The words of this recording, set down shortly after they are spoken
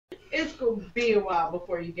it's going to be a while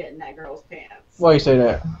before you get in that girl's pants. Why you say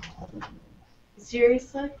that?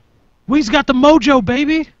 Seriously? We's got the mojo,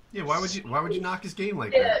 baby. Yeah, why would you knock his game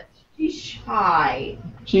like that? She's shy.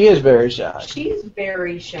 She is very shy. She's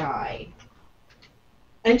very shy.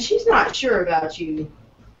 And she's not sure about you.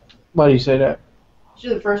 Why do you say that?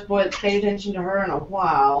 You're the first boy that's paid attention to her in a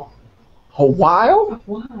while. A while?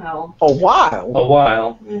 A while. A while? A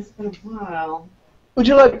while. It's been a while. Would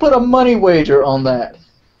you like to put a money wager on that?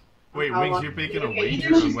 Wait, Wings, you're making a wager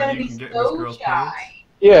Either on she's whether going you to can be get in this so girl's pants? shy.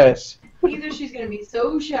 Yes. Either she's going to be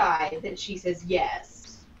so shy that she says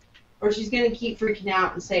yes, or she's going to keep freaking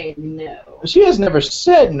out and saying no. She has never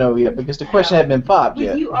said no yet because the question hadn't been popped But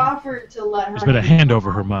yet. you offered to let her There's been a hand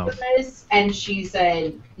over her mouth. this, and she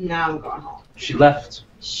said, no, I'm going home. She left.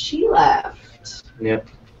 She left. Yep.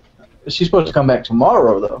 She's supposed to come back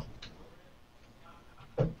tomorrow, though.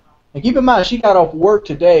 And keep in mind, she got off work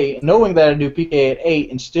today knowing that I do PK at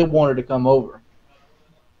 8 and still wanted to come over.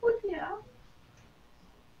 Well, yeah.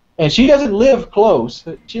 And she doesn't live close.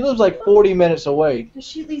 She lives like 40 minutes away. Does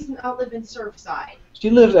she at least not live in Surfside? She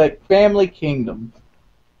lives at Family Kingdom.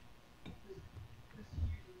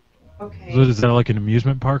 Okay. Is that like an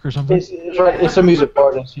amusement park or something? It's right. It's a music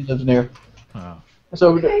park that she lives near. Oh.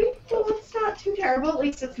 So Okay, well, it's not too terrible. At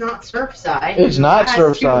least it's not Surfside. It's not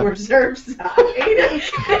Surfside. We're Surfside.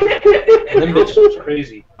 Them bitches are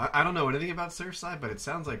crazy. I don't know anything about Surfside, but it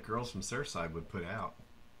sounds like girls from Surfside would put out.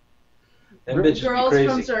 Them bitches be Girls crazy.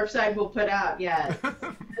 from Surfside will put out, yes.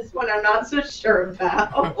 This one I'm not so sure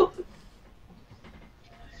about.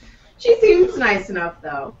 She seems nice enough,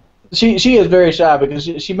 though. she is very shy because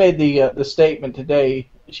she made the statement today.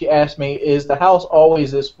 She asked me, "Is the house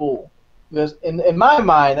always this full?" Because in my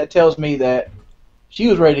mind, that tells me that she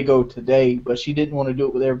was ready to go today, but she didn't want to do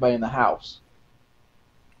it with everybody in the house.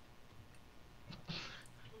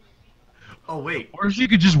 Oh, wait. Or she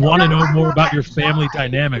could just want to know more about your family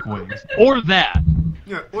dynamic, Wings. Or that.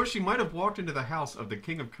 Yeah, or she might have walked into the house of the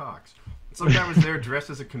King of Cocks. Some guy was there dressed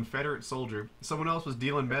as a Confederate soldier. Someone else was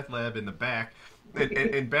dealing meth lab in the back.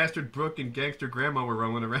 And Bastard Brooke and Gangster Grandma were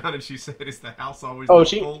rolling around, and she said, "Is the house always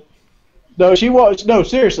full?" No, she walked. No,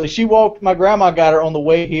 seriously, she walked. My grandma got her on the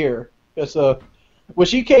way here. Because when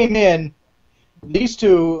she came in, these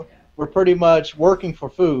two were pretty much working for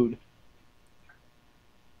food.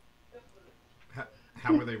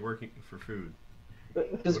 How were they working for food?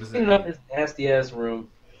 Just cleaning up his nasty ass room.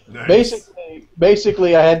 Nice.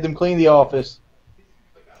 Basically, I had them clean the office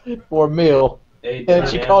for a meal, and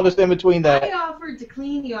she called us in between that. I offered to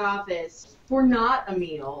clean the office for not a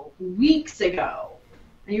meal weeks ago.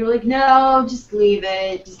 And you were like, no, just leave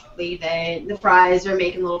it. Just leave it. The fries are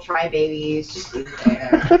making little fry babies. Just leave it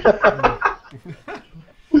there.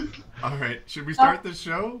 All right, should we start the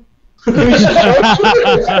show? The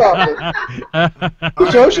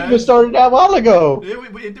show should have started a while ago. Yeah,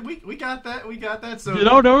 we got that. We got that. So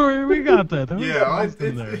No, we got that. yeah,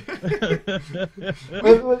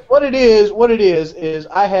 What it is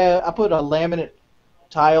I put a laminate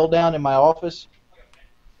tile down in my office,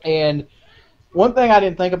 and one thing I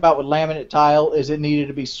didn't think about with laminate tile is it needed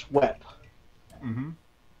to be swept. Mm-hmm.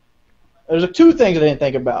 There's two things I didn't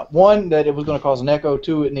think about. One, that it was going to cause an echo.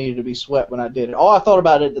 Two, it needed to be swept when I did it. All I thought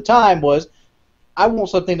about at the time was, I want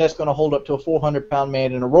something that's going to hold up to a 400-pound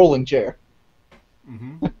man in a rolling chair.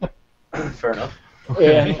 Mm-hmm. Fair enough.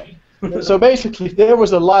 And so basically, there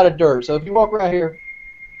was a lot of dirt. So if you walk around here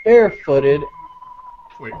barefooted,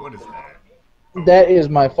 Wait, what is that? that is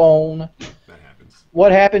my phone. That happens.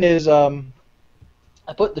 What happened is I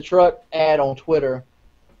put the truck ad on Twitter,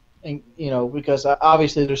 and because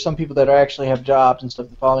obviously there's some people that actually have jobs and stuff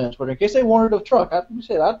that follow me on Twitter. In case they wanted a truck,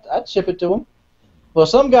 I'd ship it to them. Well,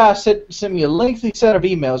 some guy sent me a lengthy set of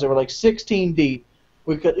emails that were like 16 deep.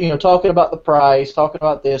 We could, talking about the price, talking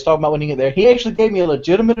about this, talking about when you get there. He actually gave me a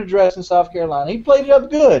legitimate address in South Carolina. He played it up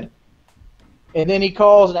good. And then he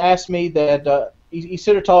calls and asks me that he's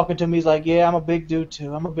sitting there talking to me. He's like, "Yeah, I'm a big dude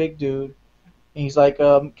too. I'm a big dude." And he's like,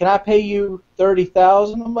 "Can I pay you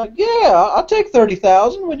 $30,000?" I'm like, "Yeah, I'll take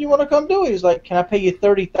 $30,000. When you want to come do it?" He's like, "Can I pay you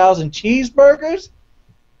 30,000 cheeseburgers?"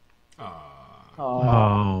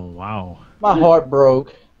 Oh, wow. My heart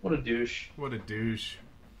broke. What a douche. What a douche.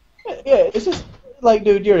 Yeah, it's just like,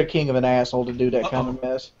 dude, you're the king of an asshole to do that kind of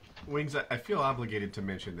mess. Wings, I feel obligated to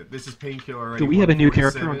mention that this is Painkiller. Do we have a new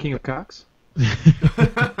character on King of Cocks?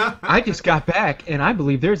 I just got back, and I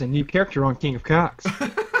believe there's a new character on King of Cocks.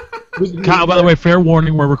 Kyle, by the way, fair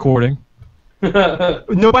warning, we're recording.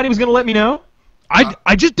 Nobody was going to let me know?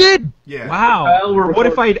 I just did! Yeah. Wow. Kyle, we're What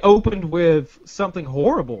if I'd opened with something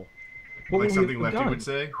horrible? What Like would we something have Lefty done? would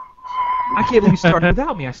say? I can't believe you started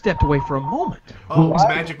without me. I stepped away for a moment. Oh, his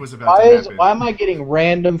magic was about to happen. Why am I getting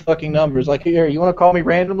random fucking numbers? Like, here, you want to call me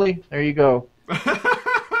randomly? There you go.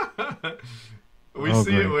 We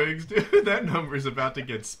see it, Wings, dude. That number's about to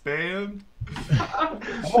get spammed. I'm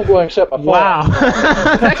gonna go and shut my phone. Wow.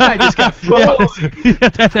 That guy just got fucked. Yeah,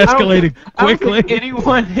 that escalated I don't quickly. think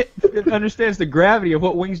anyone understands the gravity of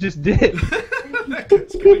what Wings just did. That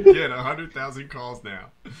guy's gonna get 100,000 calls now.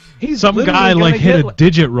 He's Some literally guy gonna like hit get, a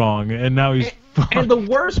digit wrong, and now he's fucked. And the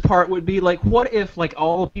worst part would be like, what if like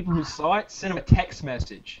all the people who saw it sent him a text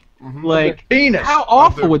message? Like, Penis. how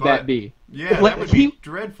awful their would butt. that be? Yeah, Like, that would be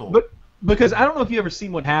dreadful. But because I don't know if you've ever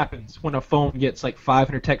seen what happens when a phone gets like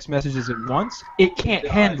 500 text messages at once. It can't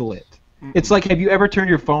handle it. It's like, have you ever turned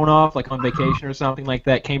your phone off like on vacation or something like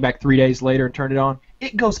that, came back 3 days later and turned it on?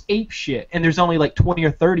 It goes ape shit, and there's only like 20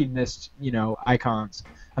 or 30 missed, icons.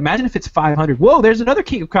 Imagine if it's 500. Whoa, there's another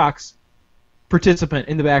King of Cox participant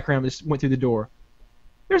in the background that just went through the door.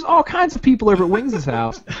 There's all kinds of people over at Wings'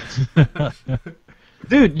 house.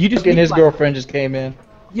 Dude, you just And need, his like, girlfriend just came in.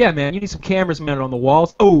 yeah, man, you need some cameras mounted on the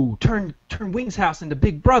walls. Oh, turn Wings' house into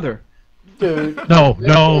Big Brother. Dude. No,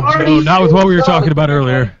 not with what we were talking about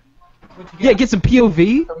earlier. Yeah, get some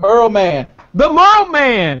POV. The Merle Man. The Merle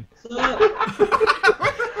Man. Look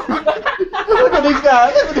at these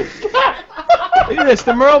guys. Look at these guys. Look at this,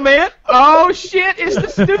 the Merle Man. Oh shit, it's the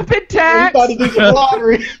stupid tax. He's about to do some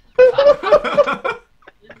lottery.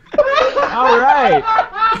 All right.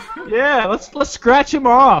 Yeah, let's scratch him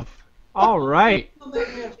off. All right.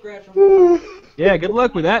 Yeah, good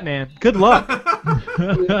luck with that, man. Good luck.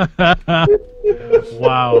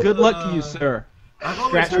 Wow. Good luck to you, sir. I've always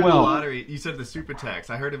Scratch heard well. the lottery. You said the super tax.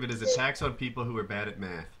 I heard of it as a tax on people who are bad at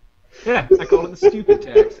math. Yeah, I call it the stupid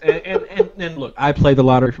tax. And look, I play the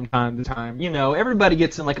lottery from time to time. You know, everybody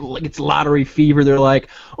gets in like it's lottery fever. They're like,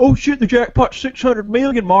 oh shit, the jackpot's 600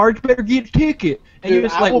 million, Marge, better get a ticket. And Dude, you're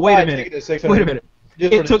just I like, will wait buy a a minute, ticket at $600 wait a minute.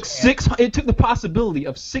 just It for took the It took the possibility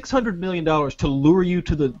of $600 million to lure you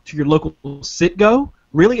to your local sit-go.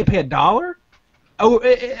 Really, and pay $1? Oh,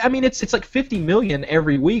 I mean, it's like 50 million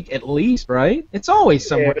every week at least, right? It's always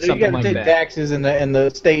somewhere, Yeah, but you something got to like take that. taxes and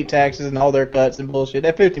the state taxes and all their cuts and bullshit.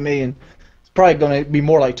 That 50 million is probably going to be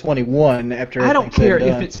more like 21 after. I don't everything's said care and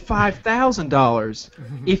if done. it's $5,000.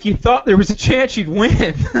 If you thought there was a chance you'd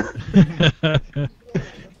win,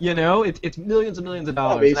 you know, it's millions and millions of I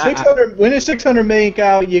dollars. mean, And 600 when it's 600 million,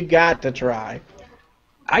 Kyle, you got to try.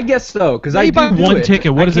 I guess so, because Yeah, I you buy do one it. ticket. I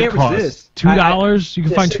What does it can't cost? resist. $2? You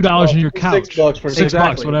can Yeah, find $2 in your couch. $6 for $6,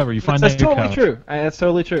 Exactly. whatever. You find That's that in your totally couch. true. That's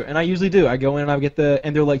totally true. And I usually do. I go in and I get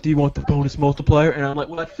and they're like, do you want the bonus multiplier? And I'm like,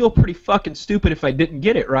 well, I'd feel pretty fucking stupid if I didn't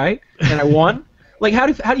get it, right? And I won. Like, how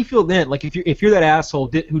do you feel then? Like, if you're that asshole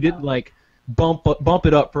who didn't like bump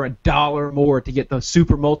it up for $1 more to get the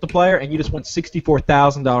super multiplier, and you just won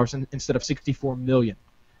 $64,000 instead of $64 million.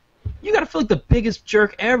 You gotta feel like the biggest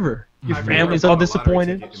jerk ever. Your I've family's never all bought a lottery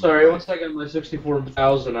disappointed. ticket in my Sorry, life. once I got my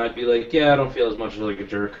 64,000, I'd be like, yeah, I don't feel as much like a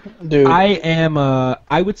jerk. Dude, I am.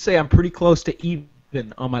 I would say I'm pretty close to even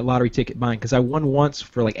on my lottery ticket buying because I won once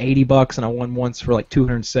for like $80 and I won once for like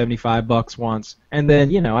 $275 once. And then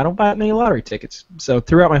I don't buy many lottery tickets. So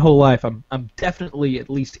throughout my whole life, I'm definitely at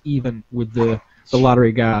least even with the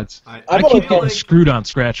lottery gods. I I'm keep only getting going- screwed on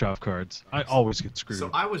scratch-off cards. I always get screwed. So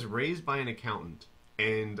I was raised by an accountant,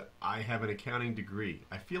 and I have an accounting degree.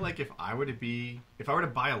 I feel like if I were to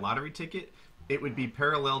buy a lottery ticket, it would be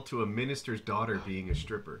parallel to a minister's daughter being a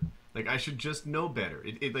stripper. Like, I should just know better.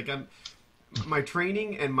 My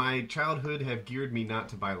training and my childhood have geared me not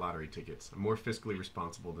to buy lottery tickets. I'm more fiscally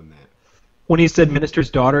responsible than that. When he said minister's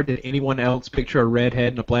daughter, did anyone else picture a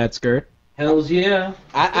redhead in a plaid skirt? Hells yeah.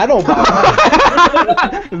 I don't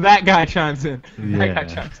buy. That guy chimes in. Yeah. That guy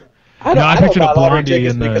chimes in. I No, I don't pictured buy a lottery blondie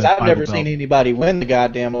tickets in the because I've Bible never Belt. seen anybody win the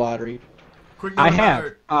goddamn lottery. Quick I note have.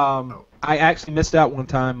 about- I actually missed out one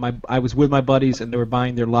time. I was with my buddies and they were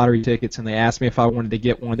buying their lottery tickets and they asked me if I wanted to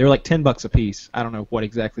get one. They were like $10 a piece. I don't know what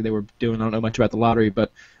exactly they were doing. I don't know much about the lottery,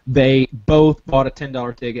 but they both bought a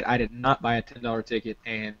 $10 ticket. I did not buy a $10 ticket,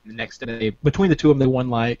 and the next day, between the two of them, they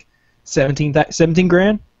won like 17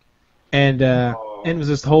 grand. And it was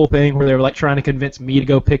this whole thing where they were like trying to convince me to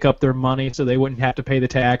go pick up their money so they wouldn't have to pay the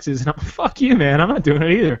taxes. And I'm like, fuck you, man. I'm not doing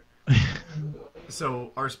it either.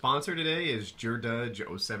 So our sponsor today is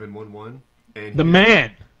JerDudge0711, and The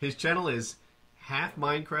man. his channel is half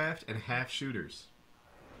Minecraft and half shooters.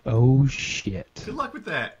 Oh, shit. Good luck with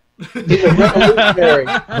that. He's a revolutionary.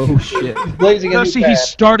 Oh, shit. Blazing a No, new see, he's path.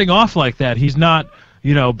 starting off like that. He's not,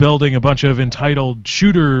 building a bunch of entitled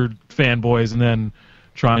shooter fanboys and then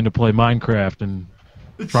trying to play Minecraft and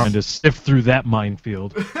trying to sift through that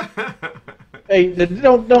minefield. Hey,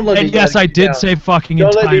 don't let. And these yes, guys I get did down. say fucking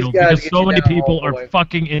Don't let these entitled guys because get so you many down, people are homeboy.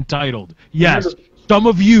 fucking entitled. Yes, Remember- some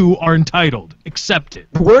of you are entitled. Accept it.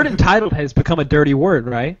 The word entitled has become a dirty word,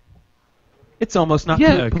 right? It's almost not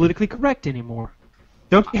Yeah. politically correct anymore.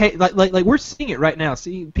 Don't you hate, like we're seeing it right now.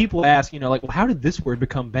 See, people ask, like, well, how did this word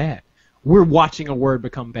become bad? We're watching a word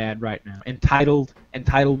become bad right now. Entitled,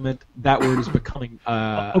 entitlement, that word is becoming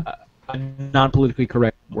a non-politically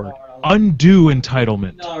correct word. Undue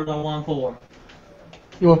entitlement. No, $1.4.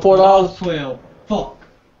 You want $4? 12. Fuck.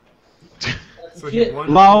 So he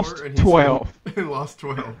won Lost 4 and he 12. lost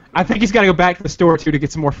 12. I think he's got to go back to the store, too, to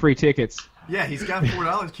get some more free tickets. Yeah, he's got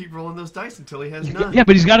 $4. Keep rolling those dice until he has none. Yeah,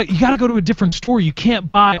 but you gotta go to a different store. You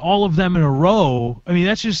can't buy all of them in a row. I mean,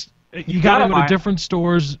 that's just you gotta go to different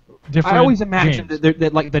stores. Different. I always imagine games.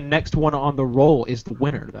 that like the next one on the roll is the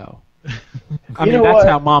winner, though. I You mean, know that's what?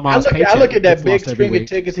 how Mama's I paycheck look at that gets big lost every string of week.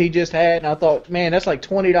 tickets he just had, and I thought, man, that's like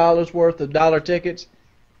 $20 worth of dollar tickets.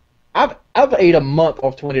 I've ate a month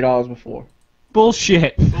off $20 before.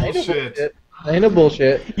 Bullshit. Bullshit. Ain't no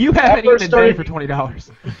bullshit. You haven't first eaten a day started- for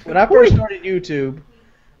 $20. When I first started YouTube,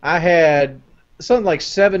 I had something like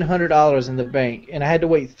 $700 in the bank, and I had to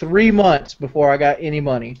wait 3 months before I got any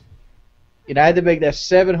money. And I had to make that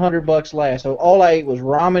 $700 last. So all I ate was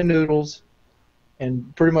ramen noodles,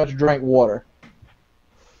 and pretty much drank water.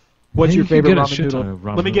 What's Yeah, your you can favorite get a ramen shit noodle? ton of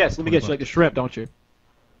ramen Let me guess. noodles Let me guess. for You like the shrimp, don't you?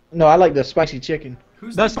 No, I like the spicy chicken.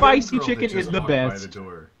 Who's The young spicy girl chicken that just is the walked by best. the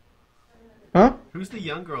door? Huh? Who's the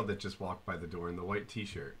young girl that just walked by the door in the white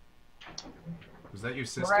T-shirt? Was that your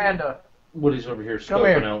sister? Miranda. Woody's over here Come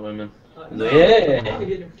scoping here. out women. I Yeah. could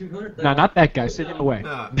get it for 200. No, not that guy. Sit him away.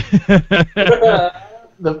 Nah.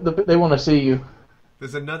 They want to see you.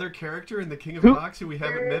 There's another character in the King of Who? Fox who we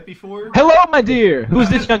haven't met before. Hello, my dear. Who's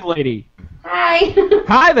this young lady? Hi,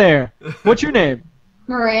 Hi there. What's your name?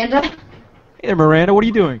 Miranda. Hey there, Miranda. What are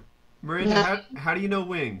you doing? Miranda, how do you know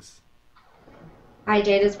Wings? Hi,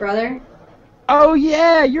 Jada's brother. Oh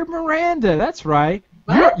yeah, you're Miranda. That's right.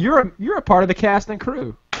 What? You're a part of the cast and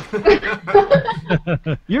crew.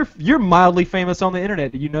 You're mildly famous on the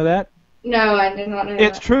internet. Did you know that? No, I did not know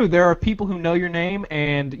It's that. true. There are people who know your name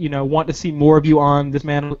and want to see more of you on this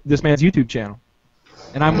man's YouTube channel,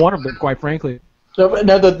 and I'm one of them, quite frankly. So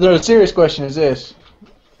now the serious question is this: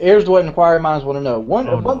 here's what inquiring minds want to know. Oh,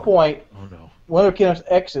 At one no. point, Oh no. one of Kenneth's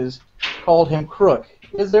exes called him crook.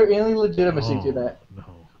 Is there any legitimacy to Oh, that? no.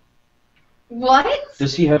 What?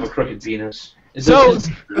 Does he have a crooked penis? Is So this-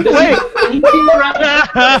 wait. He came around-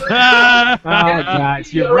 Oh,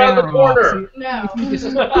 guys, you ran around the corner. No.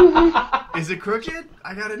 Is it crooked?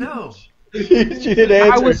 I gotta know. She didn't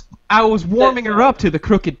answer. I was warming her up to the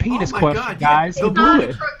crooked penis Oh my question, God, yeah, guys. the You blew Not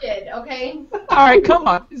it. crooked, okay? All right, come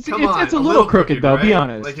on. It's Come on, a little crooked, though. right? Be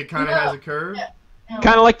honest. Like it kind of has a curve.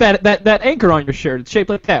 Kind of like that anchor on your shirt. It's shaped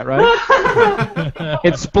like that, right?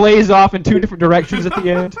 It splays off in 2 different directions at the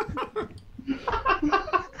end.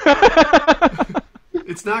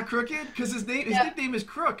 It's not crooked because his nickname is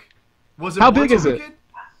Crook. Was it How once big is it? crooked?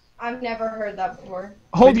 I've never heard that before.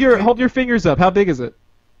 hold your fingers up. How big is it?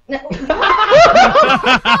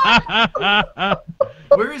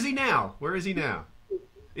 Where is he now? Where is he now?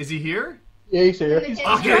 Is he here? Yeah, he's here. Okay,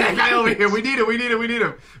 that guy over here. We need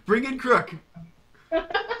him. Bring in Crook. Bring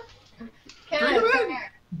him in.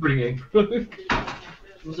 Bring in.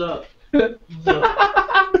 What's up?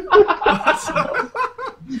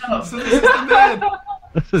 So this is the man.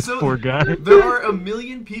 This So, poor guy. There are 1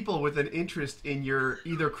 million people with an interest in your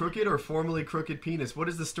either crooked or formerly crooked penis. What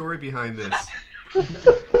is the story behind this?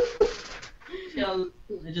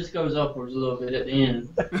 It just goes upwards a little bit at the end.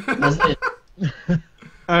 That's it.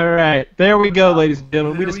 All right, there we go, ladies and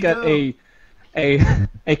gentlemen. We There just we got go.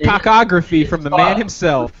 a cockography from the man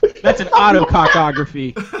himself. That's an auto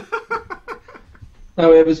cockography.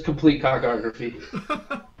 No, it was complete cockography.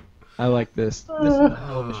 I like this.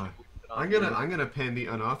 I'm gonna pen the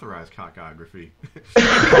unauthorized cockography.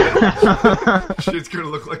 Shit's gonna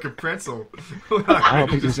look like a pretzel. I don't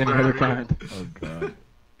think there's any other Describing it. kind. Oh god.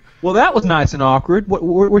 Well, that was nice and awkward.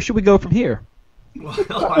 Where should we go from here? Well, I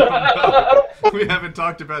don't know. We haven't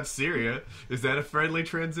talked about Syria. Is that a friendly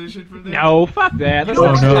transition from there? No, fuck that. That's Oh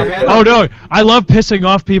not no! fair. Oh no! I love pissing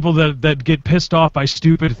off people that get pissed off by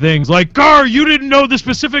stupid things like, "Gar, you didn't know the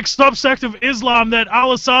specific subsect of Islam that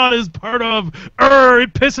Al-Assad is part of."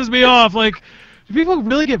 It pisses me off. Like, do people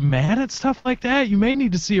really get mad at stuff like that? You may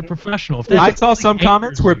need to see a professional. If I that saw some angers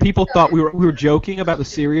comments where you. people thought we were joking about the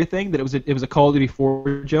Syria thing, that it was a Call of Duty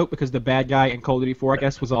 4 joke because the bad guy in Call of Duty 4, I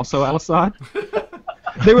guess, was also Al-Assad.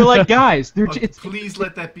 They were like, guys, Please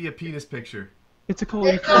let that be a penis picture. it's a Call of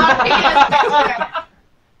Duty It's 4. not penis.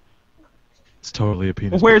 It's totally a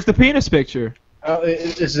penis. Well, where's the penis picture?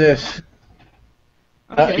 It's this.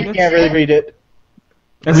 You can't really read it.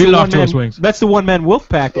 That's Read the it off one to man, us, Wings. That's the one-man wolf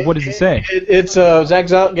pack, but what does it say? It's Zach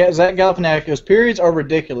Galifianakis goes, periods are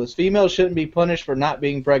ridiculous. Females shouldn't be punished for not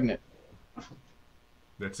being pregnant.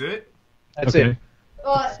 That's it? That's Okay. it.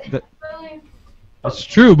 Well, That- really, That's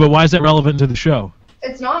true, but why is that relevant to the show?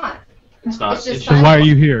 it's not. It's not. It's just So why are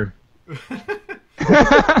you here?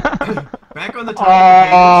 Back on the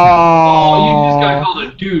topic. Oh, you just got called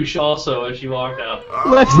a douche also as you walked out.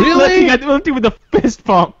 Lefty got Lefty with a fist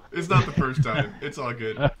pump. It's not the first time. It's all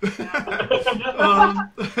good.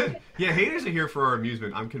 Yeah, haters are here for our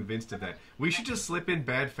amusement. I'm convinced of that. We should just slip in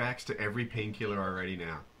bad facts to every painkiller already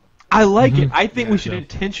now. I like it. I think Yeah, we should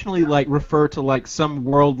intentionally refer to some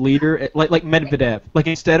world leader like Medvedev. Like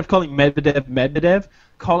instead of calling Medvedev,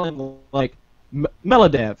 call him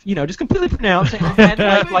Meladev. Just completely pronounce it and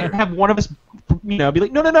have one of us be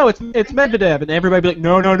like no it's Medvedev, and everybody be like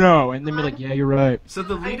no, and then be like yeah, you're right. So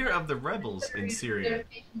the leader of the rebels in Syria.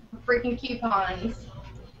 Freaking coupons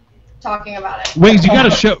talking about it. Wings, you got to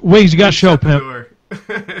show. Wings, you got to show, pimp.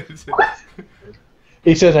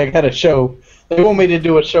 He says I got a show. They want me to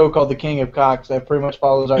do a show called The King of Cocks that pretty much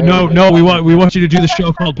follows our. No, we want you to do the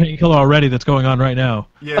show called Painkiller already. That's going on right now.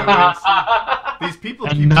 Yeah, these people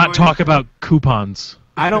And keep not joining. talk about coupons.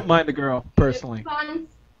 I don't mind the girl personally. Coupons?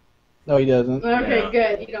 No, he doesn't. Okay,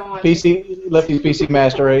 good. You don't want Lefty's PC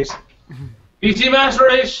Master Race. BT Master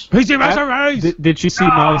Race! PC Master Race! Did she see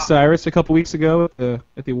Miley Cyrus a couple weeks ago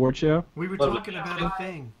at the award show? We were talking about a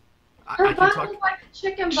thing. Her I can butt talk. was like a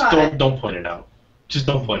chicken Just butt. don't point it out. Just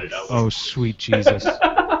don't point it out. Oh, sweet Jesus.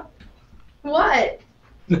 What?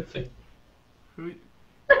 Nothing. Who-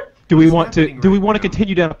 Do we What's want to happening right now?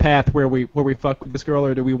 continue down a path where we fuck with this girl,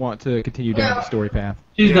 or do we want to continue down the story path?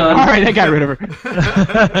 She's Yeah. done. All right, I got rid of her.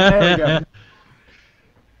 There we go.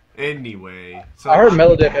 Anyway, so I heard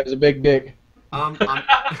Melodick has a big dick. I'm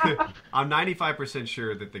 95%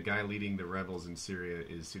 sure that the guy leading the rebels in Syria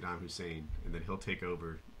is Saddam Hussein, and that he'll take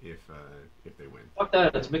over if they win. Fuck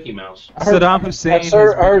that. It's Mickey Mouse. Saddam Hussein has I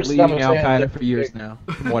heard been Saddam leading Al Hussein Qaeda has for a years big- now,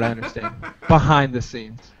 from what I understand, behind the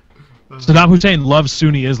scenes. Saddam Hussein loved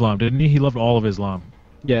Sunni Islam, didn't he? He loved all of Islam.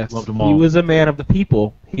 Yes, Loved them he all. was a man of the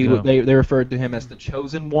people. Yeah. They referred to him as the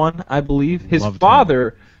chosen one, I believe. His Loved him.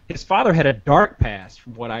 father had a dark past,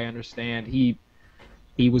 from what I understand. He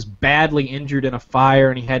was badly injured in a fire,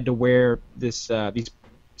 and he had to wear these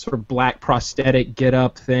sort of black prosthetic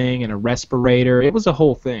get-up thing and a respirator. It was a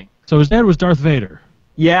whole thing. So his dad was Darth Vader.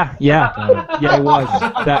 Yeah, it was.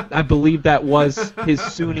 I believe that was his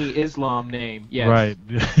Sunni Islam name. Yes. Right.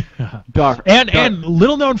 Dark. And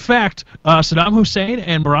little known fact, Saddam Hussein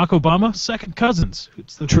and Barack Obama, second cousins.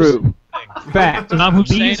 It's the True. Fact. Saddam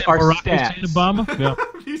Hussein These and are Barack stats. Hussein Obama. Yeah.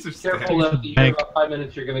 These are Careful, stats. Lefty. Bank. In about 5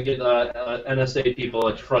 minutes, you're going to get NSA people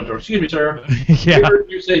at your front door. Excuse me, sir. Yeah. You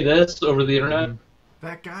heard you say this over the internet?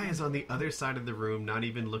 That guy is on the other side of the room, not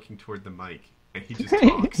even looking toward the mic, and he just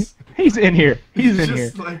talks. He's in here. He's in here.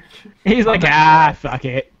 just like. He's like, fuck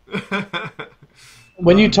it.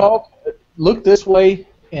 When you talk, look this way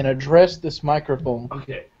and address this microphone.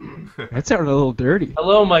 Okay. That sounded a little dirty.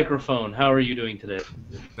 Hello, microphone. How are you doing today?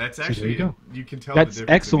 That's there actually you go. you can tell That's the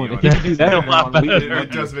difference. excellent. In If the you can do that, A lot everyone, better.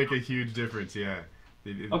 it does make a huge difference. Yeah.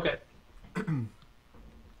 Okay.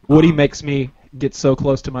 Woody makes me get so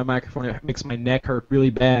close to my microphone, it makes my neck hurt really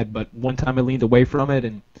bad. But one time I leaned away from it,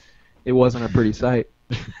 and it wasn't a pretty sight.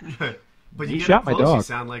 But You you get shot up my close, you dog.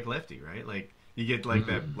 sound like Lefty, right? Like you get like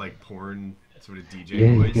that like porn sort of DJ Yeah,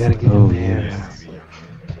 you voice. gotta get Oh, yeah.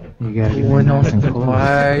 You gotta Going on a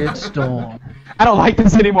quiet storm. I don't like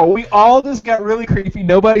this anymore. We all just got really creepy.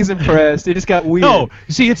 Nobody's impressed. It just got weird. No,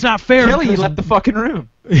 you see, it's not fair. Kelly because- left the fucking room.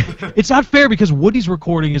 It's not fair because Woody's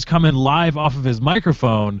recording is coming live off of his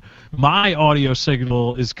microphone. My audio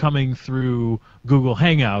signal is coming through Google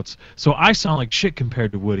Hangouts, so I sound like shit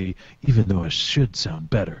compared to Woody, even though I should sound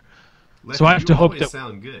better. Lefty, So I have you to hope always that-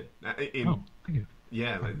 sound good. Oh, thank you.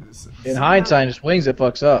 Yeah. In hindsight, it's Wings that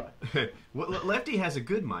fucks up. Well, Lefty has a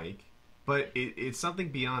good mic, but it's something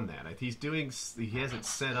beyond that. He has it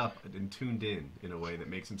set up and tuned in a way that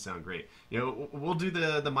makes him sound great. You know, we'll do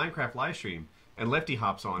the Minecraft live stream, and Lefty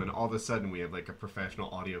hops on, and all of a sudden we have like a professional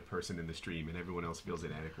audio person in the stream, and everyone else feels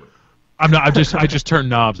inadequate. I'm not. I just turn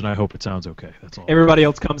knobs and I hope it sounds okay. That's all. Everybody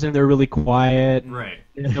else comes in, they're really quiet. And Right.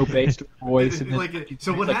 There's no bass to the voice. And then,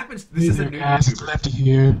 So what happens? This is a new YouTuber.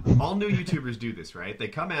 here. All new YouTubers do this, right? They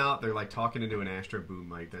come out, they're like talking into an Astro Boom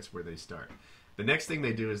mic. That's where they start. The next thing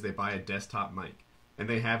they do is they buy a desktop mic, and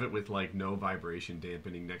they have it with like no vibration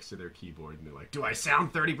dampening next to their keyboard, and they're like, "Do I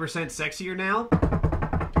sound 30% sexier now?"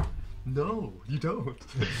 No, you don't.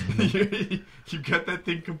 You got that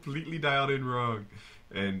thing completely dialed in wrong,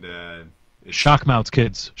 and it's Shock mounts,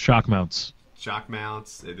 kids. Shock mounts. shock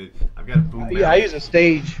mounts. I've got a boom mount. Yeah, I use a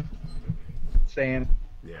stage stand.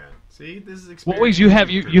 Yeah. See, this is experience. What ways you have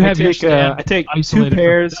you have your stand I take isolated two from-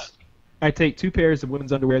 pairs. I take 2 pairs of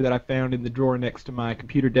women's underwear that I found in the drawer next to my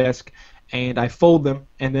computer desk, and I fold them,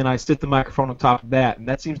 and then I sit the microphone on top of that, and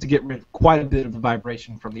that seems to get rid of quite a bit of the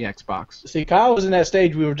vibration from the Xbox. See, Kyle was in that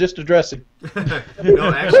stage we were just addressing.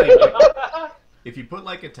 No, actually, if you put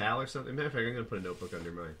like a towel or something, matter of fact, I'm going to put a notebook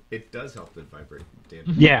under mine. It does help the vibrate, Dan.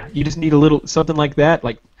 Yeah, you just need a little something like that.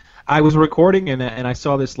 Like, I was recording and I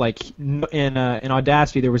saw this like in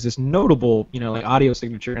Audacity there was this notable like audio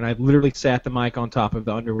signature, and I literally sat the mic on top of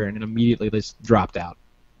the underwear and it immediately just dropped out.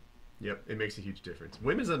 Yep, it makes a huge difference.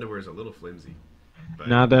 Women's underwear is a little flimsy. But...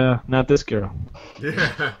 Not this girl.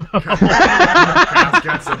 Yeah, Kyle's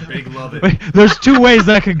got some big love it. Wait, there's 2 ways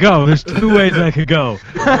that could go. There's 2 ways that could go.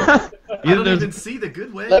 I don't even see the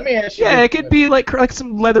good way. Let me ask you. Yeah, it could be like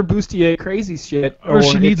some leather bustier crazy shit, Or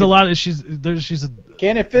she needs it a lot of she's a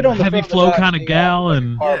Can it fit on the heavy front flow of the kind of gal like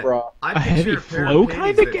and car bra? I A heavy picture a pair flow of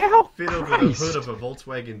panties kinda that gal? fit over the Christ. hood of a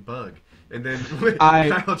Volkswagen Bug, and then I-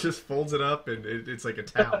 Kyle just folds it up and it's like a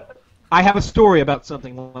towel. I have a story about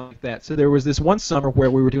something like that. So there was this one summer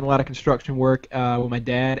where we were doing a lot of construction work with my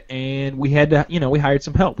dad, and we had to, we hired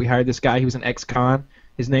some help. We hired this guy. He was an ex-con.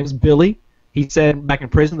 His name's Billy. He said back in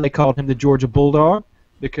prison they called him the Georgia Bulldog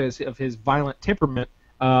because of his violent temperament.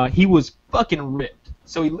 He was fucking ripped.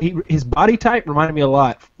 So his body type reminded me a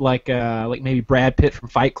lot like maybe Brad Pitt from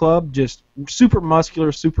Fight Club, just super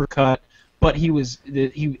muscular, super cut. But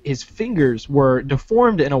his fingers were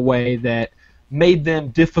deformed in a way that made them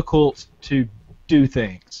difficult to do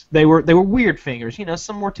things. They were weird fingers.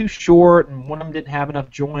 Some were too short, and one of them didn't have enough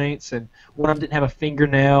joints, and one of them didn't have a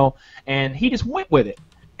fingernail, and he just went with it.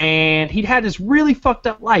 And he'd had this really fucked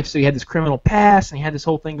up life. So he had this criminal past, and he had this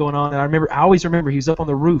whole thing going on. And I always remember he was up on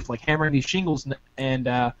the roof, like hammering these shingles,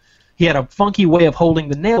 and he had a funky way of holding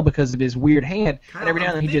the nail because of his weird hand. Kyle, and every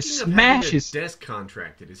now and then he just I'm thinking of having smashes. a desk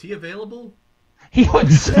contracted. Is he available? He would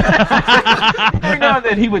every now and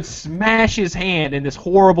then he would smash his hand in this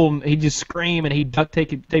horrible. He'd just scream and he'd duct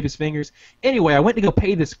tape his fingers. Anyway, I went to go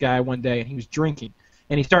pay this guy one day, and he was drinking,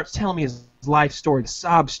 and he starts telling me his life story, the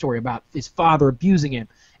sob story about his father abusing him,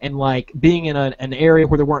 and like being in an area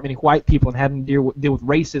where there weren't many white people and having to deal with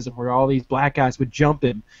racism, where all these black guys would jump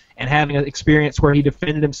him, and having an experience where he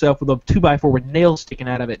defended himself with a 2x4 with nails sticking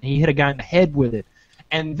out of it, and he hit a guy in the head with it.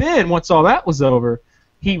 And then once all that was over,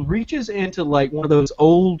 he reaches into like one of those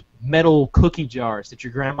old metal cookie jars that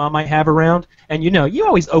your grandma might have around, and you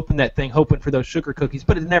always open that thing hoping for those sugar cookies,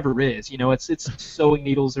 but it never is. It's sewing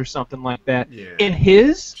needles or something like that. Yeah. In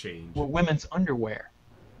his Change. were women's underwear,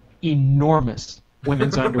 enormous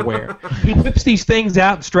women's underwear. He whips these things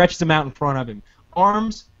out and stretches them out in front of him,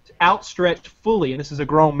 arms outstretched fully, and this is a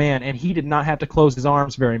grown man, and he did not have to close his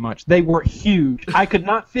arms very much. They were huge. I could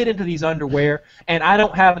not fit into these underwear, and I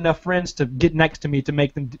don't have enough friends to get next to me to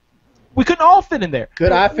make them. We couldn't all fit in there.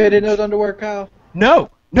 Could I fit in those underwear, Kyle?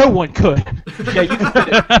 No one could. Yeah, you could fit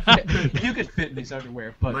in. You could fit in these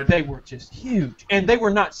underwear, but they were just huge, and they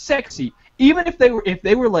were not sexy. Even if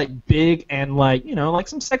they were like big and like like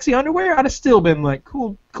some sexy underwear, I'd have still been like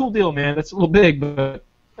cool deal, man. That's a little big, but.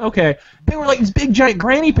 Okay, they were like these big giant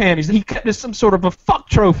granny panties that he kept as some sort of a fuck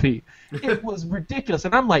trophy. It was ridiculous,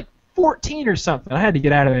 and I'm like 14 or something. I had to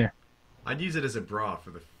get out of there. I'd use it as a bra for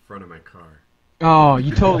the front of my car. Oh,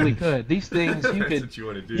 you totally could. These things, That's what you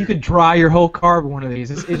want to do. you could dry your whole car with one of these.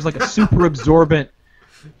 It was like a super absorbent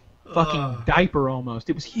fucking diaper almost.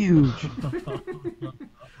 It was huge.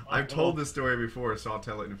 I've told this story before, so I'll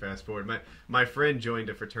tell it in fast forward. My friend joined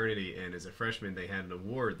a fraternity, and as a freshman, they had an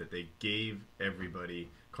award that they gave everybody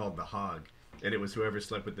called the Hog, and it was whoever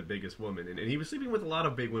slept with the biggest woman. And he was sleeping with a lot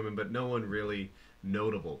of big women, but no one really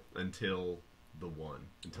notable until the one.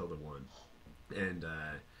 And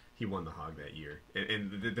he won the Hog that year.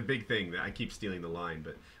 And the big thing, that I keep stealing the line,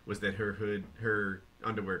 but was that her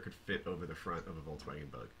underwear could fit over the front of a Volkswagen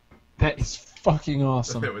Bug. That is fucking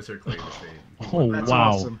awesome. That was her claim to fame. Oh, That's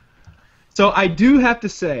wow. awesome. So I do have to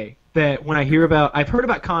say that when I've heard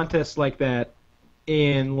about contests like that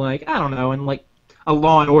in like, I don't know, in like a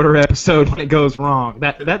Law and Order episode when it goes wrong.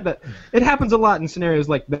 That it happens a lot in scenarios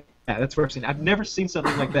like that. That's what I've seen. I've never seen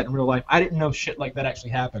something like that in real life. I didn't know shit like that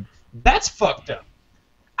actually happened. That's fucked up.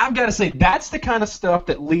 I've got to say, that's the kind of stuff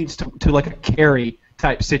that leads to like a Carrie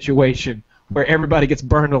type situation where everybody gets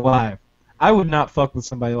burned alive. I would not fuck with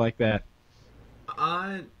somebody like that.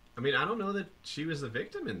 I mean, I don't know that she was the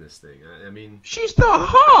victim in this thing. I mean... She's the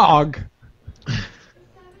hog!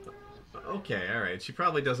 Okay, alright. She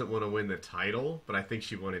probably doesn't want to win the title, but I think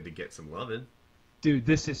she wanted to get some loving. Dude,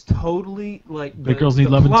 this is totally like Big girls need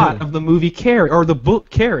loving plot too. of the movie Carrie or the book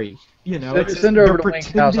Carrie. You know, Send her over to they're Wing's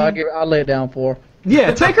house. pretending- I'll lay it down for her.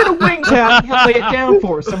 Yeah, take her to Wing's house and he'll lay it down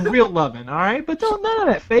for her. Some real loving, all right? But don't none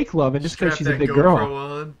of that fake loving just because Strap she's a that big GoPro girl.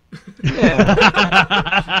 on.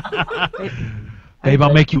 Yeah. Babe,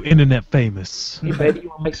 I'll make you internet famous. Hey, baby, you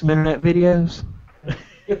want to make some internet videos?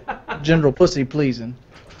 General pussy pleasing.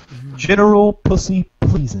 General pussy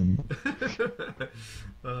pleasing.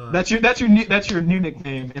 That's your new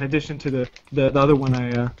nickname in addition to the other one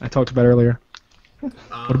I talked about earlier.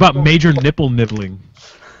 What about major nipple nibbling?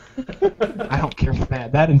 I don't care for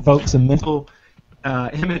that. That invokes a mental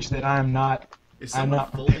image that I'm not. Is I'm someone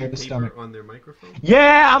not folding prepared to paper stomach. on their microphone?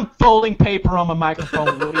 Yeah, I'm folding paper on my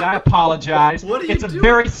microphone, Woody. I apologize. What are you it's a doing?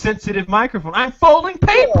 very sensitive microphone. I'm folding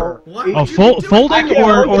paper. Why Oh, would you be doing folding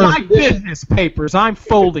that? or My business papers. I'm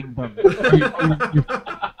folding them.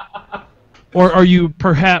 or are you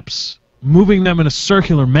perhaps moving them in a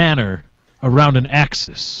circular manner around an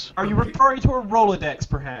axis? Are you referring to a Rolodex,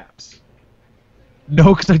 perhaps?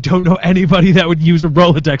 No, because I don't know anybody that would use a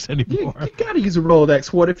Rolodex anymore. You gotta use a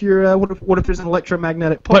Rolodex. What if you're? What if there's an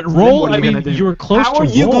electromagnetic pulse? But Then roll, what are I you mean, gonna do? you're close How to are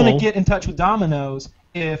you roll. gonna get in touch with Domino's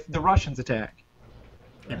if the Russians attack?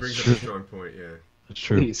 He brings up a strong point, yeah. That's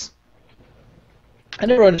true. Please. I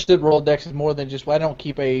never understood Rolodexes more than just why I don't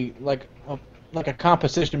keep a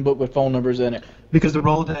composition book with phone numbers in it. Because the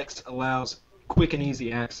Rolodex allows quick and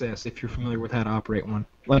easy access if you're familiar with how to operate one.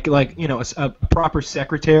 Like you know, a proper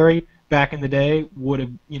secretary back in the day would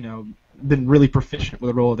have, you know, been really proficient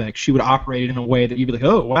with a Rolodex. She would operate it in a way that you'd be like,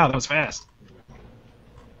 oh, wow, that was fast.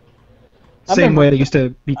 Same way they used to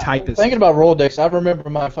be typists. Thinking about Rolodex, I remember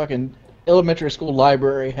my fucking elementary school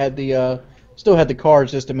library had still had the card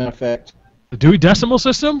system in effect. The Dewey Decimal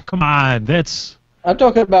System? Come on, that's... I'm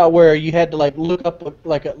talking about where you had to like look up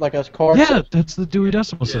like a card. Yeah, system. that's the Dewey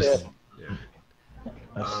Decimal Yes. System.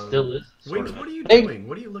 Still is. Wings, what are you Hey. doing?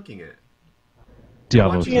 What are you looking at?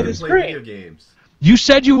 Diablo Watching 3. him play video games. You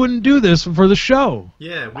said you wouldn't do this for the show.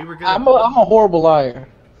 Yeah, we were gonna... I'm a horrible liar.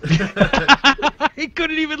 He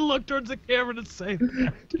couldn't even look towards the camera to say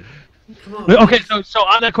that. Come on, Okay, so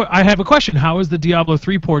on that, I have a question. How is the Diablo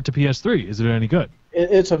 3 port to PS3? Is it any good?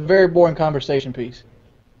 It's a very boring conversation piece.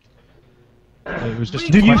 It was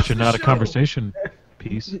just Wait, a watch question, the not a show. conversation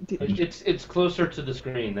piece. It's closer to the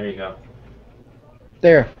screen. There you go.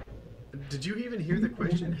 There. Did you even hear the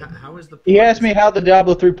question? How is the... He asked me how the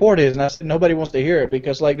Diablo 3 port is, and I said nobody wants to hear it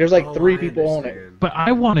because there's Oh, three I people on it. understand. But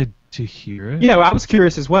I wanted to hear it. Yeah, I was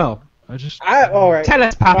curious as well. I just... All right. Tell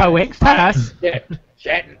us, Papa Wings. Tell us. Yeah,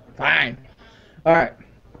 fine. All right.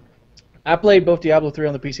 I played both Diablo 3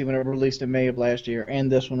 on the PC when it released in May of last year,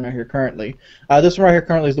 and this one right here currently. This one right here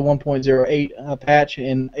currently is the 1.08 patch,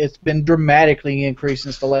 and it's been dramatically increased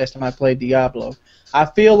since the last time I played Diablo. I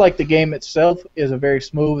feel like the game itself is very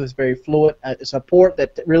smooth, it's very fluid. It's a port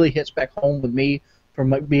that really hits back home with me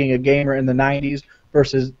from being a gamer in the 90s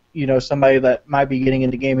versus somebody that might be getting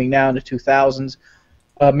into gaming now in the 2000s.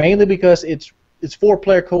 Mainly because it's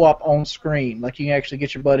 4-player co-op on screen. Like you can actually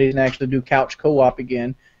get your buddies and actually do couch co-op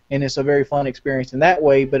again, and it's a very fun experience in that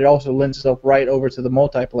way. But it also lends itself right over to the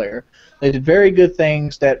multiplayer. They did very good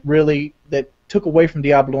things that took away from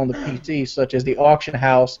Diablo on the PC, such as the auction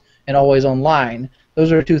house and always online.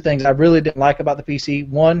 Those are two things I really didn't like about the PC.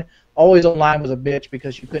 One, always online was a bitch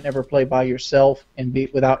because you couldn't ever play by yourself and be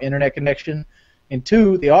without internet connection. And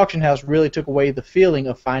two, the auction house really took away the feeling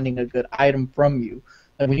of finding a good item from you.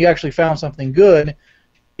 And when you actually found something good,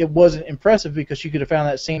 it wasn't impressive because you could have found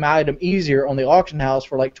that same item easier on the auction house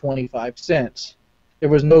for like 25 cents. There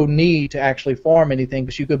was no need to actually farm anything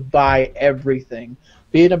because you could buy everything.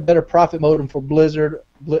 Being a better profit modem for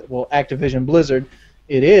Activision Blizzard,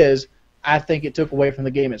 it is. I think it took away from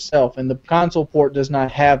the game itself, and the console port does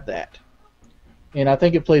not have that. And I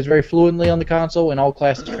think it plays very fluently on the console, and all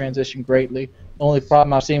classes transition greatly. The only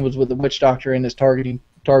problem I've seen was with the Witch Doctor and his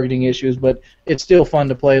targeting issues, but it's still fun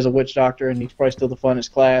to play as a Witch Doctor, and he's probably still the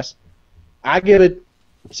funnest class. I give it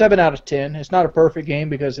 7 out of 10. It's not a perfect game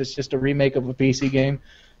because it's just a remake of a PC game,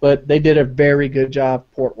 but they did a very good job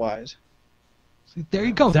port-wise. There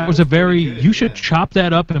you go. That was a very... You should chop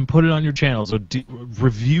that up and put it on your channel. So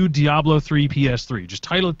review Diablo 3 PS3. Just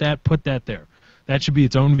title it that, put that there. That should be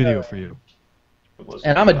its own video for you.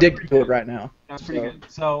 And I'm addicted to it right now. That's pretty good.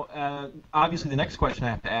 So, obviously, the next question I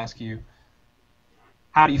have to ask you: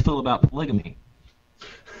 how do you feel about polygamy?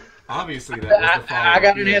 Obviously, that was the follow-up. I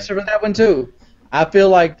got an answer for that one too. I feel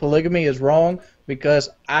like polygamy is wrong because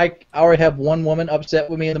I already have one woman upset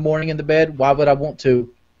with me in the morning in the bed. Why would I want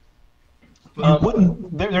two? You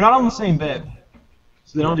wouldn't. They're not on the same bed,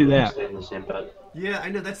 so they don't do that. Stay in the same bed. Yeah, I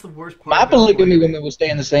know, that's the worst part. My about polygamy women will stay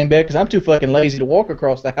in the same bed because I'm too fucking lazy to walk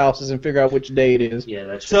across the houses and figure out which day it is. Yeah,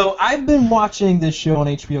 that's So I've been watching this show on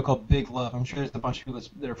HBO called Big Love. I'm sure there's a bunch of people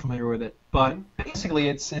that are familiar with it. But basically,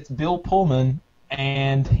 it's Bill Pullman,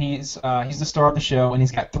 and he's the star of the show, and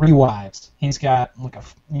he's got 3 wives. He's got like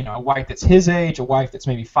a wife that's his age, a wife that's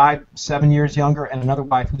maybe 5-7 years younger, and another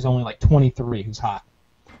wife who's only like 23, who's hot.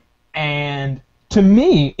 And to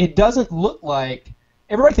me, it doesn't look like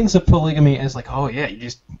everybody thinks of polygamy as like, oh yeah,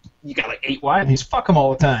 you got like 8 wives and you just fuck them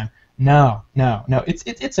all the time. No.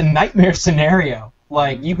 It's a nightmare scenario.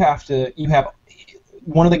 Like you have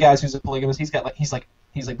one of the guys who's a polygamist. He's like,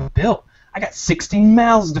 but Bill, I got 16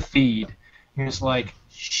 mouths to feed. You're just like,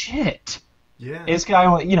 shit. Yeah. This guy,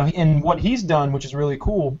 and what he's done, which is really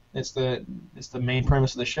cool. It's the main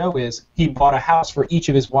premise of the show is he bought a house for each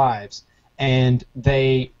of his wives. And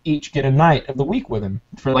they each get a night of the week with him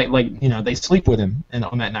for they sleep with him, and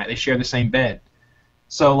on that night they share the same bed.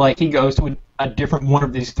 So like he goes to a different one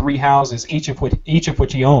of these 3 houses, each of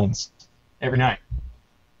which he owns every night.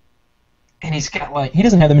 And he's got he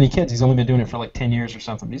doesn't have that many kids. He's only been doing it for like 10 years or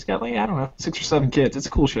something. He's got I don't know, 6 or 7 kids. It's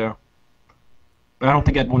a cool show. But I don't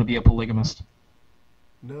think I'd want to be a polygamist.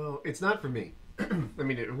 No, it's not for me. I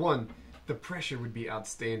mean, the pressure would be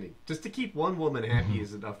outstanding. Just to keep one woman happy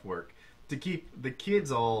is enough work. To keep the kids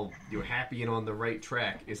all happy and on the right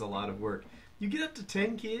track is a lot of work. You get up to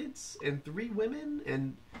 10 kids and 3 women,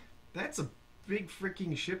 and that's a big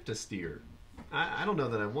freaking ship to steer. I don't know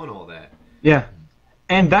that I want all that. Yeah,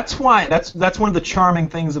 and that's why that's one of the charming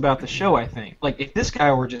things about the show. I think if this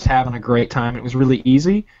guy were just having a great time, and it was really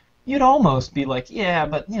easy, you'd almost be like, yeah,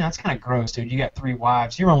 but it's kind of gross, dude. You got 3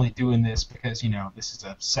 wives. You're only doing this because this is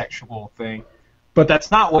a sexual thing. But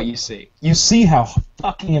that's not what you see. You see how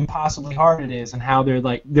fucking impossibly hard it is, and how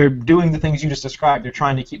they're doing the things you just described. They're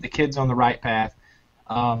trying to keep the kids on the right path.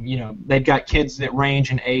 They've got kids that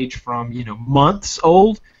range in age from months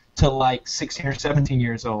old to 16 or 17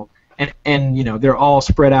 years old, and they're all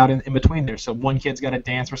spread out in between there. So one kid's got a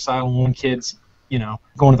dance recital, and one kid's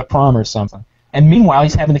going to the prom or something. And meanwhile,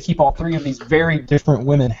 he's having to keep all 3 of these very different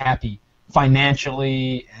women happy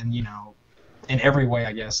financially, and in every way,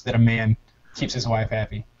 I guess, that a man keeps his wife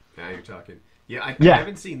happy. Now you're talking. Yeah, I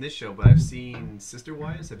haven't seen this show, but I've seen Sister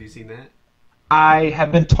Wives. Have you seen that? I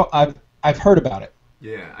have been. I've heard about it.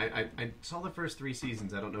 Yeah, I saw the first 3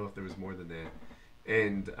 seasons. I don't know if there was more than that.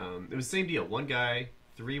 And it was the same deal. One guy,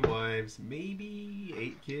 3 wives, maybe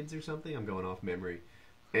 8 kids or something. I'm going off memory.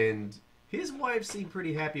 And his wife seemed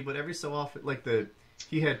pretty happy, but every so often,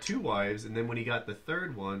 he had 2 wives, and then when he got the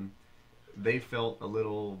 3rd one, they felt a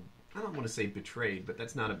little, I don't want to say betrayed, but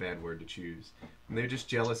that's not a bad word to choose. And they're just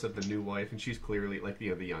jealous of the new wife, and she's clearly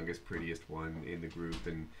the youngest, prettiest one in the group,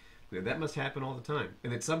 and that must happen all the time.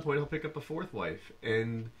 And at some point, he'll pick up a 4th wife,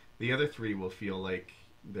 and the other 3 will feel like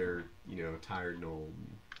they're tired and old.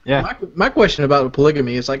 Yeah. My question about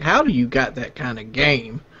polygamy is how do you got that kind of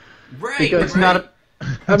game? Right. Because it's not.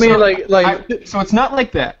 I mean, so it's not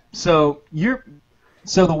like that. So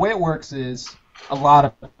the way it works is, a lot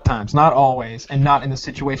of times, not always, and not in the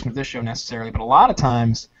situation of this show necessarily, but a lot of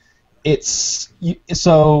times,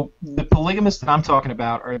 so the polygamists that I'm talking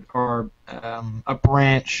about are a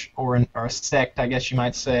branch or a sect, I guess you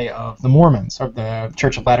might say, of the Mormons, or the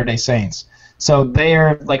Church of Latter-day Saints. So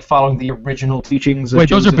they're following the original teachings of Wait,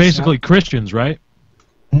 those are Joseph basically Smith. Christians, right?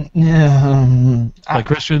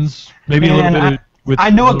 Christians, maybe a little bit.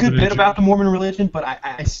 I know a good bit about the Mormon religion, but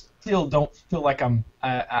I still don't feel like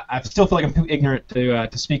I still feel like I'm too ignorant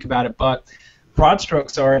to speak about it. But broad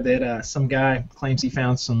strokes are that some guy claims he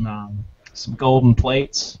found some golden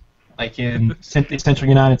plates, in the central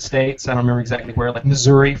United States. I don't remember exactly where,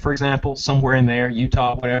 Missouri, for example, somewhere in there,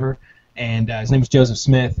 Utah, whatever. And his name was Joseph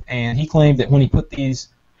Smith, and he claimed that when he put these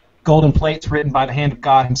golden plates written by the hand of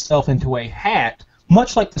God himself into a hat,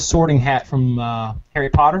 much like the sorting hat from Harry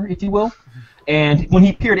Potter, if you will. And when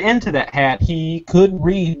he peered into that hat, he could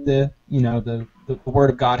read the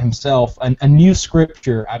word of God himself. A new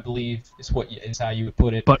scripture, I believe, is how you would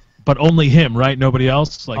put it. But only him, right? Nobody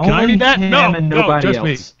else. Can I read that? No, just else.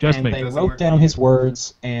 me. Just and me. They wrote down his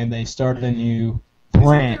words, and they started a new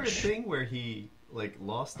branch. Isn't there a thing where he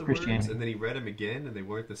lost the words and then he read them again and they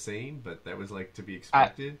weren't the same, but that was to be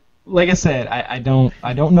expected? Like I said, I don't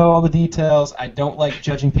know all the details. I don't like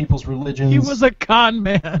judging people's religions. He was a con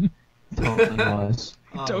man. Totally was.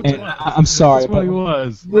 And I'm sorry, That's what he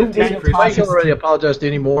was. I can already apologize to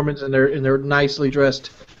any Mormons in their nicely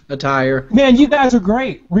dressed attire. Man, you guys are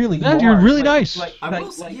great. Really, Yeah, you're really nice. I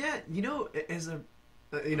will say, as a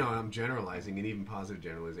I'm generalizing, and even positive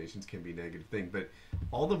generalizations can be a negative thing, but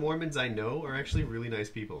all the Mormons I know are actually really nice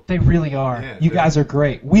people. They really are. Yeah, you guys are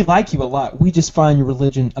great. We like you a lot. We just find your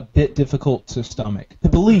religion a bit difficult to stomach. To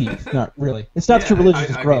believe. Not really. It's not that your religion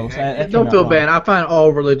is gross. Don't feel bad. I find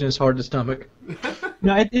all religions hard to stomach.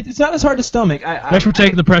 No, it's not as hard to stomach. Thanks for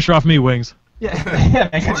taking the pressure off me, Wings. Yeah, man,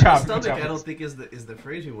 good job. Stomach, I don't think is the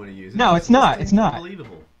phrase you want to use. No, it's not. It's not.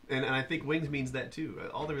 Believable. And I think Wings means that too.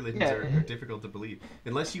 All the religions are difficult to believe.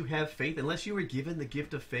 Unless you have faith, unless you were given the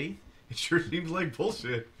gift of faith, it sure seems like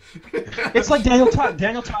bullshit. It's like Daniel Tosh.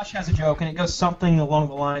 Daniel Tosh has a joke, and it goes something along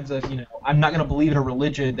the lines of, I'm not going to believe in a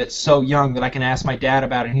religion that's so young that I can ask my dad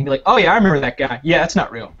about it, and he'd be like, oh yeah, I remember that guy. Yeah, that's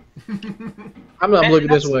not real. I'm not believing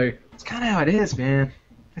this way. It's kind of how it is, man.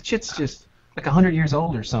 That shit's just like 100 years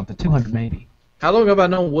old or something, 200 maybe. How long have I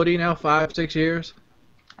known Woody now? 5, 6 years?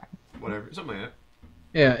 Whatever, something like that.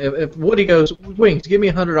 Yeah, if Woody goes, Wings, give me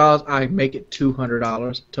 $100, I make it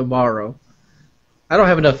 $200 tomorrow. I don't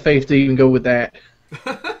have enough faith to even go with that.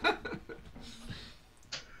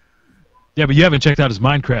 Yeah, but you haven't checked out his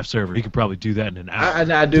Minecraft server. He could probably do that in an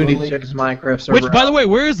hour. I do need to check his Minecraft server Which, by the way,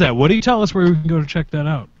 where is that? Woody, tell us where we can go to check that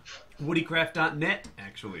out. WoodyCraft.net,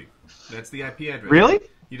 actually. That's the IP address. Really?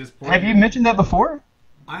 You just have you mentioned that before?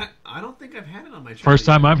 I don't think I've had it on my channel. First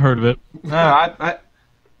time I've heard of it. No,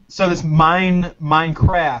 so this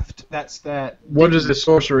Minecraft, that's that. What is this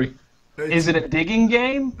sorcery? Is it a digging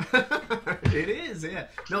game? It is, yeah.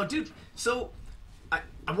 No, dude, so I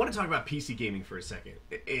want to talk about PC gaming for a second.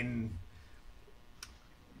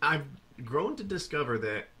 I've grown to discover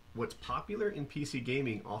that what's popular in PC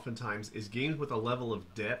gaming oftentimes is games with a level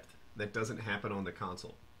of depth that doesn't happen on the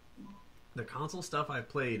console. The console stuff I've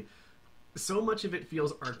played, so much of it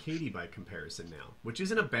feels arcadey by comparison now, which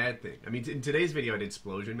isn't a bad thing. I mean, in today's video I did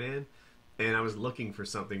Splosion Man, and I was looking for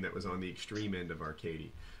something that was on the extreme end of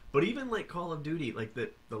arcadey. But even like Call of Duty, like the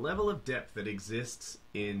level of depth that exists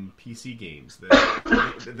in PC games,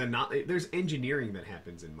 there's engineering that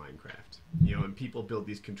happens in Minecraft, and people build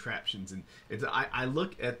these contraptions, and I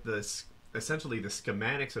look at essentially the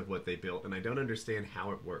schematics of what they built, and I don't understand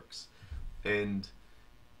how it works, and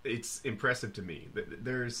it's impressive to me.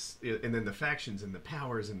 And then the factions and the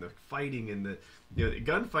powers and the fighting and the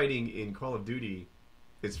gunfighting in Call of Duty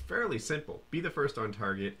is fairly simple. Be the first on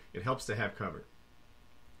target. It helps to have cover.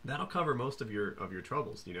 That'll cover most of your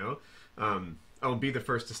troubles, be the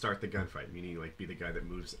first to start the gunfight, meaning like be the guy that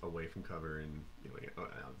moves away from cover and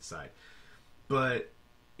out the side. But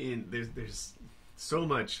there's so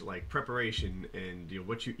much like preparation and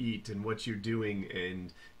what you eat and what you're doing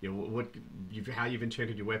and how you've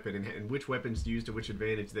enchanted your weapon and which weapons to use to which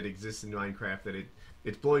advantage that exists in Minecraft that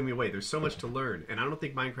it's blowing me away. There's so much to learn, and I don't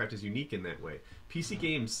think Minecraft is unique in that way. PC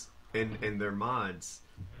games and their mods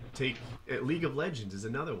take League of Legends is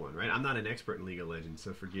another one, right? I'm not an expert in League of Legends,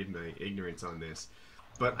 so forgive my ignorance on this,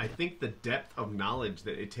 but I think the depth of knowledge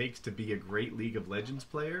that it takes to be a great League of Legends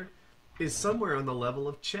player is somewhere on the level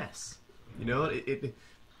of chess. There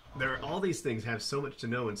are all these things have so much to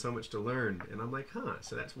know and so much to learn, and I'm like,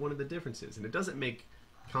 so that's one of the differences. And it doesn't make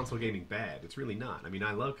console gaming bad. It's really not. I mean,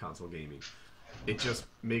 I love console gaming. It just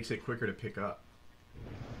makes it quicker to pick up,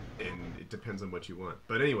 and it depends on what you want.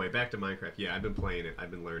 But anyway, back to Minecraft. Yeah, I've been playing it. I've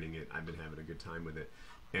been learning it. I've been having a good time with it,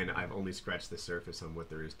 and I've only scratched the surface on what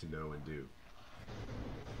there is to know and do.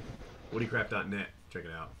 WoodyCraft.net. Check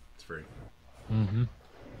it out. It's free. Mm-hmm.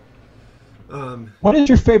 What is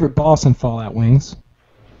your favorite boss in Fallout, Wings?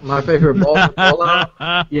 My favorite boss in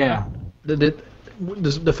Fallout? Yeah.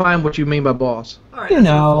 Define what you mean by boss. Right,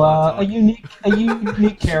 a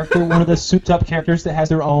unique character, one of the souped-up characters that has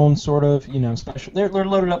their own sort of, special. They're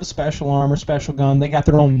loaded up with special armor, special gun. They got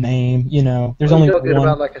their own name. There's only one.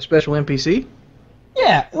 About like a special NPC?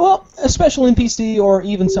 Yeah, well, a special NPC or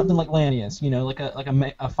even something like Lanius.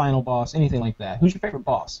 Like a final boss, anything like that. Who's your favorite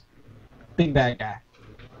boss? Big bad guy.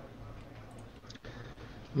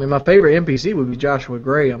 I mean, my favorite NPC would be Joshua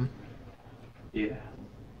Graham. Yeah.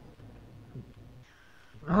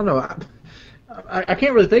 I don't know. I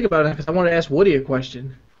can't really think about it because I want to ask Woody a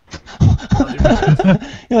question.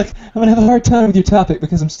 You're like, I'm going to have a hard time with your topic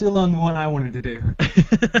because I'm still on the one I wanted to do.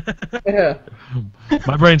 Yeah.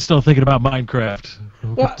 My brain's still thinking about Minecraft.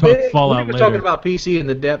 We'll talk Fallout we were later. talking about PC and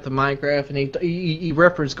the depth of Minecraft, and he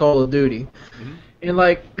referenced Call of Duty. Mm-hmm. And,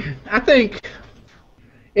 I think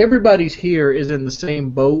everybody's here is in the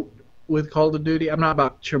same boat with Call of Duty. I'm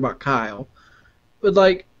not sure about Kyle.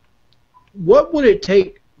 But, what would it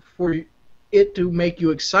take for it to make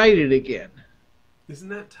you excited again? Isn't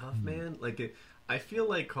that tough, man? I feel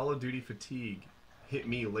like Call of Duty fatigue hit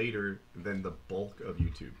me later than the bulk of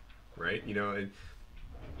YouTube, right?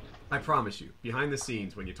 I promise you, behind the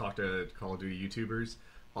scenes, when you talk to Call of Duty YouTubers,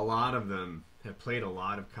 a lot of them have played a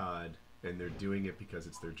lot of COD, and they're doing it because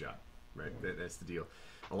it's their job, right? That's the deal.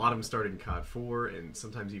 A lot of them started in COD 4, and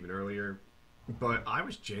sometimes even earlier. But I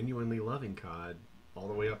was genuinely loving COD all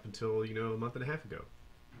the way up until, a month and a half ago.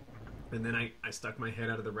 And then I stuck my head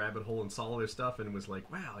out of the rabbit hole and saw all their stuff and was like,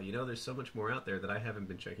 wow, there's so much more out there that I haven't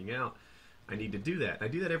been checking out. I need to do that. I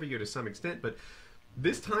do that every year to some extent, but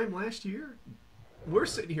this time last year, we're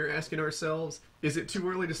sitting here asking ourselves, is it too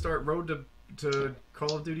early to start Road to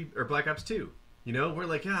Call of Duty or Black Ops 2? We're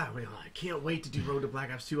like, I can't wait to do Road to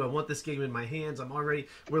Black Ops 2. I want this game in my hands.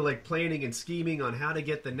 We're like planning and scheming on how to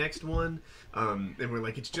get the next one. And we're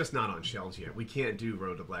like, it's just not on shelves yet. We can't do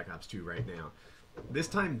Road to Black Ops 2 right now. This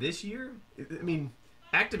time this year,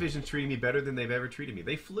 Activision's treating me better than they've ever treated me.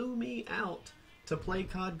 They flew me out to play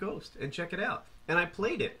COD Ghost and check it out. And I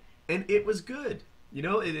played it. And it was good.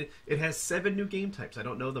 It has 7 new game types. I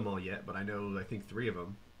don't know them all yet, but I think 3 of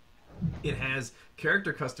them. It has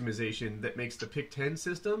character customization that makes the Pick 10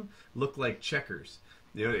 system look like checkers,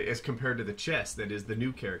 as compared to the chess that is the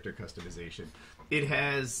new character customization. It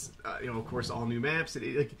has, of course, all new maps.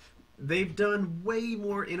 They've done way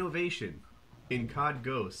more innovation in COD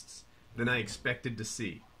Ghosts than I expected to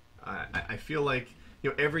see. I feel like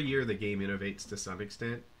every year the game innovates to some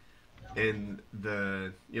extent. And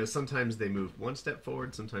sometimes they move 1 step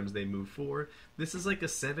forward, sometimes they move 4. This is like a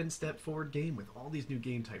 7-step forward game with all these new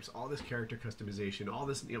game types, all this character customization, all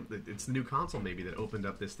this, it's the new console maybe that opened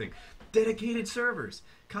up this thing. Dedicated servers.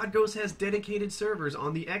 COD Ghost has dedicated servers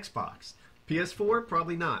on the Xbox. PS4,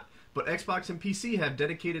 probably not. But Xbox and PC have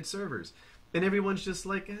dedicated servers. And everyone's just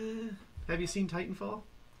like, have you seen Titanfall?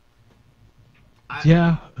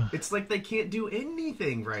 Yeah. It's like they can't do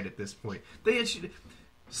anything right at this point. They had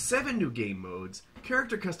 7 new game modes,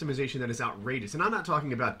 character customization that is outrageous. And I'm not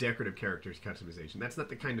talking about decorative characters customization. That's not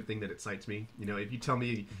the kind of thing that excites me. If you tell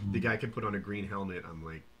me the guy can put on a green helmet, I'm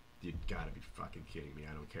like, you gotta be fucking kidding me.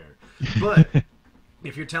 I don't care. But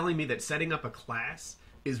if you're telling me that setting up a class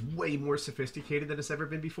is way more sophisticated than it's ever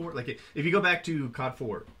been before, like if you go back to COD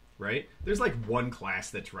 4, right? There's like 1 class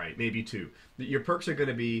that's right, maybe 2. Your perks are going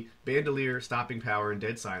to be Bandolier, Stopping Power, and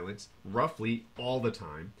Dead Silence, roughly all the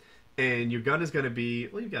time. And your gun is going to be,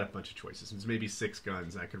 you've got a bunch of choices. There's maybe 6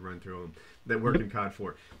 guns, I could run through them, that work in COD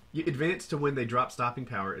 4. You advance to when they drop Stopping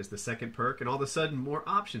Power as the 2nd perk, and all of a sudden more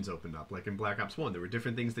options opened up, like in Black Ops 1. There were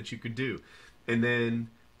different things that you could do. And then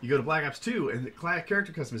you go to Black Ops 2, and the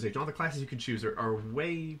character customization, all the classes you can choose are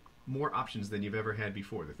way more options than you've ever had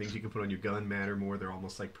before. The things you can put on your gun matter more. They're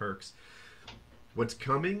almost like perks. What's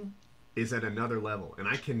coming is at another level, and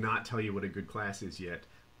I cannot tell you what a good class is yet.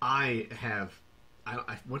 I have...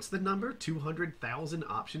 what's the number? 200,000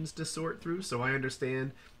 options to sort through, so I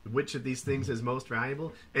understand which of these things is most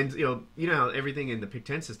valuable. And you know how everything in the Pick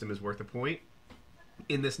 10 system is worth a point.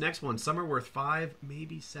 In this next one, some are worth 5,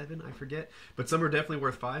 maybe 7, I forget, but some are definitely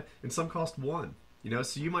worth 5, and some cost 1.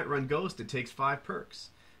 So you might run Ghost, it takes 5 perks.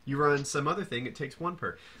 You run some other thing, it takes 1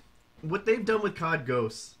 perk. What they've done with COD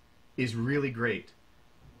Ghosts is really great,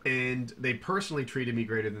 and they personally treated me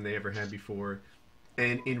greater than they ever had before.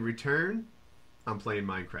 And in return, I'm playing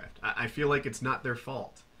Minecraft. I feel like it's not their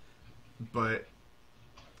fault, but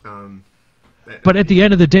but at the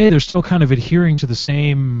end of the day, they're still kind of adhering to the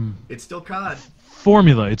same. It's still COD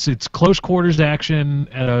formula. It's close quarters action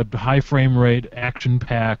at a high frame rate, action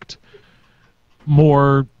packed,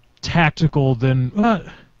 more tactical than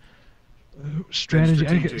strategy.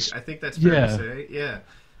 I think that's fair to say. Yeah,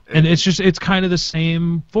 and it's kind of the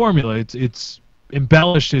same formula. It's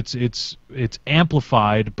embellished, it's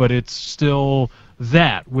amplified, but it's still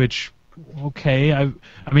that, which, okay, I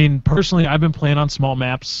mean, personally, I've been playing on small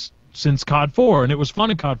maps since COD 4, and it was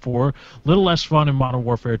fun in COD 4, a little less fun in Modern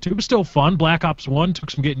Warfare 2, but still fun. Black Ops 1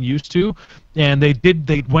 took some getting used to, and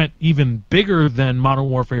they went even bigger than Modern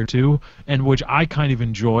Warfare 2, and which I kind of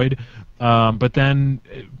enjoyed, but then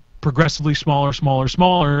progressively smaller,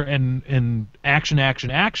 and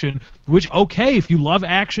action, which, okay, if you love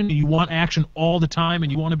action and you want action all the time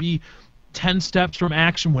and you want to be 10 steps from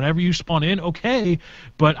action whenever you spawn in, okay,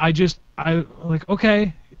 but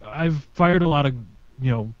okay, I've fired a lot of,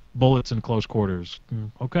 bullets in close quarters.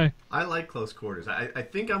 Okay. I like close quarters. I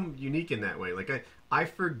think I'm unique in that way. Like, I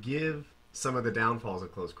forgive some of the downfalls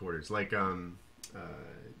of close quarters, like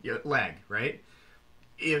lag, right?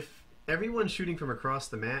 If everyone's shooting from across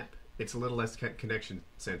the map, it's a little less connection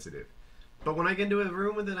sensitive. But when I get into a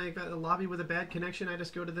room and then I got a lobby with a bad connection, I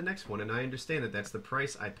just go to the next one, and I understand that that's the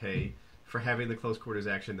price I pay for having the close quarters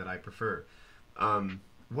action that I prefer.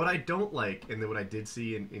 What I don't like, and then what I did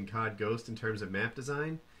see in COD Ghost in terms of map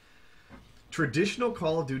design, Traditional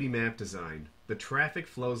Call of Duty map design. The traffic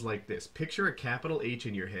flows like this. Picture a capital H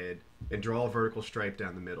in your head and draw a vertical stripe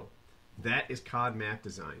down the middle. That is COD map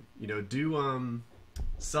design. You know, do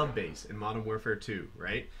Subbase in Modern Warfare 2,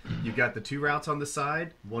 right? You've got the 2 routes on the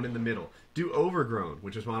side, 1 in the middle. Do Overgrown,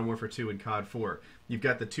 which is Modern Warfare 2 and COD 4. You've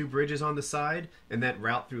got the 2 bridges on the side, and that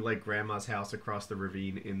route through, like, Grandma's house across the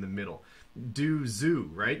ravine in the middle. Do Zoo,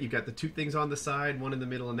 right? You've got the 2 things on the side, 1 in the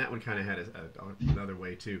middle, and that one kind of had another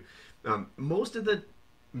way, too. Most of the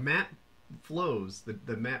map flows,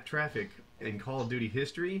 the map traffic in Call of Duty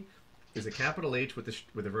history is a capital H with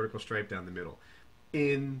a vertical stripe down the middle.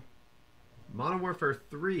 In Modern Warfare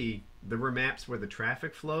 3, there were maps where the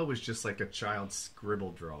traffic flow was just like a child's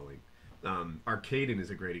scribble drawing. Arcaden is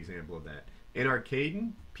a great example of that. In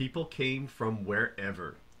Arcaden, people came from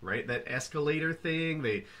wherever, right? That escalator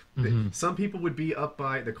thing, some people would be up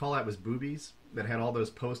by, the call out was Boobies, that had all those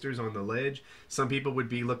posters on the ledge. Some people would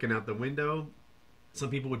be looking out the window. Some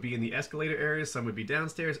people would be in the escalator area. Some would be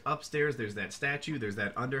downstairs, upstairs. There's that statue. There's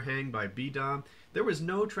that underhang by B-Dom. There was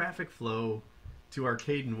no traffic flow to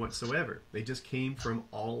Arcaden whatsoever. They just came from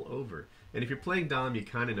all over. And if you're playing Dom, you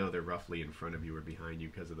kind of know they're roughly in front of you or behind you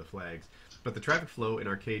because of the flags. But the traffic flow in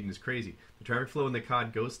Arcaden is crazy. The traffic flow in the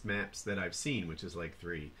COD Ghost maps that I've seen, which is like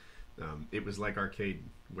 3, it was like Arcaden,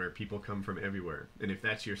 where people come from everywhere. And if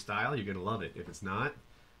that's your style, you're going to love it. If it's not,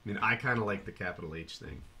 I mean, I kind of like the capital H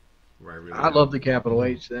thing. Where I love the capital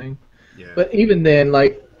H thing. Yeah. But even then,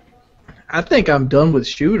 like, I think I'm done with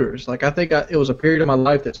shooters. Like, I think it was a period of my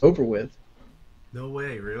life that's over with. No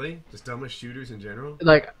way, really? Just done with shooters in general?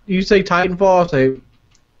 Like, you say Titanfall, I say,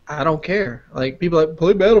 I don't care. Like, people like,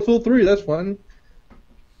 play Battlefield 3, that's fun.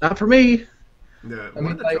 Not for me. No,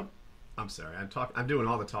 I'm sorry, I'm doing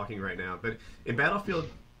all the talking right now, but in Battlefield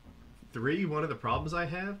 3, one of the problems I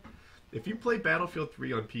have, if you play Battlefield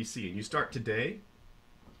 3 on PC and you start today,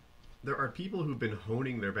 there are people who've been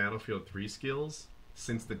honing their Battlefield 3 skills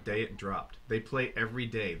since the day it dropped. They play every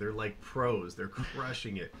day. They're like pros. They're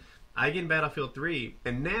crushing it. I get in Battlefield 3,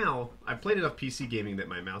 and now I've played enough PC gaming that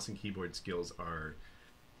my mouse and keyboard skills are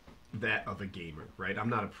that of a gamer, right? I'm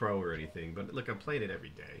not a pro or anything, but look, I'm playing it every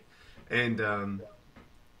day. And,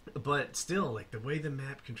 but still, like, the way the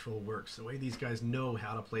map control works, the way these guys know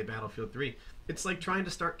how to play Battlefield 3, it's like trying to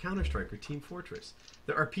start Counter-Strike or Team Fortress.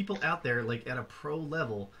 There are people out there, like, at a pro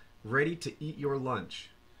level, ready to eat your lunch.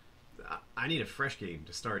 I need a fresh game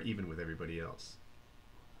to start even with everybody else.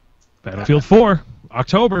 Battlefield 4,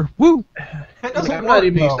 October. Woo! I'm not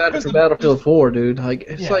even excited for Battlefield 4, dude. Like,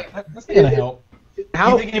 it's that's gonna help. Do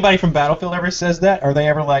you think anybody from Battlefield ever says that? Are they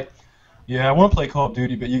ever like, yeah, I want to play Call of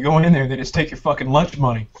Duty, but you go in there and they just take your fucking lunch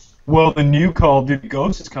money. Well, the new Call of Duty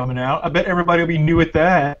Ghost is coming out. I bet everybody will be new at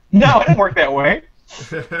that. No, it didn't work that way.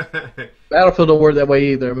 Battlefield don't work that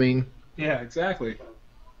way either. I mean, yeah, exactly.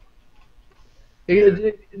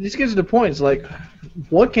 It just gets to the point. It's like,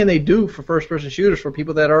 what can they do for first-person shooters for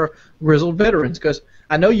people that are grizzled veterans? Because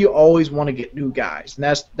I know you always want to get new guys, and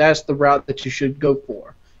that's the route that you should go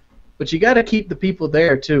for. But you got to keep the people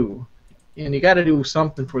there too, and you got to do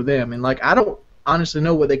something for them. And like, I don't honestly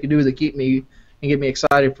know what they can do to keep me and get me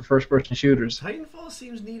excited for first-person shooters. Titanfall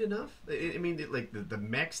seems neat enough. I mean, like the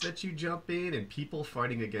mechs that you jump in and people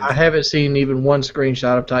fighting against. I haven't seen even one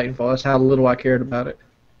screenshot of Titanfall. That's how little I cared about it.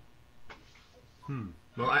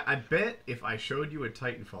 Well, I bet if I showed you a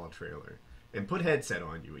Titanfall trailer and put headset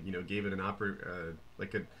on you and gave it an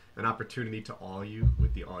opportunity to awe you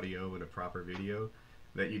with the audio and a proper video,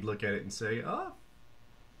 that you'd look at it and say, "Oh,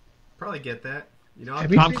 probably get that."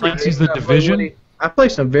 Tom Clancy's The Division. I play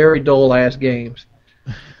some very dull ass games.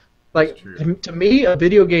 Like, to me, a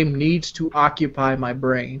video game needs to occupy my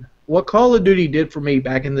brain. What Call of Duty did for me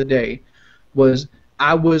back in the day was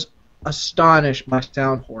I was astonished by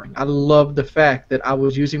sound whoring. I loved the fact that I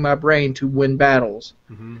was using my brain to win battles.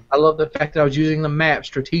 Mm-hmm. I loved the fact that I was using the map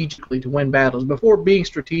strategically to win battles before being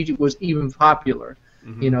strategic was even popular.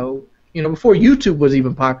 Mm-hmm. You know, before YouTube was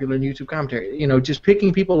even popular in YouTube commentary. You know, just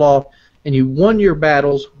picking people off, and you won your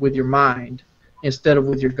battles with your mind instead of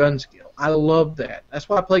with your gun skill. I love that. That's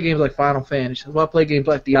why I play games like Final Fantasy. That's why I play games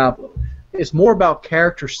like Diablo. It's more about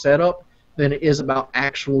character setup than it is about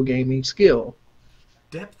actual gaming skill.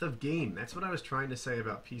 Depth of game. That's what I was trying to say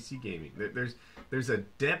about PC gaming. There's a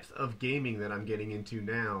depth of gaming that I'm getting into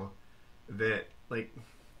now that, like,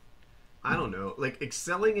 I don't know, like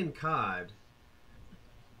excelling in COD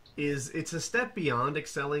it's a step beyond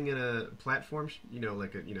excelling in a platform,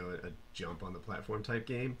 like a jump on the platform type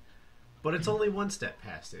game, but it's only one step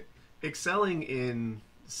past it. Excelling in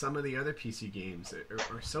some of the other PC games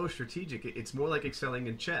are so strategic. It's more like excelling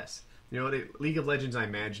in chess. League of Legends I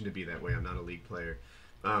imagine to be that way. I'm not a League player.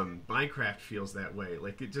 Minecraft feels that way.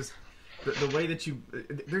 Like, the way that you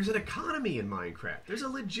there's an economy in Minecraft. There's a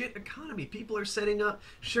legit economy. People are setting up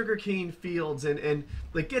sugarcane fields and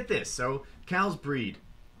like get this. So cows breed,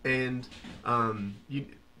 and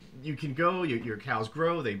you can go, your cows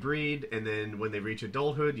grow, they breed, and then when they reach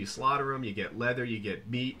adulthood, you slaughter them, you get leather, you get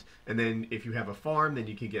meat, and then if you have a farm, then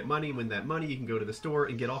you can get money. When that money, you can go to the store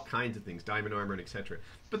and get all kinds of things, diamond armor and etc.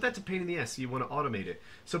 But that's a pain in the ass, so you want to automate it.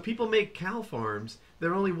 So people make cow farms,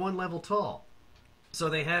 they're only 1 level tall. So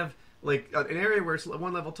they have like an area where it's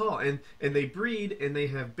 1 level tall, and they breed, and they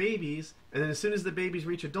have babies, and then as soon as the babies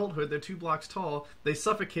reach adulthood, they're 2 blocks tall, they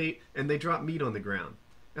suffocate, and they drop meat on the ground.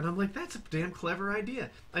 And I'm like, that's a damn clever idea.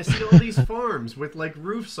 I see all these farms with like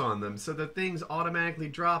roofs on them, so that things automatically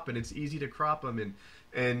drop, and it's easy to crop them.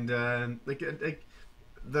 And like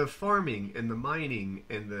the farming and the mining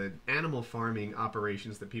and the animal farming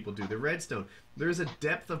operations that people do, the redstone. There's a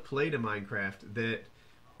depth of play to Minecraft that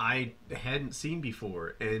I hadn't seen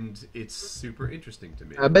before, and it's super interesting to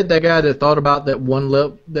me. I bet that guy that thought about that one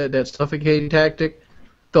level, that suffocating tactic,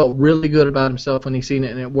 felt really good about himself when he seen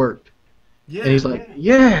it and it worked. Yeah, and he's like,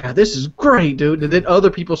 yeah, this is great, dude. And then other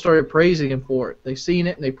people started praising him for it. They seen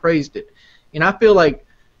it and they praised it. And I feel like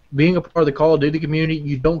being a part of the Call of Duty community,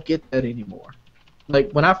 you don't get that anymore.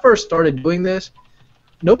 Like, when I first started doing this,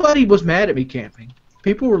 nobody was mad at me camping.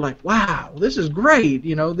 People were like, wow, this is great.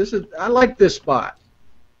 You know, I like this spot.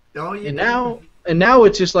 Oh, yeah. And now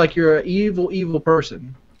it's just like you're an evil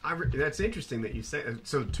person. That's interesting that you say.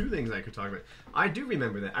 So 2 things I could talk about. I do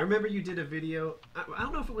remember that. I remember you did a video. I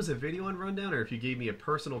don't know if it was a video on Rundown or if you gave me a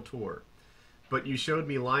personal tour, but you showed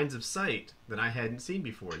me lines of sight that I hadn't seen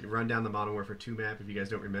before. You run down the Modern Warfare 2 map. If you guys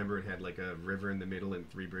don't remember, it had like a river in the middle and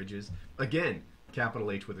 3 bridges. Again, capital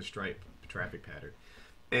H with a stripe traffic pattern.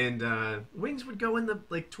 And Wings would go in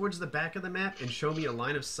towards the back of the map and show me a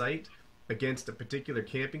line of sight against a particular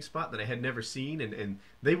camping spot that I had never seen, and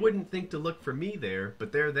they wouldn't think to look for me there,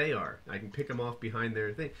 but there they are. I can pick them off behind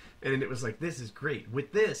their thing, and it was like, this is great.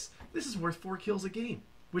 With this is worth 4 kills a game,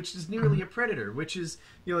 which is nearly a Predator, which is,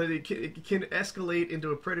 you know, it can escalate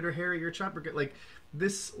into a Predator, Harrier, Chopper. Like,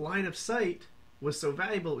 this line of sight was so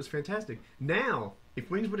valuable, it was fantastic. Now, if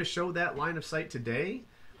Wings would have showed that line of sight today,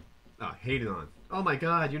 hate it on. Oh my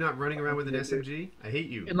God, you're not running around with an SMG? I hate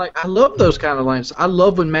you. And like, I love those kind of lines. I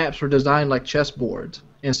love when maps were designed like chessboards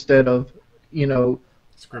instead of, you know,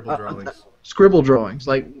 scribble drawings. Scribble drawings.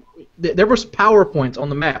 Like, there was PowerPoints on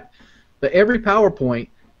the map, but every PowerPoint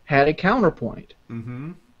had a counterpoint.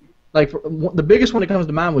 Mm-hmm. Like, the biggest one that comes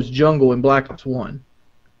to mind was Jungle in Black Ops 1.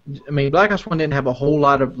 I mean, Black Ops 1 didn't have a whole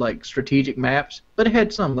lot of like strategic maps, but it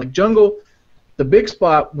had some. Like Jungle, the big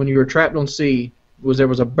spot when you were trapped on sea was there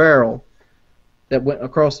was a barrel that went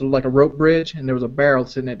across like a rope bridge, and there was a barrel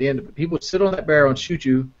sitting at the end of it. People would sit on that barrel and shoot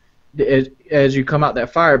you as you come out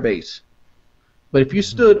that fire base. But if you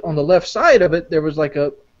stood on the left side of it, there was like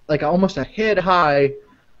almost a head-high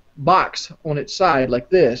box on its side like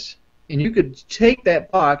this, and you could take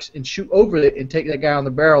that box and shoot over it and take that guy on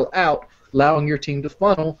the barrel out, allowing your team to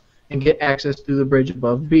funnel and get access to the bridge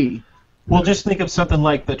above B. Well, just think of something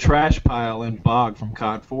like the trash pile in Bog from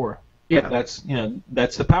COD 4. Yeah, that's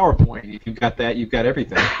the PowerPoint. If you've got that, you've got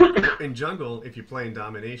everything. In Jungle, if you're playing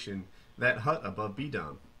Domination, that hut above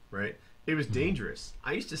B-Dom, right? It was dangerous.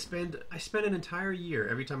 I spent an entire year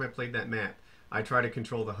every time I played that map. I try to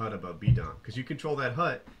control the hut above B-Dom, because you control that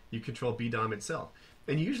hut, you control B-Dom itself,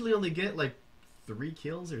 and you usually only get like 3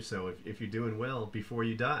 kills or so if you're doing well before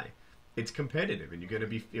you die. It's competitive, and you're gonna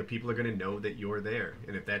be. People are gonna know that you're there,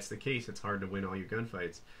 and if that's the case, it's hard to win all your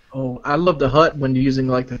gunfights. Oh, I love the hut when you're using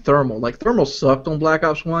like the thermal. Like thermal sucked on Black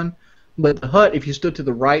Ops 1, but the hut, if you stood to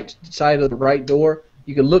the right side of the right door,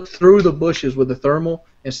 you could look through the bushes with the thermal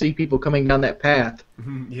and see people coming down that path.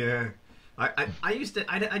 Yeah, I used to.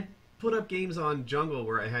 I put up games on Jungle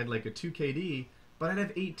where I had like a 2 KD, but I'd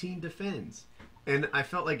have 18 defends, and I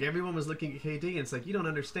felt like everyone was looking at KD, and it's like, you don't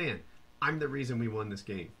understand. I'm the reason we won this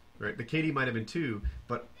game. Right, the KD might have been 2,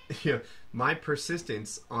 but my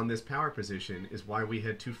persistence on this power position is why we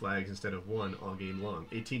had 2 flags instead of 1 all game long.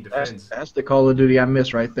 18 defends. That's the Call of Duty I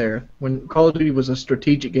miss right there. When Call of Duty was a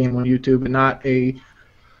strategic game on YouTube and not a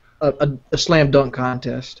slam dunk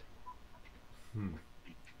contest.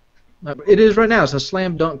 It is right now. It's a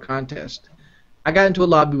slam dunk contest. I got into a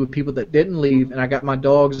lobby with people that didn't leave, and I got my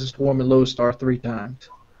dogs to Swarm and Lodestar 3 times.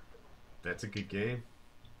 That's a good game.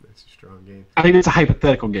 That's a strong game. I think it's a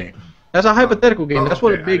hypothetical game. That's a hypothetical game. That's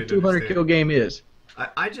okay. what a big 200 kill game is.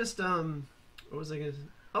 I just what was I gonna say?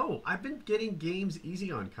 Oh, I've been getting games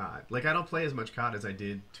easy on COD. Like, I don't play as much COD as I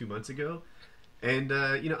did 2 months ago, and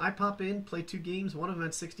I pop in, play 2 games. One of them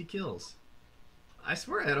had 60 kills. I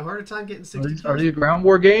swear I had a harder time getting 60 kills. Are these ground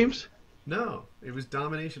war games? No, it was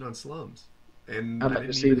domination on slums, and I'd I like to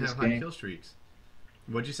didn't see even this have high game. kill streaks.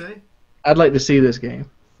 What'd you say? I'd like to see this game.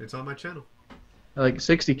 It's on my channel. Like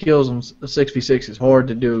 60 kills on a 6v6 is hard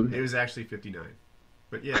to do. It was actually 59,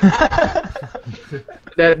 but yeah,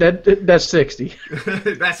 That's 60.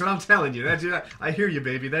 that's what I'm telling you. I hear you,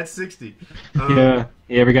 baby. That's 60. Yeah.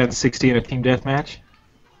 You ever gotten 60 in a team deathmatch?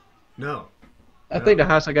 No, I think the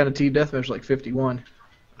highest I got in team deathmatch was like 51.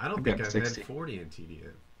 I don't I've think got I've 60. had 40 in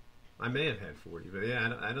TDM. I may have had 40, but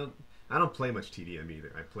yeah, I don't play much TDM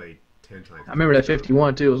either. I played 10 times. I remember that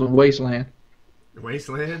 51 too. It was on Wasteland.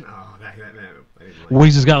 Wasteland. Oh, that I didn't like.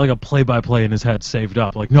 Weez has got like a play-by-play in his head saved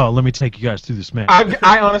up. Like, no, let me take you guys through this match.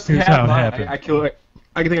 I honestly Here's have how it mine. happened. I kill it.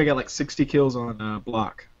 I think I got like 60 kills on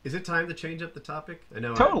block. Is it time to change up the topic? I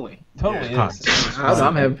know. Totally Yeah. is.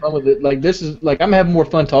 I'm having fun with it. Like this is like I'm having more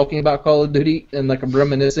fun talking about Call of Duty in like a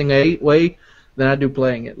reminiscing way than I do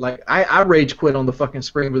playing it. Like I rage quit on the fucking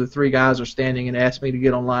screen where the three guys are standing and ask me to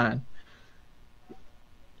get online.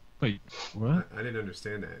 Wait, what? I didn't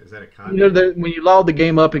understand that. Is that a You comment? know, when you load the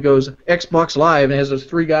game up, it goes Xbox Live and it has those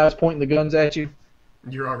three guys pointing the guns at you.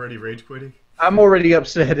 You're already rage quitting? I'm already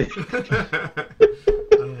upset.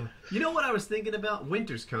 You know what I was thinking about?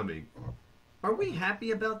 Winter's coming. Are we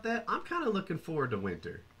happy about that? I'm kind of looking forward to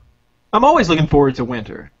winter. I'm always looking forward to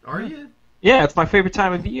winter. Are you? Yeah, it's my favorite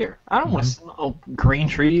time of the year. I don't want to smell green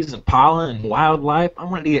trees and pollen and wildlife. I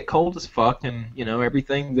want it to get cold as fuck, and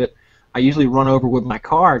everything that I usually run over with my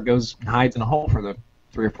car goes and hides in a hole for the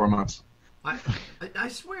 3 or 4 months. I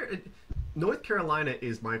swear, North Carolina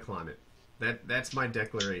is my climate. That's my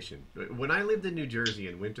declaration. When I lived in New Jersey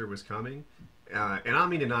and winter was coming, and I don't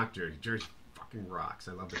mean to knock Jersey. Jersey fucking rocks.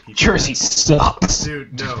 I love the people. Jersey sucks.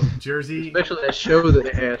 Dude, no. Jersey. Especially that show that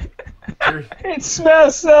they had. It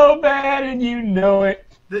smells so bad, and you know it.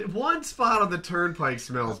 The one spot on the turnpike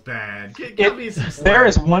smells bad. Give me some slack. There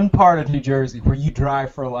is one part of New Jersey where you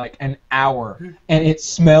drive for like an hour, and it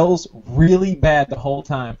smells really bad the whole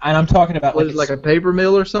time. And I'm talking about Was it like a paper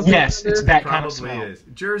mill or something? Yes, it's that kind of Probably smell. is.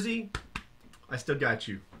 Jersey, I still got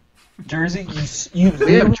you. Jersey, you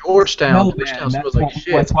We have Georgetown. smell bad, Georgetown and smells that's, like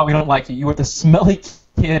shit. that's why we don't like you. You were the smelly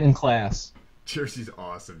kid in class. Jersey's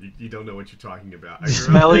awesome. You don't know what you're talking about. I grew up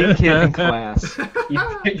Smelly there. kid in class. You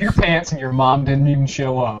hit your pants and your mom didn't even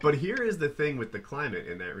show up. But here is the thing with the climate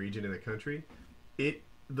in that region of the country.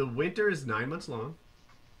 The winter is 9 months long.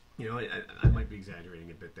 I might be exaggerating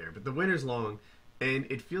a bit there, but the winter's long, and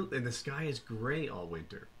and the sky is gray all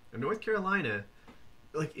winter. In North Carolina,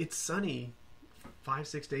 like it's sunny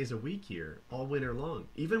 5-6 days a week here all winter long.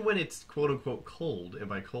 Even when it's quote unquote cold, and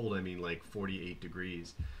by cold I mean like 48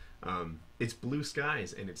 degrees. It's blue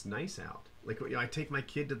skies and it's nice out. Like I take my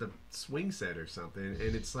kid to the swing set or something,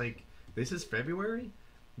 and it's like, this is February.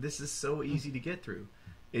 This is so easy to get through.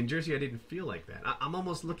 In Jersey, I didn't feel like that. I'm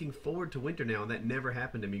almost looking forward to winter now, and that never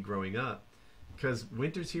happened to me growing up, because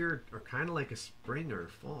winters here are kind of like a spring or a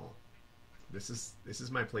fall. This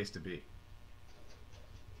is my place to be.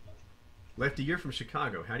 Lefty, you're from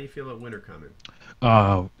Chicago. How do you feel about winter coming?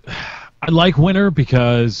 I like winter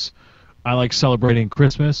because I like celebrating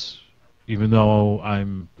Christmas, even though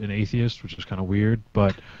I'm an atheist, which is kind of weird.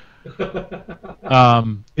 But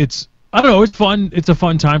it's, I don't know, it's fun. It's a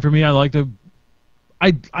fun time for me. I like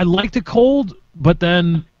the cold, but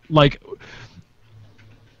then like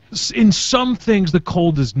in some things the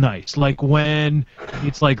cold is nice. Like when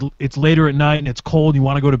it's later at night and it's cold, you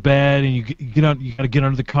want to go to bed and you got to get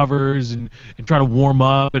under the covers and try to warm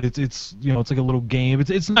up, and it's it's like a little game.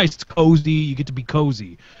 It's nice. It's cozy. You get to be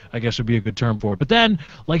cozy, I guess would be a good term for it. But then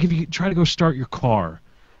like if you try to go start your car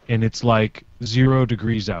and it's like 0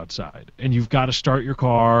 degrees outside, and you've got to start your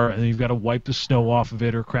car, and then you've got to wipe the snow off of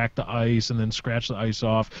it or crack the ice and then scratch the ice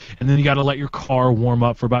off, and then you got to let your car warm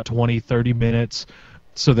up for about 20-30 minutes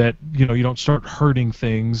so that you don't start hurting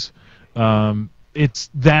things.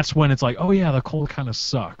 That's when it's like, oh yeah, the cold kind of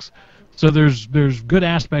sucks. So there's good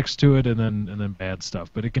aspects to it and then bad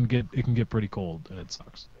stuff, but it can get pretty cold and it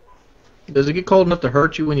sucks. Does it get cold enough to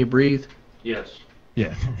hurt you when you breathe? Yes.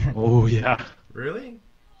 Yeah. Oh yeah. Really?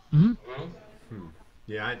 Mm-hmm.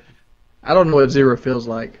 Yeah. I don't know what 0 feels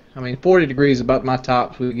like. I mean, 40 degrees is about my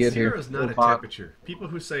top we get here. 0 is not a temperature. People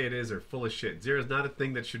who say it is are full of shit. 0 is not a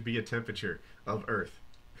thing that should be a temperature of Earth.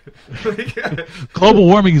 Global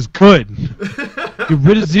warming is good. Get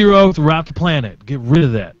rid of 0 throughout the planet. Get rid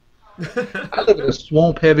of that. I live in a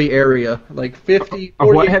swamp-heavy area, like 50,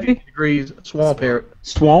 40 degrees swamp area.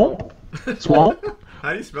 Swamp? Swamp?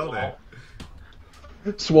 How do you spell that?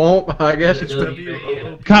 Swamp, I guess.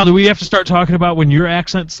 Kyle, do we have to start talking about when your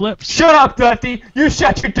accent slips? Shut up, Dusty! You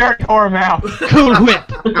shut your dirty whore mouth! Cool Whip.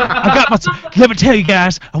 I got myself. Let me tell you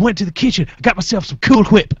guys, I went to the kitchen. I got myself some Cool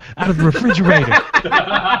Whip out of the refrigerator.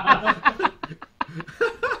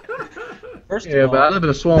 First Yeah, of all, but I live in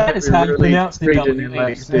a swamp. that is how you pronounce the region, and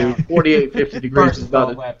like, W. dude, 48, 50 degrees First is of all,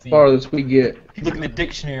 about Lefty. as farthest we get. if you look in the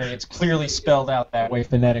dictionary, it's clearly spelled out that way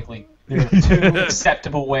phonetically. There are two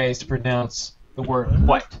acceptable ways to pronounce the word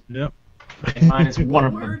what. Yep. And mine is one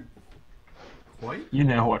of them. Word? Quite? You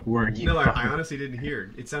know what word you No, I fucking- honestly didn't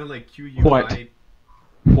hear. It sounded like Q-U-I.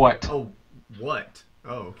 What? Oh, what?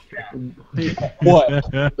 Oh, okay.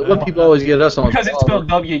 What? The one people always get us on. Because it's spelled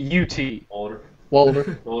W-U-T. Walter.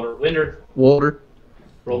 Walter. Winter. Walter.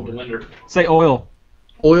 Rolled the winter. Say oil.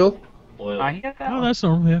 Oil. Oil. I get that Oh, one. that's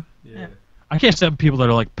normal, yeah. Yeah. I can't stand people that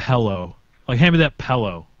are like pillow. Like, hand me that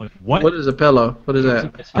pillow. Like, what? What is a pillow? What is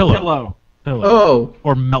that? Pillow. Pillow. Pillow. Oh.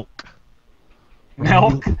 Or milk.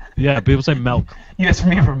 Milk. Yeah, people say milk. You ask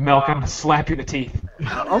me for milk, I'm gonna slap you in the teeth.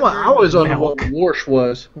 I always wondered what wash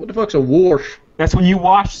was. What the fuck's a wash? That's when you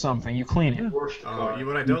wash something, you clean it. Oh,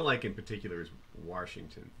 what I don't like in particular is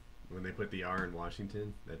Washington. When they put the R in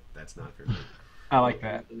Washington, that's not for me. I like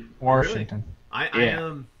that. Washington. I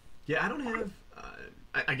don't have.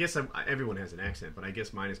 I guess everyone has an accent, but I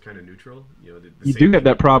guess mine is kind of neutral. You know, the You same do have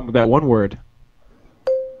that problem with that one word.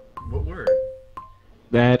 What word?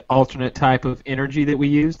 That alternate type of energy that we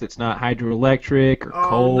use that's not hydroelectric or Oh,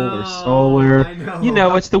 coal no, or solar. I know. You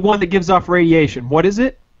know, it's the one that gives off radiation. What is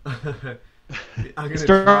it? I'm gonna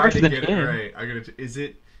Starts try to with get an it N. right. Is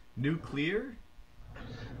it nuclear?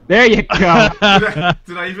 There you go.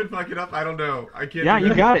 Did I even fuck it up? I don't know. I can't. Yeah, you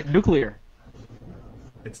remember. got it. Nuclear.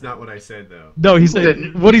 It's not what I said though. No, he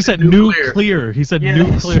said, what he said, nuclear. He said Yeah,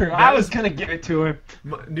 that's nuclear. true. I was gonna give it to him.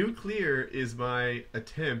 Nuclear is my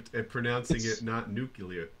attempt at pronouncing it not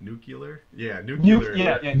nuclear. Nuclear? Yeah, nuclear.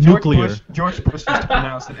 Yeah. Nuclear. George Bush used to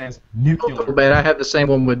pronounce it as nuclear, Man, I have the same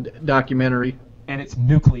one with documentary. and it's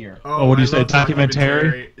nuclear. Oh, what do you I say, love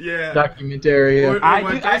documentary? Yeah. Documentary. Or-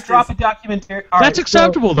 Yeah. I drop a documentary. All That's right, so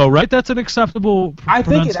acceptable, though, right? That's an acceptable I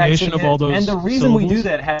think it pronunciation actually of all is. those And the reason we do syllables.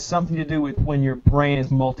 that has something to do with when your brain is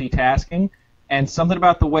multitasking, and something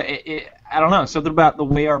about the way I don't know, something about the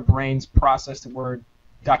way our brains process the word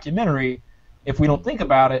documentary. If we don't think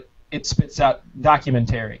about it, it spits out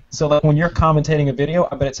documentary. So like when you're commentating a video,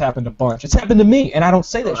 I bet it's happened a bunch. It's happened to me, and I don't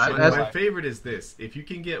say that shit. My favorite is this. If you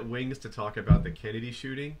can get Wings to talk about the Kennedy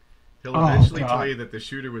shooting, he'll Oh, eventually God. tell you that the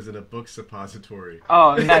shooter was in a book suppository.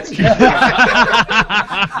 Oh, and that's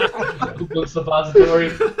Book suppository.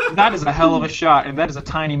 that is a hell of a shot, and that is a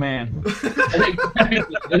tiny man.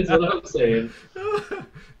 That's what I'm saying.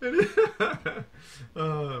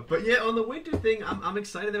 But yeah, on the winter thing, I'm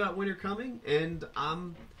excited about winter coming, and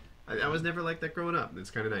I was never like that growing up.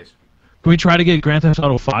 It's kind of nice. Can we try to get Grand Theft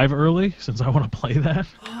Auto 5 early, since I want to play that?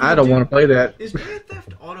 I don't want to play that. Is Grand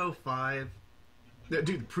Theft Auto 5...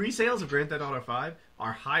 Dude, pre-sales of Grand Theft Auto 5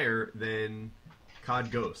 are higher than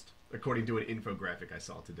COD Ghost, according to an infographic I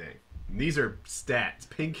saw today. And these are stats.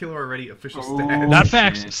 Painkiller already official stats. Not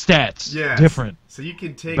facts, stats. Yes. Different. So you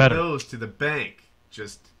can take Better. those to the bank.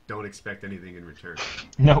 Just don't expect anything in return.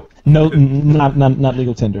 No, not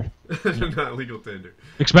legal tender. Not legal tender.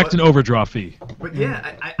 Expect an overdraw fee. But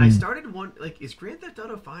yeah, I started one. Like, is Grand Theft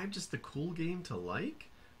Auto 5 just the cool game to like,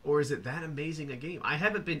 or is it that amazing a game? I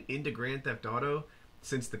haven't been into Grand Theft Auto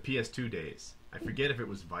since the PS2 days. I forget if it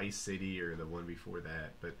was Vice City or the one before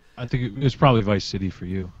that, but I think it was probably Vice City for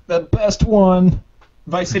you. The best one.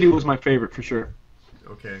 Vice City was my favorite for sure.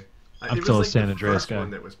 okay. I'm It still a was San the Andreas first guy. one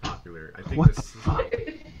that was popular. I think What this.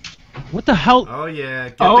 What the hell? Oh yeah.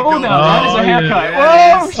 Get Oh the goat. no, that is a Oh, haircut.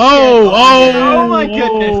 yes. Oh, shit. Oh, Oh my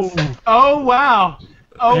goodness. Oh wow.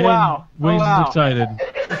 Oh And wow. Oh Wings wow. is excited.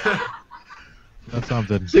 That's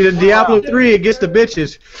something. See, in Diablo 3, it gets the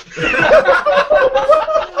bitches.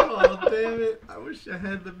 Oh damn it! I wish I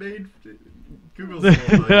had the main Google's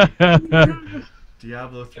money.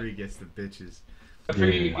 Diablo 3 gets the bitches. I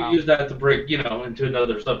figured you could use that to break, into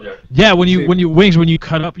another subject. Yeah, when you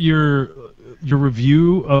cut up your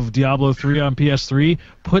review of Diablo 3 on PS3,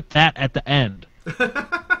 put that at the end.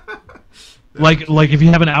 Like if you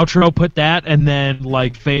have an outro, put that and then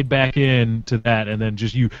like fade back in to that and then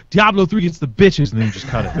just Diablo 3 gets the bitches and then you just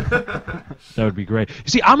cut it. That would be great. You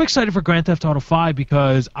see, I'm excited for Grand Theft Auto 5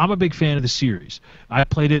 because I'm a big fan of the series. I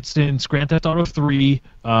played it since Grand Theft Auto 3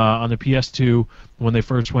 on the PS2 when they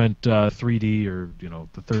first went 3D or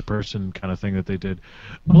the third person kind of thing that they did.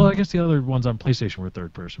 Well, I guess the other ones on PlayStation were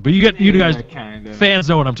third person. But you guys kind of. fans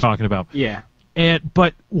know what I'm talking about. Yeah.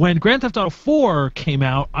 But when Grand Theft Auto 4 came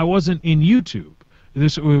out, I wasn't in YouTube.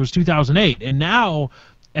 it was 2008, and now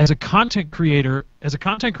as a content creator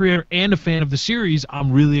and a fan of the series,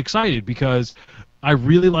 I'm really excited because I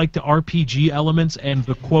really like the RPG elements and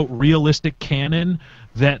the quote realistic canon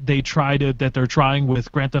that they're trying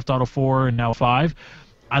with Grand Theft Auto 4 and now 5.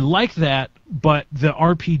 I like that, but the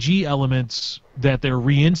RPG elements that they're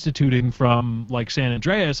reinstituting from like San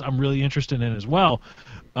Andreas, I'm really interested in as well.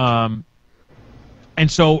 And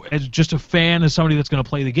so, as just a fan, as somebody that's going to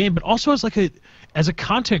play the game, but also as a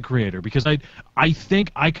content creator, because I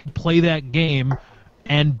think I could play that game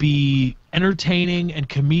and be entertaining and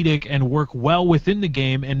comedic and work well within the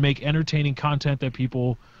game and make entertaining content that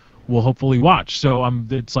people will hopefully watch. So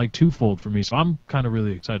it's like twofold for me. So I'm kind of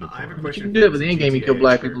really excited. I have a You question. can do it with the end game. You kill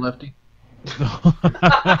black people, Lefty.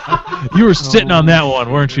 You were sitting on that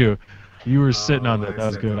one, weren't you? You were sitting on that. That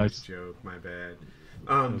was good. Joke. My bad.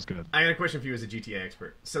 That was good. I got a question for you as a GTA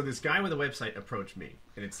expert. So this guy with a website approached me,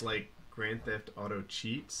 and it's like Grand Theft Auto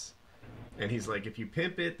cheats. And he's like, if you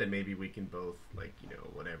pimp it, then maybe we can both, like,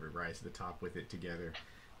 whatever, rise to the top with it together.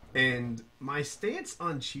 And my stance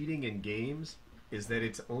on cheating in games is that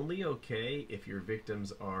it's only okay if your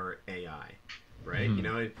victims are AI, right?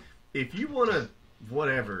 If you want to,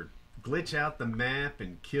 whatever, glitch out the map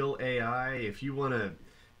and kill AI, if you want to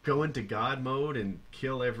go into God mode and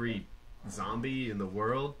kill every zombie in the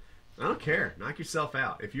world, I don't care. Knock yourself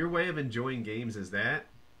out. If your way of enjoying games is that,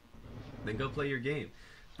 then go play your game.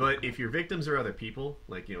 But if your victims are other people,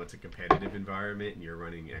 like, it's a competitive environment and you're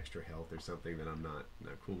running extra health or something, then I'm not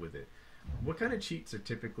cool with it. What kind of cheats are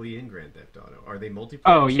typically in Grand Theft Auto? Are they multiplayer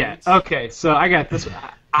Oh yeah. cheats? Okay, so I got this.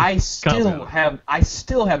 I still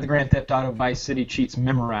have the Grand Theft Auto Vice City cheats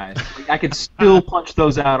memorized. Like, I could still punch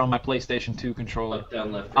those out on my PlayStation 2 controller. Left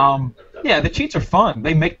down, left down. Yeah, the cheats are fun.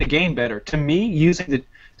 They make the game better. To me,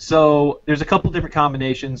 so there's a couple different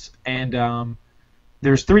combinations, and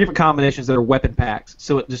there's 3 different combinations that are weapon packs.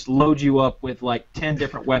 So it just loads you up with like 10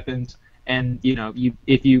 different weapons, and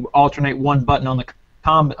if you alternate one button on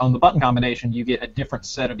the button combination, you get a different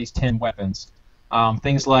set of these 10 weapons.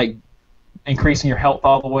 Things like increasing your health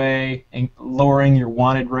all the way, and lowering your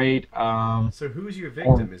wanted rate. So who's your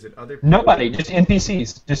victim? Is it other people? Nobody, just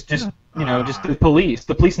NPCs. Just the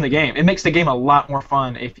police in the game. It makes the game a lot more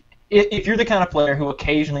fun. If you're the kind of player who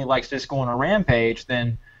occasionally likes to just go on a rampage,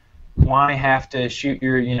 then why have to shoot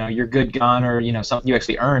your good gun or something you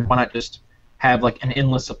actually earned? Why not just have like an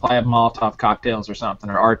endless supply of Molotov cocktails or something,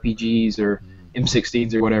 or RPGs or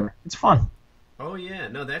M16s or whatever? It's fun. Oh yeah,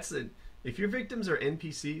 no, that's it. If your victims are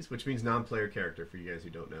NPCs, which means non-player character for you guys who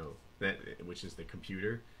don't know, which is the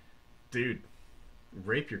computer, dude,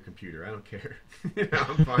 rape your computer. I don't care.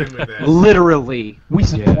 I'm fine with that. Literally, we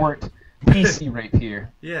support PC rape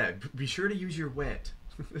here. Yeah, be sure to use your wet.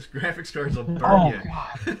 This graphics cards will burn Oh you.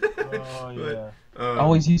 god. Oh yeah.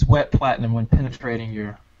 Always use wet platinum when penetrating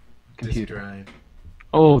your computer. Disk drive.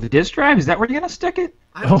 Oh, the disk drive? Is that where you're gonna stick it?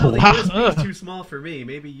 I don't know. The wow. USB is too small for me.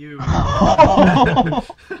 Maybe you.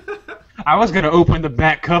 I was gonna open the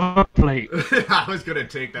back cover plate. I was gonna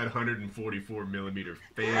take that 144 millimeter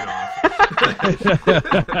fan off.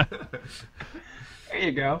 There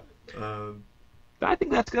you go. I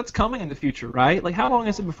think that's coming in the future, right? Like, how long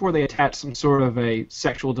is it before they attach some sort of a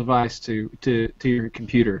sexual device to your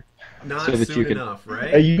computer? Not so that soon you can, enough,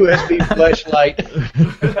 right? A USB flashlight.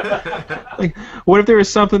 Like, what if there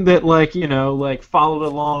was something that followed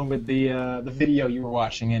along with the video you were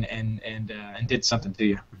watching and did something to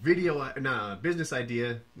you? Business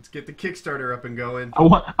idea. Let's get the Kickstarter up and going. I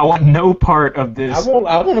want no part of this. I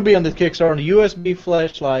want to be on this Kickstarter on a USB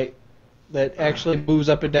flashlight that actually moves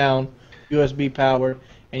up and down, USB powered,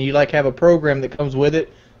 and you have a program that comes with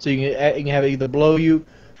it, so you can have it either blow you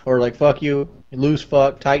or fuck you, loose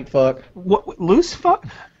fuck, tight fuck. What, loose fuck?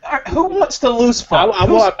 Who wants to loose fuck?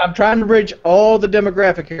 I'm trying to bridge all the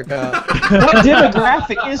demographic here, Kyle. What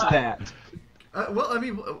demographic is that? Well, I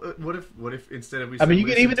mean, what if instead of I mean, you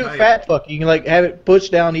can even do fat fuck. You can have it pushed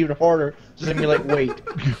down even harder, so then you're wait.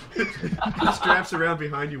 It straps around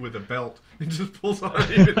behind you with a belt and just pulls on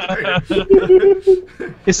even tighter.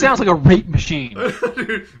 It sounds like a rape machine.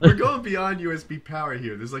 Dude, we're going beyond USB power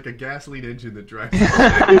here. There's a gasoline engine that drives.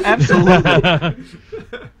 Absolutely.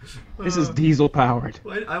 This is diesel powered.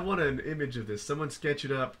 I want an image of this. Someone sketch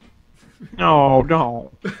it up. No, don't.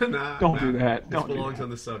 Don't do that. This Don't do belongs that. on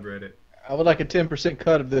the subreddit. I would like a 10%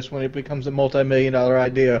 cut of this when it becomes a multi-million-dollar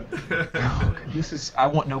idea. I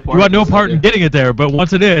want no part. You want no part in getting it there, but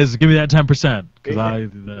once it is, give me that 10%, because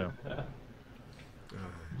I'm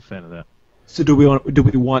a fan of that. So do we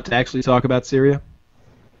want to actually talk about Syria?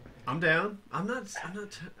 I'm down. I'm not.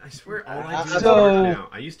 I swear, all I do is So- work now.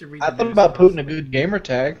 I used to read. I the thought news about constantly. putting a good gamer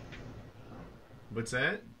tag. What's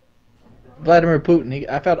that? Vladimir Putin.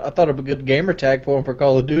 I thought of a good gamer tag for him for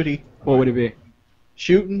Call of Duty. What would it be?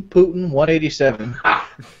 Shooting Putin 187.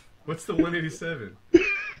 What's the 187?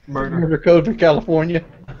 Murder code for California.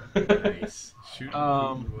 Nice. Shooting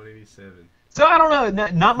Putin 187. So I don't know.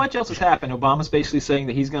 Not much else has happened. Obama's basically saying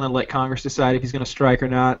that he's going to let Congress decide if he's going to strike or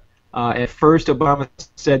not. At first, Obama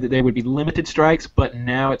said that there would be limited strikes, but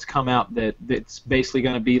now it's come out that it's basically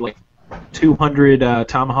going to be like 200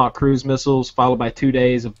 Tomahawk cruise missiles, followed by 2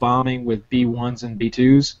 days of bombing with B-1s and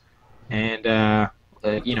B-2s, and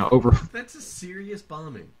over. That's a serious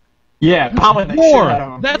bombing. Yeah, bombing the shit out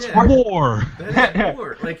of them. That's war. That's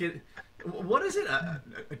war. What is it?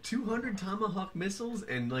 200 Tomahawk missiles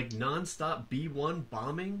and like non-stop B-1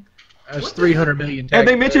 bombing? That's 300 million. And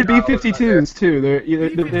they mentioned B-52s too. They're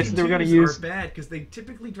going to use. Are bad because they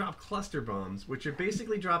typically drop cluster bombs, which are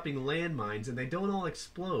basically dropping landmines, and they don't all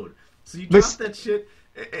explode. So you drop that shit,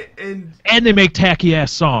 and they make tacky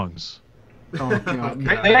ass songs. Oh, God.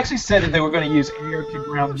 They actually said that they were going to use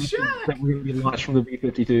air-to-ground missiles that were going to be launched from the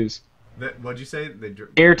B-52s. What'd you say?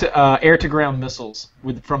 Air-to-ground missiles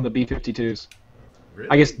from the B-52s. Really?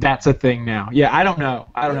 I guess that's a thing now. Yeah, I don't know.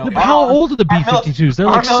 How old are the B-52s? They're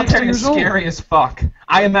like 60 years old. Scary as fuck.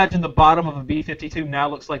 I imagine the bottom of a B-52 now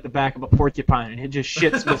looks like the back of a porcupine, and it just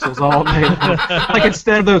shits missiles all day. Like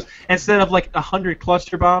instead of like 100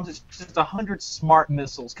 cluster bombs, it's just 100 smart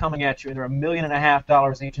missiles coming at you, and they're $1.5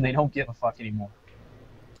 million each, and they don't give a fuck anymore.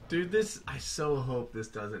 Dude, I so hope this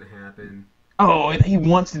doesn't happen. Oh, he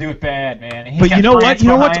wants to do it bad, man. But you know what? You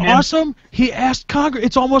know what's awesome? He asked Congress.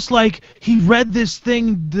 It's almost like he read this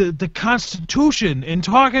thing, the Constitution, and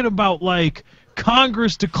talking about like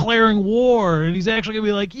Congress declaring war, and he's actually gonna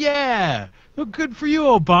be like, "Yeah, well, good for you,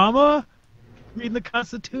 Obama." Reading the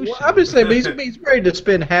Constitution. Well, I'm just saying, he's ready to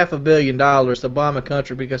spend $500 million to bomb a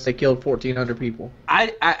country because they killed 1,400 people.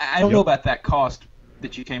 I don't know about that cost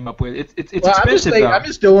that you came up with. It's expensive. I'm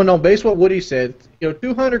just doing on base what Woody said.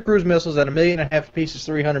 200 cruise missiles at $1.5 million a piece is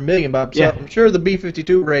 $300 million by itself. Yeah. I'm sure the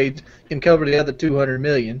B-52 raids can cover the other $200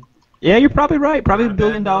 million. Yeah, you're probably right. Probably $1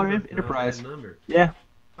 billion enterprise. Yeah.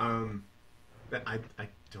 I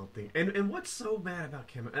don't think. And what's so bad about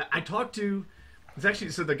chemical? I talked to. It's actually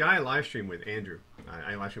the guy I live stream with, Andrew.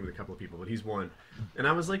 I live stream with a couple of people, but he's one. And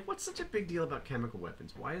I was like, "What's such a big deal about chemical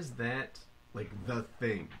weapons? Why is that like the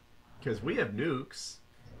thing?" Because we have nukes,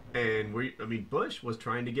 and Bush was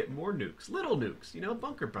trying to get more nukes, little nukes,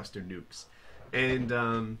 bunker buster nukes,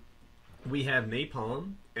 and we have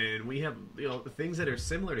napalm, and we have things that are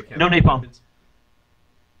similar to chemical weapons.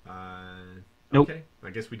 Nope. Okay, I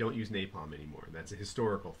guess we don't use napalm anymore. That's a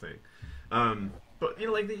historical thing. But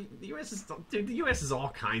the U.S. is all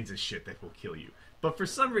kinds of shit that will kill you. But for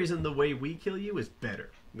some reason, the way we kill you is better.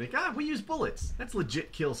 Like, we use bullets. That's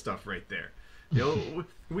legit kill stuff right there.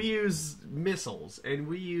 We use missiles, and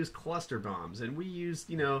we use cluster bombs, and we use,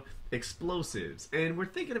 explosives, and we're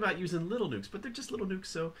thinking about using little nukes, but they're just little nukes,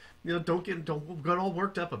 so, don't get all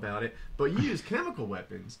worked up about it. But you use chemical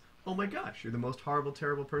weapons, oh my gosh, you're the most horrible,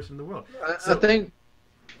 terrible person in the world. I think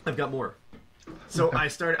I've got more. So I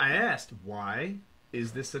asked, why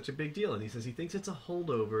is this such a big deal? And he says he thinks it's a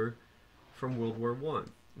holdover from World War I.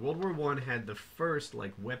 World War I had the first,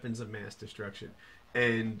 weapons of mass destruction.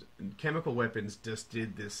 And chemical weapons just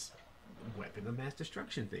did this weapon of mass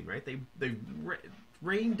destruction thing, right? They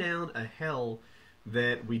rained down a hell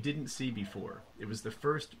that we didn't see before. It was the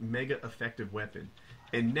first mega effective weapon.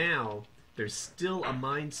 And now there's still a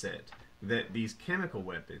mindset that these chemical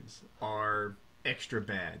weapons are extra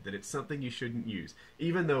bad, that it's something you shouldn't use.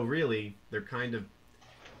 Even though really they're kind of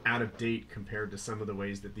out of date compared to some of the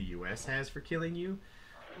ways that the U.S. has for killing you.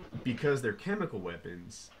 Because they're chemical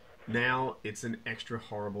weapons, now it's an extra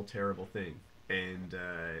horrible, terrible thing, and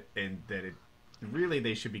that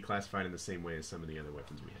they should be classified in the same way as some of the other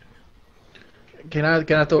weapons we have. Can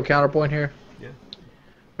I throw a counterpoint here? Yeah.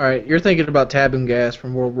 All right, you're thinking about tabun gas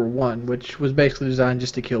from World War I, which was basically designed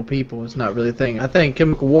just to kill people. It's not really a thing. I think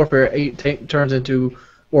chemical warfare turns into,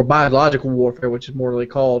 or biological warfare, which is more really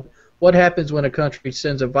called. What happens when a country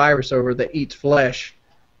sends a virus over that eats flesh,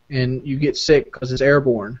 and you get sick because it's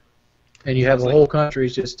airborne, and you have the whole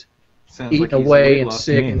country's just eaten away and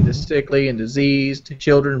sick and sickly and diseased,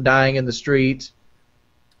 children dying in the streets.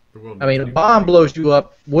 A bomb blows you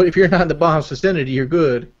up. What if you're not in the bomb's vicinity? You're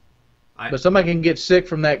good. But somebody can get sick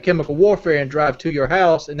from that chemical warfare and drive to your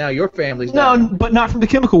house, and now your family's dying. No, but not from the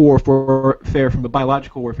chemical warfare, from the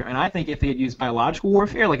biological warfare. And I think if they had used biological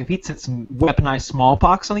warfare, like if he'd sent some weaponized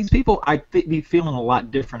smallpox on these people, I'd be feeling a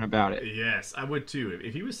lot different about it. Yes, I would too.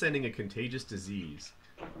 If he was sending a contagious disease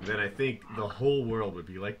then I think the whole world would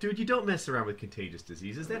be like, dude, you don't mess around with contagious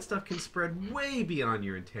diseases. That stuff can spread way beyond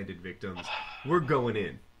your intended victims. We're going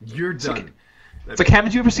in. You're done. It's like,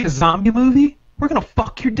 haven't you ever seen a zombie movie? We're gonna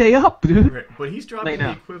fuck your day up, dude. Right. But he's dropping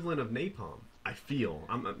the equivalent of napalm. I feel.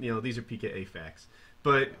 These are PKA facts.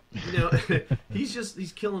 But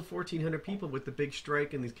he's killing 1,400 people with the big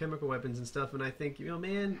strike and these chemical weapons and stuff. And I think,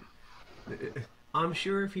 man, I'm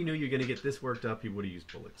sure if he knew you're gonna get this worked up, he would have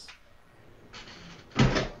used bullets.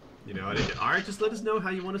 All right, just let us know how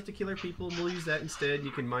you want us to kill our people, and we'll use that instead. You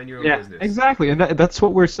can mind your own business. Yeah, exactly, and that's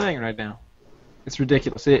what we're saying right now. It's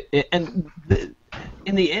ridiculous. In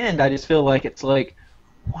the end, I just feel like it's like,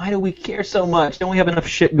 why do we care so much? Don't we have enough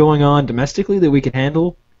shit going on domestically that we can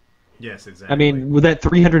handle? Yes, exactly. I mean, with that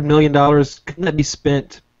 $300 million, couldn't that be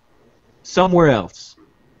spent somewhere else?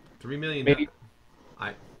 $3 million. Maybe,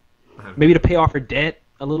 maybe to pay off her debt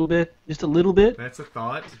a little bit, just a little bit. That's a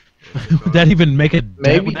thought. Would that even make it?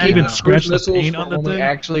 Maybe would that even scratch the paint on the when we thing?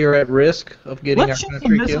 actually are at risk of getting Let's our shoot some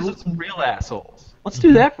country missiles killed. at some real assholes. Let's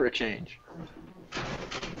do that for a change.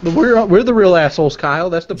 But we're the real assholes, Kyle.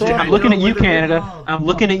 That's the problem. I'm looking at you, Canada. I'm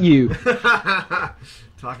looking at you.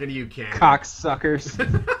 Talking to you, Canada. Cocksuckers.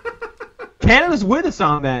 Canada's with us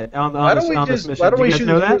on that. On this mission. Why don't Do we you guys shoot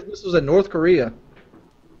know that? This was in North Korea.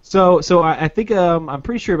 So I think I'm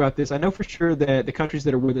pretty sure about this. I know for sure that the countries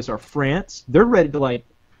that are with us are France. They're ready to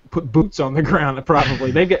put boots on the ground.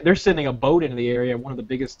 Probably they're sending a boat into the area, one of the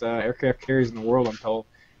biggest aircraft carriers in the world, I'm told.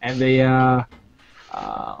 And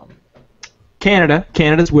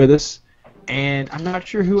Canada's with us, and I'm not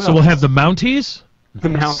sure who else. So we'll have the Mounties. The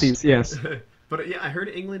Mounties, yes. But I heard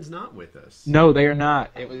England's not with us. No, they are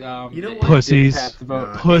not. It was you know what? Pussies.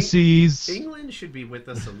 Pussies. England should be with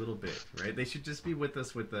us a little bit, right? They should just be with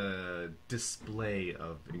us with a display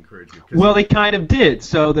of encouragement. Well, they kind of did.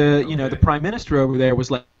 So the Prime Minister over there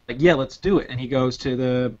was like, yeah, let's do it. And he goes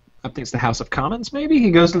to I think it's the House of Commons, maybe.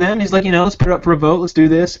 He goes to them. And he's like, let's put it up for a vote. Let's do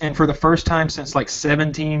this. And for the first time since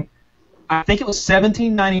I think it was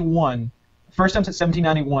 1791. First time since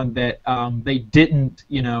 1791 that they didn't,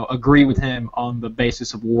 agree with him on the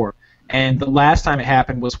basis of war. And the last time it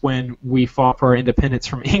happened was when we fought for our independence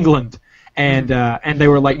from England, and they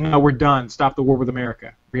were like, no, we're done. Stop the war with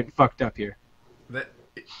America. We're getting fucked up here.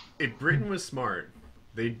 If Britain was smart,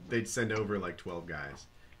 they'd send over like 12 guys.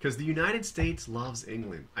 Because the United States loves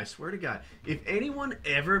England. I swear to God. If anyone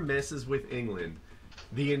ever messes with England,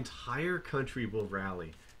 the entire country will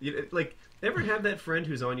rally. Ever have that friend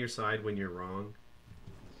who's on your side when you're wrong?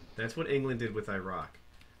 That's what England did with Iraq.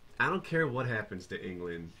 I don't care what happens to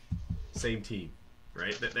England. Same team,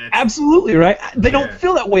 right? That's... Absolutely, right? They don't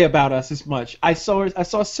feel that way about us as much. I saw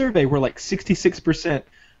a survey where 66%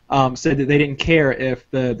 said that they didn't care if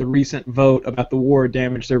the recent vote about the war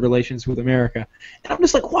damaged their relations with America. And I'm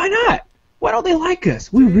just like, why not? Why don't they like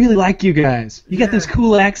us? We really like you guys. You got those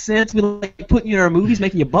cool accents. We like putting you in our movies,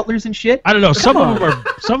 making you butlers and shit. I don't know. Some of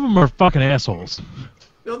them are fucking assholes.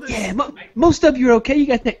 Yeah, most of you are okay. You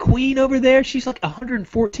got that queen over there. She's like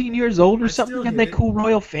 114 years old or something. You got that cool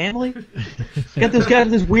royal family. You got those guys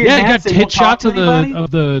with this weird hats. You got hit shots of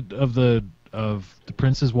the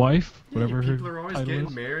prince's wife, whatever. People are always getting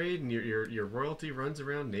is. married, and your royalty runs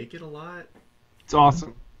around naked a lot. It's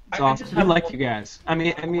awesome. It's awesome. I like you guys. I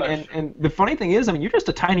mean, and the funny thing is, you're just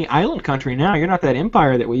a tiny island country now. You're not that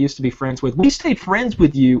empire that we used to be friends with. We stayed friends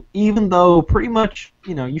with you, even though pretty much,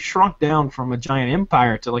 you shrunk down from a giant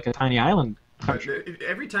empire to like a tiny island country.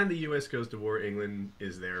 Every time the U.S. goes to war, England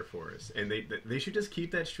is there for us, and they should just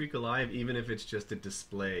keep that streak alive, even if it's just a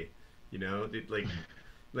display. All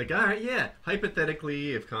right, yeah.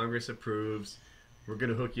 Hypothetically, if Congress approves, we're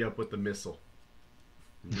gonna hook you up with the missile.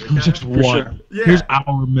 Just one. Sure. Yeah. Here's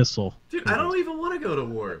our missile. Dude, I don't even want to go to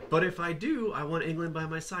war. But if I do, I want England by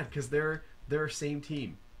my side because they're our same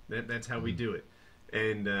team. That's how we do it.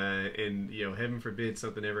 And heaven forbid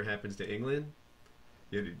something ever happens to England.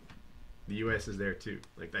 The U.S. is there too.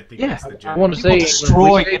 I think that's the joke. I want to say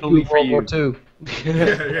destroy Italy for you. World War II.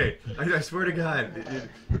 Hey, I swear to God,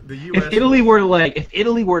 the U.S. If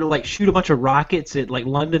Italy were to shoot a bunch of rockets at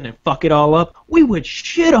London and fuck it all up, we would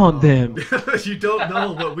shit on them. You don't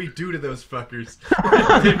know what we do to those fuckers.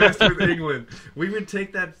 They mess with England. We would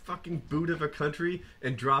take that fucking boot of a country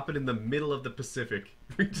and drop it in the middle of the Pacific.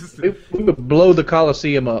 We would blow the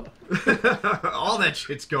Colosseum up. All that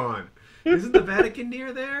shit's gone. Isn't the Vatican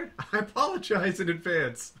near there? I apologize in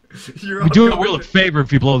advance. We do a world a favor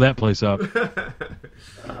if you blow that place up.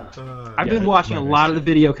 I've been watching a lot of the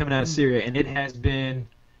video coming out of Syria, and it has been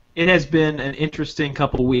an interesting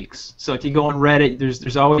couple weeks. So if you go on Reddit,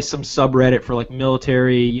 there's always some subreddit for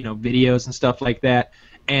military videos and stuff like that.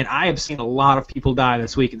 And I have seen a lot of people die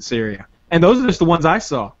this week in Syria. And those are just the ones I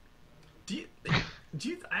saw.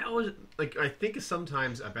 I always I think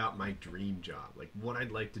sometimes about my dream job, like what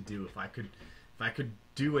I'd like to do if I could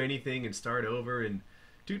do anything and start over. And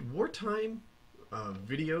dude, wartime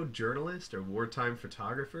video journalist or wartime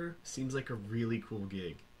photographer seems like a really cool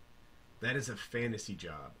gig. That is a fantasy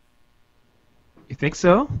job. You think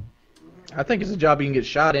so? I think it's a job you can get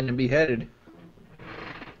shot in and beheaded.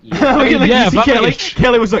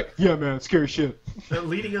 Kelly was like, "Yeah, man, it's scary shit."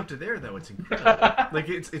 Leading up to there, though, it's incredible. Like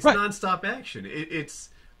it's nonstop action. It's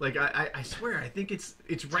like I swear, I think it's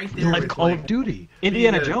right there. Like Call of Duty,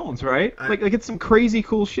 Indiana Jones, right? Like it's some crazy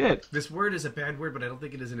cool shit. This word is a bad word, but I don't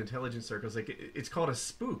think it is in intelligence circles. Like it's called a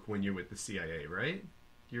spook when you're with the CIA, right?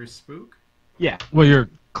 You're a spook. Yeah. Well, you're a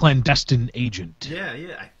clandestine agent. Yeah.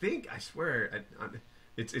 I swear,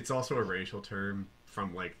 it's also a racial term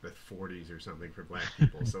from like the 40s or something for black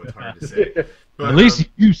people, so it's hard to say. But, at least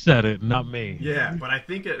you said it, not me. Yeah, but I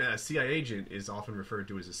think a CIA agent is often referred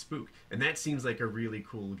to as a spook, and that seems like a really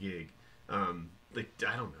cool gig. Like,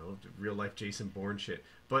 I don't know, real life Jason Bourne shit.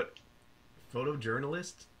 But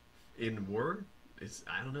photojournalist in war,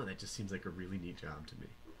 I don't know, that just seems like a really neat job to me.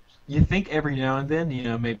 You think every now and then,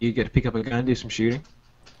 maybe you get to pick up a gun and do some shooting?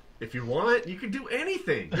 If you want, you can do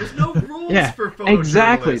anything. There's no rules for photojournalists.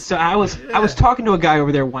 Exactly. So I was talking to a guy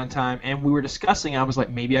over there one time, and we were discussing. I was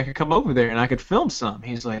like, maybe I could come over there and I could film some.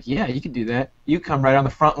 He's like, yeah, you could do that. You come right on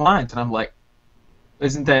the front lines. And I'm like,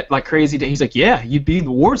 isn't that like crazy? He's like, yeah, you'd be in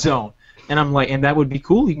the war zone. And I'm like, and that would be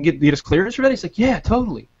cool. You can get us clearance for that. He's like, yeah,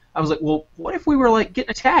 totally. I was like, well, what if we were like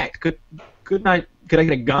getting attacked? Could I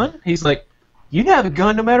get a gun? He's like, you'd have a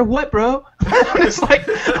gun no matter what, bro. I'm like,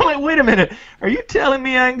 wait a minute. Are you telling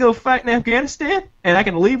me I can go fight in Afghanistan and I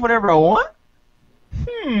can leave whenever I want?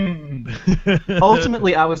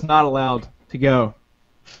 Ultimately, I was not allowed to go,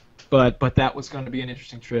 but that was going to be an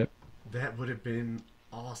interesting trip. That would have been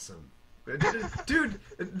awesome, dude.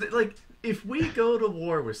 Like, if we go to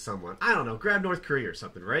war with someone, I don't know, grab North Korea or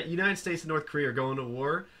something, right? United States and North Korea are going to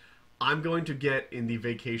war. I'm going to get in the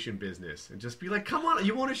vacation business and just be like, come on,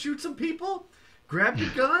 you want to shoot some people? Grab your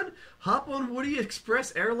gun, hop on Woody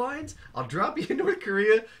Express Airlines, I'll drop you in North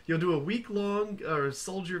Korea, you'll do a week-long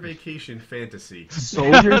soldier vacation fantasy.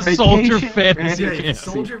 Soldier vacation? Soldier fantasy. Yeah,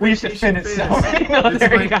 soldier we used to vacation finish so many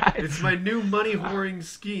military guys. It's my new money-whoring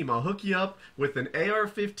scheme. I'll hook you up with an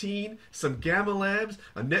AR-15, some Gamma Labs,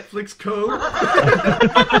 a Netflix code.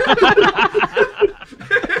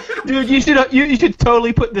 Dude, you should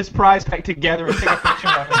totally put this prize pack together and take a picture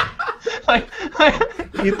of it.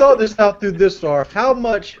 You thought this out through this far. How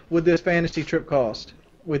much would this fantasy trip cost?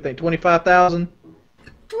 We think $25,000.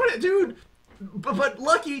 Dude, but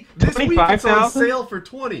lucky this week it's on sale for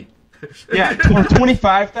 $20. Yeah, for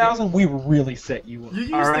 $25,000, we really set you up.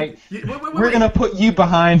 All right, we're gonna put you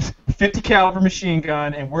behind a 50 caliber machine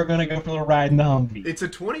gun, and we're gonna go for a little ride in the Humvee. It's a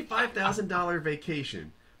 $25,000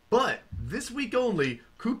 vacation, but this week only.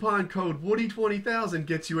 Coupon code Woody20,000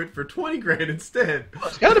 gets you it for $20,000 instead.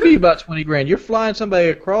 It's got to be about $20,000. You're flying somebody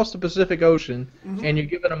across the Pacific Ocean, and you're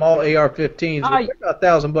giving them all AR-15s. They're about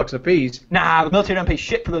 $1,000 a piece. Nah, the military don't pay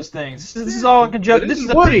shit for those things. This is all in conjunction. This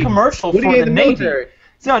is a Woody. big commercial Woody for ain't the Navy. military.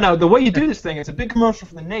 No, the way you do this thing, it's a big commercial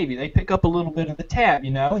for the Navy. They pick up a little bit of the tab,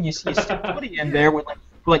 and you stick Woody in there with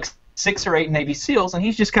like 6 or 8 Navy SEALs, and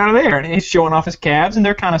he's just kind of there, and he's showing off his calves, and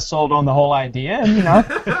they're kind of sold on the whole idea. And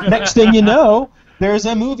next thing you know, there's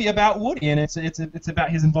a movie about Woody, and it's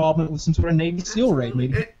about his involvement with some sort of Navy SEAL raid,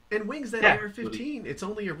 maybe. And Wings, that AR-15, it's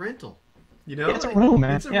only a rental. Yeah, it's a rental,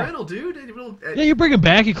 man. It's a rental, dude. Yeah, you bring him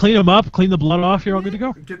back, you clean him up, clean the blood off, you're all good to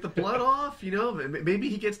go. Get the blood off, Maybe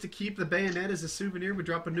he gets to keep the bayonet as a souvenir. We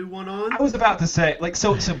drop a new one on. I was about to say,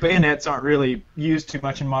 so bayonets aren't really used too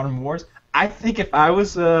much in modern wars. I think if I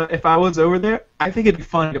was over there, I think it'd be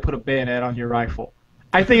funny to put a bayonet on your rifle.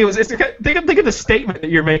 I think think of the statement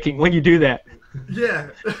that you're making when you do that. Yeah.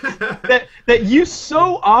 that you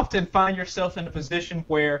so often find yourself in a position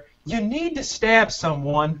where you need to stab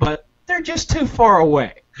someone, but they're just too far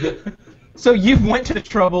away. So you went to the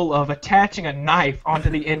trouble of attaching a knife onto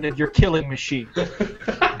the end of your killing machine.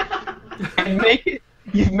 And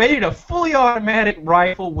you've made it a fully automatic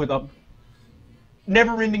rifle with a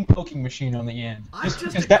never-ending poking machine on the end.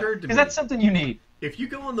 Because that's something you need. If you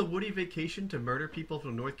go on the Woody vacation to murder people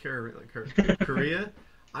from North Korea,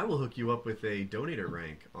 I will hook you up with a donator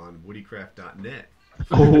rank on WoodyCraft.net.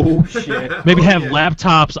 Oh, shit. Maybe have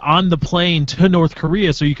laptops on the plane to North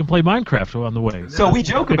Korea so you can play Minecraft on the way. So we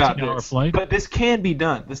joke about this, flight. but this can be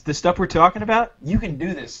done. The stuff we're talking about, you can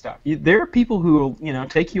do this stuff. There are people who will,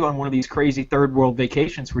 take you on one of these crazy third world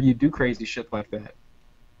vacations where you do crazy shit like that.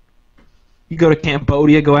 You go to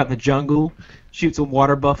Cambodia, go out in the jungle, shoot some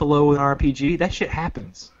water buffalo with an RPG. That shit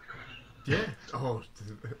happens. Yeah. Oh,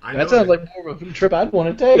 I know That sounds like more of a trip I'd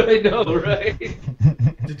want to take. I know, right?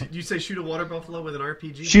 Did you say shoot a water buffalo with an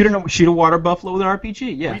RPG? Shoot a water buffalo with an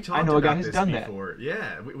RPG. Yeah, We talked I know a guy about who's this done before.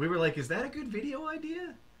 Yeah, we were like, is that a good video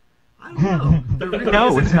idea? I don't know. There that. really No,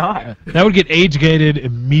 isn't. it's not. That would get age gated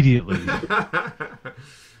immediately.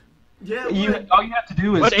 Yeah, All you have to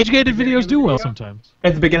do is But age gated videos do well sometimes.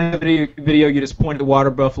 at the beginning of the video, you just point at the water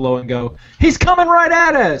buffalo and go, "He's coming right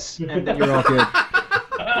at us," and then you're all good.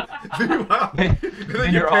 Wow. And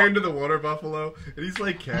then you you're pan to the water buffalo, and he's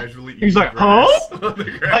like casually eating He's like, grass huh? on the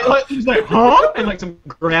ground. He's like, huh? And like some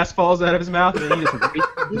grass falls out of his mouth, and then he just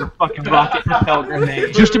raises a fucking rocket propelled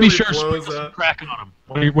grenade. Just to be Literally sure, blows sprinkle some up. crack on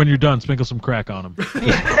him. When you're done, sprinkle some crack on him.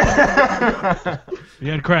 He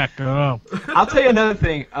had crack. I don't know. I'll tell you another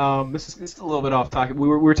thing. This is a little bit off topic. We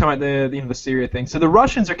were talking about the Syria thing. So the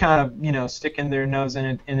Russians are kind of sticking their nose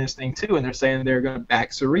in this thing too, and they're saying they're going to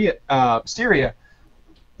back Syria.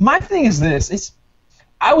 My thing is this: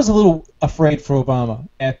 I was a little afraid for Obama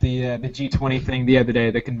at the G20 thing the other day,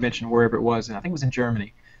 the convention wherever it was, and I think it was in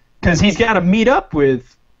Germany, because he's got to meet up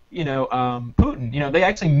with Putin. They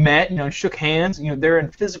actually met, shook hands. They're in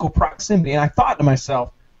physical proximity, and I thought to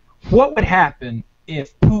myself, what would happen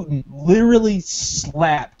if Putin literally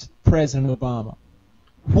slapped President Obama?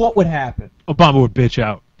 What would happen? Obama would bitch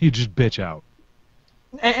out. He'd just bitch out.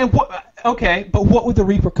 And what? Okay, but what would the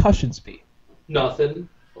repercussions be? Nothing.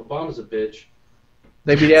 Obama's a bitch.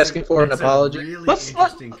 They'd be asking for an It's a apology. really Let's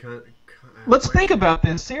interesting Let's think about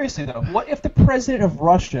this seriously, though. What if the president of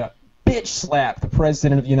Russia bitch slapped the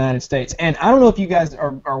president of the United States? And I don't know if you guys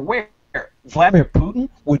are aware, Vladimir Putin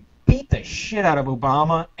would beat the shit out of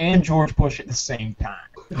Obama and George Bush at the same time.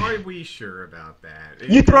 Are we sure about that?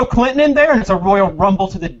 You throw Clinton in there, and it's a royal rumble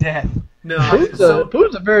to the death. No.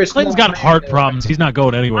 Putin's a very Clinton's smart got heart man. problems. He's not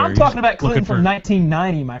going anywhere. I'm He's talking about Clinton looking from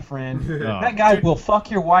 1990, my friend. That guy will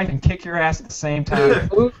fuck your wife and kick your ass at the same time.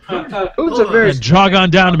 Putin's a very And jog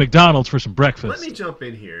on down to McDonald's for some breakfast. Let me jump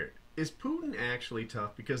in here. Is Putin actually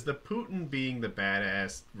tough? Because the Putin being the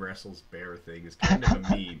badass wrestles bear thing is kind of a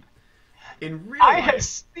meme. In real I have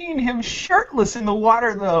life, seen him shirtless in the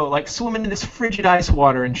water, though, like swimming in this frigid ice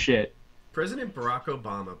water and shit. President Barack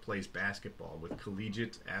Obama plays basketball with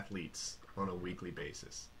collegiate athletes on a weekly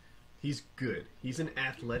basis. He's good. He's an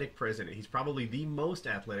athletic president. He's probably the most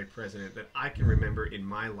athletic president that I can remember in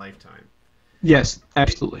my lifetime. Yes,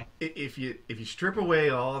 absolutely. If you strip away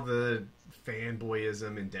all the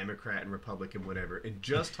fanboyism and Democrat and Republican whatever, and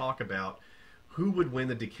just talk about who would win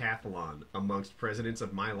the decathlon amongst presidents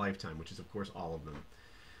of my lifetime, which is of course all of them,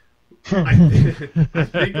 I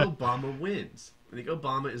think Obama wins. I think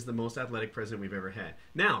Obama is the most athletic president we've ever had.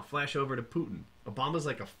 Now, flash over to Putin. Obama's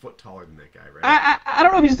like a foot taller than that guy, right? I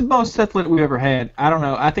don't know if he's the most athletic we've ever had. I don't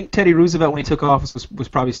know. I think Teddy Roosevelt, when he took office, was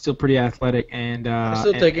probably still pretty athletic. And I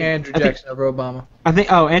still take Andrew Jackson over Obama.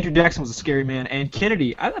 Andrew Jackson was a scary man. And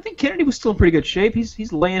Kennedy, I think Kennedy was still in pretty good shape.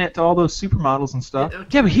 He's laying it to all those supermodels and stuff.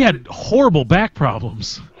 Yeah, but he had horrible back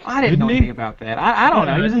problems. I didn't know he? anything about that. I don't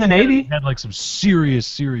know. He was in the Navy. He had like some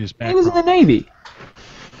serious back He was in the problems. Navy.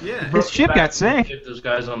 Yeah. His ship got sank. Get those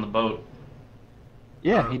guys on the boat.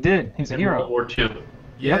 Yeah, he did. He's a In hero. World War II.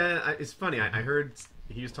 Yeah, it's funny. I heard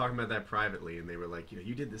he was talking about that privately, and they were like,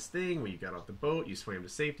 you did this thing where you got off the boat, you swam to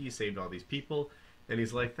safety, you saved all these people, and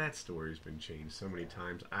he's like, that story's been changed so many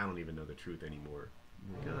times, I don't even know the truth anymore.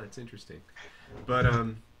 I'm like, oh, that's interesting. But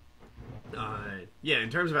yeah, in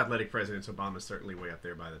terms of athletic presidents, Obama's certainly way up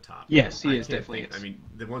there by the top. Yes, he I is, can't definitely think- is. I mean,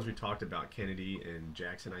 the ones we talked about, Kennedy and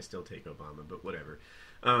Jackson, I still take Obama, but whatever.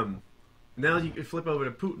 Now you flip over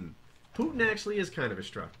to Putin. Putin actually is kind of a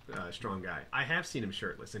strong guy. I have seen him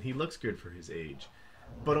shirtless, and he looks good for his age.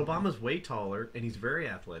 But Obama's way taller, and he's very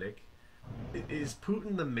athletic. Is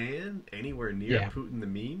Putin the man anywhere near Putin the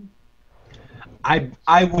meme?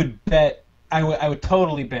 I would bet. I would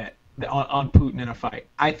totally bet on Putin in a fight.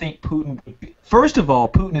 I think Putin would be. First of all,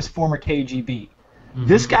 Putin is former KGB. Mm-hmm.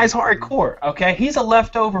 This guy's hardcore. Okay, he's a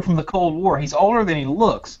leftover from the Cold War. He's older than he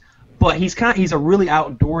looks, but he's a really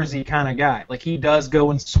outdoorsy kind of guy. Like, he does go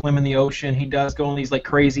and swim in the ocean. He does go on these like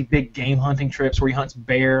crazy big game hunting trips where he hunts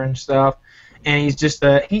bear and stuff. And he's just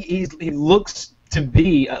he looks to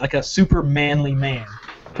be like a super manly man.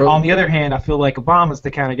 On the other hand, I feel like Obama's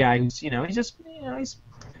the kind of guy who's he's just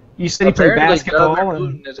you said he played basketball.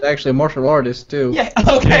 Putin is actually a martial artist too. Yeah.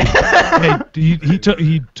 Okay. Hey, he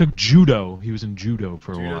took judo. He was in judo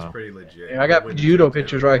for a Judo's while. pretty legit. Yeah, I got judo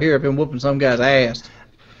pictures right here. I've been whooping some guy's ass.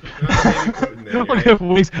 Look at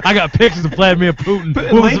Wings. I got pictures of Vladimir Putin.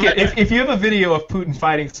 Link it. If you have a video of Putin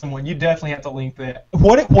fighting someone, you definitely have to link that.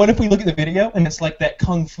 What if we look at the video and it's like that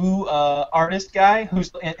kung fu artist guy who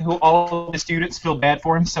all of the students feel bad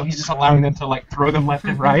for him, so he's just allowing them to like throw them left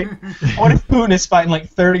and right? What if Putin is fighting like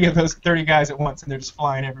 30 of those 30 guys at once and they're just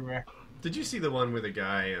flying everywhere? Did you see the one where the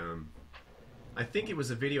guy? I think it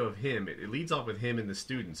was a video of him. It leads off with him and the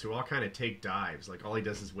students who all kind of take dives. Like all he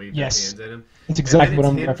does is wave Yes. his hands at him. That's exactly what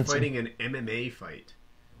I'm him referencing. fighting an MMA fight.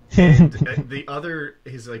 And the other,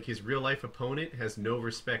 his real life opponent has no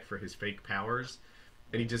respect for his fake powers,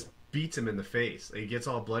 and he just beats him in the face. He gets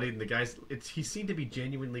all bloodied, and the guy's he seemed to be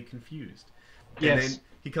genuinely confused. And Yes. then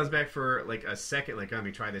he comes back for like a second, like, let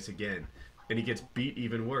me try this again, and he gets beat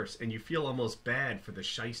even worse, and you feel almost bad for the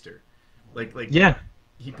shyster. Like Yeah.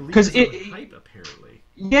 he believes his own hype apparently.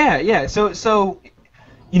 Yeah. So,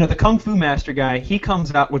 you know, the Kung Fu Master guy, he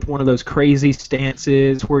comes out with one of those crazy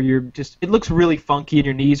stances where it looks really funky and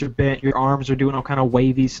your knees are bent, your arms are doing all kind of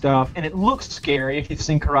wavy stuff, and it looks scary if you've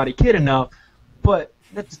seen Karate Kid enough, but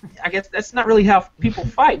I guess that's not really how people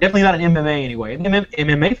fight. Definitely not an MMA anyway. An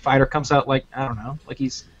MMA fighter comes out like, I don't know, like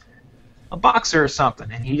he's a boxer or something,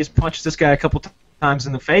 and he just punches this guy a couple times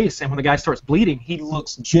in the face, and when the guy starts bleeding, he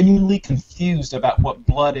looks genuinely confused about what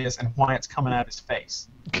blood is and why it's coming out of his face.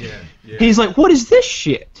 Yeah. He's like, what is this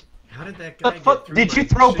shit? How did that guy The fuck? get through Did my you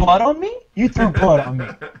throw machine? blood on me? You threw blood on me.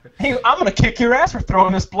 Hey, I'm gonna kick your ass for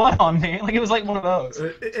throwing this blood on me. Like it was like one of those.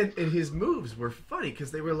 And his moves were funny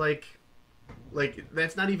because they were like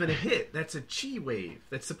that's not even a hit. That's a chi wave.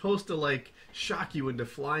 That's supposed to like shock you into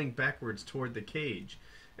flying backwards toward the cage.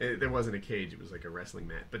 There wasn't a cage. It was like a wrestling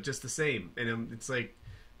mat, but just the same. And it's like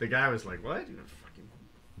the guy was like, "What?" You know, fucking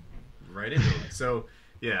right into it. So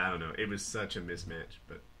yeah, I don't know. It was such a mismatch,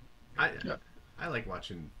 but I like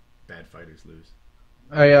watching bad fighters lose.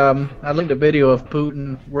 I linked a video of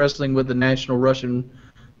Putin wrestling with the national Russian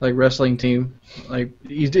wrestling team. Like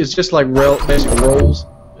it's just like basic rolls.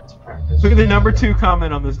 Look at the number 2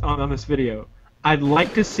 comment on this video. I'd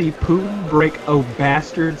like to see Putin break a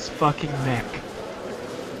bastard's fucking neck.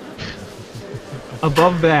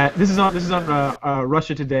 Above that, this is on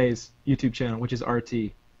Russia Today's YouTube channel, which is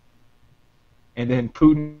RT. And then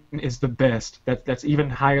Putin is the best. That's even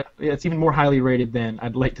higher. That's even more highly rated than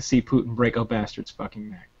I'd like to see Putin break a bastard's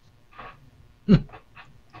fucking neck. I'm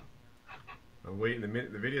waiting. The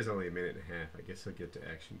video's only a minute and a half. I guess I'll get to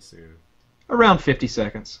action soon. Around 50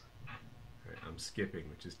 seconds. All right, I'm skipping,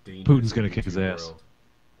 which is dangerous. Putin's gonna kick his ass. World.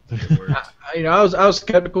 It worked. I was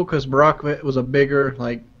skeptical because Barack was a bigger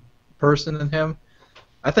person than him.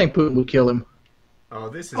 I think Putin would kill him. Oh,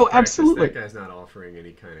 this is Oh, practice. absolutely. That guy's not offering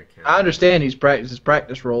any kind of counter. I understand his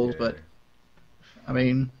practice roles, but I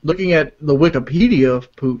mean, looking at the Wikipedia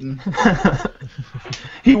of Putin,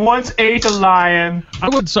 He once ate a lion.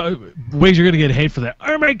 Wings, you're gonna get hate for that.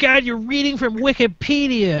 Oh my God, you're reading from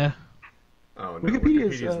Wikipedia. Oh no,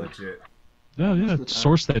 Wikipedia's, Wikipedia's legit. Oh yeah,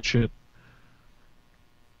 source that shit.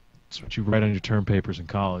 That's what you write on your term papers in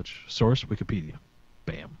college. Source Wikipedia.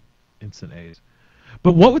 Bam, instant A's.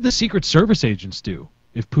 But what would the Secret Service agents do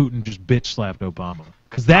if Putin just bitch slapped Obama?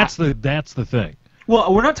 Because that's the thing.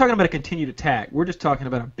 Well, we're not talking about a continued attack. We're just talking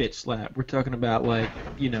about a bitch slap. We're talking about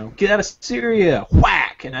get out of Syria,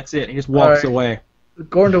 whack, and that's it. He just walks away.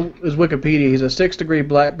 according to his Wikipedia, he's a 6th-degree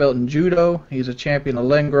black belt in judo. He's a champion of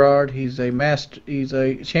Linguard. He's a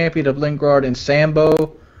champion of Linguard in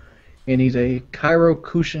Sambo, and he's a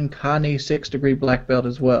Kyokushinkai 6th-degree black belt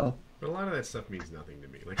as well. But a lot of that stuff means nothing to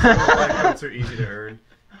me. Like, some of the black belts are easy to earn,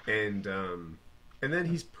 and then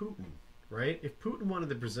he's Putin, right? If Putin wanted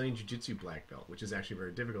the Brazilian Jiu-Jitsu black belt, which is actually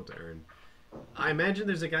very difficult to earn, I imagine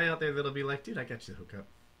there's a guy out there that'll be like, dude, I got you the hookup.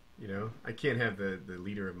 You know, I can't have the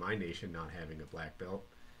leader of my nation not having a black belt.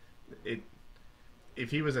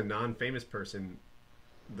 If he was a non-famous person,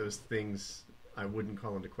 those things I wouldn't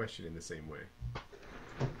call into question in the same way.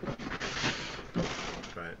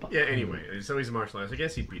 But yeah, anyway, so he's a martial artist. I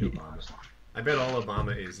guess he'd beat Obama. I bet all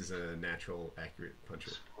Obama is a natural, accurate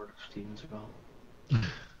puncher. So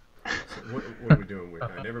what are we doing, Wing?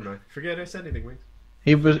 Never mind. Forget I said anything, Wings.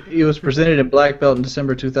 He was presented a black belt in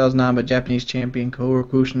December 2009 by Japanese champion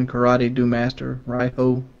Kyokushin Karate Do Master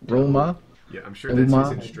Raiho Roma. Yeah, I'm sure that's his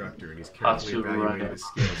instructor, and he's carefully evaluating his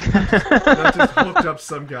skills. Not just hooked up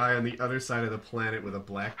some guy on the other side of the planet with a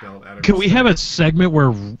black belt out of Can we have a segment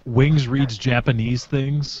where Wings reads Japanese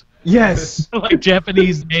things? Yes! Like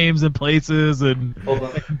Japanese names and places and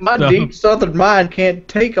My stuff. deep southern mind can't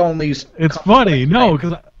take on these. It's funny, no,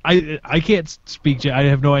 because I can't speak. I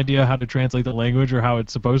have no idea how to translate the language or how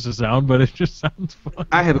it's supposed to sound, but it just sounds fun.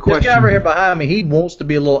 I have a This question. guy right here behind me, he wants to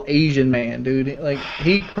be a little Asian man, dude. Like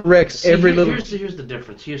he corrects See, every little. here's the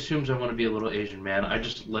difference. He assumes I want to be a little Asian man. I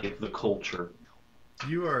just like the culture.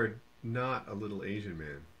 You are not a little Asian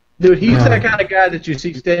man. Dude, he's that kind of guy that you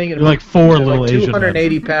see standing at You're like four like little Asian men.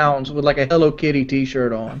 280 pounds with like a Hello Kitty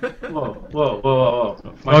T-shirt on. Whoa.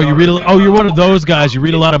 You're one of those guys. You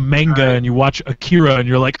read a lot of manga and you watch Akira and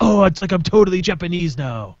you're like, oh, it's like I'm totally Japanese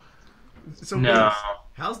now. So No. Vince,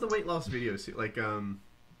 how's the weight loss video? Like, how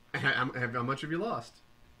much have you lost?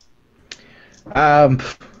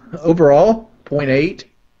 Overall, 0.8.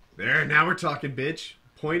 There, now we're talking, bitch.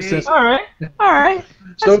 0.8. All right.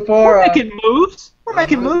 So far, We're making moves. We're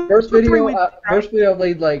making moves. First For 3 video, weeks. I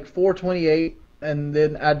weighed like 428, and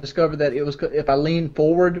then I discovered that it was if I lean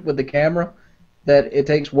forward with the camera, that it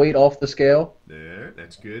takes weight off the scale There,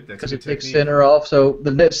 that's good. That's because a it good takes technique. center off. So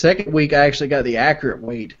the second week, I actually got the accurate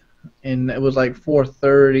weight, and it was like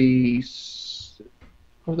 436.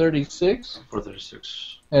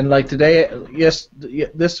 436. And like today,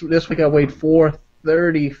 this week I weighed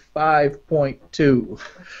 435.2.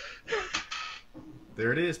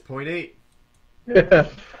 There it is, 0.8.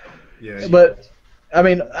 Yeah. But I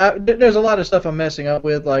mean, there's a lot of stuff I'm messing up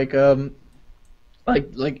with, like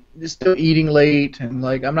still eating late, and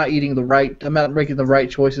like I'm not making the right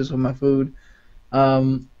choices with my food.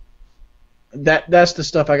 That's the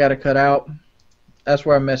stuff I got to cut out. That's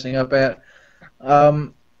where I'm messing up at. I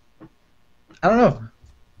don't know.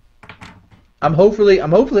 I'm hopefully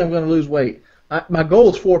I'm going to lose weight. My goal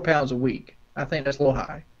is 4 pounds a week. I think that's a little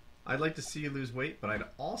high. I'd like to see you lose weight, but I'd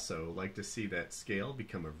also like to see that scale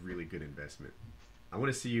become a really good investment. I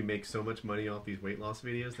want to see you make so much money off these weight loss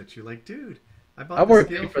videos that you're like, dude, I bought I'm the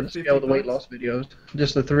working scale for the $50. scale of the weight loss videos.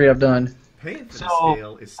 Just the 3 I've done. Paying for So, the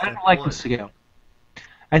scale is I step don't like one. the scale.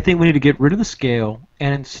 I think we need to get rid of the scale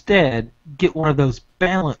and instead get one of those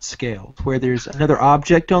balance scales where there's another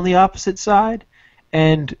object on the opposite side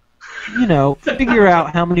and, figure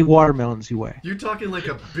out how many watermelons you weigh. You're talking like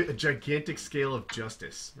a gigantic scale of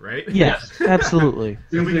justice, right? Yes, absolutely.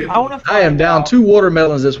 And we can- I am down 2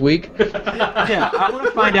 watermelons this week. Yeah, I want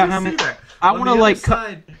to find out how see many. that. I On want the to other cut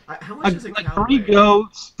side, how much is a like cow 3 weigh?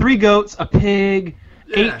 goats, a pig,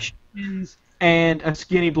 Yeah. 8 chickens, and a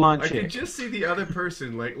skinny blonde I can chick. just see the other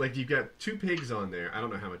person, like you got 2 pigs on there. I don't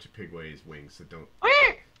know how much a pig weighs wings, so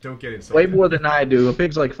don't get inside. Way more than I do. A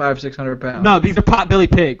pig's like 500-600 pounds. No, these are potbelly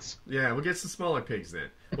pigs. Yeah, we'll get some smaller pigs then.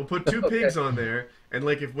 We'll put 2 pigs on there, and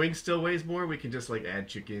like if wings still weighs more, we can just like add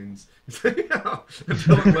chickens until it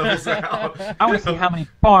levels out. I want to see how many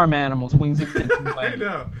farm animals wings can I weigh.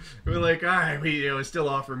 know. We're like, all right, we still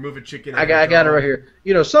offer move a chicken. I got it right here.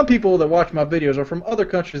 Some people that watch my videos are from other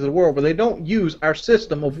countries of the world where they don't use our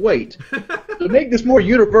system of weight. To make this more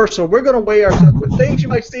universal, we're going to weigh ourselves with things you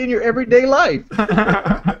might see in your everyday life.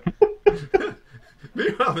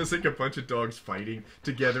 Meanwhile, there's like a bunch of dogs fighting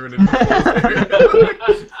together in a enclosed area.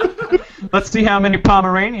 Let's see how many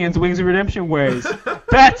Pomeranians Wings of Redemption weighs.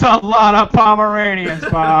 That's a lot of Pomeranians,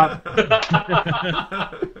 Bob.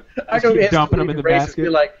 I go keep ask dumping them in the races, basket. Be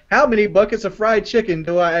like, how many buckets of fried chicken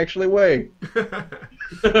do I actually weigh?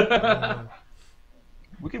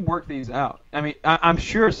 We could work these out. I mean, I'm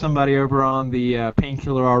sure somebody over on the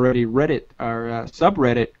Painkiller already Reddit or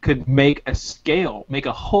subreddit could make a scale, make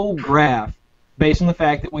a whole graph based on the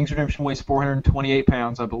fact that Wings of Redemption weighs 428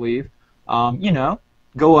 pounds, I believe.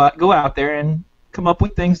 Go out there and come up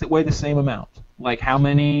with things that weigh the same amount, like how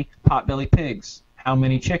many potbelly pigs, how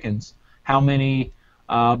many chickens, how many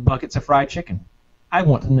buckets of fried chicken. I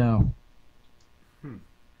want to know.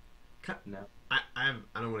 No. I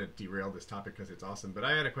don't want to derail this topic because it's awesome, but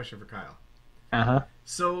I had a question for Kyle. Uh-huh.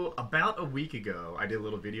 So about a week ago, I did a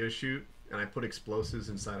little video shoot, and I put explosives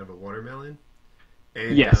inside of a watermelon.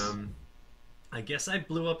 And Yes. I guess I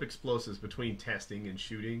blew up explosives between testing and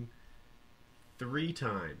shooting 3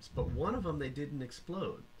 times, but one of them they didn't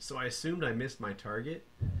explode. So I assumed I missed my target,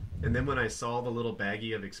 and then when I saw the little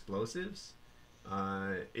baggie of explosives,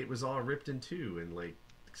 it was all ripped in 2, and like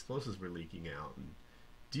explosives were leaking out. And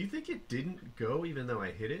do you think it didn't go even though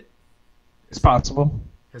I hit it? It's possible.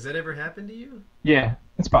 Has that ever happened to you? Yeah,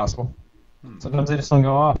 it's possible. Sometimes they just don't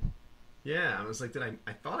go off. Yeah, I was like,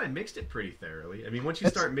 I thought I mixed it pretty thoroughly. I mean, once you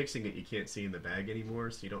start mixing it, you can't see in the bag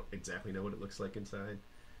anymore, so you don't exactly know what it looks like inside.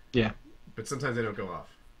 Yeah. But sometimes they don't go off.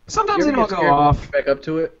 Sometimes they You ever don't get go scared when off. you back up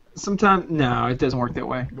to it. Sometimes, no, it doesn't work that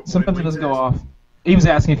way. What Sometimes it did doesn't he go say? off. He was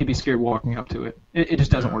asking if he'd be scared walking up to it. It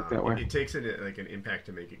just doesn't work that way. It takes it like an impact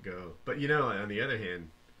to make it go. But on the other hand,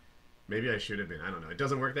 maybe I should have been. I don't know. It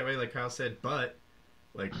doesn't work that way, like Kyle said. But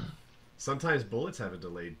like sometimes bullets have a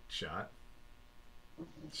delayed shot.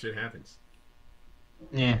 Shit happens.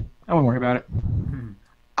 Yeah, I wouldn't worry about it.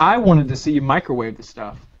 I wanted to see you microwave the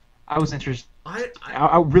stuff. I was interested.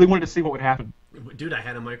 I really wanted to see what would happen. Dude, I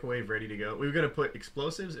had a microwave ready to go. We were going to put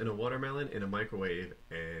explosives in a watermelon in a microwave,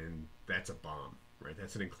 and that's a bomb, right?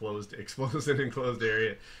 That's an explosive enclosed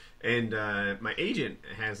area. And my agent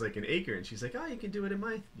has like an acre, and she's like, oh, you can do it in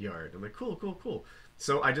my yard. I'm like, cool.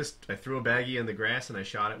 So I threw a baggie in the grass, and I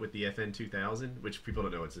shot it with the FN 2000, which people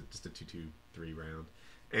don't know, it's just a 223 round.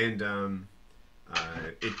 And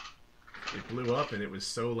it blew up, and it was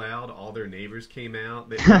so loud, all their neighbors came out.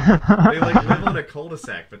 They like live on a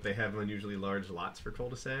cul-de-sac, but they have unusually large lots for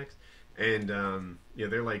cul-de-sacs. And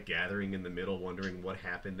they're like gathering in the middle, wondering what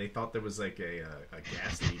happened. They thought there was like a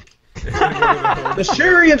gas leak. The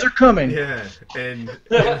Syrians are coming. Yeah, and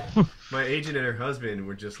my agent and her husband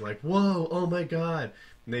were just like, "Whoa, oh my god!"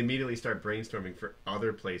 And they immediately start brainstorming for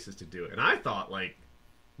other places to do it. And I thought, like,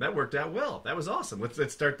 that worked out well. That was awesome.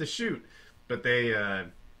 Let's start the shoot. But they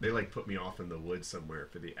like put me off in the woods somewhere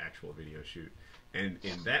for the actual video shoot. And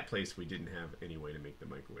in that place, we didn't have any way to make the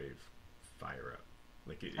microwave fire up.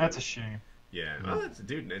 That's a shame. Yeah, well,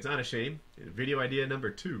 dude, it's not a shame. Video idea number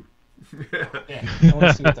 2. Yeah, I want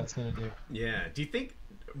to see what that's gonna do. Yeah. Do you think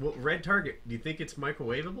Red Target? Do you think it's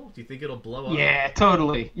microwavable? Do you think it'll blow up? Yeah,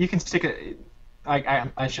 totally. You can stick it.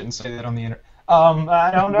 I shouldn't say that on the internet.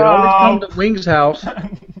 I don't know. You can always come to Wing's house.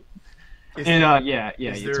 Is it's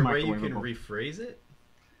there a way you can microwavable. rephrase it?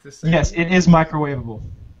 Yes, it is microwavable.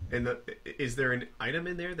 And is there an item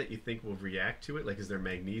in there that you think will react to it? Like, is there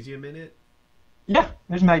magnesium in it? Yeah,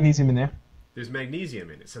 there's magnesium in there. There's magnesium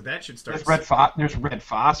in it, so that should start. There's red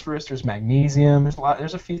phosphorus. There's magnesium.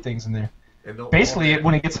 There's a few things in there. And basically,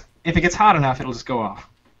 if it gets hot enough, it'll just go off.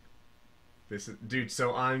 Dude.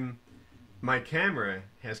 So my camera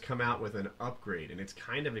has come out with an upgrade, and it's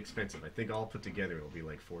kind of expensive. I think all put together it'll be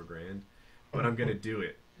like $4,000, but I'm gonna do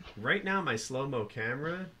it. Right now, my slow-mo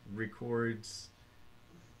camera records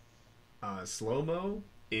slow-mo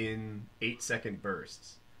in 8-second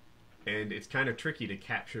bursts. And it's kind of tricky to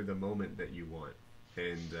capture the moment that you want.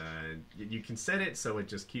 And you can set it so it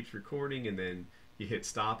just keeps recording, and then you hit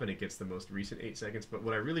stop and it gets the most recent 8 seconds. But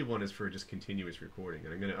what I really want is for just continuous recording.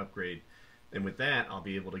 And I'm going to upgrade. And with that, I'll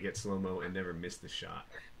be able to get slow-mo and never miss the shot.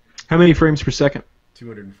 How many frames per second?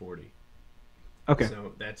 240. Okay.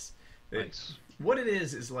 So that's... Nice. What it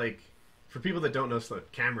is like, for people that don't know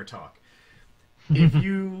camera talk, if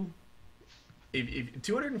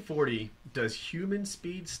 240 does human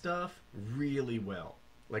speed stuff really well.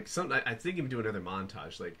 Like I think you can do another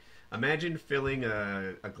montage. Like, imagine filling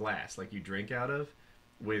a glass like you drink out of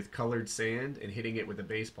with colored sand and hitting it with a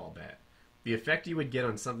baseball bat. The effect you would get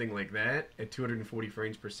on something like that at 240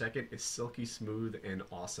 frames per second is silky smooth and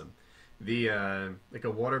awesome. Like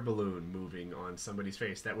a water balloon moving on somebody's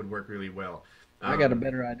face, that would work really well. I got a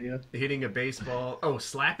better idea. Hitting a baseball.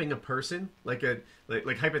 Slapping a person. Like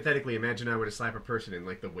hypothetically, imagine I were to slap a person and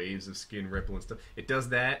like the waves of skin ripple and stuff. It does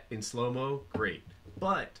that in slow-mo. Great.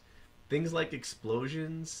 But things like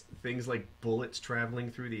explosions, things like bullets traveling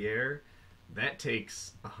through the air, that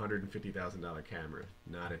takes a $150,000 camera,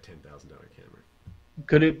 not a $10,000 camera.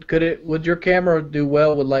 Would your camera do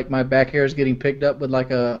well with like my back hairs getting picked up with like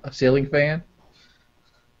a ceiling fan?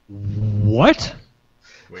 What?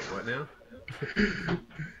 Wait, what now?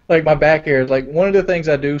 Like my back hairs, like one of the things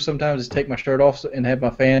I do sometimes is take my shirt off and have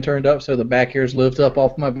my fan turned up so the back hairs lift up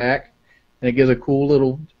off my back, and it gives a cool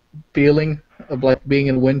little feeling of like being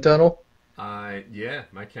in a wind tunnel. Yeah,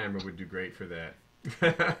 my camera would do great for that.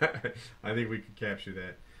 I think we could capture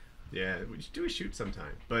that. Yeah, we should do a shoot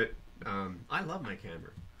sometime. But I love my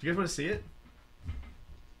camera. Do you guys want to see it?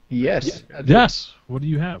 Yes. Yes. What do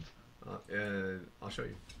you have? I'll show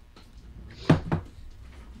you.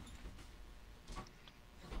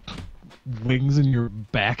 Wings in your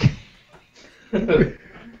back.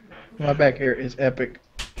 My back hair is epic.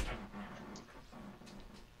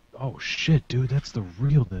 Oh shit, dude, that's the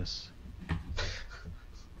realness.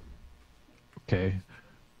 Okay.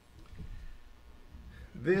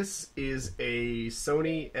 This is a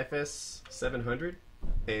Sony FS700,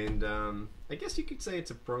 and I guess you could say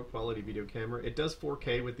it's a pro quality video camera. It does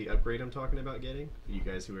 4K with the upgrade I'm talking about getting, for you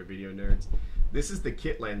guys who are video nerds. This is the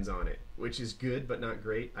kit lens on it, which is good but not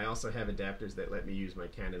great. I also have adapters that let me use my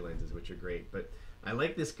Canon lenses, which are great. But I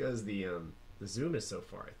like this because the zoom is so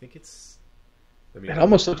far. I think it's... It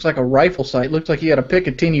almost looks like a rifle sight. It looks like you got a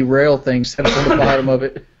Picatinny rail thing set up on the bottom of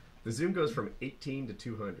it. The zoom goes from 18 to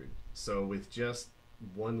 200. So with just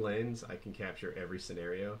one lens, I can capture every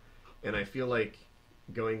scenario. And I feel like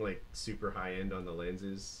going like super high end on the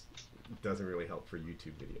lenses doesn't really help for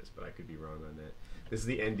YouTube videos, but I could be wrong on that. This is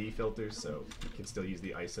the ND filters, so you can still use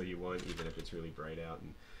the ISO you want, even if it's really bright out,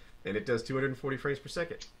 and it does 240 frames per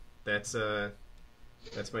second. That's my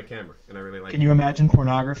camera, and I really like it. Can you imagine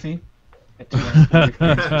pornography? At 240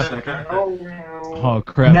 frames per second? Oh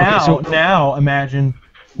crap! Now, Okay, so, now imagine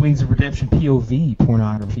Wings of Redemption POV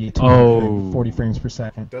pornography at 240 frames per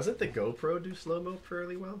second. Doesn't the GoPro do slow-mo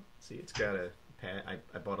fairly well? See, it's got a pad.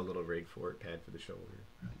 I bought a little rig for it, pad for the shoulder.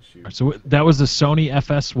 Shoot. so that was the Sony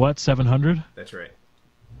FS what 700? That's right.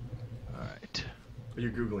 All right.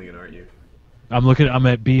 You're googling it, aren't you? I'm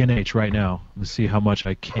at B&H right now. Let's see how much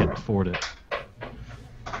I can't afford it.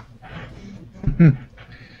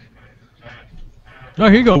 Oh,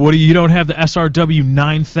 here you go, Woody. You don't have the SRW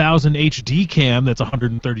 9000 HD cam. That's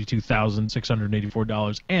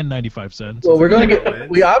 $132,684.95. Well, we're going to get.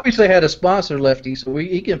 We obviously had a sponsor, Lefty, so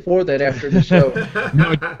he can afford that after the show.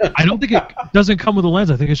 No, I don't think it doesn't come with a lens.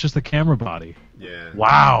 I think it's just the camera body. Yeah.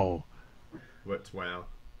 Wow. What's wow?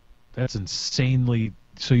 That's insanely.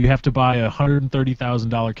 So you have to buy a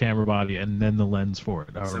 $130,000 camera body and then the lens for it.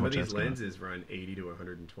 Some of these lenses run 80 to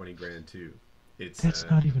 120 grand too. That's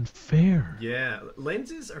not even fair. Yeah,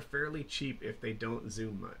 lenses are fairly cheap if they don't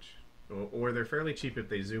zoom much, or they're fairly cheap if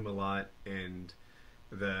they zoom a lot and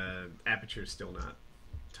the aperture is still not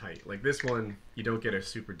tight. Like this one, you don't get a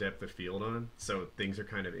super depth of field on, so things are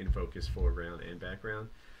kind of in focus foreground and background.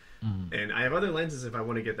 And I have other lenses if I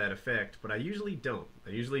want to get that effect, but I usually don't.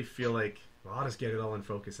 I usually feel like, well, I'll just get it all in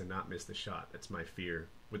focus and not miss the shot. That's my fear.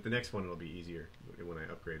 With the next one, it'll be easier when I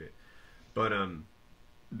upgrade it. But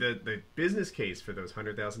the business case for those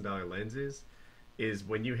 $100,000 lenses is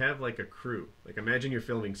when you have like a crew. Like imagine you're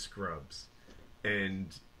filming Scrubs,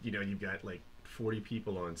 and you've got like 40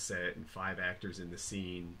 people on set and 5 actors in the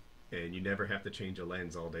scene, and you never have to change a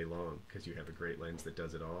lens all day long because you have a great lens that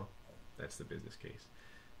does it all. That's the business case.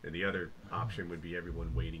 And the other option would be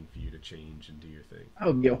everyone waiting for you to change and do your thing. I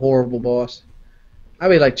would be a horrible boss. I'd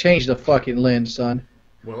be like, change the fucking lens, son.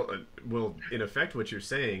 Well, in effect, what you're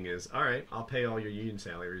saying is, all right, I'll pay all your union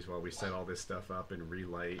salaries while we set all this stuff up and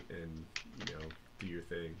relight and do your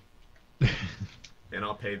thing. And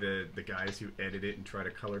I'll pay the guys who edit it and try to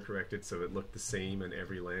color correct it so it looked the same on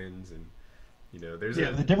every lens. And there's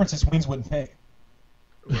the difference is Wings wouldn't pay.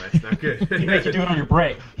 Well, that's not good. He'd make you do it on your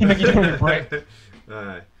break. He'd make you do it on your break.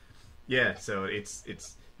 Yeah, so it's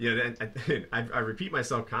I repeat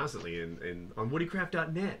myself constantly on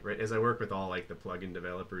WoodyCraft.net, right? As I work with all like the plugin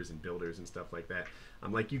developers and builders and stuff like that,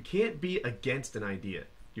 I'm like, you can't be against an idea.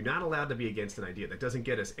 You're not allowed to be against an idea. That doesn't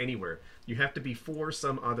get us anywhere. You have to be for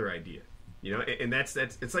some other idea, and that's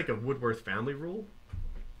it's like a Woodworth family rule.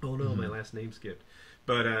 Oh no, my last name skipped,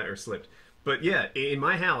 or slipped. But yeah, in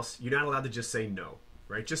my house, you're not allowed to just say no.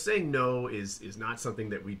 Right, just saying no is not something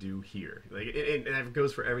that we do here. Like, and it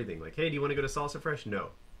goes for everything. Like, hey, do you want to go to Salsa Fresh? No,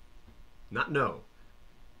 not no.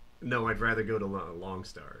 No, I'd rather go to Lone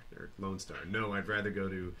Star. No, I'd rather go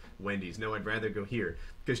to Wendy's. No, I'd rather go here.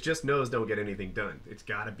 Because just no's don't get anything done. It's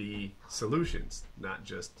got to be solutions, not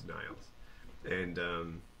just denials. And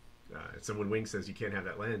so when Wing says you can't have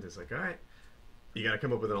that lens, it's like, all right, you got to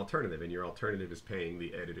come up with an alternative, and your alternative is paying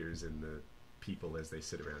the editors and the people as they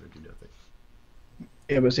sit around and do nothing.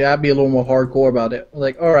 Yeah, but see, I'd be a little more hardcore about it.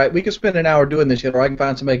 Like, all right, we can spend an hour doing this shit, or I can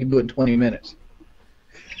find somebody who can do it in 20 minutes.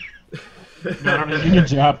 Not a union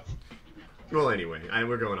job. Well, anyway,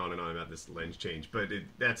 we're going on and on about this lens change, but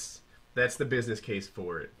that's the business case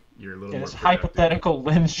for it. You're a little more this hypothetical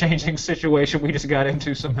lens changing situation we just got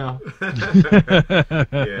into somehow.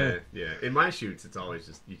 Yeah. In my shoots, it's always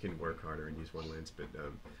just you can work harder and use one lens, but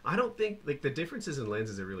I don't think like the differences in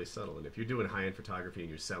lenses are really subtle. And if you're doing high-end photography and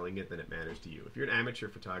you're selling it, then it matters to you. If you're an amateur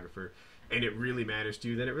photographer and it really matters to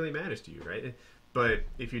you, then it really matters to you, right? But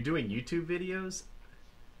if you're doing YouTube videos,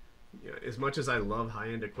 as much as I love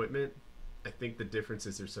high-end equipment, I think the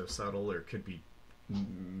differences are so subtle or could be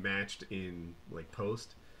matched in like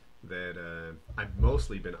post that I've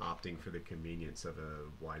mostly been opting for the convenience of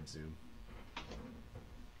a wide zoom.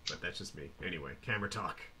 But that's just me. Anyway, camera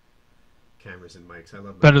talk. Cameras and mics. I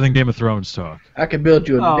love better than Game of Thrones talk. I could build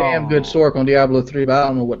you a damn good Sork on Diablo 3, but I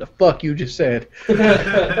don't know what the fuck you just said.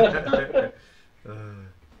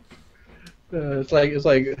 It's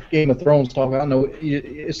like Game of Thrones talk. I don't know.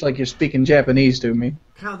 It's like you're speaking Japanese to me.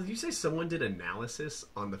 Kyle, did you say someone did analysis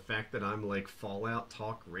on the fact that I'm like Fallout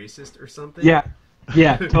talk racist or something?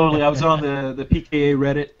 Yeah, totally. I was on the PKA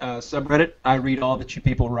Reddit subreddit. I read all that you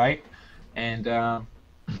people write, and there are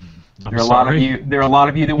a lot of you. There are a lot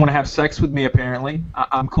of you that want to have sex with me. Apparently,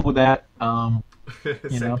 I'm cool with that. That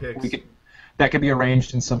could be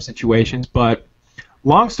arranged in some situations. But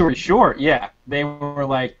long story short, yeah, they were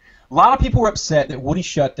like, A lot of people were upset that Woody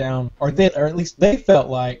shut down, or at least they felt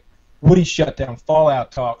like Woody shut down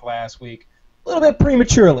Fallout talk last week a little bit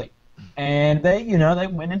prematurely. And they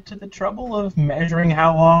went into the trouble of measuring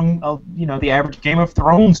how long, the average Game of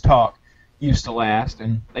Thrones talk used to last,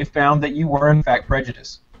 and they found that you were in fact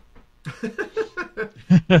prejudiced. And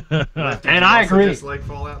I agree. Like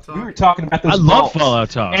Fallout talk? We were talking about those I vaults. love Fallout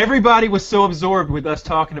talk. Everybody was so absorbed with us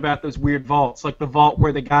talking about those weird vaults, like the vault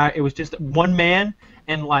where it was just one man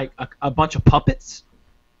and like a bunch of puppets,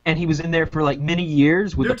 and he was in there for like many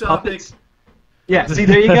years with New the puppets. Yeah, see,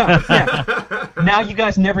 there you go. Yeah. Now you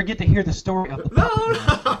guys never get to hear the story of the puppets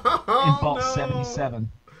in Vault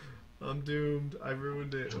 77. I'm doomed. I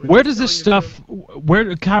ruined it. Where does this stuff? Where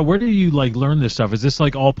do you like learn this stuff? Is this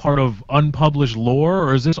like all part of unpublished lore,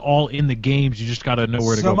 or is this all in the games? You just gotta know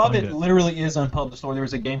where to go Some of find it it. literally is unpublished lore. There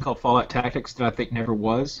was a game called Fallout Tactics that I think never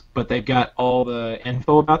was, but they've got all the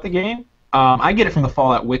info about the game. I get it from the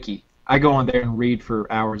Fallout Wiki. I go on there and read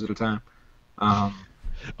for hours at a time.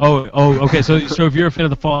 Okay. So if you're a fan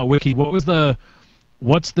of the Fallout Wiki, what's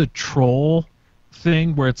the troll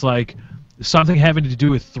thing where it's like something having to do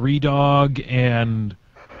with Three Dog and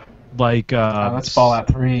like that's Fallout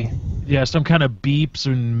 3. Yeah, some kind of beeps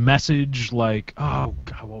and message like, oh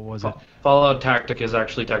god, what was it? Fallout Tactic is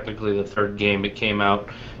actually technically the third game. It came out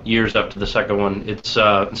years after the second one. It's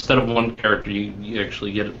instead of one character, you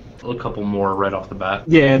actually get a couple more right off the bat.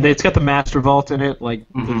 Yeah, it's got the Master Vault in it, like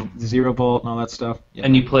the Zero Vault and all that stuff. Yeah.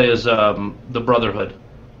 And you play as the Brotherhood,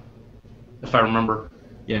 if I remember.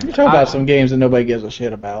 Yeah. You're talking about some games that nobody gives a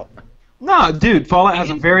shit about. No, dude, Fallout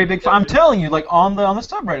has a very big. I'm telling you, like on the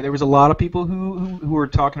subreddit, there was a lot of people who were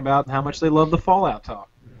talking about how much they love the Fallout talk.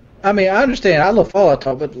 I mean, I understand. I love Fallout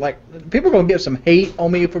talk, but like, people are gonna get some hate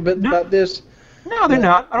on me about this. No, they're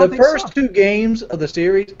not. I don't the think first so. two games of the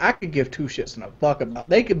series, I could give two shits and a fuck about.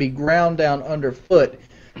 They could be ground down underfoot,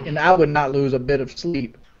 and I would not lose a bit of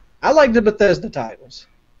sleep. I like the Bethesda titles.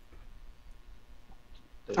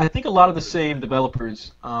 I think a lot of the same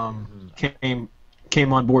developers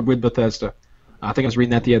came on board with Bethesda. I think I was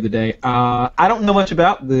reading that the other day. I don't know much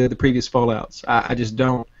about the previous Fallouts. I just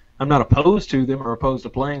don't. I'm not opposed to them or opposed to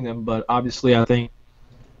playing them, but obviously I think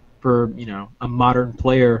for a modern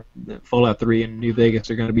player, Fallout 3 and New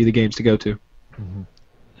Vegas are going to be the games to go to. Mm-hmm.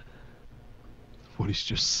 Woody's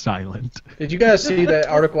just silent. Did you guys see that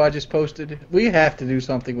article I just posted? We have to do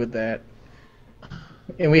something with that,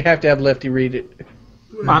 and we have to have Lefty read it.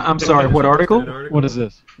 I'm sorry, what article? What is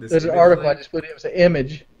this? There's an article I just put in. It was an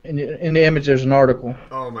image. In the image, there's an article.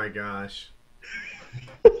 Oh my gosh.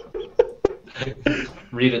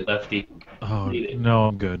 Read it, Lefty. Oh, Read it. no,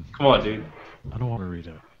 I'm good. Come on, dude. I don't want to read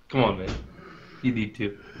it. Come on, man. You need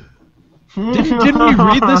to. Didn't we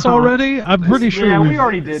read this already? I'm pretty sure Yeah, we we've-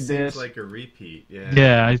 already did Seems this. like a repeat. Yeah.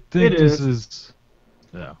 Yeah, I think It this is. is...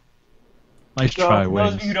 Yeah. Nice So, try, for those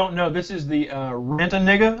Wings. of you who don't know, this is the Rent a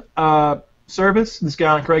Nigga service. This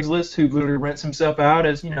guy on Craigslist who literally rents himself out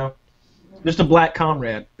as, just a black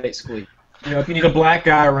comrade, basically. If you need a black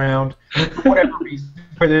guy around, for whatever reason,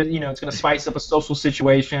 whether, it's going to spice up a social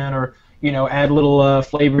situation or, add a little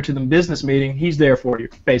flavor to the business meeting, he's there for you,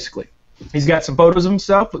 basically. He's got some photos of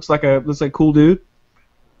himself. Looks like a cool dude.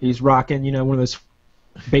 He's rocking, one of those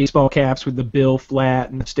baseball caps with the bill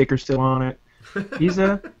flat and the sticker still on it. He's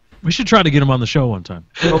We should try to get him on the show one time.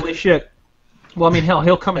 holy shit. Well, I mean, hell,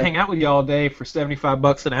 he'll come and hang out with you all day for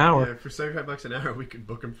 $75 an hour. Yeah, for $75 an hour, we could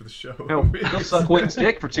book him for the show. Hell, he'll suck Wings'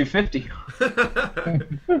 dick for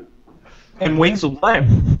 $250. And Wings will play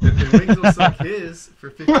him. And Wings will suck his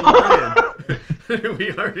for $15,000.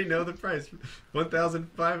 We already know the price.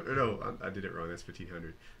 $1,500. No, I did it wrong. That's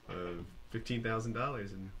 $1,500.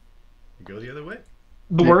 $15,000, and go the other way.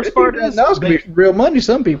 The worst part is, that was gonna be real money to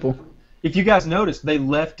some people. if you guys noticed, they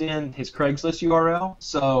left in his Craigslist URL,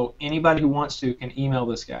 so anybody who wants to can email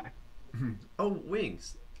this guy. Oh,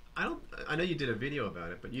 Wings. I know you did a video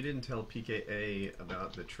about it, but you didn't tell PKA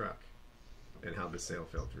about the truck and how the sale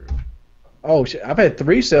fell through. Oh shit! I've had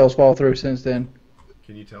 3 sales fall through since then.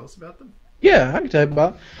 Can you tell us about them? Yeah, I can tell you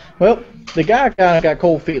about. Well, the guy kind of got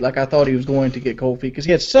cold feet, like I thought he was going to get cold feet, because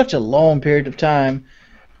he had such a long period of time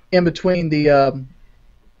in between the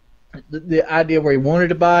idea where he wanted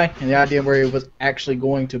to buy and the idea where he was actually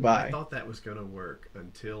going to buy. I thought that was going to work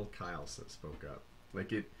until Kyle spoke up.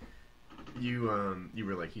 Like you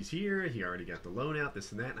were like, he's here, he already got the loan out,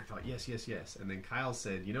 this and that, and I thought, yes. And then Kyle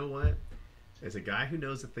said, you know what? As a guy who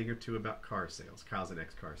knows a thing or two about car sales, Kyle's an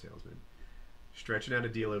ex-car salesman, stretching out a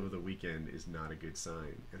deal over the weekend is not a good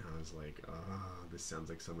sign. And I was like, this sounds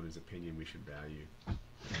like someone whose opinion we should value.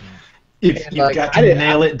 You've Like, got I to didn't-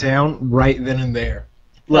 nail it down right then and there.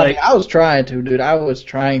 Like, I was trying to, dude. I was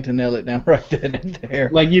trying to nail it down right then and there.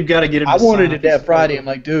 like you've got to get him. I to wanted sign it that Friday. I'm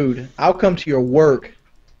like, dude, I'll come to your work.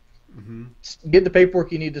 Get the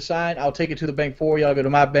paperwork you need to sign. I'll take it to the bank for you. I'll go to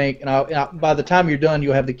my bank, and by the time you're done,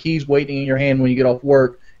 you'll have the keys waiting in your hand when you get off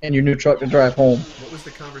work and your new truck to drive home. What was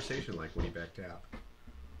the conversation like when he backed out?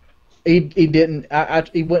 He didn't.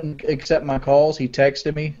 He wouldn't accept my calls. He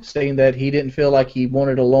texted me saying that he didn't feel like he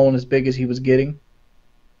wanted a loan as big as he was getting.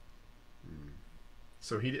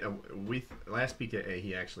 So last week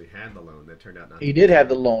he actually had the loan that turned out not. He did have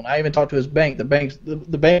the loan. I even talked to his bank. The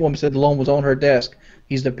bank woman said the loan was on her desk.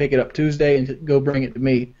 He's to pick it up Tuesday and go bring it to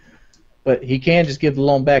me. But he can just give the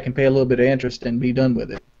loan back and pay a little bit of interest and be done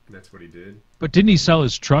with it. That's what he did. But didn't he sell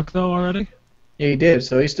his truck though already? Yeah, he did.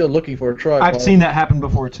 So he's still looking for a truck. I've seen that happen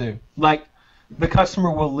before too. Like, the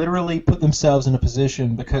customer will literally put themselves in a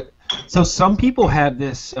position because. So some people have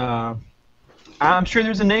this. I'm sure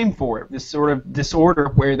there's a name for it. This sort of disorder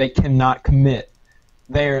where they cannot commit.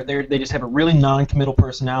 They just have a really non-committal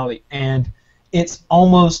personality, and it's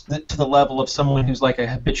almost to the level of someone who's like a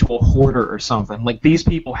habitual hoarder or something. Like, these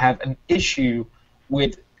people have an issue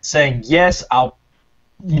with saying, yes, I'll,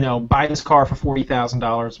 buy this car for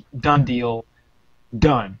 $40,000, done deal,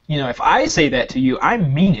 done. If I say that to you, I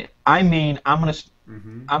mean it. I mean, I'm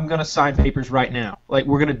gonna sign papers right now. Like,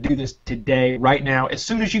 we're gonna do this today, right now, as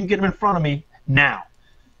soon as you can get them in front of me. Now,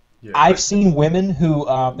 yeah, I've seen women who,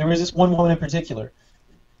 there was this one woman in particular,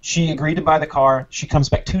 she agreed to buy the car, she comes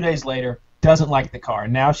back 2 days later, doesn't like the car.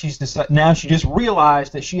 Now she just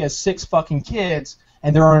realized that she has 6 fucking kids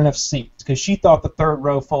and there aren't enough seats because she thought the third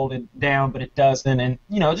row folded down, but it doesn't, and,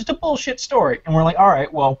 just a bullshit story. And we're like, all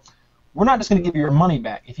right, well, we're not just going to give you your money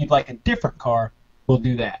back. If you'd like a different car, we'll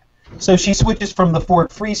do that. So she switches from the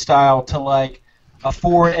Ford Freestyle to, like, a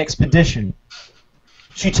Ford Expedition.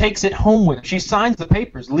 She takes it home with her. She signs the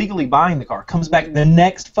papers, legally buying the car. Comes back the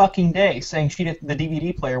next fucking day saying the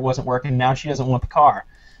DVD player wasn't working. Now she doesn't want the car.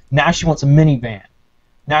 Now she wants a minivan.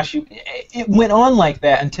 It went on like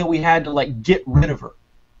that until we had to get rid of her.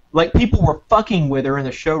 Like, people were fucking with her in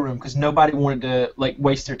the showroom because nobody wanted to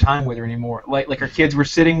waste their time with her anymore. Like her kids were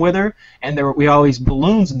sitting with her, and we had all these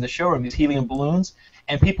balloons in the showroom, these helium balloons,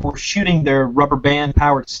 and people were shooting their rubber band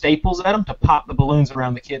powered staples at them to pop the balloons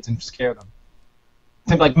around the kids and scare them.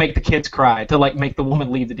 To make the kids cry, to make the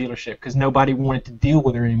woman leave the dealership because nobody wanted to deal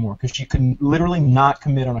with her anymore because she could literally not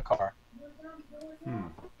commit on a car.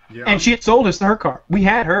 Yeah. And she had sold us her car. We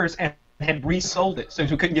had hers and had resold it, so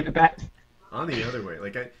we couldn't give it back. On the other way,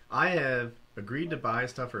 I have agreed to buy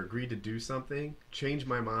stuff or agreed to do something, changed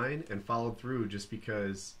my mind, and followed through just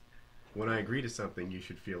because when I agree to something, you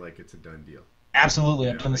should feel like it's a done deal. Absolutely,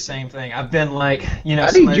 I've done the same thing. I've been I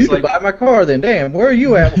need you to buy my car then. Damn, where are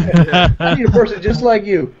you at? I need a person just like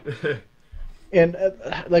you. And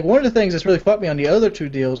one of the things that's really fucked me on the other 2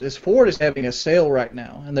 deals is Ford is having a sale right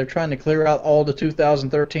now, and they're trying to clear out all the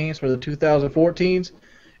 2013s for the 2014s,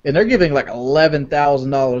 and they're giving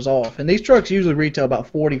 $11,000 off. And these trucks usually retail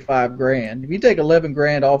about $45,000. If you take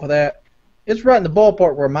 $11,000 off of that, it's right in the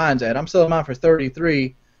ballpark where mine's at. I'm selling mine for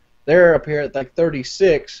 $33,000. They're up here at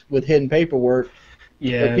 $36,000 with hidden paperwork.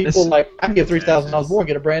 Yeah, but people I can give $3,000 more and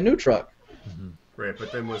get a brand new truck. Right,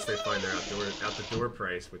 but then once they find their out the door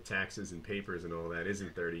price with taxes and papers and all that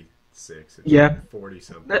isn't $36,000. It's 40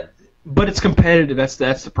 something. But it's competitive. That's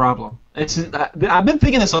the problem. I've been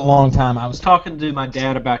thinking this a long time. I was talking to my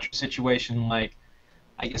dad about your situation, I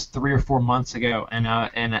guess 3 or 4 months ago, and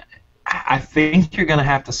I think you're gonna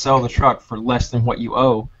have to sell the truck for less than what you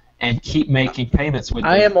owe and keep making payments with.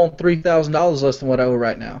 I am on $3,000 less than what I owe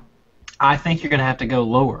right now. I think you're gonna have to go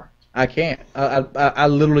lower. I can't. I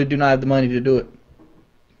literally do not have the money to do it.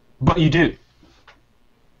 But you do.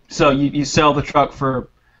 So you sell the truck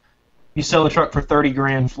for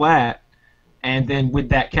 $30,000 flat, and then with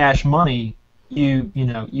that cash money, you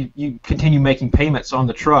continue making payments on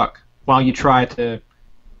the truck while you try to,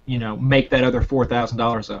 make that other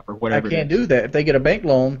 $4,000 up or whatever. I can't do that. If they get a bank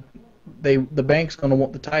loan, the bank's going to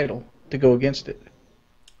want the title to go against it.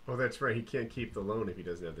 Oh, that's right. He can't keep the loan if he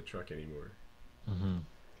doesn't have the truck anymore. Mm-hmm.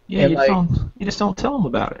 Yeah, you just don't tell him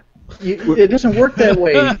about it. It doesn't work that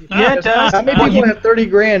way. Yeah, it does. How many people have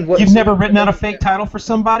 $30,000? You've never written out a fake title for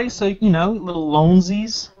somebody, so little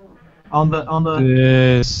loansies on the.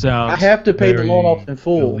 This sounds. I have to pay the loan off in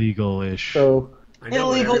full. Illegal-ish. So I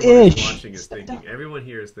know illegal-ish. Watching is thinking. Everyone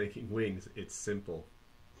here is thinking, Wings. It's simple.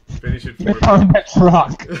 Finish it You for burn that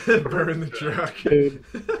truck. Burn the truck. Dude,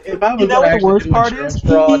 if I was You know gonna what the actually worst do part insurance is?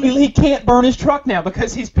 fraud, He can't burn his truck now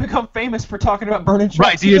because he's become famous for talking about burning trucks.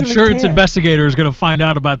 Right, He the literally insurance can't. investigator is going to find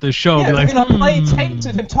out about this show Yeah, and they're be like, gonna play tapes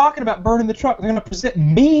of him talking about burning the truck. They're gonna present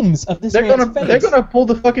memes of this they're man's gonna face. they're gonna pull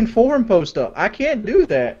the fucking forum post up. I can't do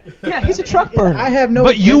that. Yeah, he's a truck burner. I have no.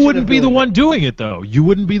 But you intention wouldn't of be the doing one doing it, though. You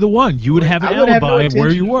wouldn't be the one. You would have an I would have no alibi of where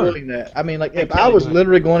you intention of were. doing that. I mean, like, if Kelly I was would.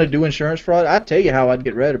 literally going to do insurance fraud, I'd tell you how I'd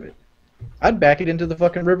get rid of it. I'd back it into the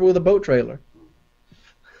fucking river with a boat trailer.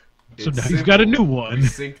 So It's now he's got a simple. new one. We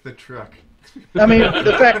sink the truck. I mean,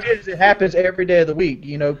 the fact is, it happens every day of the week.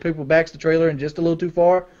 You know, people backs the trailer in just a little too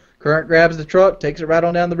far. Current grabs the truck, takes it right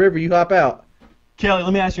on down the river. You hop out. Kelly,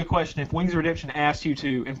 let me ask you a question. If Wings of Redemption asked you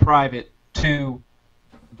to, in private, to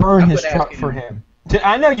burn I his would truck ask for him. him,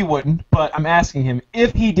 I know you wouldn't, but I'm asking him,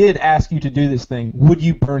 if he did ask you to do this thing, would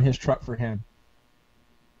you burn his truck for him?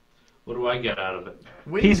 What do I get out of it?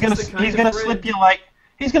 Wait, He's gonna the kind he's of gonna friend- slip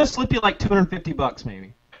you like $250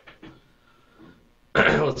 maybe.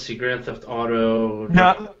 Let's see, Grand Theft Auto.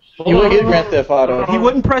 No, You would get Grand Theft Auto. he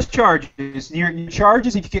wouldn't press charges. Your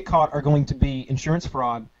charges, if you get caught, are going to be insurance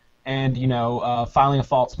fraud and filing a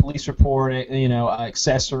false police report.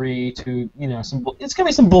 Accessory to it's gonna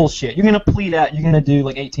be some bullshit. You're gonna plead out. You're gonna do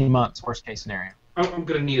like 18 months, worst case scenario. I'm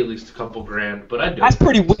gonna need at least a couple grand, but I do. That's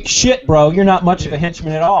pretty weak shit, bro. You're not much of a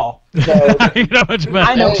henchman at all. So, You know much about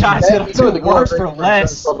I know that. guys that'll do worse for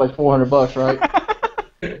less. Like $400,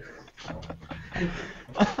 right?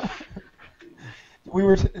 We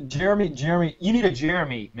were Jeremy. You need a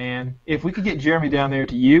Jeremy, man. If we could get Jeremy down there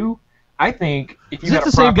to you, I think if you Is got that a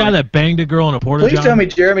the same proper- guy that banged a girl in a porta Please john? tell me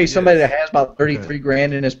Jeremy's somebody that has about 33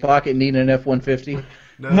 grand in his pocket needing an F-150.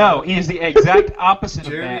 No, he is the exact opposite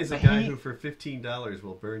Jeremy of is a that. guy who for $15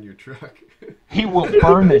 will burn your truck. He will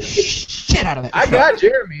burn the shit out of that. I got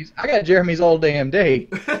Jeremy's all damn day.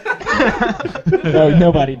 No,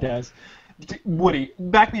 nobody does. Woody,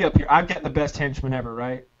 back me up here. I've got the best henchman ever,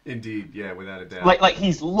 right? Indeed, yeah, without a doubt. Like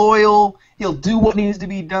he's loyal. He'll do what needs to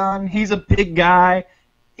be done. He's a big guy.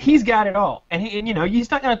 He's got it all, and he's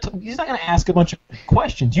not gonna ask a bunch of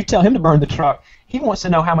questions. You tell him to burn the truck. He wants to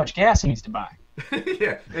know how much gas he needs to buy.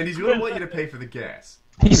 Yeah, and he's going to want you to pay for the gas.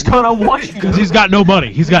 He's gonna want you Because to. he's got no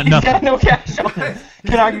money. He's got He's nothing. got no cash on him.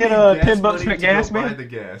 Can I get Gas 10 bucks for money the to gas, go buy man? the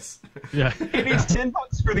gas. Yeah. He needs 10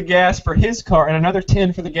 bucks for the gas for his car and another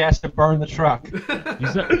 10 for the gas to burn the truck.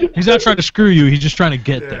 He's not trying to screw you. He's just trying to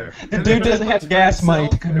get Yeah. there. The And dude then doesn't have for gas money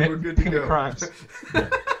to himself, and we're good to commit go. crimes.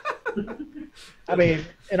 I mean,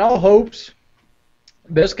 in all hopes,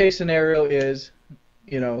 best case scenario is,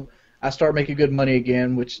 I start making good money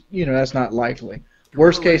again, which, that's not likely.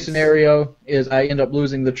 Worst case scenario is I end up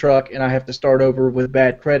losing the truck and I have to start over with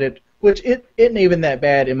bad credit, which it isn't even that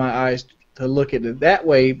bad in my eyes to look at it that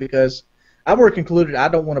way because I've already concluded I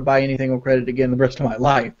don't want to buy anything on credit again the rest of my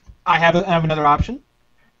life. I have another option.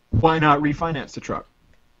 Why not refinance the truck?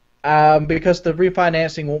 Because the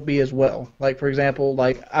refinancing won't be as well. Like, for example,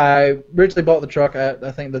 I originally bought the truck,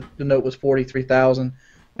 I think the note was $43,000.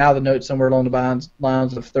 Now the note's somewhere along the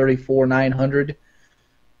lines of $34,900.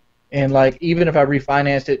 And even if I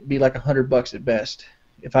refinanced it, it'd be like $100 at best.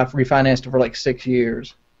 If I refinanced it for 6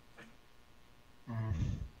 years.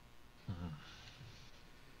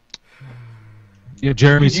 Yeah,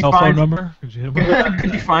 Jeremy's Could you cell phone find- number?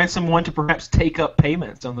 Could you find someone to perhaps take up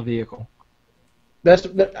payments on the vehicle?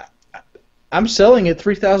 I'm selling it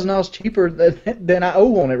 $3,000 cheaper than I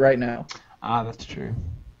owe on it right now. Ah, that's true.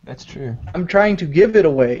 That's true. I'm trying to give it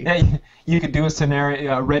away. Yeah, you could do a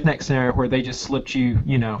scenario, a redneck scenario, where they just slipped you,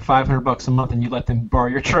 $500 a month, and you let them borrow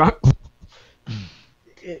your truck.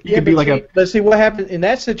 could be But see what happens in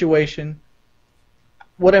that situation.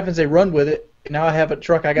 What happens? They run with it. And now I have a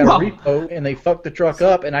truck I got to repo, and they fuck the truck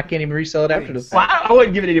up, and I can't even resell it after the Well, fact. I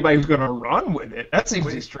wouldn't give it to anybody who's going to run with it. That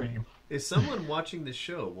seems extreme. If someone watching the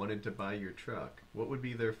show wanted to buy your truck, what would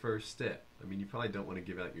be their first step? I mean, you probably don't want to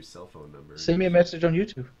give out your cell phone number. Send me a message on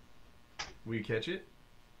YouTube. Will you catch it?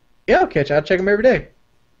 Yeah, I'll catch it. I check them every day.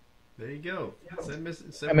 There you go.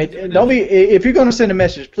 I mean, don't be. If you're going to send a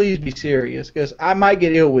message, please be serious, because I might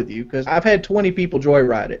get ill with you. Because I've had 20 people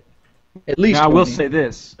joyride it. At least. Now, I will 20. say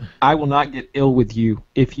this: I will not get ill with you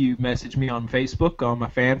if you message me on Facebook on my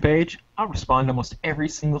fan page. I'll respond almost every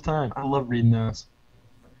single time. I love reading those.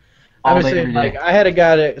 I All was day, saying, every day. I had a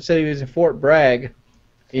guy that said he was in Fort Bragg,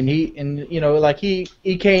 and he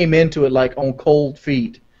came into it on cold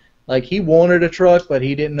feet. He wanted a truck, but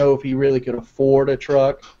he didn't know if he really could afford a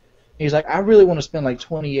truck. He's like, I really want to spend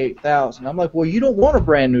 $28,000. I'm like, well, you don't want a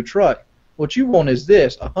brand new truck. What you want is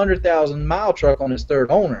this, a 100,000 mile truck on its third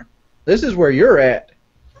owner. This is where you're at.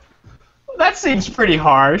 that seems pretty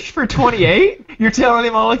harsh for 28. You're telling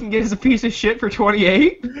him all he can get is a piece of shit for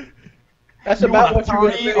 28? That's You about want what a you're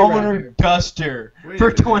going to pay around owner here. duster Wait a for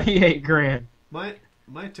minute. 28 grand. My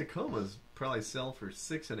Tacomas probably sell for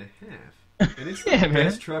 6.5. And it's Yeah, the man.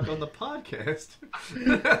 best truck on the podcast.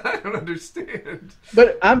 I don't understand.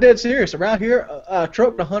 But I'm dead serious. Around here, a truck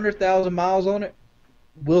with 100,000 miles on it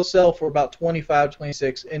will sell for about 25,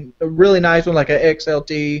 26. And a really nice one like a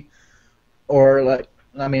XLT or like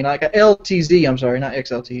a LTZ. I'm sorry, not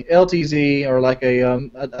XLT. LTZ or like a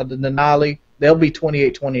Denali. They'll be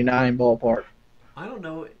 28, 29 ballpark. I don't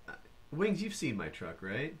know. Wings, you've seen my truck,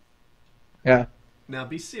 right? Yeah. Now,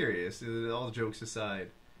 be serious. All jokes aside.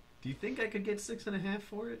 Do you think I could get 6.5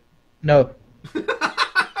 for it? No.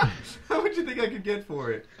 How much do you think I could get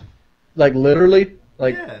for it? Like literally?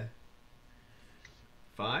 Like Yeah.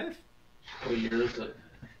 5? What year is it?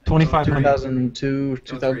 2,500. 2002,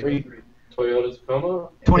 2003. Toyota Tacoma?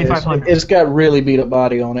 2,500. It's got really beat up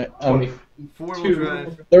body on it. 4-wheel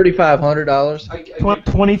drive. $3,500.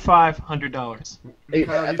 $2,500.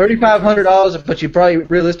 $3,500, but you probably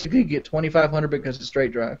realistically get $2,500 because it's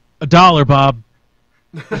straight drive. $1, Bob.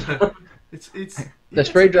 The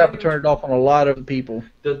straight drive will turn it off on a lot of people.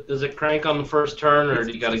 Does it crank on the first turn, or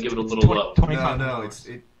do you got to give it a little low? No,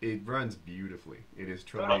 it runs beautifully. It is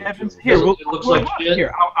truly Evans, enjoyable. here, It looks like shit.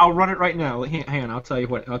 Here, I'll run it right now. Hang on, I'll tell you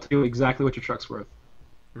what. I'll tell you exactly what your truck's worth.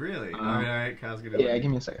 Really? All right, Kyle's gonna. Yeah, give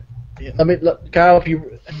me a second. Look, Kyle, if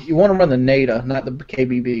you want to run the NADA, not the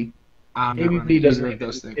KBB. I'm not KBB running doesn't either of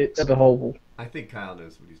those things. It's a whole. I think Kyle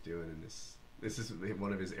knows what he's doing in this. This is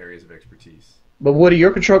one of his areas of expertise. But Woody,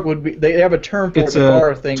 your truck would be. They have a term for It's the a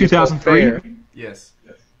car thing. It's called 2003? fair. Yes.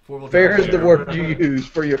 Four-wheel Fair drive is the word you use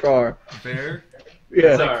for your car. Fair?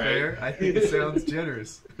 Yeah. Is that All right. fair? I think it sounds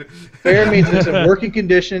generous. Fair means it's in working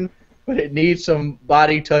condition, but it needs some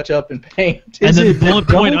body touch-up and paint. And then bullet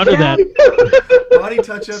point under that. Body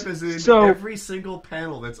touch-up is in So- every single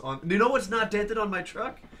panel that's on. You know what's not dented on my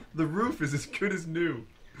truck? The roof is as good as new.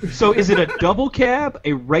 So is it a double cab,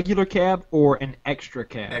 a regular cab, or an extra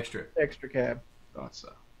cab? Extra. Extra cab. Thought so.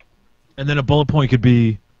 And then a bullet point could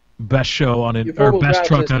be best show on it, Your or four-wheel best drive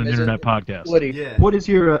truck system on an is internet it- podcast. Woody, Yeah. What is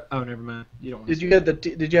your? Oh, never mind. You don't. Want did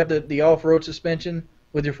you have the off-road suspension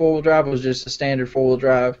with your four-wheel drive? Or was it just a standard four-wheel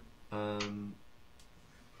drive?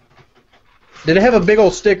 Did it have a big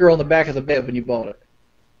old sticker on the back of the bed when you bought it?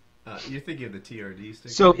 You're thinking of the TRD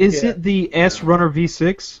sticker? So is Yeah. it the S Runner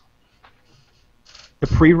V6, the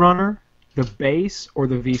pre-runner, the base, or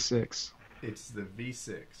the V6? It's the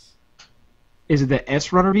V6. Is it the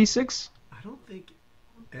S Runner V6? I don't think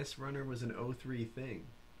S-Runner was an 03 thing.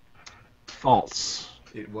 False.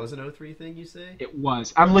 It was an 03 thing, you say? It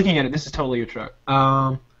was. I'm looking at it. This is totally your truck.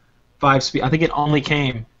 5-speed. I think it only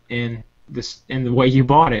came in the way you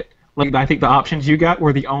bought it. Like I think the options you got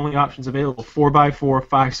were the only options available: 4x4,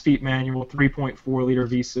 5-speed manual, 3.4 liter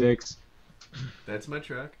V6. That's my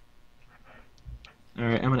truck. All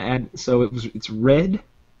right, I'm gonna add. So it's red.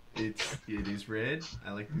 It is red.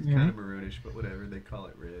 I like it's Yeah. kind of maroonish, but whatever. They call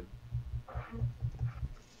it red.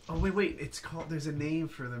 Oh wait! It's called. There's a name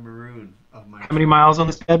for the maroon of my. How many miles on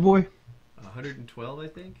this bad boy? 112, I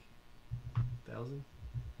think. 1,000.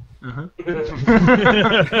 Uh-huh.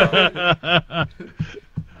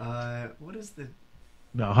 What is the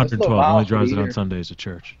No, That's 112 low only miles per drives it on liter. Sundays at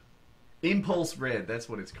church. Impulse Red? That's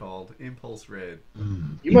what it's called. Impulse Red.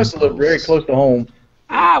 You must have lived very close to home.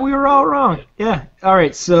 We were all wrong. Yeah. All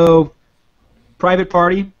right. So, private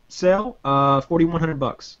party sale,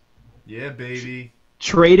 $4,100. Yeah, baby.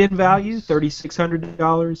 Trade-in value,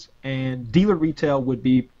 $3,600, and dealer retail would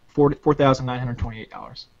be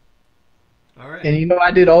 $4,928. All right. And you know,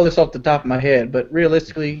 I did all this off the top of my head, but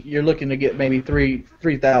realistically, you're looking to get maybe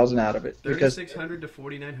 3,000 out of it. Because 3,600 to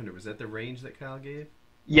 4,900. Was that the range that Kyle gave?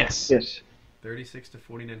 Yes. yes, 36 to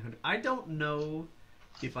 4,900. I don't know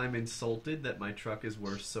if I'm insulted that my truck is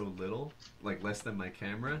worth so little, like less than my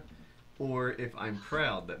camera, or if I'm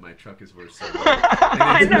proud that my truck is worth so little.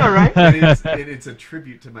 I know, right? It's a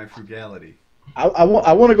tribute to my frugality. I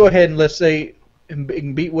want to go ahead and let's say and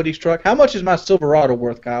beat Woody's truck. How much is my Silverado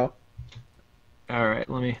worth, Kyle? All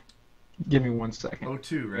right. Give me 1 second.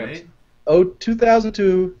 02, right?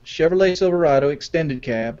 2002 Chevrolet Silverado extended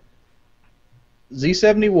cab,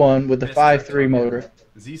 Z71 with the Best 5.3 truck motor.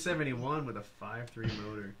 Z71 with a 5.3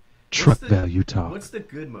 motor. Truck the- value talk. What's the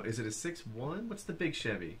good motor? Is it a 6.1? What's the big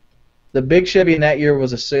Chevy? The big Chevy in that year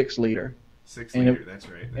was a 6-liter. 6 And liter, it- that's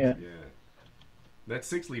right. yeah. That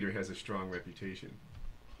 6 liter has a strong reputation.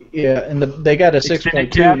 Yeah, and they got a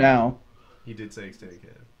Extended 6.2 cab? now. He did say extended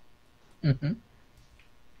cab. hmm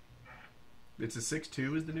It's a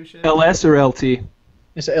 6.2 is the new Chevy? LS or LT?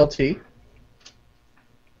 It's a LT.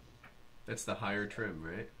 That's the higher trim,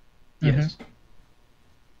 right? Yes.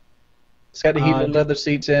 It's got the heated leather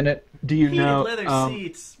seats in it. Do you Heated know? leather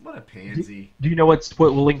seats. What a pansy. Do you know what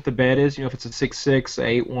length the bed is? You know if it's a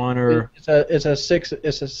 6'6", 8'1", or It's a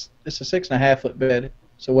 6.5 foot bed.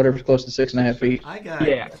 So whatever's close to 6.5 feet. I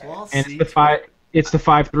got cloth and seats. it's the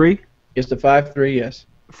 5'3", It's the 5.3, yes.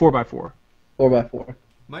 4x4. 4x4.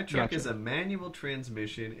 My truck Gotcha. is a manual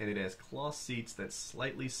transmission, and it has cloth seats that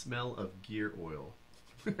slightly smell of gear oil.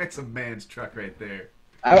 That's a man's truck right there.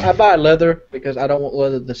 I buy leather because I don't want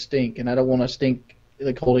leather to stink, and I don't want to stink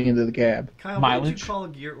like holding into the cab. Kyle, what Mileage? would you call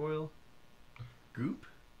gear oil? Goop?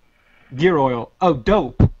 Gear oil. Oh,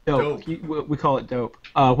 dope. Dope. We call it dope.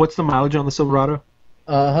 What's the mileage on the Silverado?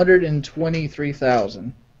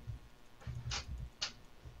 123,000.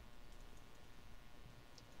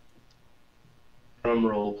 Drum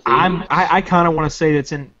roll, please. I kind of want to say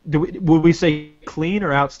that's in. Would we say clean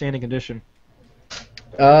or outstanding condition?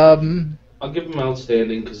 I'll give them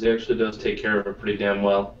outstanding because it actually does take care of it pretty damn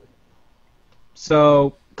well.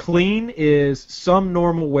 So clean is some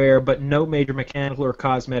normal wear, but no major mechanical or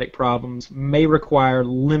cosmetic problems. May require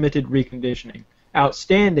limited reconditioning.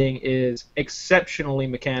 Outstanding is exceptional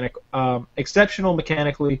mechanically,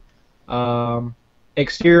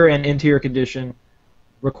 exterior and interior condition,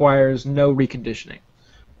 requires no reconditioning.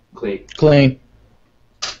 Clean.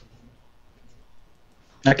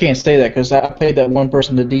 I can't say that because I paid that one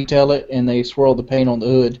person to detail it, and they swirled the paint on the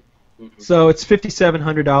hood. So it's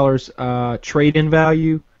 $5,700 trade-in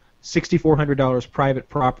value,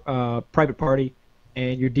 $6,400 private party,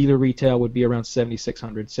 and your dealer retail would be around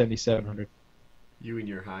 $7,600, $7,700. You and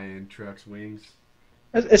your high-end truck's wings.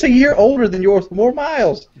 It's a year older than yours, more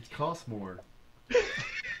miles. It costs more.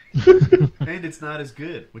 And it's not as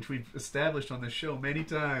good, which we've established on this show many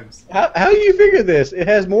times. How do you figure this? It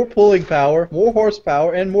has more pulling power, more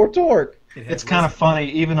horsepower, and more torque. It's kind of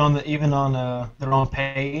funny. Even on their own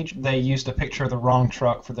page, they used a picture of the wrong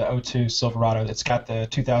truck for the 02 Silverado. It's got the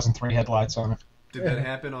 2003 headlights on it. Did that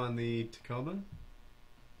happen on the Tacoma?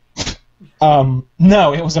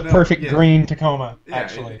 No, it was a perfect green Tacoma, Yeah,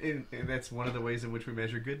 actually. and that's one of the ways in which we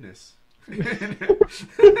measure goodness.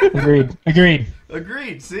 Agreed.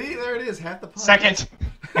 Agreed. See, there it is. Half the podcast. Second.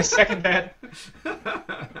 I second that.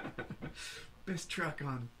 Best truck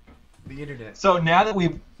on the internet. So now that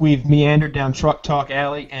we've meandered down Truck Talk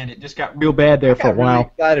Alley, and it just got real bad there for a I'm really while.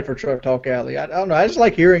 excited for Truck Talk Alley. I don't know. I just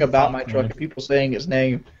like hearing about my truck and people saying its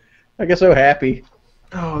name. I get so happy.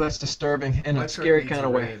 Oh, that's disturbing in My a truck scary needs kind a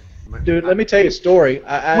of way. rave. Dude, let me tell you a story.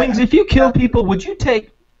 Wings, if you kill people, would you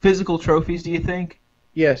take physical trophies, do you think?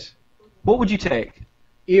 Yes. What would you take?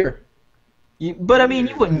 Ear. But I mean,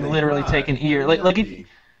 you wouldn't literally take an ear. Like if,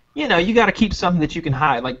 you know, you got to keep something that you can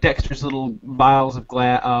hide, like Dexter's little vials of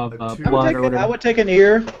blood or whatever. I would take an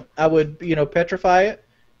ear. I would, petrify it,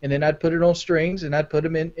 and then I'd put it on strings, and I'd put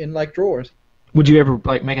them in like drawers. Would you ever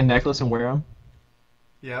like make a necklace and wear them?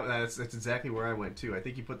 Yeah, that's exactly where I went too. I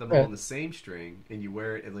think you put them all on the same string, and you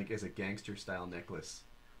wear it like as a gangster style necklace.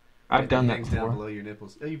 I've done that hangs before. down below your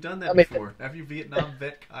nipples. Oh, you've done that before. Have you Vietnam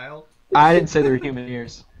vet, Kyle? I didn't say they were human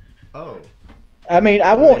ears. Oh. I mean,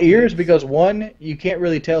 I want ears because, one, you can't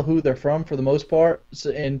really tell who they're from for the most part,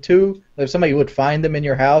 and two, if somebody would find them in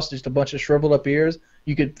your house, just a bunch of shriveled up ears,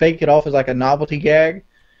 you could fake it off as like a novelty gag.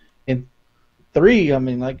 And three, I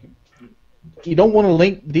mean, like, you don't want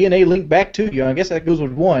to DNA link back to you. I guess that goes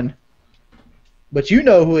with one. But you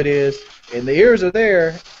know who it is, and the ears are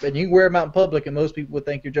there, and you can wear them out in public, and most people would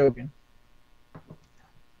think you're joking.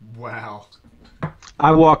 Wow.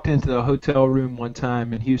 I walked into a hotel room one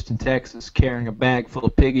time in Houston, Texas, carrying a bag full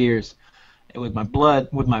of pig ears, and with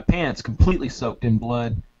my pants completely soaked in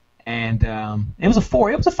blood. And it was a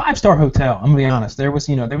 5-star hotel. I'm gonna be honest. There was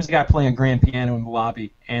a guy playing grand piano in the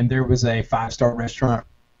lobby, and there was a 5-star restaurant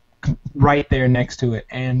right there next to it,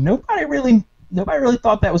 and nobody really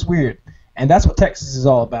thought that was weird. And that's what Texas is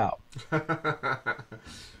all about.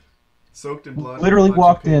 Soaked in blood. Literally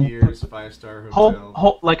walked in. Ears, 5-star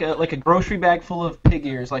hotel. Like a grocery bag full of pig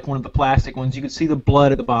ears, like one of the plastic ones. You could see the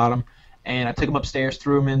blood at the bottom. And I took them upstairs,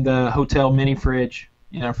 threw them in the hotel mini fridge,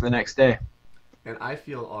 for the next day. And I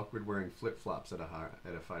feel awkward wearing flip-flops at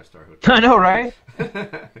a 5-star hotel. I know, right?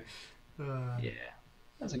 Yeah,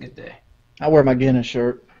 that's a good day. I wear my Guinness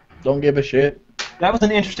shirt. Don't give a shit. That was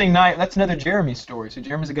an interesting night. That's another Jeremy story. So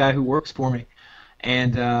Jeremy's a guy who works for me,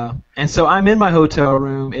 and so I'm in my hotel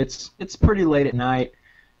room. It's pretty late at night,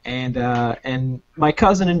 and my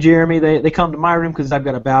cousin and Jeremy they come to my room because I've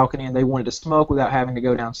got a balcony, and they wanted to smoke without having to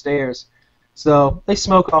go downstairs. So they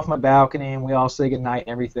smoke off my balcony, and we all say goodnight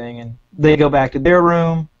and everything, and they go back to their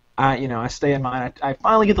room. I stay in mine. I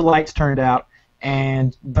finally get the lights turned out,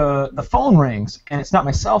 and the phone rings, and it's not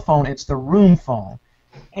my cell phone, it's the room phone.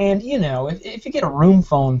 And, you know, if you get a room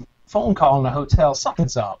phone call in a hotel,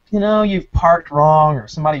 something's up. You know, you've parked wrong, or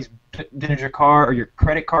somebody's dented your car, or your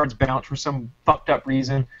credit card's bounced for some fucked up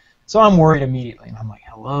reason. So I'm worried immediately, and I'm like,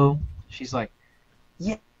 hello? She's like,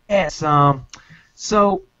 yes,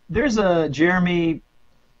 so there's a Jeremy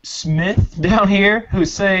Smith down here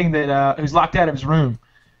who's saying that, who's locked out of his room.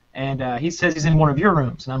 And he says he's in one of your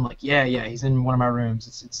rooms. And I'm like, yeah, he's in one of my rooms.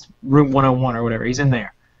 It's room 101 or whatever. He's in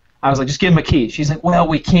there. I was like, just give him a key. She's like, well,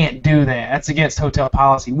 we can't do that. That's against hotel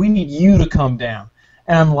policy. We need you to come down.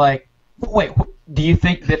 And I'm like, wait, do you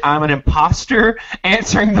think that I'm an imposter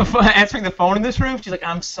answering the phone in this room? She's like,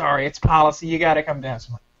 I'm sorry, it's policy. You got to come down. So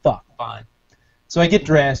I'm like, fuck, fine. So I get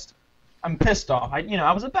dressed. I'm pissed off.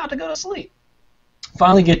 I was about to go to sleep.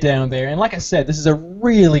 Finally get down there. And like I said, this is a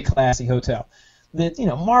really classy hotel. That,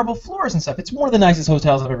 marble floors and stuff. It's one of the nicest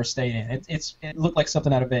hotels I've ever stayed in. It looked like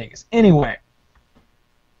something out of Vegas. Anyway,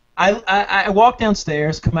 I walk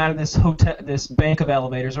downstairs, come out of this bank of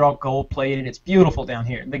elevators. They're all gold plated. It's beautiful down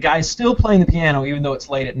here. The guy's still playing the piano, even though it's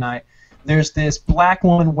late at night. There's this black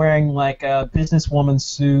woman wearing like a businesswoman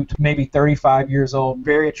suit, maybe 35 years old,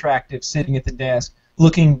 very attractive, sitting at the desk,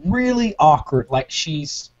 looking really awkward, like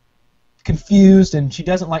she's confused and she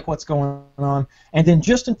doesn't like what's going on. And then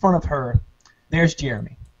just in front of her, there's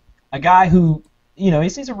Jeremy, a guy who,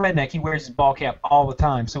 he's a redneck. He wears his ball cap all the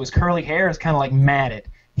time, so his curly hair is kind of like matted.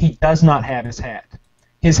 He does not have his hat.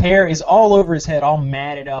 His hair is all over his head, all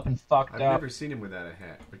matted up and fucked up. I've never seen him without a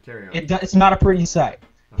hat, but carry on. It's not a pretty sight.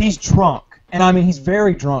 He's drunk, and I mean he's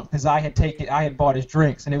very drunk because I had bought his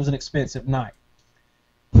drinks, and it was an expensive night.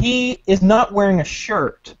 He is not wearing a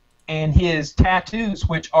shirt, and his tattoos,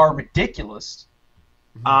 which are ridiculous.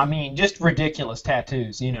 I mean, just ridiculous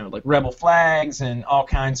tattoos, like rebel flags and all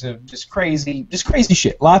kinds of just crazy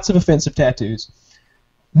shit. Lots of offensive tattoos.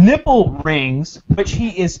 Nipple rings, which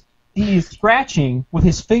he is scratching with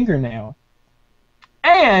his fingernail,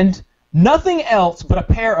 and nothing else but a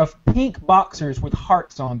pair of pink boxers with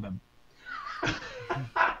hearts on them.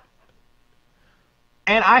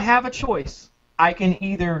 And I have a choice. I can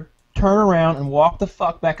either turn around and walk the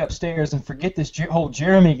fuck back upstairs and forget this whole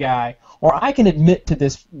Jeremy guy, or I can admit to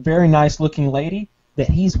this very nice-looking lady that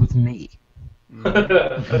he's with me.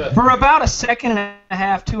 For about a second and a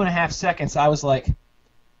half, 2.5 seconds, I was like,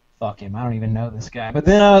 fuck him, I don't even know this guy. But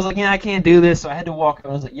then I was like, I can't do this, so I had to walk up,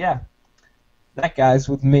 and I was like, yeah, that guy's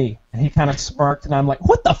with me. And he kind of smirked, and I'm like,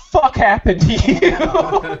 what the fuck happened to you?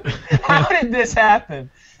 How did this happen?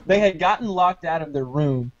 They had gotten locked out of their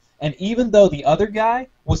room, and even though the other guy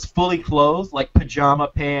was fully clothed, like pajama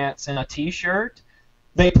pants and a t-shirt,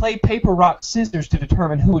 they played paper, rock, scissors to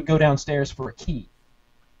determine who would go downstairs for a key.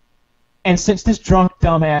 And since this drunk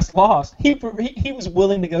dumbass lost, he was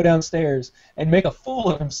willing to go downstairs and make a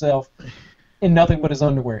fool of himself in nothing but his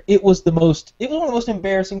underwear. It was one of the most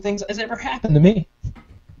embarrassing things that's ever happened to me.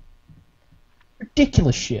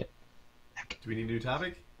 Ridiculous shit. Do we need a new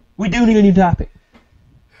topic? We do need a new topic.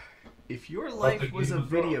 If your life was a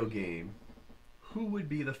video game, who would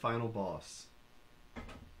be the final boss?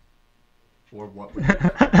 Or what would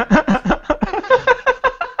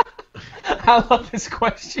I love this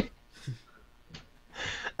question.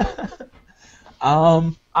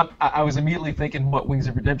 I was immediately thinking what Wings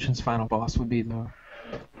of Redemption's final boss would be, though.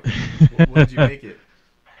 What did you make it?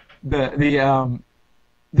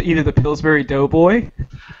 Either the Pillsbury Doughboy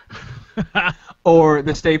or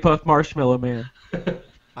the Stay Puft Marshmallow Man.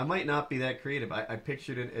 I might not be that creative. I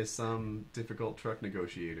pictured it as some difficult truck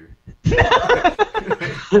negotiator.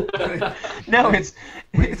 No, it's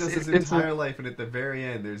does his entire life, and at the very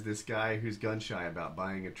end, there's this guy who's gun shy about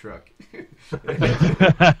buying a truck.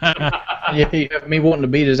 Yeah, you have me wanting to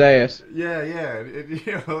beat his ass. Yeah.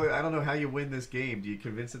 I don't know how you win this game. Do you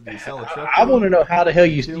convince him to sell a truck? I want to know how the hell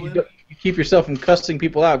you keep yourself from cussing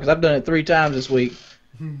people out, because I've done it 3 times this week.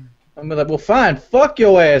 I'm like, well, fine, fuck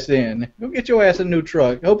your ass then. Go get your ass a new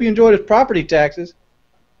truck. Hope you enjoyed his property taxes.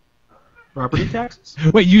 Property taxes?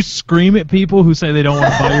 Wait, you scream at people who say they don't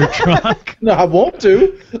want to buy your truck? No, I want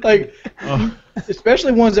to. Like,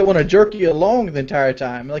 especially ones that want to jerk you along the entire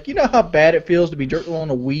time. Like, you know how bad it feels to be jerked along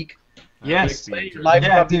a week? Yes. Life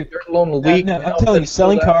dude. Jerked along a week. No, I'm telling you,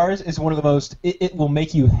 selling cars is one of the most... It will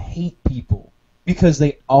make you hate people because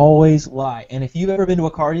they always lie. And if you've ever been to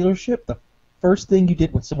a car dealership, the first thing you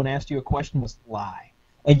did when someone asked you a question was lie.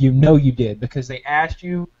 And you know you did because they asked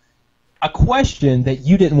you a question that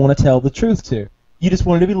you didn't want to tell the truth to. You just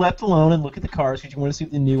wanted to be left alone and look at the cars because you wanted to see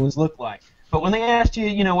what the new ones look like. But when they asked you,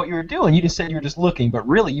 what you were doing, you just said you were just looking, but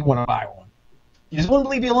really you want to buy one. You just wanted to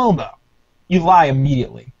leave you alone, though. You lie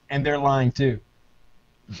immediately, and they're lying, too.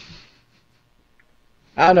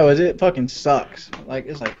 I know it fucking sucks. Like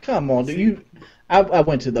it's like, come on, dude. I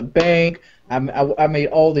went to the bank. I made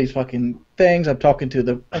all these fucking things. I'm talking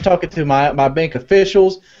to my bank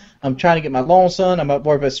officials. I'm trying to get my loan son. I'm up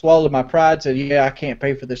where I swallowed my pride. Said, yeah, I can't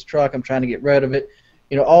pay for this truck. I'm trying to get rid of it.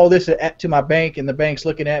 You know, all this to my bank, and the bank's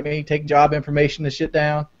looking at me, taking job information and shit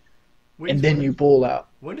down, and then you pull out.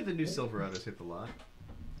 When did the new Silverados hit the lot?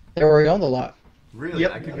 They're already on the lot. Really?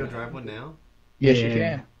 Yep. I could go drive one now? Yes, you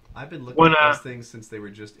can. I've been looking at those things since they were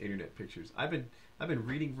just internet pictures. I've been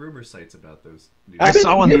reading rumor sites about those. I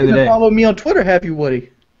saw one the other day. Follow me on Twitter, have you,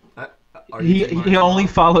 Woody? He only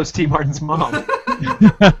follows T. Martin's mom.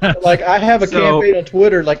 Like I have a campaign on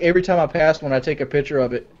Twitter. Like every time I pass one, I take a picture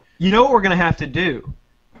of it. You know what we're gonna have to do?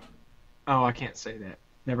 Oh, I can't say that.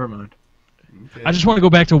 Never mind. Okay. I just want to go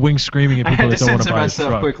back to Wings screaming at people that don't want to buy his myself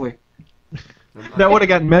truck. Quickly. That would have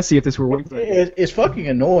gotten messy if this were Wings. It's fucking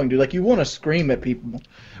annoying, dude. Like you want to scream at people.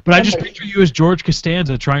 But I just picture you as George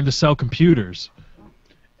Costanza trying to sell computers.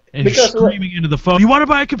 And you're screaming into the phone, you want to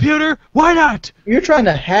buy a computer? Why not? You're trying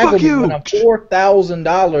to haggle me when I'm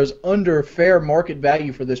 $4,000 under fair market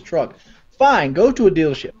value for this truck. Fine, go to a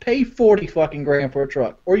dealership, pay 40 fucking grand for a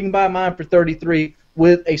truck, or you can buy mine for 33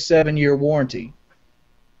 with a 7-year warranty.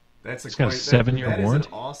 That's got a 7-year warranty. That is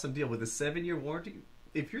an awesome deal with a 7-year warranty.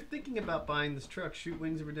 If you're thinking about buying this truck, shoot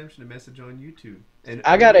Wings of Redemption a message on YouTube. And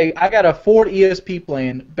I got a Ford ESP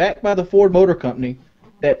plan backed by the Ford Motor Company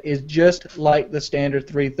that is just like the standard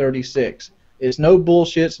 336. It's no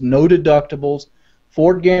bullshits, no deductibles.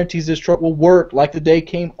 Ford guarantees this truck will work like the day it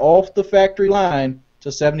came off the factory line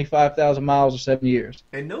to 75,000 miles or 7 years.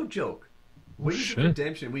 And no joke, Wings of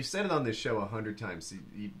Redemption, we've said it on this show 100 times.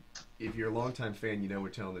 If you're a longtime fan, you know we're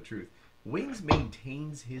telling the truth. Wings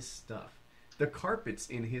maintains his stuff. The carpets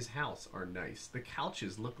in his house are nice. The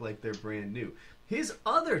couches look like they're brand new. His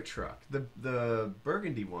other truck, the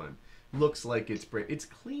burgundy one, looks like it's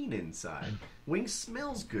clean inside. Wings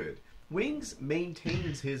smells good. Wings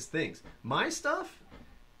maintains his things. My stuff,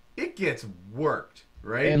 it gets worked,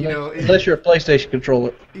 right? Unless you're a PlayStation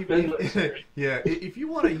controller. If you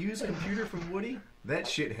want a used computer from Woody, that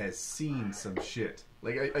shit has seen some shit.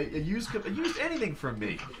 Like a used anything from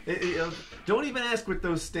me. Don't even ask what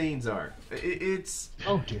those stains are. It's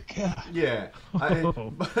oh dear God. Yeah.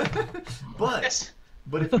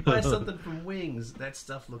 But if you buy something from Wings, that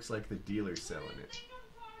stuff looks like the dealer's selling it.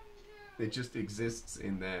 It just exists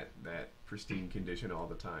in that pristine condition all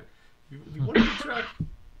the time. If you want a truck,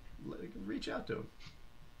 reach out to him.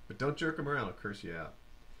 But don't jerk him around, I'll curse you out.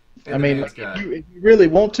 And if you really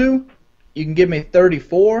want to, you can give me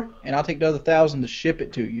 34, and I'll take the other 1,000 to ship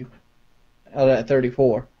it to you. Out of that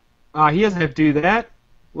 34. He doesn't have to do that.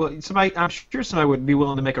 Well, I'm sure somebody would be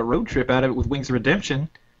willing to make a road trip out of it with Wings of Redemption.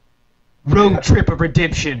 Road trip of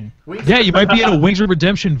redemption. Yeah, you might be in a Wings of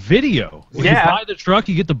Redemption video. When you buy the truck,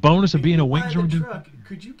 you get the bonus of being a Wings of Redemption.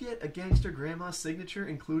 Could you get a Gangster Grandma's signature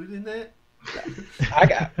included in that? I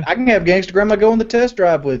can have Gangster Grandma go on the test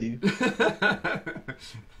drive with you.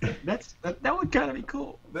 That would kind of be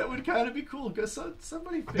cool. That would kind of be cool because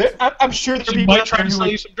somebody. I'm sure she might try to sell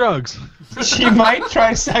you some drugs. She might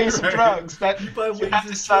try to sell you some drugs. You have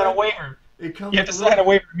to sign a waiver. You have to sign a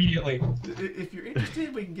waiver immediately. If you're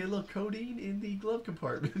interested, we can get a little codeine in the glove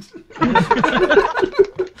compartment.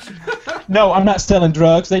 No, I'm not selling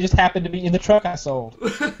drugs. They just happen to be in the truck I sold.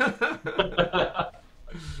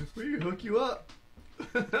 We can hook you up.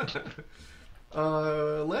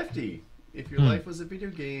 Lefty, if your life was a video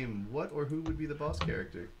game, what or who would be the boss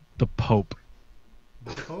character? The Pope.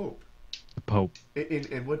 The Pope? The Pope.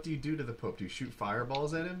 And what do you do to the Pope? Do you shoot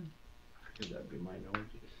fireballs at him? That'd be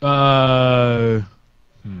minority. I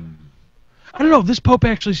don't know. This Pope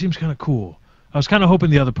actually seems kind of cool. I was kind of hoping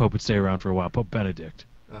the other Pope would stay around for a while, Pope Benedict.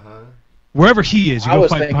 Wherever he is,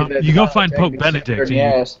 you go find Pope Benedict.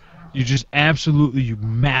 You just absolutely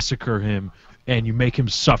massacre him, and you make him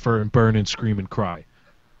suffer and burn and scream and cry.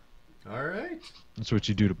 All right. That's what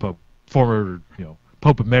you do to former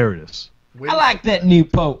Pope Emeritus. I like that new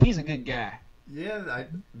Pope. He's a good guy. Yeah,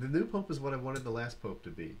 the new Pope is what I wanted the last Pope to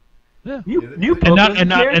be. Yeah, new Pope and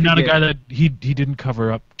not a guy that he didn't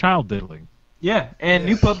cover up child diddling. Yeah, and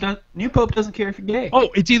new Pope doesn't care if you're gay. Oh,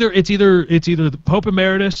 it's either the Pope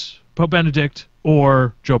Emeritus, Pope Benedict,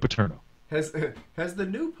 or Joe Paterno. Has the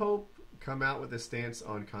new Pope come out with a stance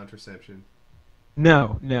on contraception?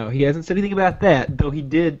 No, he hasn't said anything about that. Though he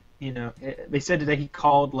did, they said today he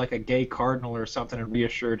called like a gay cardinal or something and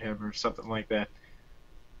reassured him or something like that.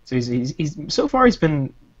 So he's so far he's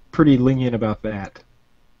been pretty lenient about that.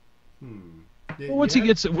 Well, when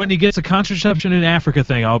he gets a contraception in Africa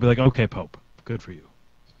thing, I'll be like, okay, Pope, good for you.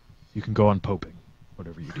 You can go on poping,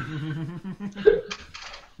 whatever you do.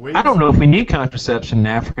 I don't know if we need contraception in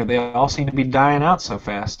Africa. They all seem to be dying out so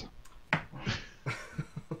fast.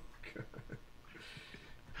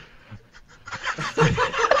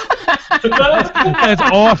 That's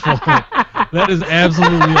awful. That is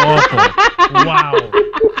absolutely awful. Wow.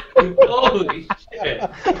 Holy shit.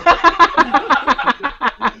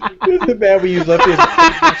 Isn't it bad we use Lefty as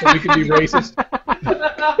a so we can be racist?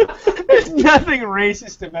 There's nothing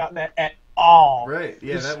racist about that at all. Right,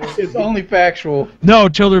 yeah, that was... It's only factual. No,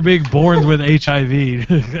 children being born with HIV.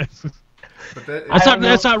 But that,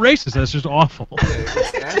 that's not racist. That's just awful. Yeah,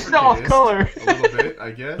 it's Just off color. a little bit,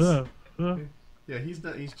 I guess. Uh. Yeah, he's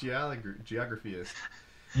not. He's geographyist.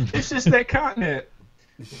 It's just that continent.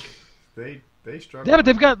 They struggle. Yeah, but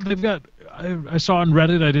they've got. I saw on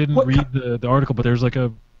Reddit. I didn't read the article, but there's like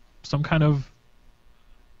some kind of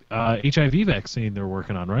HIV vaccine they're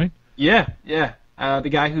working on, right? Yeah. The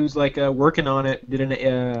guy who's like working on it didn't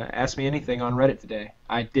ask me anything on Reddit today.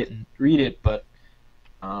 I didn't read it, but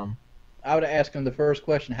I would ask him the first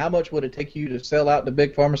question: how much would it take you to sell out the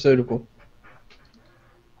big pharmaceutical?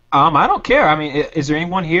 I don't care. I mean, is there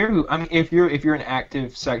anyone here who? I mean, if you're an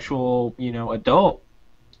active sexual, adult,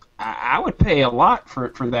 I would pay a lot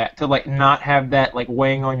for that to like not have that like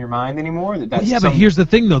weighing on your mind anymore. That's but here's the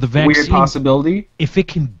thing though: the vaccine, weird possibility. If it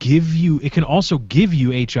can it can also give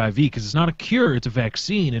you HIV because it's not a cure; it's a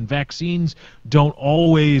vaccine, and vaccines don't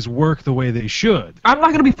always work the way they should. I'm not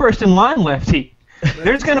going to be first in line, Lefty.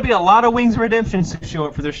 There's going to be a lot of Wings of Redemption to show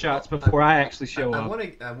up for their shots before I actually show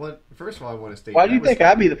up. First of all, I want to state. Why do you think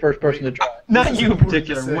I'd be the first person to try? Not you in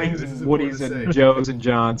particular. Wings and Woodies and Joes and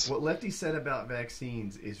Johns. What Lefty said about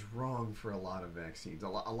vaccines is wrong for a lot of vaccines. A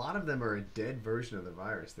lot of them are a dead version of the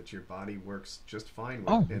virus that your body works just fine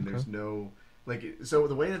with, and there's no So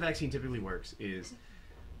the way the vaccine typically works is,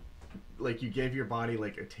 like, you give your body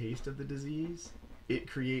like a taste of the disease. It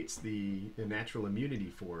creates the natural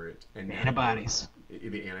immunity for it, and the antibodies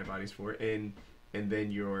for it, and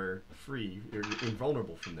then you're free. You're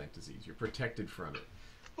invulnerable from that disease. You're protected from it.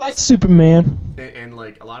 Like Superman. And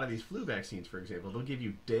like a lot of these flu vaccines, for example, they'll give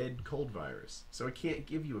you dead cold virus, so it can't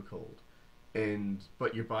give you a cold,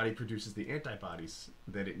 but your body produces the antibodies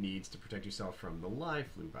that it needs to protect yourself from the live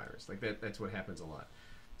flu virus. Like that's what happens a lot.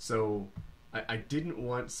 So I didn't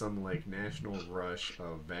want some like national rush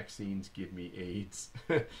of vaccines give me AIDS.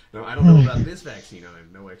 No, I don't know about this vaccine. I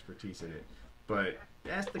have no expertise in it. But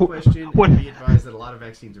ask the question and be advised that a lot of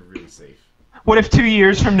vaccines are really safe. What if 2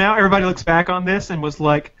 years from now everybody looks back on this and was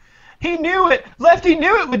like, he knew it! Lefty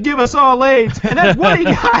knew it would give us all AIDS! And that's Woody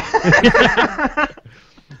guy!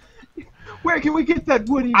 Where can we get that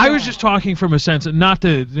Woody guy? I was just talking from a sense, not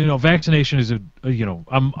to, vaccination is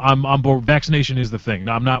I'm on board. Vaccination is the thing.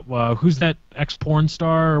 I'm not, who's that ex-porn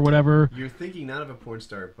star or whatever? You're thinking not of a porn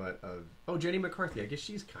star, but of, Jenny McCarthy. I guess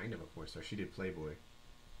she's kind of a porn star. She did Playboy.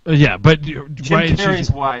 Yeah, but Jim Carrey's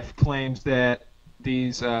wife claims that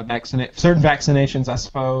these certain vaccinations, I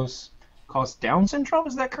suppose, cause Down syndrome.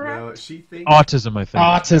 Is that correct? No, she thinks autism. I think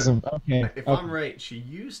autism. Okay. If I'm right, she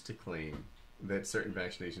used to claim that certain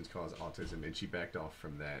vaccinations cause autism, and she backed off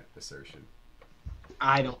from that assertion.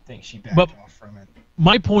 I don't think she backed off from it.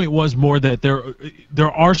 My point was more that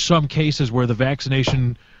there are some cases where the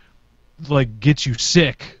vaccination like gets you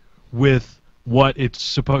sick with what it's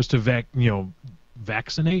supposed to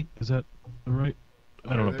vaccinate. Is that right?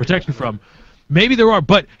 I don't know. Protect you from. Maybe there are,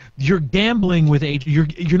 but you're gambling with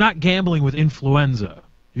you're not gambling with influenza.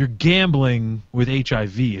 You're gambling with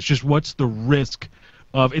HIV. It's just what's the risk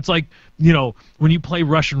of? It's like when you play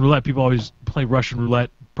Russian roulette, people always play Russian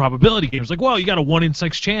roulette probability games. Like, well, you got a 1 in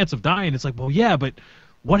 6 chance of dying. It's like, well, yeah, but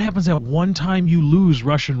what happens at one time you lose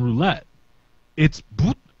Russian roulette? It's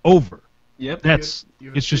over. Yep. It's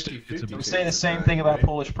just. I'm saying the same thing about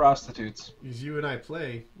Polish prostitutes. Because you and I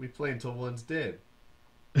we play until one's dead.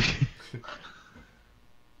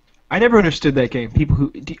 I never understood that game.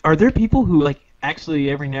 Are there people who like actually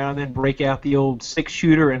every now and then break out the old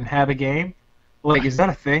 6-shooter and have a game? Like, is that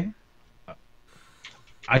a thing?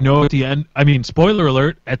 I know at the end. I mean, spoiler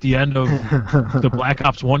alert! At the end of the Black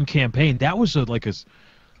Ops 1 campaign, that was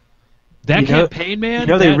campaign, man.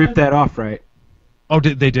 They ripped that off, right? Oh,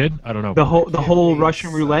 they did? I don't know. The whole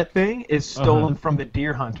Russian roulette thing is stolen from the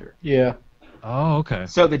Deer Hunter. Yeah. Oh, okay.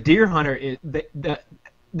 So the Deer Hunter is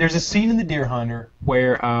there's a scene in the Deer Hunter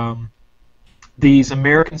where these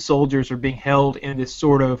American soldiers are being held in this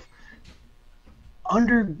sort of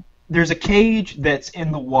there's a cage that's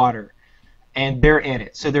in the water, and they're in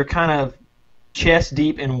it. So they're kind of chest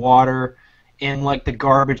deep in water in like the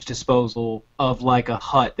garbage disposal of like a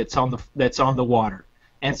hut that's on the water.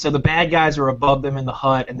 And so the bad guys are above them in the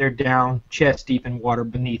hut, and they're down chest deep in water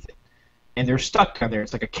beneath it. And they're stuck down there.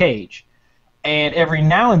 It's like a cage. And every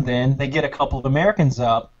now and then, they get a couple of Americans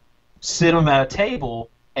up, sit them at a table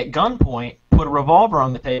at gunpoint, put a revolver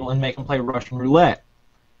on the table, and make them play Russian roulette.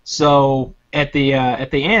 So at the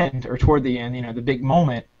end, or toward the end, the big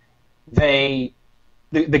moment, the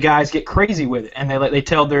guys get crazy with it, and they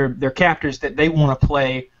tell their captors that they want to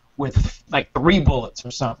play with like 3 bullets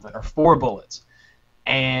or something, or 4 bullets,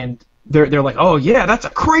 and they're like, oh yeah, that's a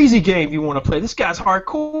crazy game you want to play. This guy's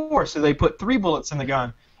hardcore. So they put 3 bullets in the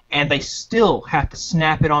gun, and they still have to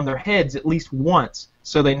snap it on their heads at least once,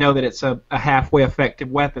 so they know that it's a halfway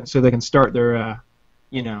effective weapon, so they can start their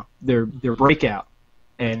breakout,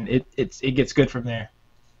 and it gets good from there.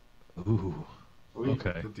 Ooh.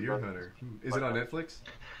 Okay. The Deer Hunter. Is it on Netflix?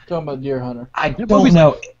 Talking about Deer Hunter. I don't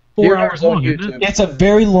know. 4 hours long, isn't it? It's a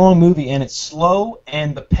very long movie, and it's slow,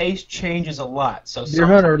 and the pace changes a lot. So Deer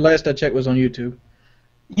Hunter, last I checked, was on YouTube.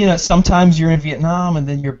 Sometimes you're in Vietnam, and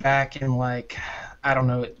then you're back in, like, I don't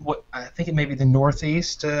know, I think it may be the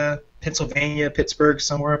Northeast, Pennsylvania, Pittsburgh,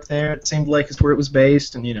 somewhere up there. It seemed like it's where it was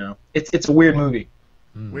based, and, it's a weird movie.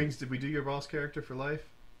 Wings, did we do your boss character for life?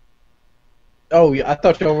 Oh, yeah, I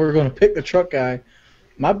thought y'all were going to pick the truck guy.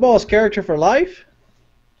 My boss character for life?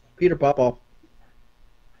 Peter Popoff.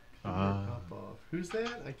 Popoff. Who's that?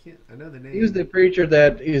 I know the name. He was the preacher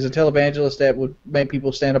that is a televangelist that would make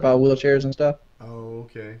people stand up out of wheelchairs and stuff. Oh,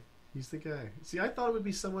 okay. He's the guy. See, I thought it would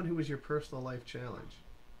be someone who was your personal life challenge.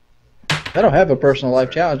 I don't have a personal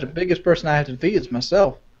life challenge. The biggest person I have to defeat is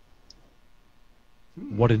myself.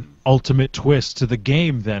 What an ultimate twist to the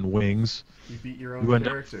game, then, Wings. You beat your own You end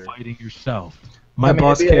character. up fighting yourself. My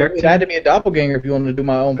boss character. It had to be a doppelganger if you wanted to do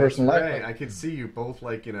my own That's personal right. life. I could see you both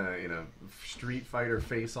like in a Street Fighter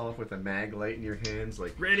face-off with a mag light in your hands,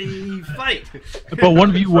 like ready, fight. But one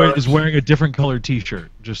of you is wearing a different colored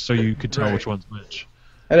T-shirt, just so you could tell Right. which one's which.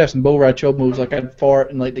 I'd have some bull ride choke moves, like I'd fart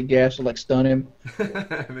and like the gas would like stun him. And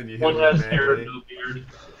then you hit One him with has a mag hair, light. no beard.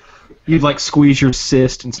 You'd like squeeze your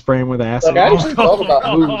cyst and spray him with acid. Like I actually thought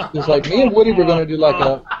about moves. It's like me and Woody were gonna do like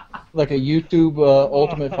a YouTube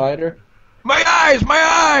Ultimate Fighter. My eyes, my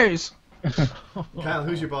eyes. Kyle,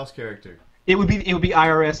 who's your boss character? It would be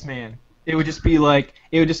IRS man. It would just be like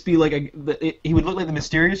he would look like the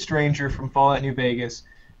mysterious stranger from Fallout New Vegas,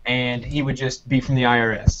 and he would just be from the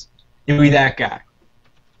IRS. It would be that guy.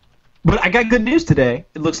 But I got good news today.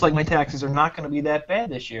 It looks like my taxes are not going to be that bad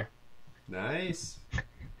this year. Nice.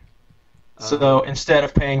 So instead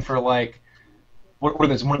of paying for like what are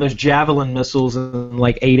those, one of those javelin missiles and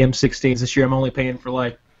like 8 M16s this year, I'm only paying for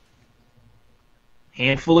like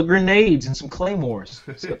handful of grenades and some claymores.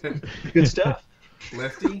 So, good stuff.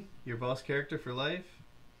 Lefty, your boss character for life?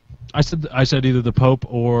 I said either the Pope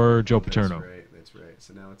or Joe Paterno. That's right.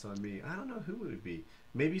 So now it's on me. I don't know who it would be.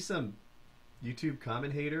 Maybe some YouTube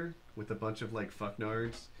commentator with a bunch of like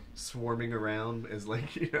fucknards swarming around as like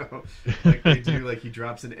like they do, like he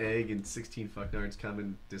drops an egg and 16 fucknards come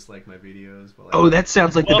and dislike my videos. Oh, that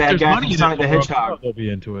sounds like the bad guy from Sonic the Hedgehog. They'll be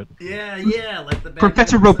into it. Yeah, like the bad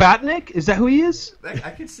Professor guy from Robotnik? Is that who he is? I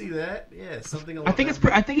could see that. Yeah, something along I think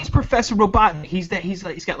that he's Professor Robotnik.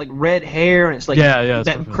 He's got like red hair and it's like it's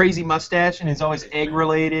that Professor. crazy mustache and he's always egg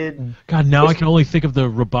related. God, now I can only think of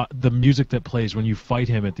the music that plays when you fight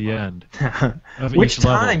him at the end. Of Which each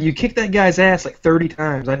level. time you kicked that guy's ass like 30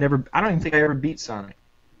 times? I don't even think I ever beat Sonic.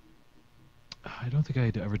 I don't think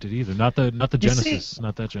I ever did either. Not the Genesis,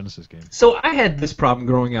 not that Genesis game. So I had this problem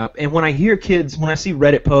growing up, and when I hear kids, when I see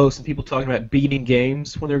Reddit posts and people talking about beating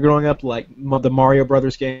games when they're growing up, like the Mario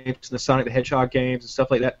Brothers games and the Sonic the Hedgehog games and stuff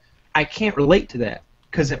like that, I can't relate to that.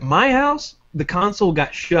 Because at my house, the console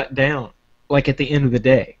got shut down, like at the end of the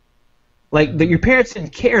day. Like, your parents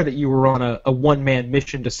didn't care that you were on a one-man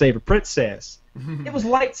mission to save a princess. It was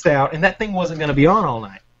lights out, and that thing wasn't going to be on all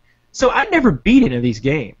night. So I never beat any of these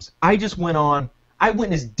games. I just went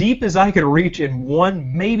as deep as I could reach in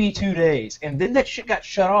 1, maybe 2 days, and then that shit got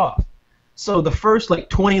shut off. So the first like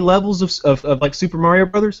 20 levels of like Super Mario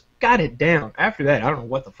Brothers got it down. After that, I don't know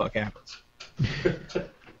what the fuck happens.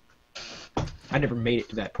 I never made it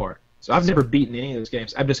to that part. So I've never beaten any of those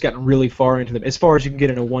games. I've just gotten really far into them, as far as you can get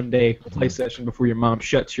in a one-day play session before your mom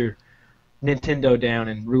shuts your Nintendo down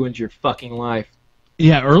and ruins your fucking life.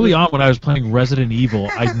 Yeah, early on when I was playing Resident Evil,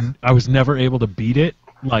 I was never able to beat it,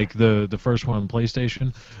 like the first one on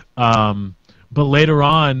PlayStation. But later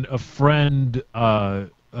on, a friend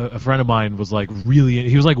of mine was like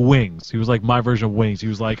he was like Wings. He was like my version of Wings. He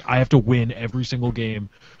was like, I have to win every single game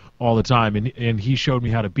all the time, and he showed me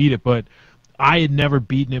how to beat it. But I had never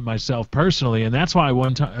beaten it myself personally, and that's why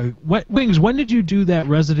one time, Wings, when did you do that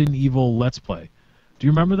Resident Evil Let's Play? Do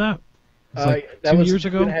you remember that? That was 2 years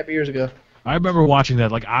ago. 2.5 years ago. I remember watching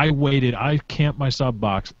that. Like I camped my sub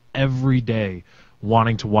box every day,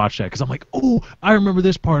 wanting to watch that because I'm like, oh, I remember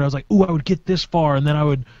this part. I was like, oh, I would get this far, and then I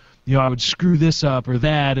would, I would screw this up or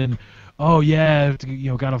that, and oh yeah,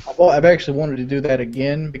 gotta. Well, I've actually wanted to do that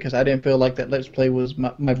again because I didn't feel like that Let's Play was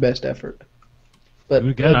my best effort. But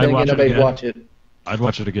again, I'd watch it. I'd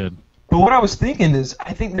watch it again. But what I was thinking is,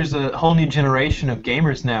 I think there's a whole new generation of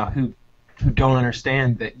gamers now who don't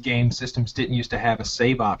understand that game systems didn't used to have a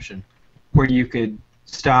save option where you could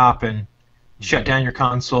stop and shut down your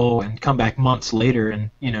console and come back months later and,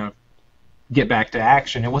 get back to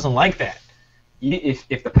action. It wasn't like that.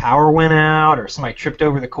 If the power went out or somebody tripped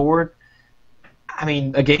over the cord, I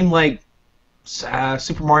mean, a game like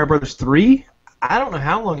Super Mario Bros. 3, I don't know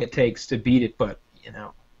how long it takes to beat it, but,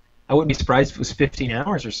 I wouldn't be surprised if it was 15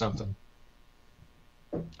 hours or something.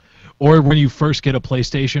 Or when you first get a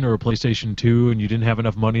PlayStation or a PlayStation 2 and you didn't have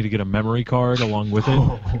enough money to get a memory card along with it.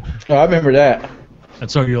 Oh, I remember that. And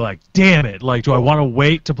so you're like, damn it, like, do I want to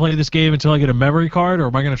wait to play this game until I get a memory card, or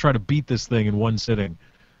am I going to try to beat this thing in one sitting?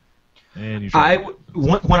 And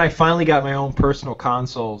when I finally got my own personal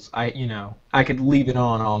consoles, I could leave it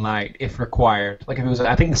on all night if required. Like if it was,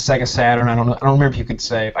 I think the Sega Saturn, I don't remember if you could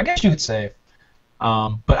save. I guess you could save.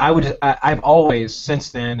 But I've always,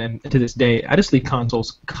 since then and to this day, I just leave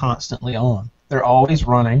consoles constantly on. They're always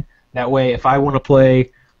running. That way, if I want to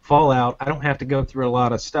play Fallout, I don't have to go through a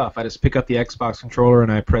lot of stuff. I just pick up the Xbox controller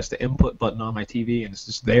and I press the input button on my TV, and it's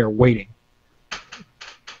just there waiting.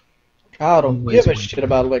 I don't give a shit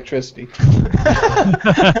about electricity.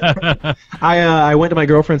 I went to my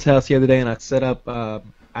girlfriend's house the other day and I set up.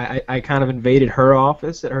 I kind of invaded her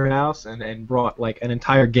office at her house and brought like an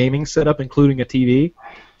entire gaming setup, including a TV,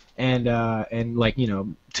 and like 2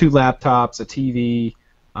 laptops, a TV,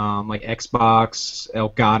 like Xbox,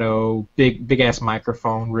 Elgato, big ass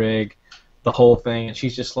microphone rig, the whole thing. And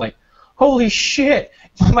she's just like, "Holy shit,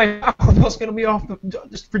 my power bill's gonna be off,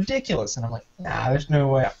 just ridiculous." And I'm like, "Nah, there's no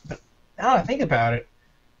way." But now that I think about it,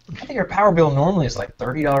 I think her power bill normally is like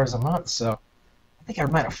 $30 a month, so I think I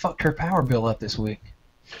might have fucked her power bill up this week.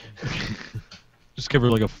 Just give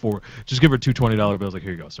her like just give her two $20 bills. Like,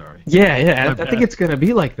 here you go. Sorry. Yeah. I think it's gonna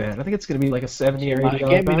be like that. I think it's gonna be like a $70 or $80. It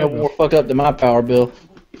can't be no more fucked up than my power bill.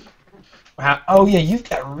 Oh yeah, you've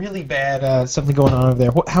got really bad something going on over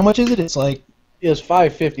there. How much is it? It's like it was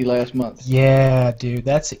 $550 last month. Yeah, dude,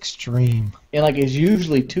 that's extreme. And like it's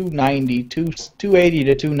usually $280 to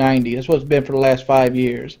 $290. That's what it's been for the last 5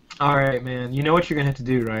 years. All right, man. You know what you're gonna have to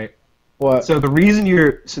do, right? What? So the reason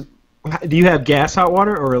do you have gas hot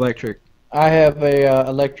water or electric? I have a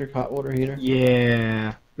electric hot water heater.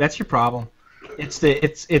 Yeah, that's your problem. It's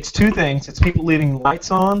two things. It's people leaving lights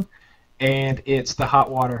on, and it's the hot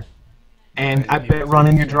water. And I bet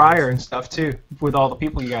running your dryer and stuff too with all the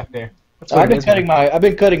people you got there. I've been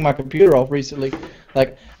cutting my computer off recently.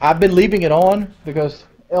 Like I've been leaving it on because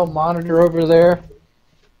monitor over there.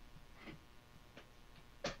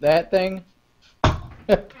 That thing.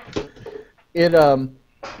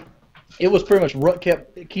 It was pretty much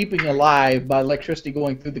kept keeping alive by electricity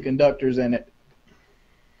going through the conductors in it.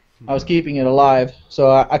 I was keeping it alive,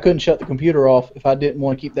 so I couldn't shut the computer off if I didn't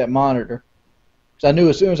want to keep that monitor. Because I knew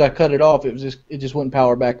as soon as I cut it off, it just wouldn't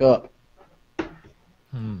power back up.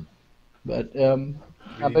 But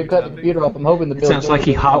I've been cutting the computer off. I'm hoping the bill. It sounds like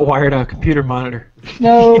he hot-wired a computer monitor.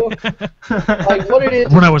 No, like what it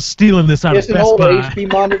is. When I was stealing this out of Best Buy. It's an old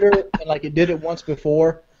HP monitor, and like it did it once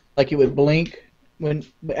before. Like it would blink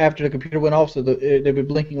after the computer went off, so there'd be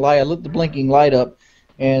blinking light. I lit the blinking light up,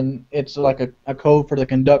 and it's like a code for the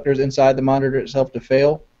conductors inside the monitor itself to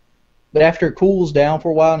fail. But after it cools down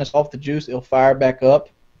for a while and it's off the juice, it'll fire back up.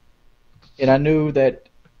 And I knew that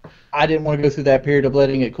I didn't want to go through that period of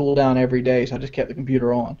letting it cool down every day, so I just kept the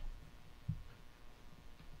computer on.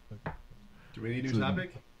 Do we need a new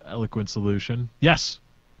topic? Eloquent solution. Yes.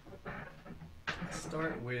 Let's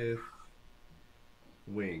start with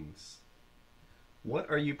wings. What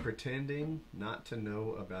are you pretending not to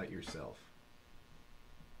know about yourself?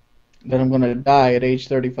 That I'm going to die at age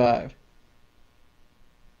 35.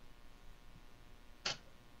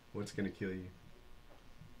 What's going to kill you?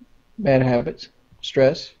 Bad habits,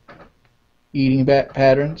 stress, eating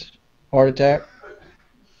patterns, heart attack.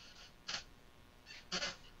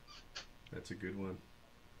 That's a good one.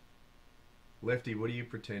 Lefty, what are you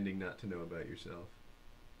pretending not to know about yourself?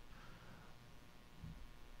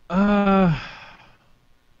 I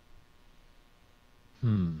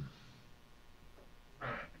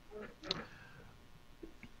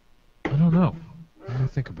don't know. Let me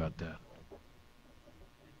think about that.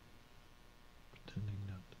 Pretending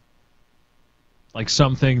not. Like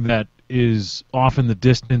something that is off in the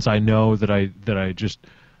distance. I know that I just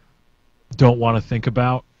don't want to think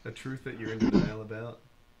about. A truth that you're in denial about?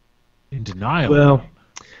 in denial. Well,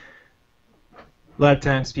 a lot of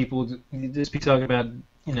times people just be talking about,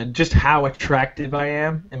 just how attractive I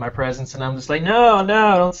am in my presence, and I'm just like, no,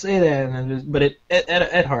 don't say that. And but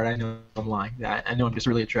at heart, I know I'm lying. I know I'm just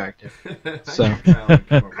really attractive. So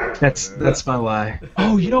that's my lie.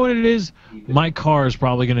 Oh, you know what it is? My car is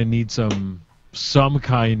probably going to need some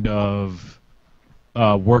kind of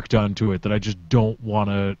work done to it that I just don't want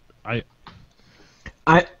to.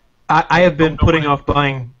 I have been putting off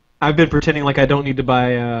buying. I've been pretending like I don't need to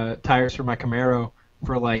buy tires for my Camaro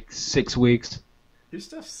for like 6 weeks. Your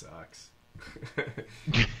stuff sucks.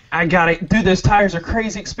 I got it, dude. Those tires are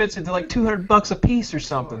crazy expensive. They're like $200 a piece or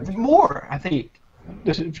something. More, I think.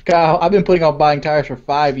 Kyle, I've been putting off buying tires for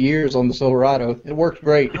 5 years on the Silverado. It works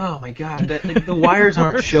great. Oh my god, the wires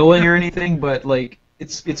aren't showing or anything, but like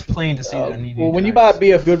it's plain to see that I need. Well, when you buy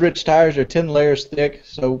BF Goodrich tires, they're 10 layers thick,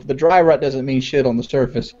 so the dry rot doesn't mean shit on the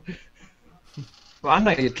surface. Well, I'm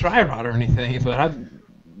not gonna get dry rot or anything, but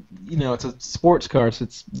it's a sports car, so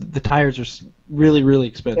the tires are really, really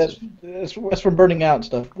expensive. That's from burning out and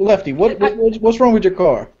stuff. Lefty, what's wrong with your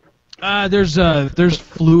car? There's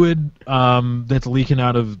fluid that's leaking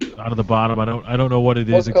out of the bottom. I don't know what it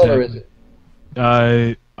is exactly. What color is it?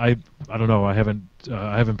 I don't know. I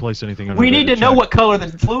haven't placed anything under. We need to know what color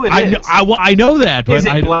the fluid is. I know that. But is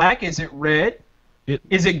it black? Is it red?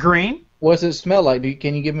 Is it green? What does it smell like?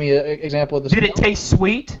 Can you give me an example of the smell? Did it taste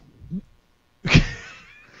sweet?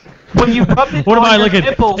 When you rubbed it what am on I your like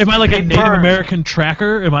nipples, am I like a Native burned. American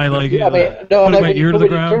tracker? Am I like No, putting my ear to the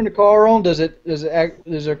when ground? you turn the car on, is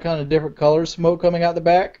there kind of different color smoke coming out the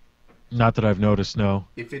back? Not that I've noticed. No.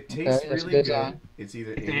 If it tastes that's really good good, sign. it's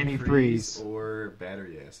either antifreeze or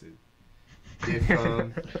battery acid.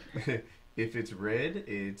 If if it's red,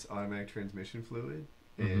 it's automatic transmission fluid,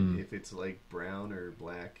 and if it's like brown or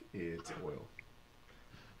black, it's oil.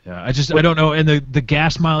 Yeah, I don't know, and the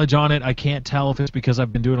gas mileage on it, I can't tell if it's because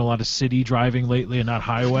I've been doing a lot of city driving lately and not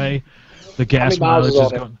highway. The gas mileage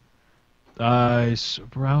is going. It's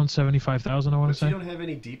around 75,000, I want to say. You don't have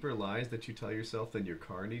any deeper lies that you tell yourself than your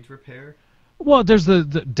car needs repair? Well, there's the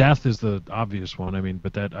death is the obvious one. I mean,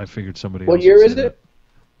 but that I figured somebody. What else year would is say it?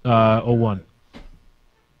 that. 01.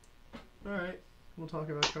 All right, we'll talk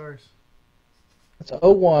about cars. It's a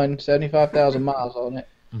 01, 75,000 miles on it.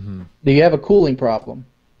 Mm-hmm. Do you have a cooling problem?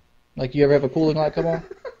 Like, you ever have a cooling light come on?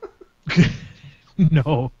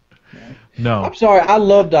 No. I'm sorry, I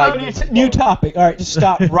love diagnosing. It's a new topic. All right, just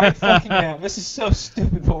stop right fucking now. This is so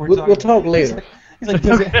stupid what we're talking about. We'll talk later. He's like,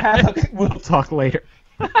 does it have... We'll talk later.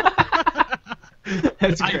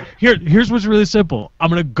 That's great. Here's what's really simple. I'm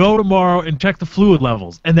going to go tomorrow and check the fluid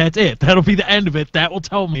levels, and that's it. That'll be the end of it. That will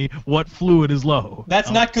tell me what fluid is low. That's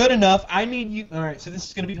not good enough. I need you... All right, so this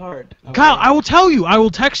is going to be hard. Okay. Kyle, I will tell you. I will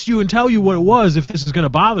text you and tell you what it was if this is going to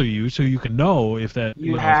bother you, so you can know if that...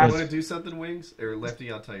 You want to do something, Wings? Or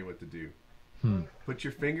Lefty, I'll tell you what to do. Put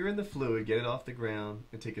your finger in the fluid, get it off the ground,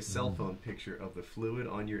 and take a cell phone picture of the fluid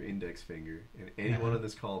on your index finger. And anyone on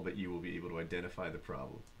this call but you will be able to identify the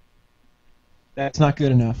problem. That's not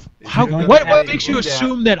good enough. What makes you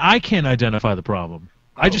assume that I can't identify the problem?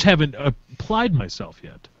 I just haven't applied myself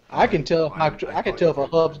yet. I can tell. I can tell if a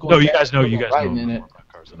hub's going. No, you guys know. You guys know in more it. about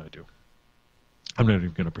cars than I do. I'm not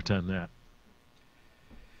even going to pretend that.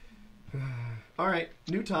 All right,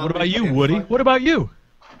 new topic. What about you, Woody? What about you?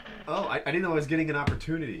 Oh, I didn't know I was getting an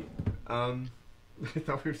opportunity. I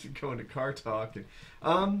thought we were going to car talk.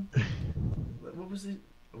 And, what was it?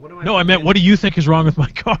 No, I meant, what do you think is wrong with my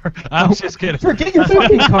car? I was just kidding. Forget your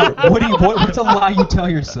fucking car. What's a lie you tell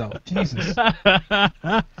yourself? Jesus.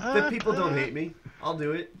 That people don't hate me. I'll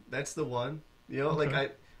do it. That's the one. You know, Okay.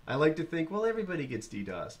 like I like to think, well, everybody gets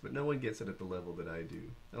DDoS, but no one gets it at the level that I do.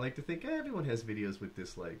 I like to think everyone has videos with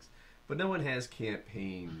dislikes, but no one has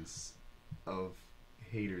campaigns of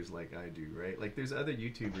haters like I do, right? Like, there's other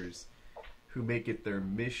YouTubers who make it their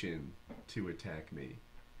mission to attack me,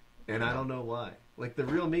 and I don't know why. Like, the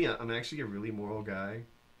real me, I'm actually a really moral guy.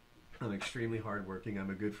 I'm extremely hardworking. I'm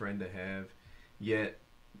a good friend to have. Yet,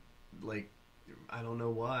 like, I don't know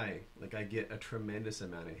why. Like, I get a tremendous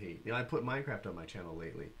amount of hate. You know, I put Minecraft on my channel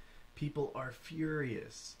lately. People are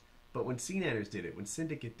furious. But when CNanners did it, when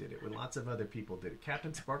Syndicate did it, when lots of other people did it,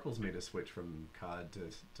 Captain Sparkles made a switch from COD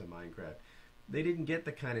to Minecraft. They didn't get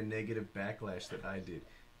the kind of negative backlash that I did.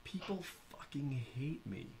 People fucking hate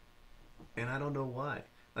me. And I don't know why.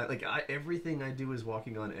 Like, everything I do is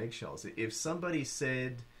walking on eggshells. If somebody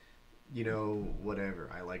said, you know, whatever,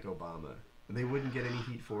 I like Obama, they wouldn't get any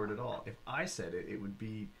heat for it at all. If I said it, it would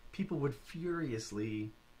be, people would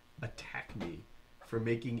furiously attack me for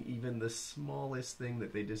making even the smallest thing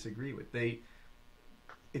that they disagree with.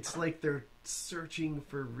 it's like they're searching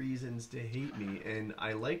for reasons to hate me, and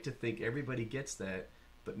I like to think everybody gets that,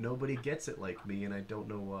 but nobody gets it like me, and I don't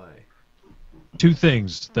know why. Two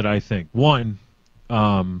things that I think. One,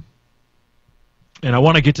 and I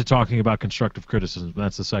want to get to talking about constructive criticism.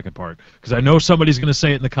 That's the second part, because I know somebody's going to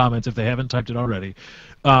say it in the comments if they haven't typed it already.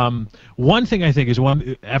 One thing I think is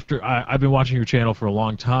after I've been watching your channel for a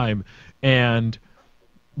long time, and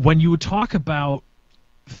when you would talk about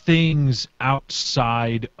things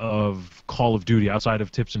outside of Call of Duty, outside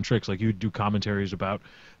of tips and tricks, like you would do commentaries about,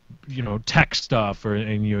 tech stuff,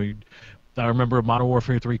 I remember a Modern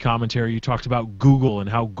Warfare 3 commentary. You talked about Google and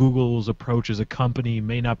how Google's approach as a company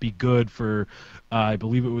may not be good for, I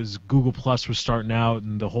believe it was Google Plus was starting out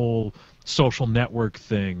and the whole social network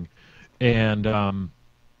thing, and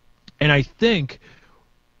I think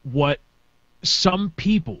what some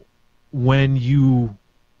people, when you,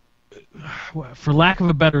 for lack of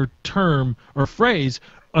a better term or phrase,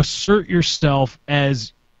 assert yourself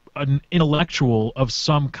as an intellectual of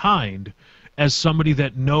some kind, as somebody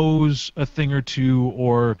that knows a thing or two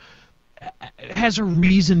or has a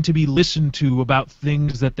reason to be listened to about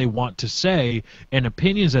things that they want to say and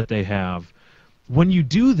opinions that they have, when you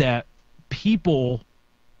do that, people,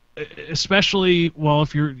 especially, well,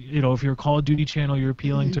 if you're a Call of Duty channel, you're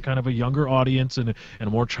appealing to kind of a younger audience and a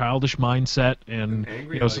more childish mindset and an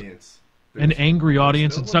angry audience. An angry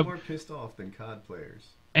audience and stuff. More pissed off than COD players.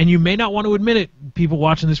 And you may not want to admit it, people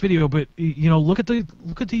watching this video, but look at the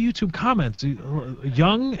YouTube comments.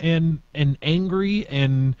 Young and angry,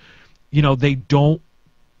 and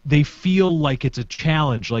they feel like it's a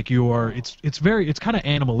challenge, like you are. It's kind of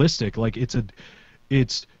animalistic, like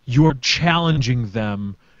it's you're challenging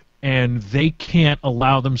them, and they can't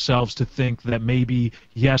allow themselves to think that maybe,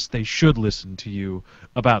 yes, they should listen to you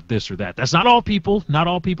about this or that. That's not all people. Not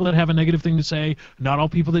all people that have a negative thing to say. Not all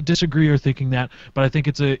people that disagree are thinking that. But I think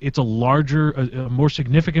it's a larger, a more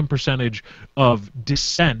significant percentage of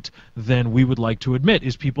dissent than we would like to admit,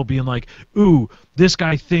 is people being like, ooh, this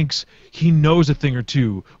guy thinks he knows a thing or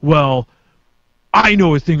two. Well, I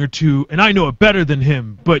know a thing or two, and I know it better than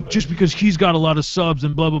him, but just because he's got a lot of subs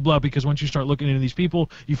and blah, blah, blah, because once you start looking into these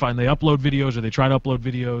people, you find they upload videos or they try to upload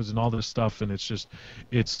videos and all this stuff, and it's just,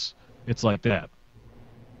 it's like that.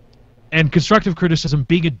 And constructive criticism,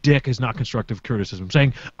 being a dick is not constructive criticism.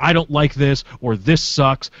 Saying, I don't like this, or this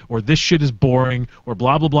sucks, or this shit is boring, or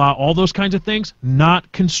blah, blah, blah, all those kinds of things,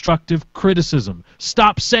 not constructive criticism.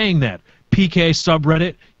 Stop saying that. PK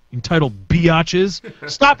subreddit, entitled biatches.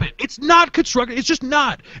 Stop it. It's not constructive. It's just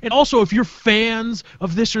not. And also, if you're fans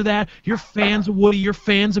of this or that, you're fans of Woody, you're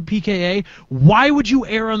fans of PKA, why would you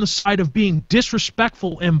err on the side of being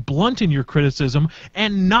disrespectful and blunt in your criticism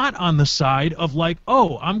and not on the side of like,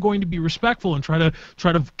 oh, I'm going to be respectful and try to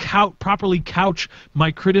properly couch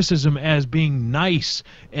my criticism as being nice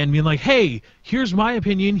and being like, hey, here's my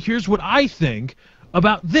opinion, here's what I think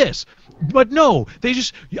about this. But no, they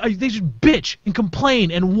just bitch and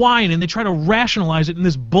complain and whine, and they try to rationalize it in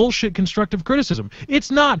this bullshit constructive criticism.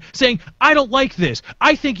 It's not saying, I don't like this,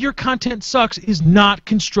 I think your content sucks, is not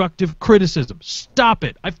constructive criticism. Stop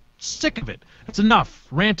it. I'm sick of it. That's enough.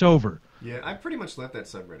 Rant over. Yeah, I pretty much left that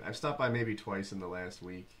subreddit. I've stopped by maybe twice in the last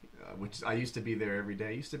week, which I used to be there every day.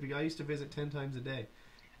 I used to visit 10 times a day.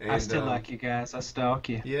 And, I still like you guys. I stalk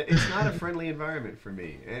you. Yeah, it's not a friendly environment for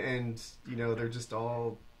me. And they're just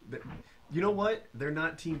all... You know what? They're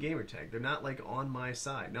not Team Gamertag. They're not, like, on my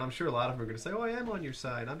side. Now, I'm sure a lot of them are going to say, oh, I am on your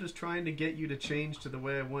side. I'm just trying to get you to change to the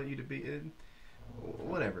way I want you to be. And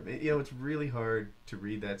whatever. It's really hard to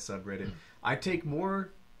read that subreddit. I take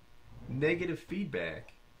more negative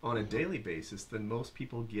feedback on a daily basis than most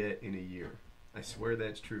people get in a year. I swear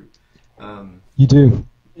that's true. You do.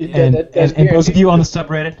 Yeah, and those of you on the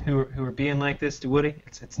subreddit who are being like this to Woody,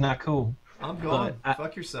 it's not cool. I'm gone.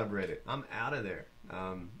 Fuck your subreddit. I'm out of there.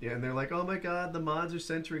 And they're like, oh my god, the mods are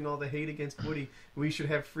censoring all the hate against Woody. We should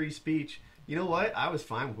have free speech. You know what? I was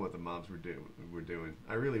fine with what the mobs were doing.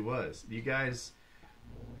 I really was. You guys,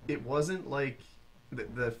 it wasn't like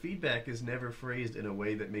the feedback is never phrased in a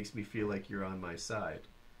way that makes me feel like you're on my side.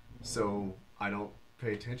 So I don't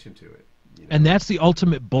pay attention to it. And that's the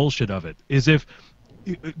ultimate bullshit of it. Is if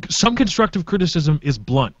some constructive criticism is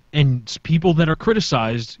blunt, and people that are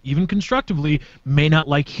criticized, even constructively, may not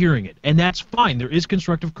like hearing it. And that's fine. There is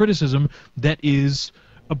constructive criticism that is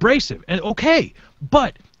abrasive. And okay,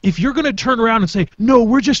 but if you're going to turn around and say, no,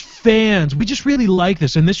 we're just fans, we just really like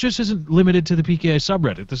this, and this just isn't limited to the PKI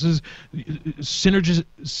subreddit. This is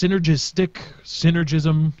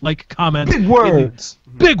synergism-like comments. Big words.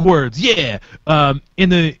 Big words, yeah. In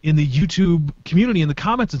the YouTube community, in the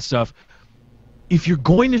comments and stuff, if you're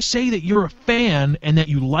going to say that you're a fan and that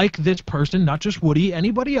you like this person, not just Woody,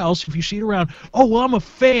 anybody else, if you see it around, oh, well, I'm a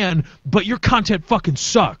fan, but your content fucking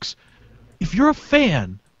sucks. If you're a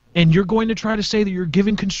fan and you're going to try to say that you're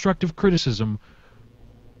giving constructive criticism,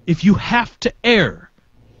 if you have to err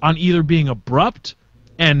on either being abrupt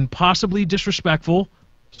and possibly disrespectful,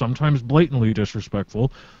 sometimes blatantly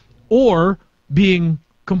disrespectful, or being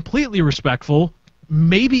completely respectful,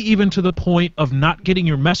 maybe even to the point of not getting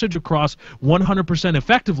your message across 100%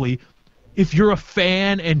 effectively, if you're a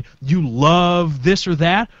fan and you love this or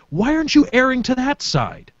that, why aren't you erring to that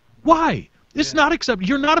side? Why? It's not acceptable.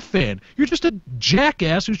 You're not a fan. You're just a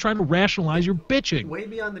jackass who's trying to rationalize your bitching. Way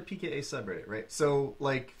beyond the PKA subreddit, right? So,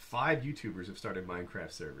 like, 5 YouTubers have started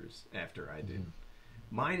Minecraft servers after I did.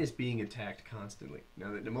 Mine is being attacked constantly. Now,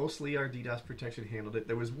 mostly our DDoS protection handled it.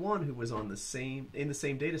 There was one who was in the same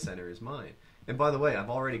data center as mine. And by the way, I've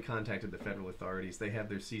already contacted the federal authorities. They have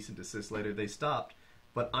their cease and desist letter. They stopped.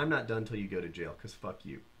 But I'm not done till you go to jail, because fuck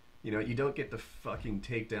you. You know, you don't get to fucking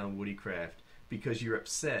take down WoodyCraft because you're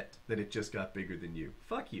upset that it just got bigger than you.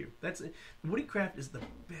 Fuck you. WoodyCraft is the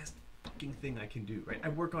best fucking thing I can do, right? I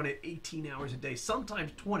work on it 18 hours a day,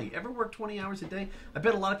 sometimes 20. Ever work 20 hours a day? I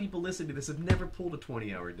bet a lot of people listening to this have never pulled a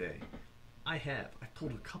 20-hour day. I have. I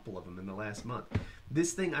pulled a couple of them in the last month.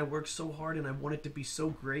 This thing, I work so hard and I want it to be so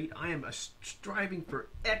great. I am striving for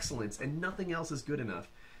excellence and nothing else is good enough.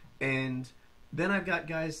 And then I've got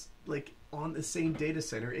guys like on the same data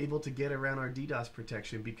center able to get around our DDoS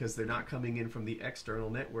protection because they're not coming in from the external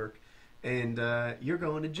network, and you're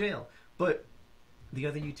going to jail. But the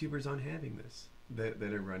other YouTubers aren't having this that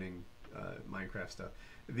are running Minecraft stuff.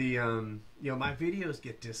 The my videos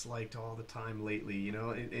get disliked all the time lately, you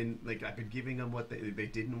know, and like I've been giving them what they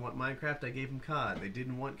didn't want Minecraft, I gave them COD. They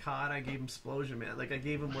didn't want COD, I gave them Splosion, man. Like I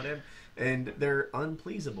gave them whatever, and they're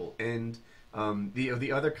unpleasable. And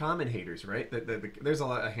the other commentators, right? There's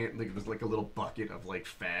there's like a little bucket of like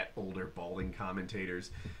fat, older, balding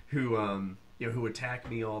commentators who who attack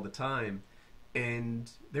me all the time. And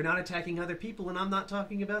they're not attacking other people, and I'm not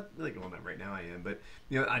talking about, like, well, not right now I am, but,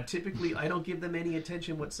 you know, I don't give them any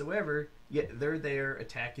attention whatsoever, yet they're there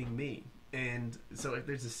attacking me. And so if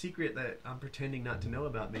there's a secret that I'm pretending not to know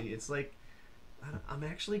about me, it's like, I'm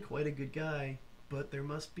actually quite a good guy, but there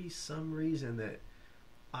must be some reason that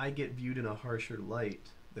I get viewed in a harsher light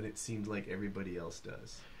than it seems like everybody else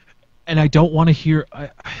does. And I don't want to hear...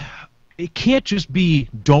 It can't just be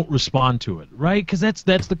don't respond to it, right? Because that's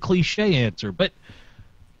the cliche answer. But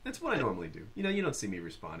that's what I normally do. You know, you don't see me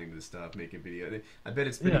responding to this stuff, making video. I bet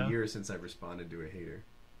it's been a year since I've responded to a hater.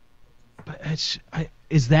 But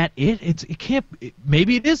is that it? It can't.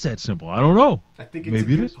 Maybe it is that simple. I don't know. I think it's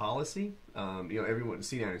maybe a good policy. Everyone,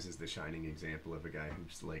 C-Niners is the shining example of a guy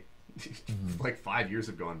who's like, like 5 years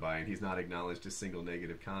have gone by and he's not acknowledged a single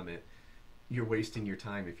negative comment. You're wasting your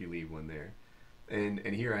time if you leave one there. And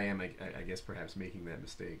here I am, I guess perhaps making that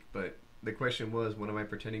mistake. But the question was, what am I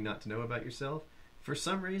pretending not to know about yourself? For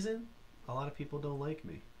some reason, a lot of people don't like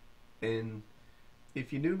me. And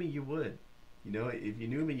if you knew me, you would. You know, if you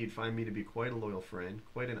knew me, you'd find me to be quite a loyal friend,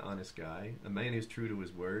 quite an honest guy, a man who's true to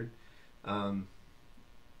his word.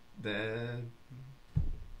 There's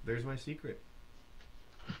my secret.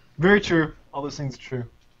 Very true. All those things are true.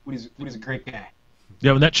 Woody's a great guy.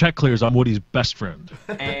 Yeah, when that check clears, I'm Woody's best friend.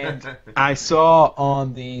 And I saw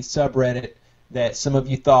on the subreddit that some of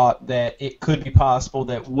you thought that it could be possible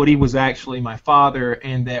that Woody was actually my father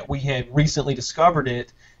and that we had recently discovered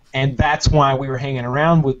it, and that's why we were hanging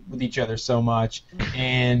around with each other so much.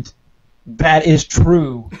 And that is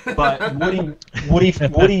true. But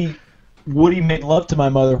Woody made love to my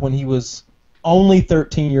mother when he was only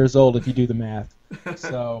 13 years old, if you do the math.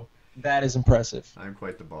 So that is impressive. I'm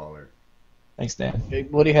quite the baller. Thanks, Dan.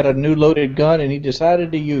 Woody had a new loaded gun, and he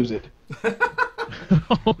decided to use it.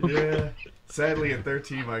 Yeah. Sadly, at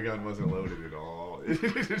 13, my gun wasn't loaded at all. It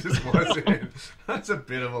just wasn't. That's a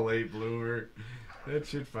bit of a late bloomer. That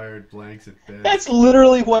shit fired blanks at best. That's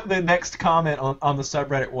literally what the next comment on the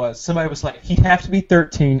subreddit was. Somebody was like, he'd have to be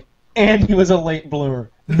 13, and he was a late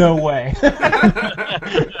bloomer. No way. That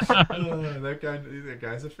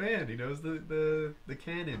guy's a fan. He knows the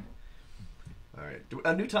canon. All right.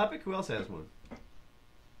 A new topic? Who else has one?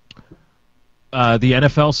 The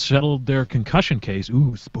NFL settled their concussion case.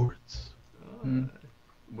 Ooh, sports.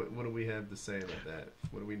 What do we have to say about that?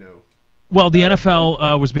 What do we know? Well, the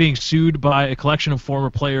NFL was being sued by a collection of former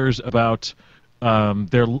players about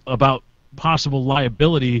about possible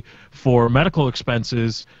liability for medical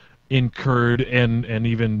expenses incurred and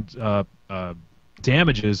even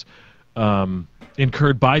damages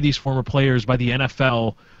incurred by these former players by the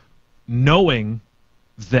NFL, knowing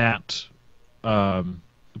that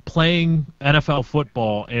playing NFL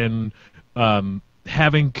football and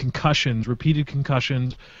having concussions, repeated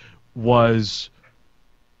concussions, was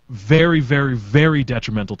very, very, very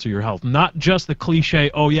detrimental to your health. Not just the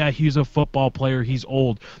cliche, oh yeah, he's a football player, he's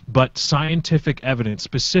old, but scientific evidence,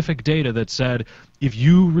 specific data that said if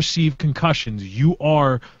you receive concussions, you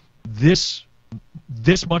are this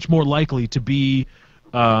much more likely to be,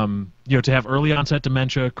 to have early onset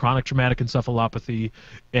dementia, chronic traumatic encephalopathy,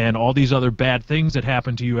 and all these other bad things that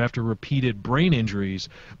happen to you after repeated brain injuries.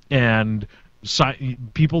 And science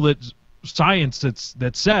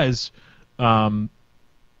that says that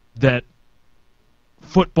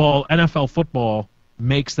NFL football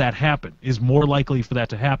makes that happen, is more likely for that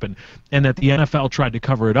to happen, and that the NFL tried to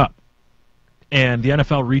cover it up. And the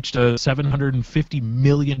NFL reached a $750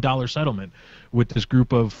 million settlement with this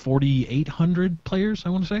group of 4,800 players, I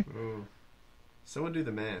want to say. Oh. Someone do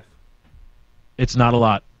the math. It's not a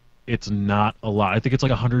lot. It's not a lot. I think it's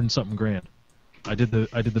like 100 and something grand. I did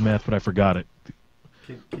the math, but I forgot it.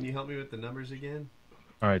 Can you help me with the numbers again?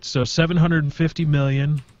 All right, so 750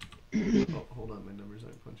 million. Oh, hold on, my numbers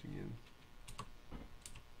aren't punching in.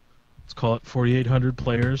 Let's call it 4,800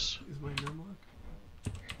 players. Is my number?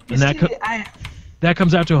 And that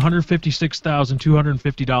comes out to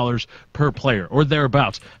 $156,250 per player, or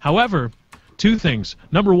thereabouts. However, two things.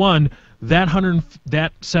 Number one, that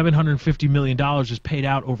 $750 million is paid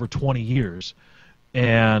out over 20 years,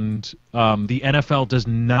 and the NFL does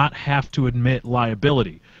not have to admit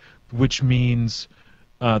liability, which means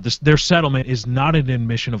their settlement is not an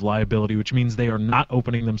admission of liability, which means they are not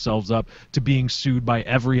opening themselves up to being sued by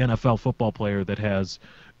every NFL football player that has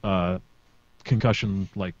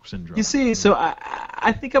concussion-like syndrome. You see, so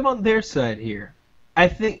I think I'm on their side here. I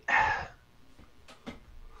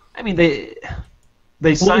mean, they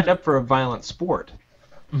signed up for a violent sport.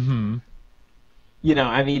 Mm-hmm.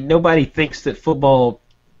 I mean, nobody thinks that football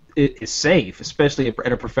is safe, especially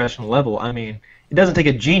at a professional level. I mean, it doesn't take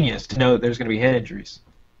a genius to know that there's going to be head injuries.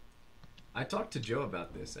 I talked to Joe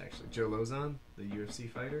about this, actually. Joe Lozon, the UFC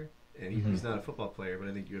fighter. And he's not a football player, but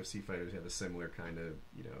I think UFC fighters have a similar kind of,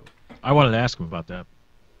 I wanted to ask him about that.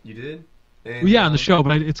 You did? And, well, yeah, on the show,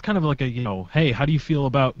 but it's kind of like a, hey, how do you feel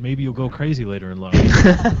about maybe you'll go crazy later in life?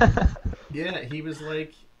 Yeah, he was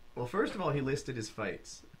like, well, first of all, he listed his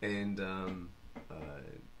fights. And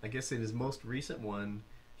I guess in his most recent one,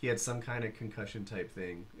 he had some kind of concussion type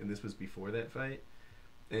thing. And this was before that fight.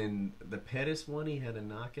 And the Pettis one, he had a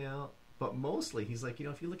knockout. But mostly, he's like,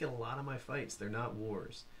 if you look at a lot of my fights, they're not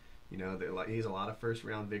wars. He has a lot of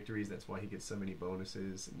first-round victories. That's why he gets so many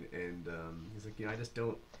bonuses. And he's like, I just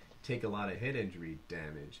don't take a lot of head injury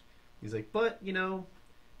damage. He's like, but,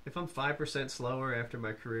 if I'm 5% slower after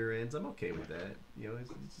my career ends, I'm okay with that.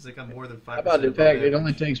 It's like I'm more than 5%. How about the fact it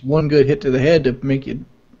only takes one good hit to the head to make you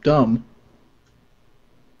dumb?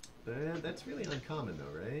 That's really uncommon,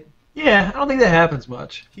 though, right? Yeah, I don't think that happens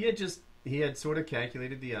much. He had sort of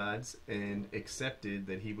calculated the odds and accepted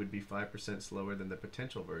that he would be 5% slower than the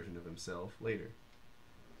potential version of himself later.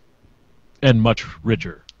 And much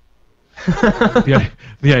richer. the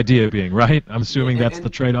idea being, right? I'm assuming that's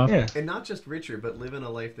the trade-off. Yeah. And not just richer, but living a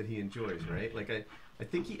life that he enjoys, right? Like, I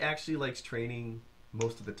think he actually likes training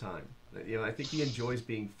most of the time. I think he enjoys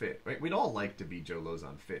being fit, right? We'd all like to be Joe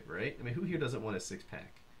Lozon fit, right? I mean, who here doesn't want a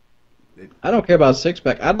six-pack? I don't care about a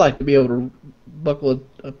six-pack. I'd like to be able to buckle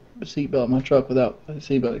a seatbelt in my truck without a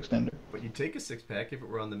seatbelt extender. But you'd take a six-pack if it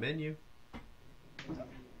were on the menu.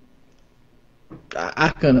 I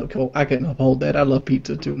couldn't uphold that. I love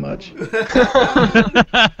pizza too much.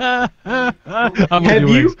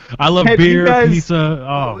 I love beer, pizza.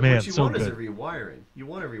 Oh, man, what you so want good. is a rewiring. You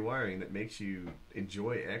want a rewiring that makes you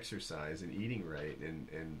enjoy exercise and eating right. And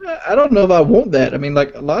I don't know if I want that. I mean,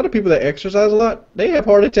 like, a lot of people that exercise a lot, they have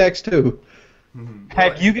heart attacks too.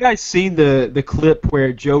 Have you guys seen the clip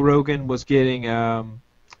where Joe Rogan was getting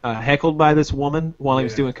heckled by this woman while he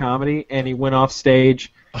was doing comedy, and he went off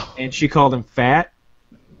stage, and she called him fat?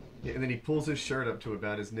 Yeah, and then he pulls his shirt up to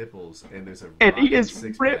about his nipples, and there's a and he is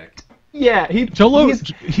ripped. Yeah,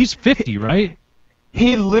 he's 50, right?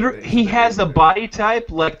 He has a body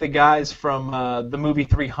type like the guys from the movie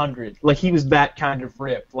 300. Like, he was that kind of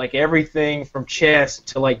ripped. Like, everything from chest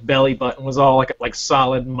to like belly button was all like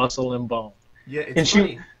solid muscle and bone. Yeah, it's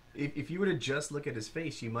funny. If you were to just look at his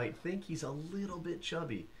face, you might think he's a little bit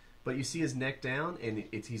chubby, but you see his neck down, and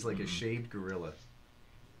he's like a shaved gorilla.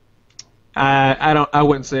 I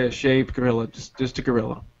wouldn't say a shaved gorilla, just a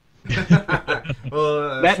gorilla.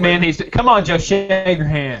 Well, that man needs to come on, Joe. Shake your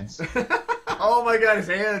hands. Oh my God, his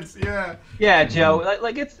hands! Yeah. Yeah, Joe.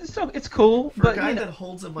 Like it's cool. For but a guy that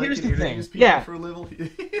holds a mic here's and the thing. interviews people Yeah. for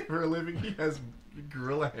a living, he has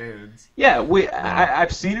Gorilla hands. Yeah,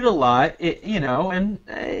 I've seen it a lot, and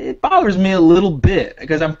it bothers me a little bit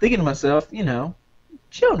because I'm thinking to myself,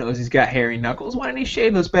 Joe knows he's got hairy knuckles. Why didn't he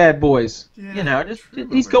shave those bad boys? Yeah,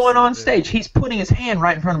 He's going on stage. He's putting his hand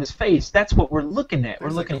right in front of his face. That's what we're looking at. We're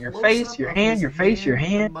looking at your face, your hand, your face, your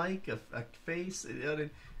hand. A mic, a face,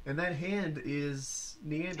 and that hand is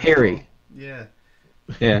Neanderthal. Hairy. Yeah.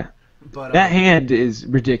 Yeah. But that hand is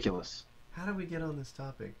ridiculous. How did we get on this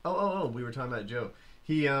topic? Oh, we were talking about Joe.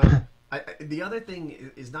 He, the other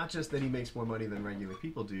thing is not just that he makes more money than regular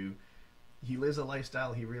people do. He lives a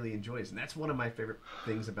lifestyle he really enjoys, and that's one of my favorite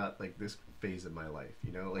things about like this phase of my life.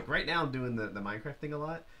 Like right now I'm doing the Minecraft thing a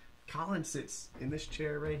lot. Colin sits in this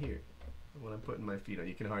chair right here. When I'm putting my feet on,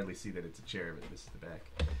 you can hardly see that it's a chair, but this is the back.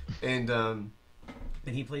 And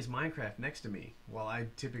he plays Minecraft next to me while I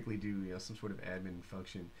typically do some sort of admin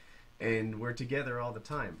function, and we're together all the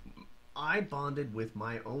time. I bonded with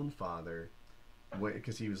my own father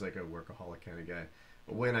because he was like a workaholic kind of guy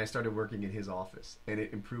when I started working in his office, and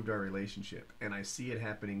it improved our relationship. And I see it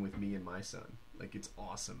happening with me and my son. Like, it's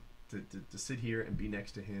awesome to sit here and be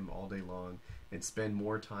next to him all day long and spend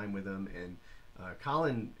more time with him. And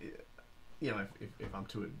Colin, if I'm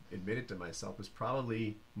to admit it to myself, is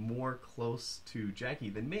probably more close to Jackie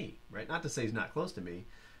than me, right? Not to say he's not close to me,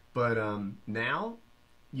 but now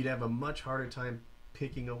you'd have a much harder time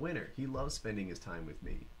picking a winner. He loves spending his time with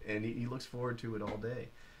me, and he looks forward to it all day.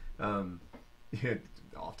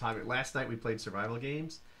 Off topic. Last night we played survival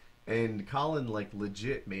games, and Colin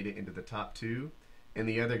legit made it into the top 2, and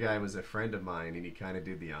the other guy was a friend of mine, and he kind of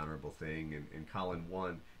did the honorable thing, and Colin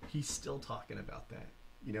won. He's still talking about that.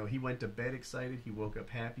 He went to bed excited. He woke up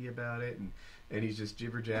happy about it, and he's just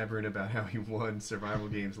jibber jabbering about how he won survival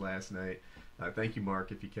games last night. Thank you,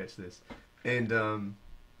 Mark, if you catch this. And so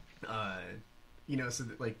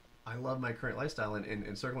that, I love my current lifestyle,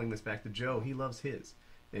 and circling this back to Joe, he loves his.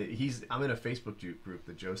 I'm in a Facebook group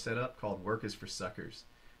that Joe set up called Work is for Suckers,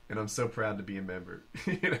 and I'm so proud to be a member.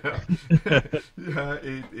 Not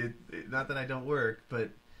that I don't work, but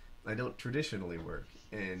I don't traditionally work,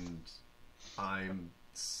 and I'm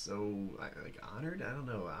so honored. I don't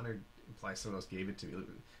know. Honored implies someone else gave it to me.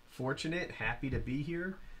 Fortunate, happy to be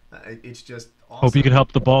here. It's just awesome. Hope you can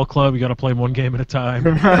help the ball club. You got to play 1 game at a time.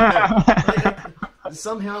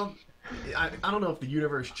 Somehow, I don't know if the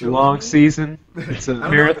universe chose long me. Season. It's a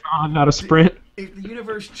marathon, not a sprint. If the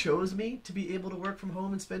universe chose me to be able to work from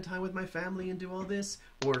home and spend time with my family and do all this,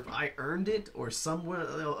 or if I earned it, or somewhere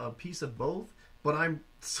a piece of both, but I'm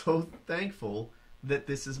so thankful that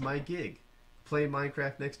this is my gig, playing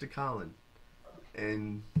Minecraft next to Colin,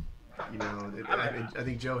 and I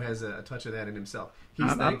think Joe has a touch of that in himself.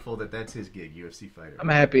 He's thankful that that's his gig, UFC fighter. I'm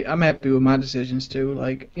happy with my decisions too.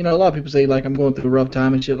 A lot of people say I'm going through a rough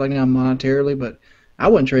time and shit now monetarily, but I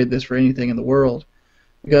wouldn't trade this for anything in the world,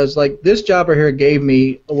 because this job right here gave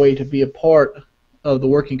me a way to be a part of the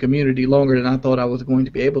working community longer than I thought I was going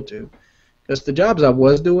to be able to. Because the jobs I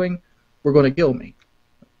was doing were going to kill me.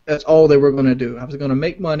 That's all they were going to do. I was going to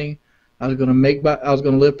make money. I was going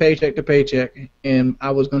to live paycheck to paycheck, and I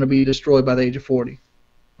was going to be destroyed by the age of 40.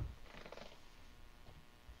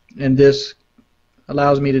 And this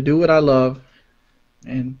allows me to do what I love,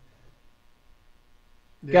 and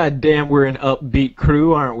God damn, we're an upbeat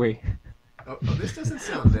crew, aren't we? Oh, this doesn't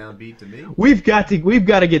sound downbeat to me. We've got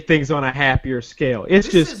to get things on a happier scale.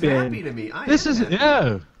 This is happy to me. This is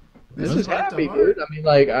happy, dude. I mean,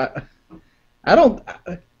 I don't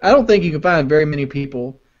think you can find very many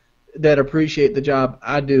people that appreciate the job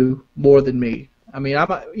I do more than me. I mean,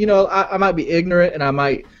 I might be ignorant, and I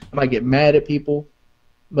might get mad at people,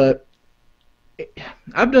 but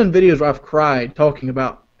I've done videos where I've cried talking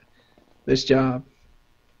about this job.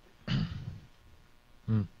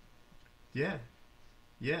 Yeah.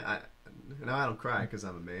 I don't cry because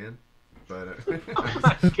I'm a man, but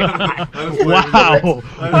wow!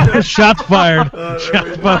 Shots fired!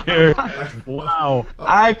 Shots fired! Wow!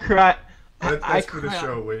 I cry. That's for the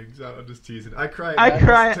show, Wings. I'm just teasing. I cry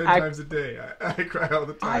 10 times a day. I cry all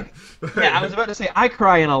the time. I was about to say I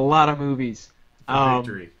cry in a lot of movies.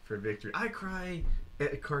 For victory. I cry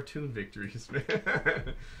at cartoon victories,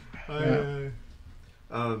 man.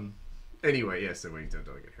 Anyway, yes, so Wings, don't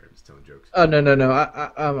get hurt. I'm just telling jokes. Oh, no.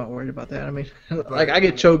 I'm not worried about that. I mean, I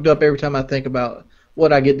get choked up every time I think about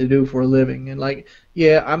what I get to do for a living. And,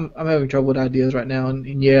 I'm having trouble with ideas right now.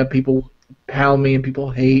 And yeah, people pound me and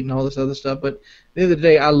people hate and all this other stuff. But at the end of the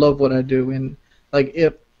day, I love what I do. And,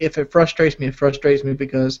 if it frustrates me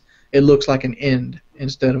because it looks like an end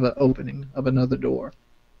instead of an opening of another door.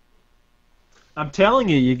 I'm telling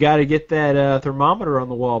you, you got to get that thermometer on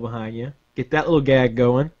the wall behind you. Get that little gag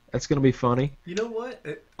going. That's going to be funny. You know what?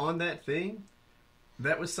 On that thing,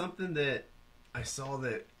 that was something that I saw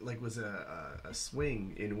that like was a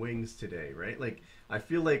swing in Wings today, right? Like I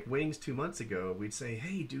feel like Wings 2 months ago, we'd say,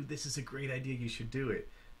 "Hey, dude, this is a great idea. You should do it,"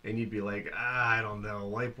 and you'd be like, "I don't know.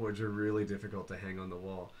 Whiteboards are really difficult to hang on the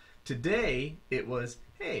wall." Today, it was,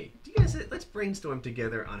 "Hey, do you guys let's brainstorm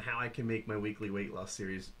together on how I can make my weekly weight loss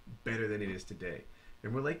series better than it is today."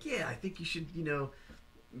 And we're like, "Yeah, I think you should,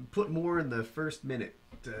 put more in the first minute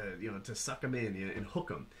to suck them in and hook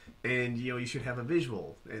them, and you should have a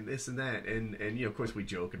visual and this and that, and of course we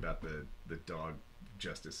joke about the dog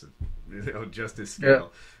justice justice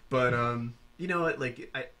scale, but like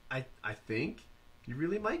I think you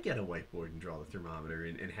really might get a whiteboard and draw the thermometer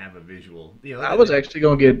and have a visual. I was actually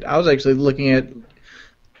looking at.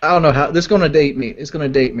 I don't know how this is going to date me. It's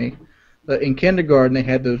going to date me. But in kindergarten, they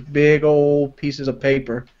had those big old pieces of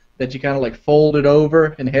paper that you kind of like folded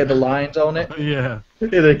over and had the lines on it. Yeah.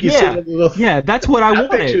 Yeah, that's what I wanted.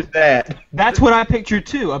 Pictured that. That's what I pictured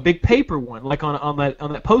too. A big paper one, like on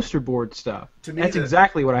that poster board stuff. To me, that's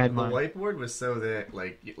exactly what I had in the mind. whiteboard was so that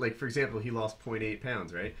like for example, he lost 0.8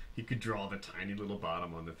 pounds, right? He could draw the tiny little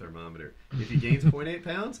bottom on the thermometer. If he gains 0.8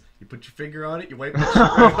 pounds, you put your finger on it, you wipe it.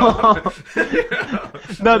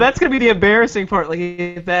 No, that's gonna be the embarrassing part. Like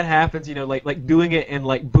if that happens, like doing it in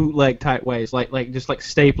like bootleg type ways, like just like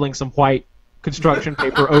stapling some white construction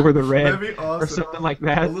paper over the red. That'd be awesome. Or something like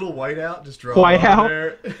that. A little whiteout, just draw whiteout,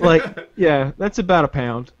 there. like yeah, that's about a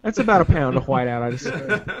pound. That's about a pound of whiteout. I just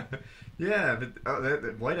yeah, but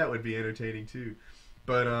that whiteout would be entertaining too.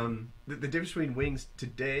 But the difference between Wings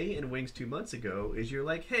today and Wings 2 months ago is you're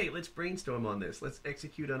like, hey, let's brainstorm on this. Let's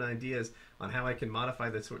execute on ideas on how I can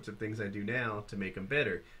modify the sorts of things I do now to make them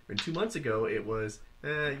better. And 2 months ago, it was,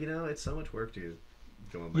 it's so much work to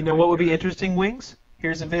go on. You know what would be interesting, Wings?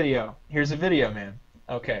 Here's a video. Here's a video, man.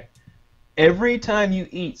 Okay. Every time you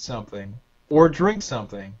eat something or drink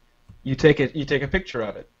something, you take a picture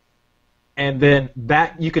of it. And then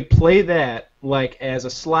you could play that like as a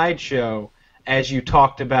slideshow as you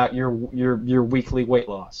talked about your weekly weight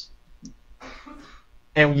loss.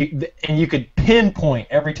 And you could pinpoint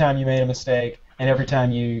every time you made a mistake and every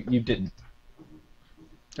time you didn't.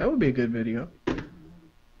 That would be a good video.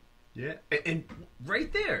 Yeah, and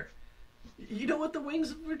right there. You know what the Wings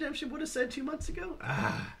of Redemption would have said 2 months ago?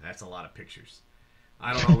 That's a lot of pictures.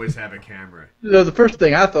 I don't always have a camera. The first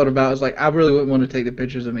thing I thought about was like, I really wouldn't want to take the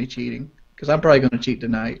pictures of me cheating, because I'm probably going to cheat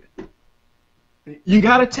tonight. You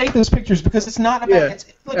got to take those pictures because it's not about.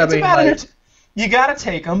 Yeah. You got to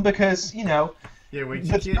take them because Yeah,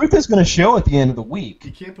 the truth is going to show at the end of the week.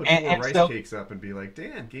 You can't put four rice cakes up and be like,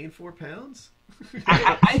 "Dan, gained 4 pounds."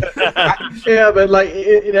 Yeah, but like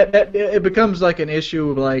it becomes like an issue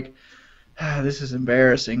of like, this is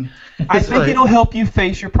embarrassing. I think it'll help you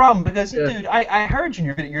face your problem because, dude, I heard you in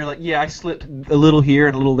your video. You're like, yeah, I slipped a little here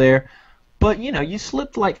and a little there, but you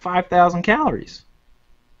slipped like 5,000 calories.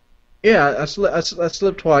 Yeah, I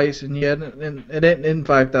slipped twice, and it ain't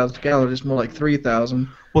 5,000 calories. It's more like 3,000.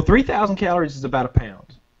 Well, 3,000 calories is about a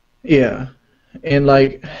pound. Yeah, and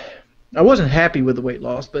like, I wasn't happy with the weight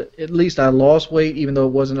loss, but at least I lost weight, even though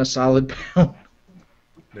it wasn't a solid pound.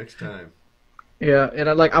 Next time. Yeah, and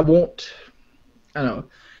I don't know.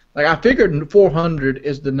 Like, I figured 400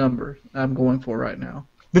 is the number I'm going for right now.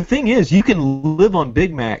 The thing is, you can live on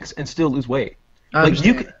Big Macs and still lose weight. Like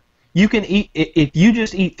you can eat if you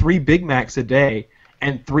just eat 3 Big Macs a day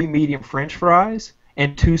and 3 medium French fries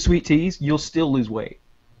and 2 sweet teas, you'll still lose weight.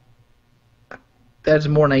 That's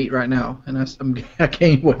more than I eat right now, and I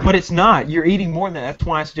can't weight. But it's not. You're eating more than that. That's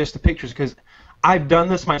why I suggest the pictures, because I've done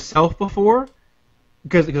this myself before,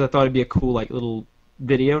 because I thought it'd be a cool like little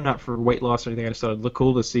video, not for weight loss or anything. I just thought it'd look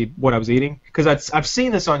cool to see what I was eating. Because I've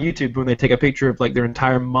seen this on YouTube when they take a picture of like their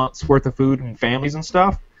entire month's worth of food and families and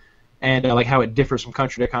stuff, and like how it differs from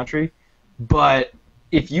country to country. But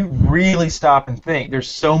if you really stop and think, there's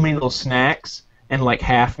so many little snacks and like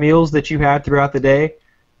half meals that you had throughout the day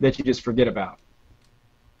that you just forget about.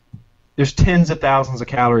 There's tens of thousands of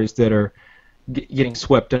calories that are getting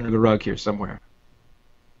swept under the rug here somewhere.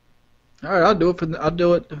 All right, I'll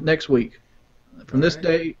do it next week. From this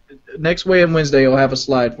day, next Wednesday, I'll have a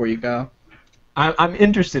slide for you, Kyle. I'm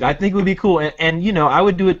interested. I think it would be cool, and I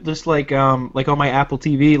would do it just like on my Apple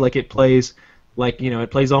TV, like it plays,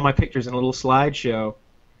 it plays all my pictures in a little slideshow,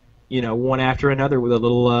 one after another with a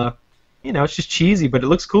little, it's just cheesy, but it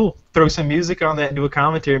looks cool. Throw some music on that and do a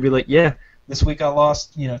commentary and be like, yeah, this week I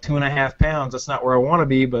lost 2.5 pounds. That's not where I want to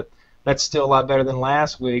be, but that's still a lot better than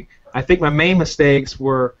last week. I think my main mistakes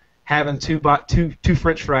were having two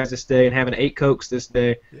French fries this day and having 8 Cokes this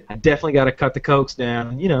day. I definitely got to cut the Cokes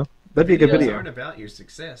down. That'd be a good video. The videos aren't about your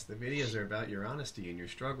success. The videos are about your honesty and your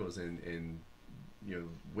struggles and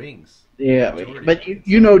wings. Yeah, Majority. but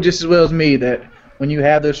you know just as well as me that when you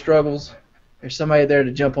have those struggles, there's somebody there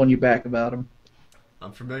to jump on your back about them.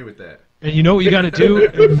 I'm familiar with that. And you know what you got to do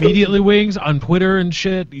immediately, Wings, on Twitter and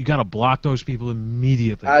shit? You got to block those people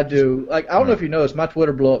immediately. I do. Like, I don't know if you noticed, my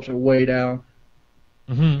Twitter blow-ups are way down.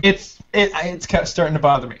 Mm-hmm. It's starting to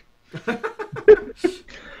bother me.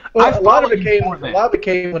 Well, a lot of it came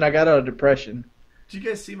when I got out of depression. Did you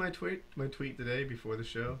guys see my tweet today before the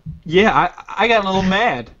show? Yeah, I got a little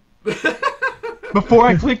mad. Before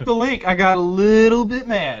I clicked the link, I got a little bit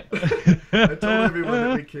mad. I told everyone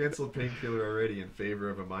that we canceled Painkiller already in favor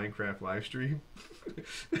of a Minecraft live stream.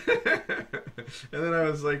 And then I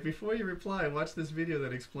was like, before you reply, watch this video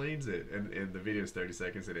that explains it. And the video is 30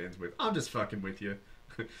 seconds. It ends with, I'm just fucking with you.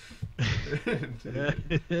 I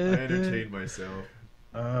entertained myself.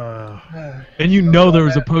 And you know there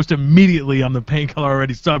was a post immediately on the Painkiller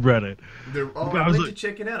already subreddit. I went to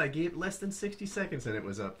check it out. I gave less than 60 seconds and it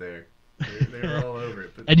was up there. They were all over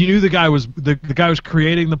it. But and you knew the guy was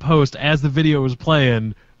creating the post as the video was playing,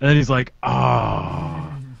 and then he's like,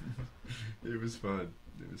 "Oh." It was fun.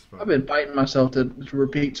 It was fun. I've been fighting myself to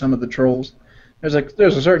repeat some of the trolls. There's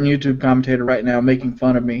a certain YouTube commentator right now making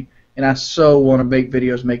fun of me, and I so want to make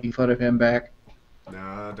videos making fun of him back.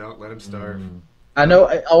 Nah, don't let him starve. I know.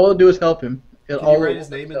 All I'll do is help him. Can you write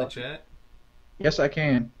his name in the chat? Yes, I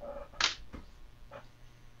can.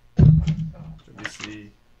 Let me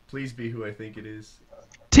see. Please be who I think it is.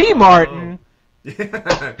 T. Martin.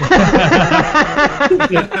 Yeah.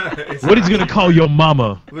 Woody's gonna call your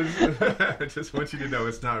mama. I just want you to know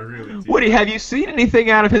it's not really. Woody, have you seen anything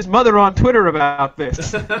out of his mother on Twitter about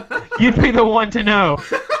this? You'd be the one to know.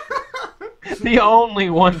 The only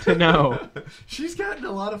one to know. She's gotten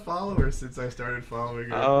a lot of followers since I started following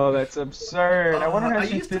her. Oh, that's absurd. I wonder how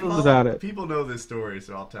she feels about it. People know this story,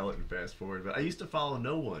 so I'll tell it and fast forward. But I used to follow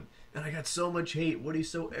no one, and I got so much hate.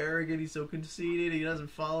 Woody's so arrogant. He's so conceited. He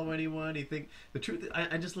doesn't follow anyone. The truth.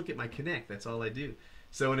 I just look at my Connect. That's all I do.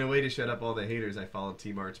 So in a way to shut up all the haters, I followed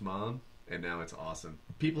T Mart's mom, and now it's awesome.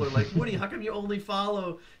 People are like, Woody, how come you only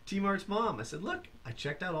follow T Mart's mom? I said, look, I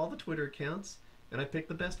checked out all the Twitter accounts, and I picked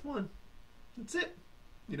the best one. That's it.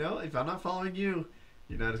 You know, if I'm not following you,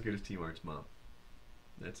 you're not as good as T Mart's mom.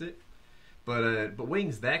 That's it. But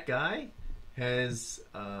Wings, that guy has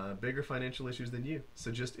bigger financial issues than you.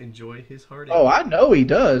 So just enjoy his heartache. Oh, I know he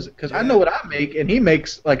does, because I know what I make, and he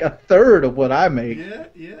makes like a third of what I make.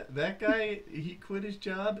 Yeah. That guy, he quit his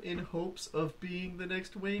job in hopes of being the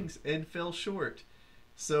next Wings and fell short.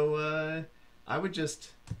 So I would just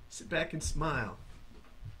sit back and smile.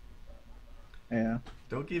 Yeah.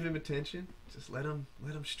 Don't give him attention. Just let him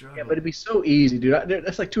struggle. Yeah, but it'd be so easy, dude.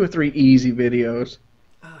 That's like 2 or 3 easy videos.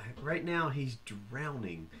 Right now, he's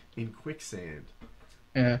drowning in quicksand.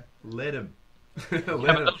 Yeah. Let him. But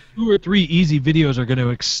those 2 or 3 easy videos are going to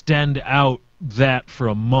extend out that for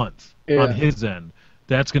a month on his end.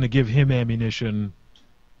 That's going to give him ammunition.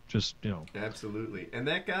 Just, you know. Absolutely. And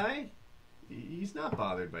that guy, he's not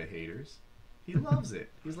bothered by haters. He loves it.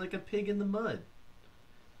 He's like a pig in the mud.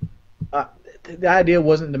 The idea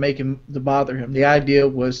wasn't to bother him. The idea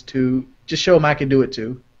was to just show him I can do it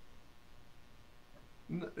too.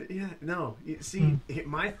 No. See,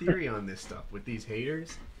 my theory on this stuff with these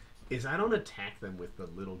haters is I don't attack them with the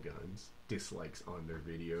little guns, dislikes on their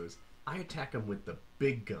videos. I attack them with the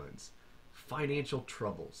big guns, financial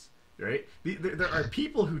troubles, right? There are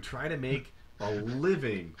people who try to make a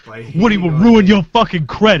living by hating Woody will ruin your fucking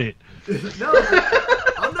credit. No,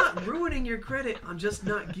 I'm not ruining your credit. I'm just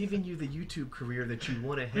not giving you the YouTube career that you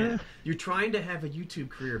want to have. You're trying to have a YouTube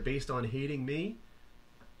career based on hating me.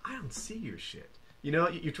 I don't see your shit. You know,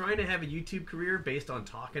 you're trying to have a YouTube career based on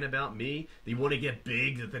talking about me. You want to get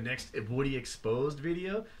big at the next Woody Exposed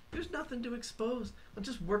video. There's nothing to expose. I'm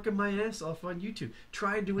just working my ass off on YouTube.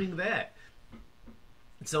 Try doing that.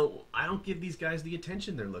 So I don't give these guys the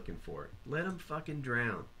attention they're looking for. Let them fucking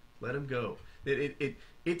drown. Let them go.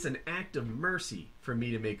 It's an act of mercy for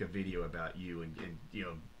me to make a video about you and you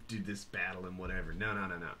know, do this battle and whatever. No.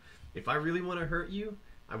 If I really want to hurt you,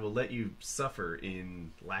 I will let you suffer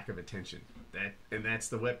in lack of attention. That's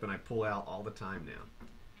the weapon I pull out all the time now.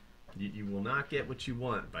 You will not get what you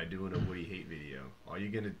want by doing a Woody hate video. All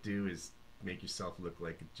you're going to do is make yourself look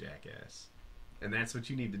like a jackass. And that's what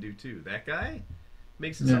you need to do too. That guy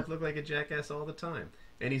makes himself look like a jackass all the time.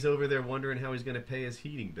 And he's over there wondering how he's going to pay his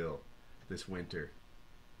heating bill this winter.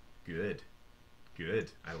 Good.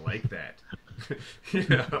 I like that. You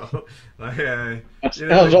know, That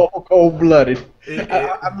sounds all cold-blooded.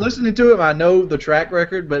 I'm listening to him. I know the track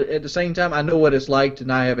record, but at the same time, I know what it's like to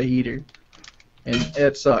not have a heater, and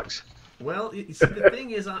it sucks. Well, you see, the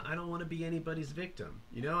thing is, I don't want to be anybody's victim.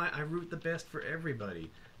 You know, I root the best for everybody,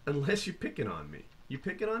 unless you're picking on me. You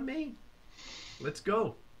picking on me? Let's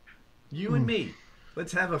go. You and me.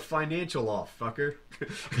 Let's have a financial off, fucker.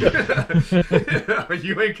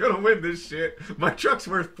 You ain't gonna win this shit. My truck's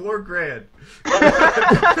worth $4,000.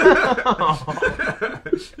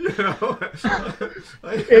 You know,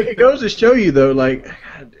 It goes to show you though, like,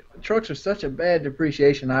 God, trucks are such a bad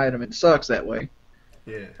depreciation item. It sucks that way.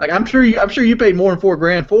 yeah, Like I'm sure you paid more than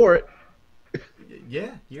 $4,000 for it.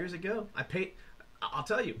 yeah. Years ago, I paid. I'll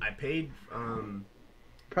tell you, I paid.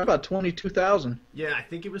 Probably about 22,000. Yeah, I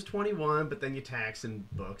think it was 21, but then you tax and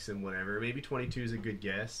books and whatever. Maybe 22 is a good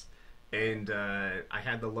guess. And I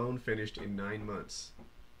had the loan finished in 9 months,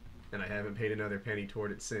 and I haven't paid another penny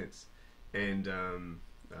toward it since. And I mean,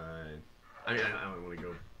 I don't want to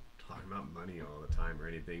go talking about money all the time or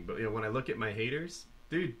anything, but you know, when I look at my haters,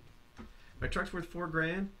 dude, my truck's worth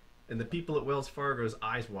 $4,000, and the people at Wells Fargo's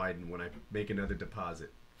eyes widen when I make another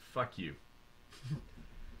deposit. Fuck you.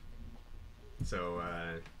 So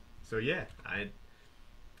yeah,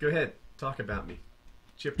 go ahead, talk about me.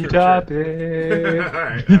 Chip New Turner. topic. all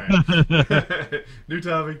right. New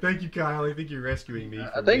topic. Thank you, Kyle. I think you're rescuing me.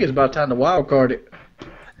 I think it's about time to wild card it.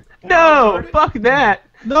 No, fuck that.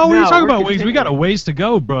 No, what are you talking we're about, Wings? We got a ways to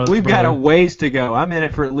go, bro. We've got a ways to go. I'm in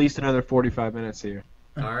it for at least another 45 minutes here.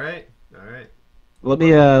 All right. Let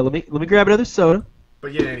me grab another soda.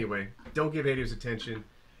 But yeah, anyway, don't give haters attention.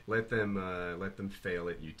 Let them fail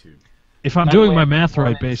at YouTube. If I'm By the doing way, my math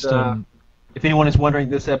right, everyone is, based on If anyone is wondering,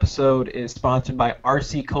 this episode is sponsored by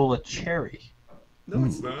RC Cola Cherry. No,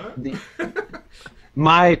 it's not.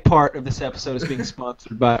 My part of this episode is being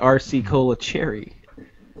sponsored by RC Cola Cherry,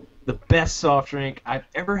 the best soft drink I've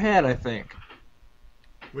ever had, I think.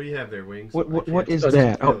 What do you have there, Wings? What is Those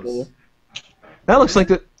that? pills. That looks like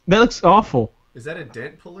that looks awful. Is that a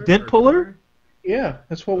dent puller? Dent or puller? car? Yeah,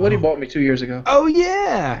 that's what Woody bought me 2 years ago. Oh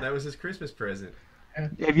yeah. That was his Christmas present.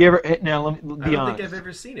 Have you ever? Now let me I be don't honest. think I've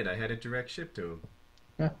ever seen it. I had it direct shipped to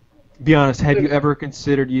him. Be honest. Have you ever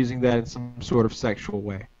considered using that in some sort of sexual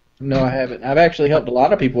way? No, I haven't. I've actually helped a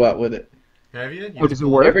lot of people out with it. Have you? Or does it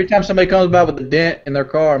work? Every time somebody comes by with a dent in their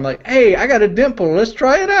car, I'm like, hey, I got a dent puller. Let's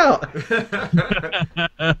try it out.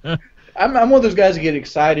 I'm one of those guys that get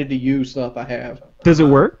excited to use stuff I have. Does it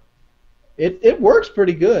work? It works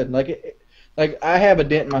pretty good. Like I have a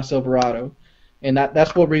dent in my Silverado, and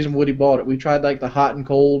that's what reason Woody bought it. We tried like the hot and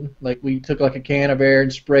cold. Like we took like a can of air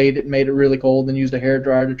and sprayed it and made it really cold, then used a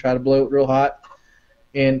hairdryer to try to blow it real hot,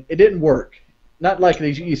 and it didn't work. Not like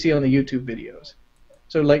these you see on the YouTube videos.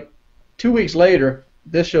 So like 2 weeks later,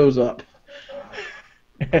 this shows up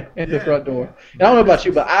at the front door. And I don't know about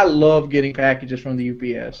you, but I love getting packages from the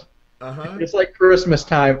UPS. It's like Christmas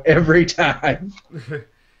time every time.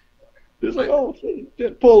 It's like, oh,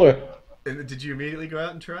 dent puller. And did you immediately go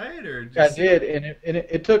out and try it, or? I did, and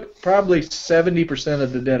it took probably 70%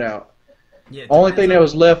 of the dent out. Yeah, Only thing that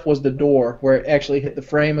was left was the door, where it actually hit the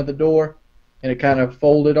frame of the door, and it kind of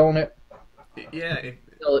folded on it. Yeah.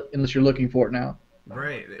 Unless you're looking for it now.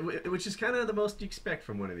 Right, which is kind of the most you expect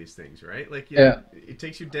from one of these things, right? Like, yeah, it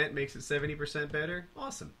takes your dent, makes it 70% better.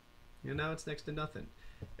 Awesome. You know, it's next to nothing.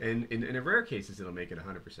 And in rare cases, it'll make it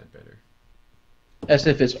 100% better. As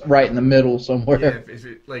if it's right in the middle somewhere.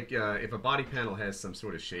 Yeah, if a body panel has some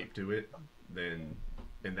sort of shape to it, then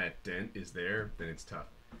and that dent is there, then it's tough.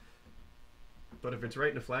 But if it's right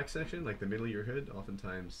in the flak section, like the middle of your hood,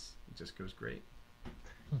 oftentimes it just goes great.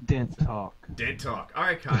 Dent talk. Dent talk. All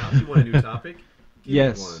right, Kyle, you want a new topic? Give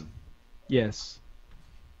Yes. me one. Yes.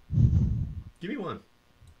 Give me one.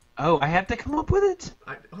 Oh, I have to come up with it?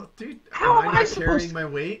 Dude, How am I am I not supposed carrying to- my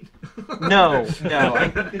weight? No. I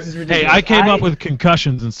think this is ridiculous. Hey, I came up with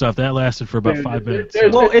concussions and stuff. That lasted for about 5 minutes.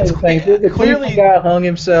 Well, it's the clearly guy hung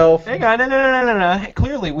himself. Hang on, no.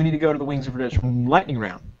 Clearly, we need to go to the Wings of Redemption lightning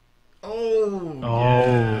round. Oh,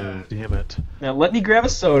 Oh, damn it. Now, let me grab a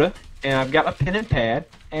soda, and I've got my pen and pad,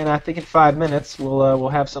 and I think in 5 minutes we'll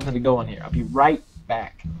have something to go on here. I'll be right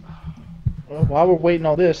back. Well, while we're waiting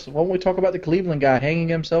on this, why don't we talk about the Cleveland guy hanging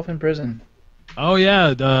himself in prison? Oh,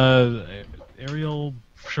 yeah. Ariel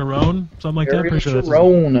Sharon? Something like that? Ariel Pretty sure that's his-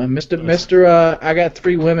 Sharon, Mr. I got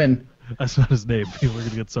 3 women. That's not his name. People are going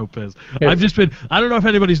to get so pissed. I don't know if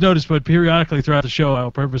anybody's noticed, but periodically throughout the show,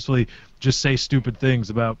 I'll purposefully just say stupid things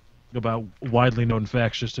about widely known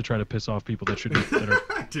facts just to try to piss off people that are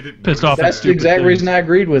pissed off at That's the stupid exact things. reason I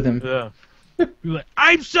agreed with him. Yeah. You're like,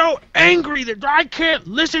 I'm so angry that I can't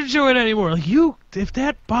listen to it anymore. Like, if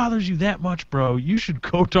that bothers you that much, bro, you should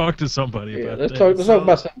go talk to somebody Yeah, about let's that. talk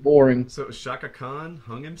about something boring. So Shaka Khan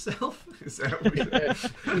hung himself? Is that what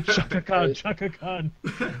we Chaka Khan.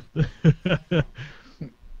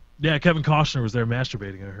 Yeah, Kevin Costner was there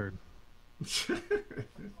masturbating, I heard.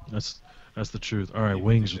 That's the truth. All right,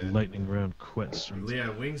 Wings lightning round questions. Yeah,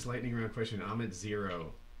 Wings lightning round question. I'm at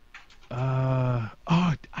 0. I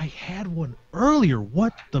had one earlier.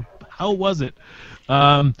 What the hell was it?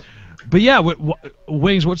 But yeah,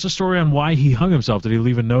 Wings, what's the story on why he hung himself? Did he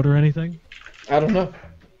leave a note or anything? I don't know.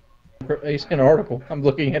 He's in an article. I'm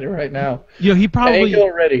looking at it right now. Yeah, he probably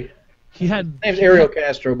already. He had. His name's Ariel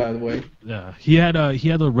Castro, by the way. Yeah, he had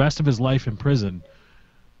the rest of his life in prison.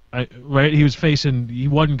 Right, he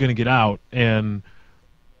wasn't going to get out, and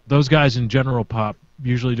those guys in general pop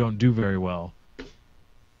usually don't do very well.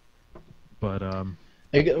 But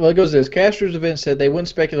it goes this. Castro's event said they wouldn't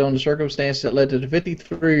speculate on the circumstance that led to the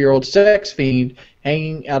 53-year-old sex fiend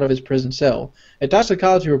hanging out of his prison cell. A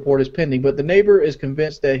toxicology report is pending, but the neighbor is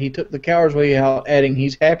convinced that he took the coward's way out, adding,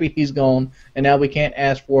 "He's happy he's gone, and now we can't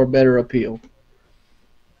ask for a better appeal."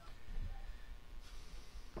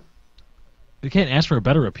 They can't ask for a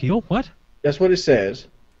better appeal? What? That's what it says.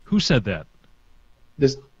 Who said that?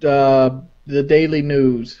 This the Daily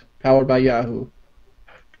News, powered by Yahoo.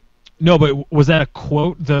 No, but was that a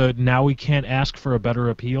quote? The "now we can't ask for a better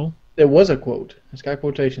appeal"? There was a quote. It's got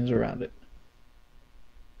quotations around it.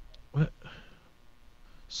 What?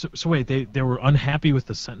 So wait, they were unhappy with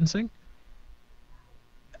the sentencing?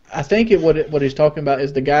 I think what he's talking about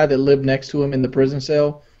is the guy that lived next to him in the prison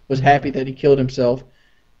cell was happy that he killed himself,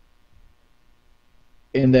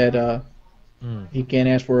 and that he can't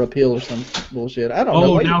ask for an appeal or some bullshit. I don't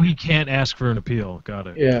know. Oh, now he can't ask for an appeal. Got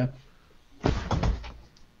it. Yeah.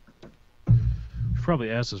 You've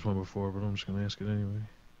probably asked this one before, but I'm just going to ask it anyway.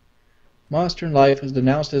 Monster in Life is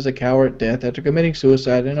denounced as a coward at death after committing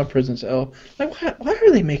suicide in a prison cell. Like, why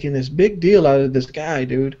are they making this big deal out of this guy,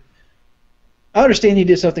 dude? I understand he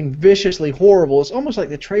did something viciously horrible. It's almost like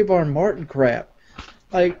the Trayvon Martin crap.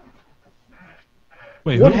 Like,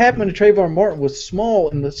 wait, what happened to Trayvon Martin was small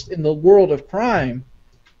in the world of crime.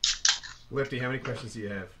 Lefty, how many questions do you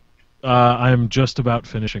have? I'm just about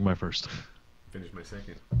finishing my first. Finish my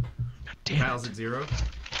second. God damn Kyle's it. at 0.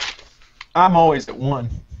 I'm always at 1.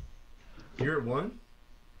 You're at 1?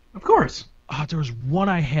 Of course. There was one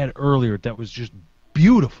I had earlier that was just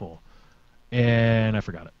beautiful, and I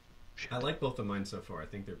forgot it. I like both of mine so far. I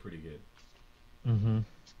think they're pretty good. Mm-hmm.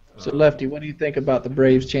 So, Lefty, what do you think about the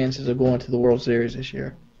Braves' chances of going to the World Series this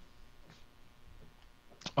year?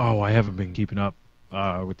 Oh, I haven't been keeping up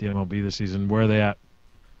with the MLB this season. Where are they at?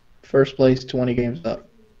 First place, 20 games up.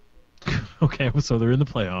 Okay, so they're in the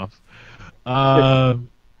playoffs. Going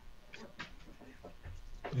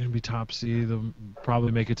to be top seed. They'll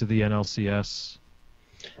probably make it to the NLCS.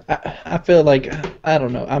 I feel like, I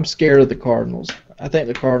don't know, I'm scared of the Cardinals. I think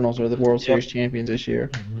the Cardinals are the World Series champions this year.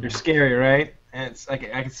 They're scary, right? And I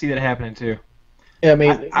can see that happening too. Yeah, I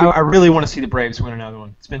mean, I really want to see the Braves win another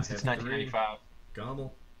one. It's been since 1995.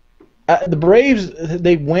 Gobble. The Braves,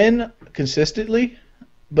 they win consistently,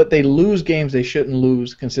 but they lose games they shouldn't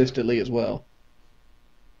lose consistently as well.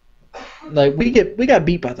 Like we got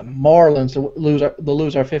beat by the Marlins to lose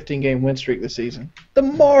our 15-game win streak this season. The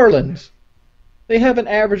Marlins, they have an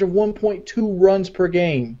average of 1.2 runs per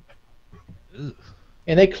game, and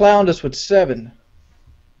they clowned us with 7.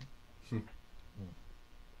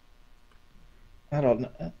 I don't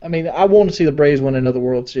know. I mean, I want to see the Braves win another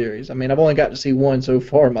World Series. I mean, I've only got to see one so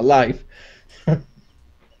far in my life. And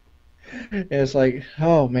it's like,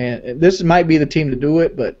 oh, man, this might be the team to do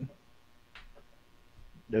it, but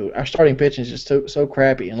dude, our starting pitching is just so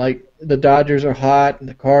crappy. And, like, the Dodgers are hot, and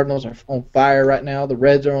the Cardinals are on fire right now. The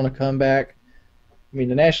Reds are on a comeback. I mean,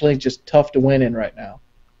 the National League's just tough to win in right now.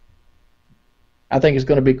 I think it's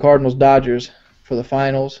going to be Cardinals-Dodgers for the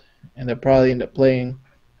finals, and they'll probably end up playing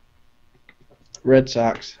Red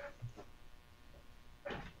Sox.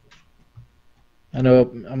 I know.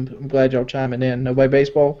 I'm glad y'all chiming in. Nobody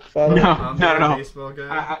baseball follow? No, I'm not at a all. baseball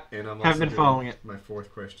guy, and I'm also haven't been doing following it. My 4th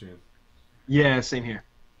question. Yeah, same here.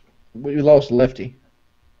 We lost Lefty.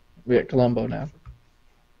 We're at Colombo now.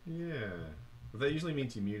 Yeah. Well, that usually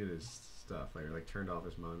means he muted his stuff, like turned off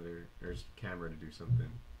his monitor or his camera to do something.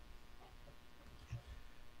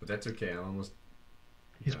 But that's okay. I'm almost.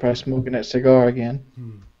 He's probably smoking that cigar again.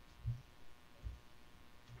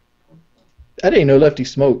 I didn't know Lefty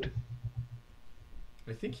smoked.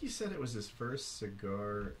 I think he said it was his first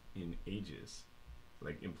cigar in ages,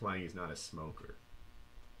 like implying he's not a smoker.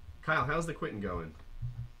 Kyle, how's the quitting going?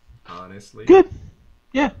 Honestly. Good.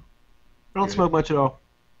 Yeah. I don't Good. smoke much at all.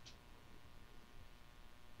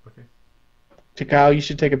 Okay. To Kyle, you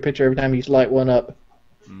should take a picture every time you light one up.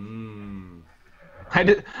 I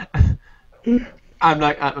did. I'm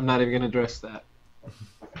not even gonna address that.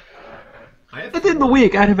 At the end of the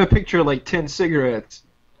week, I'd have a picture of like 10 cigarettes.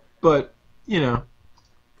 but you know,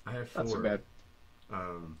 I have 4. not so bad.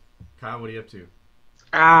 Kyle, what are you up to?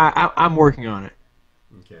 I'm working on it.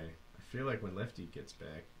 Okay. I feel like when Lefty gets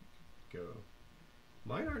back, go.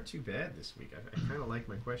 Mine aren't too bad this week. I kind of like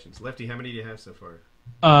my questions. Lefty, how many do you have so far?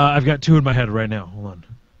 I've got 2 in my head right now. Hold on.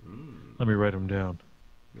 Mm, Let me write them down.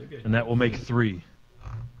 maybe I And that will make 3.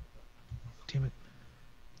 Damn it.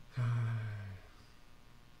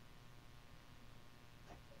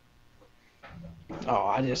 Oh,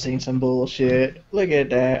 I just seen some bullshit. Look at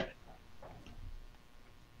that.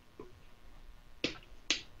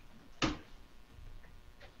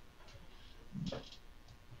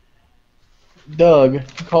 Doug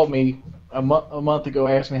called me a month ago,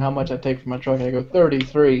 asked me how much I take for my truck, and I go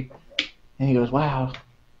 33, and he goes, "Wow,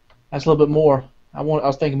 that's a little bit more. I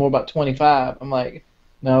was thinking more about 25." I'm like,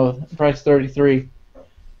 "No, the price is 33."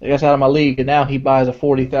 That's out of my league, and now he buys a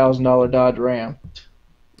 $40,000 Dodge Ram.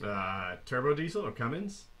 Turbo diesel or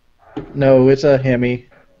Cummins? No, it's a Hemi.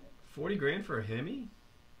 40 grand for a Hemi?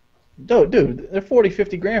 Dude, they're 40,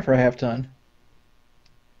 50 grand for a half ton.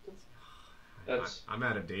 I'm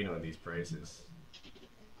out of date on these prices.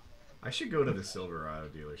 I should go to the Silverado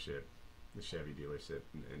dealership, the Chevy dealership,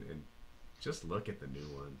 and just look at the new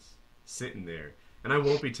ones sitting there. And I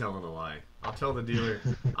won't be telling a lie. I'll tell the dealer,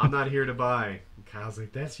 I'm not here to buy. And Kyle's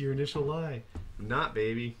like, that's your initial lie. I'm not,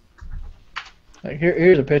 baby. Like,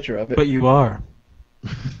 here's a picture of it. But you are.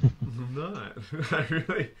 I'm not.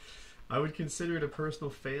 I would consider it a personal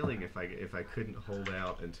failing if I couldn't hold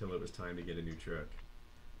out until it was time to get a new truck.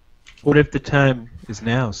 What if the time is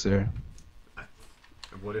now, sir?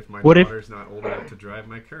 What if my daughter's not old enough to drive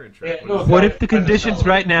my current truck? What if the conditions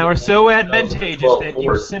right now are so advantageous that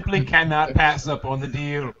you simply cannot pass up on the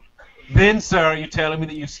deal? Then, sir, are you telling me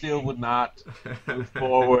that you still would not move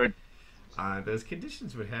forward? Those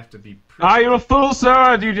conditions would have to be... Are you a fool,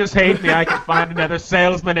 sir, or do you just hate me? I can find another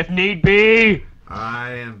salesman if need be.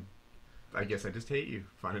 I guess I just hate you.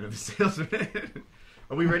 Find another salesman.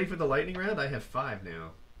 Are we ready for the lightning round? I have 5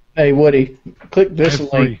 now. Hey, Woody, click this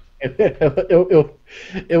link.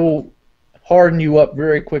 It will harden you up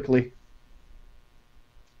very quickly.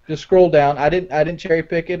 Just scroll down. I didn't cherry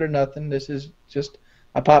pick it or nothing. This is just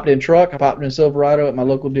I popped in truck. I popped in Silverado at my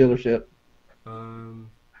local dealership.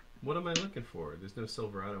 What am I looking for? There's no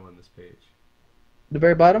Silverado on this page. The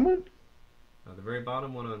very bottom one? The very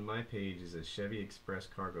bottom one on my page is a Chevy Express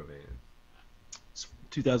cargo van.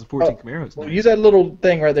 2014 Camaro. Well, use that little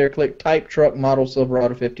thing right there. Click type truck model Silverado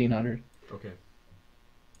 1500. Okay.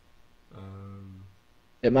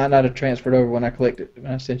 It might not have transferred over when I clicked it.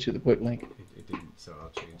 When I sent you the quick link. It didn't, so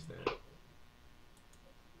I'll change that.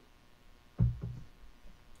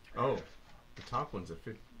 Oh, the top one's a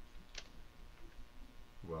 50.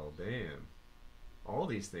 Well, damn. All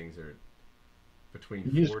these things are between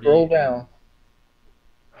 40. You scroll down.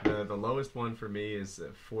 The lowest one for me is a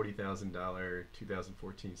 $40,000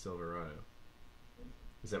 2014 Silverado.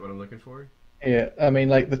 Is that what I'm looking for? Yeah, I mean,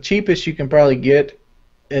 like the cheapest you can probably get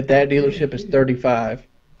at that dealership is 35.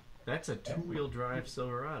 That's a 2-wheel drive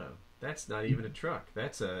Silverado. That's not even a truck.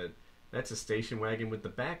 That's a station wagon with the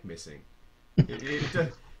back missing.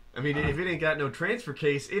 I mean, if it ain't got no transfer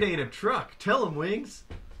case, it ain't a truck. Tell them, Wings.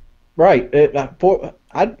 Right.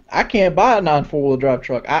 I can't buy a non-4-wheel drive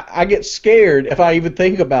truck. I get scared if I even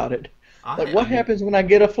think about it. What happens when I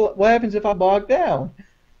get what happens if I bog down?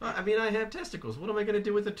 I mean, I have testicles. What am I going to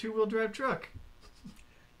do with a 2-wheel drive truck?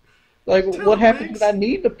 Like, what happens when I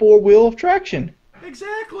need the 4-wheel traction?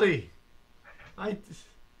 Exactly.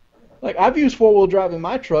 I've used 4-wheel drive in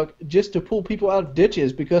my truck just to pull people out of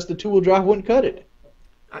ditches because the 2-wheel drive wouldn't cut it.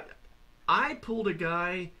 I pulled a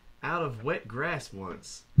guy out of wet grass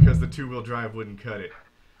once because the 2-wheel drive wouldn't cut it.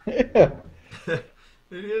 Yeah.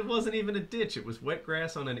 It wasn't even a ditch. It was wet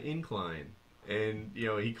grass on an incline. And,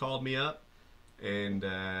 he called me up, and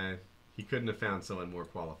he couldn't have found someone more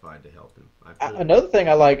qualified to help him. Another thing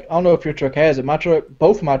I like, I don't know if your truck has it,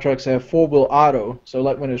 both of my trucks have 4-wheel auto. So,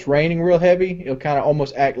 like, when it's raining real heavy, it'll kind of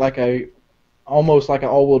almost act like an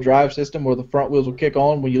all-wheel drive system where the front wheels will kick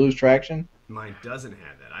on when you lose traction. Mine doesn't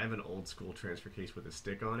have that. I have an old-school transfer case with a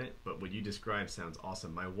stick on it, but what you described sounds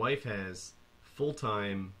awesome. My wife has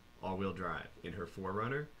full-time all-wheel drive in her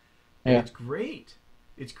 4Runner, and it's great.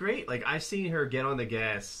 It's great. Like, I've seen her get on the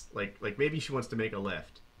gas, like maybe she wants to make a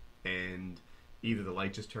left, and either the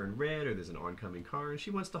light just turned red or there's an oncoming car, and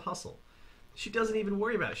she wants to hustle. She doesn't even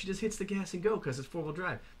worry about it. She just hits the gas and go because it's 4-wheel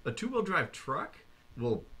drive. A 2-wheel drive truck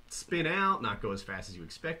will spin out, not go as fast as you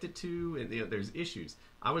expect it to, and there's issues.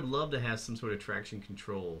 I would love to have some sort of traction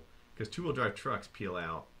control because 2-wheel drive trucks peel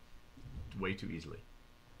out way too easily.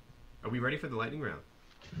 Are we ready for the lightning round?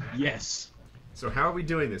 Yes. So how are we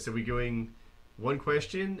doing this? Are we going one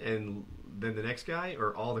question and then the next guy,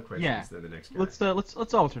 or all the questions then the next guy?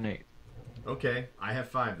 Let's alternate. Okay, I have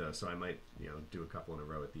 5 though, so I might do a couple in a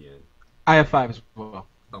row at the end. I have 5 as well.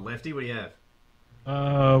 Lefty, what do you have?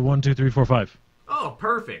 1, 2, 3, 4, 5. Oh,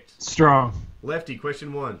 perfect. Strong. Lefty,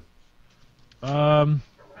 question 1.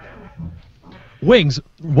 Wings,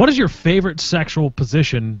 what is your favorite sexual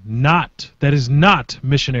position that is not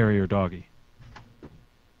missionary or doggy?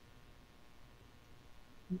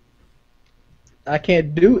 I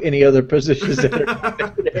can't do any other positions that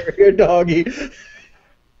are missionary or doggy.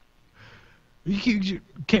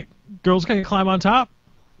 Girls can't climb on top?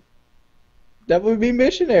 That would be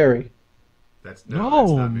missionary. That's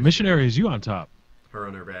No, not missionary is you on top. Her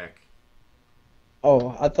on her back.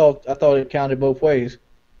 Oh, I thought it counted both ways.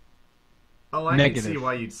 Oh, I Negative. can see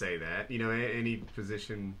why you'd say that. Any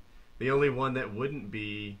position. The only one that wouldn't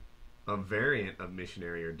be a variant of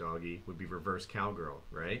missionary or doggy would be reverse cowgirl,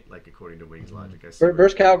 right? Like according to Wings' logic. I see.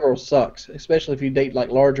 Reverse cowgirl sucks, especially if you date like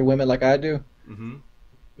larger women like I do, Mm-hmm.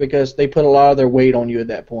 because they put a lot of their weight on you at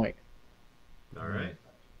that point. All right.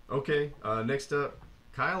 Okay. Next up,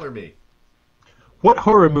 Kyle or me? What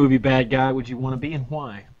horror movie bad guy would you want to be and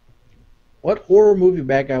why? What horror movie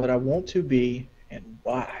bad guy would I want to be and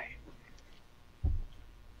why?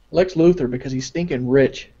 Lex Luthor, because he's stinking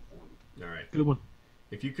rich. All right. Good one.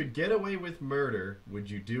 If you could get away with murder, would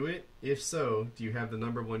you do it? If so, do you have the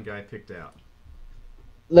number 1 guy picked out?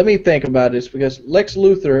 Let me think about this, because Lex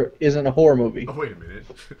Luthor isn't a horror movie. Oh, wait a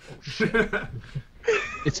minute.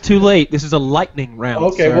 It's too late. This is a lightning round,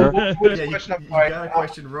 Okay, sir. well, Yeah, you got a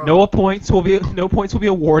question wrong. No points will be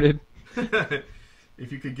awarded.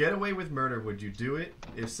 If you could get away with murder, would you do it?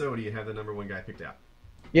 If so, do you have the number 1 guy picked out?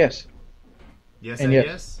 Yes. Yes And and yes.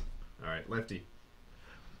 yes? All right, Lefty.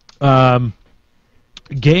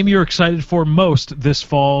 Game you're excited for most this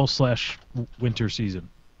fall/winter season?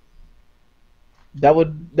 That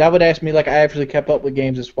would ask me like I actually kept up with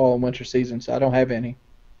games this fall and winter season, so I don't have any.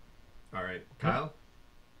 All right, Kyle?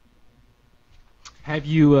 Have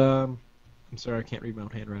you? I'm sorry, I can't read my own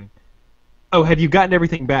handwriting. Oh, have you gotten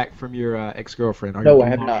everything back from your ex-girlfriend? No, I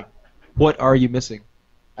have not. What are you missing?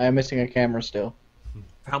 I am missing a camera still.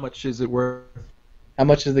 How much is it worth? How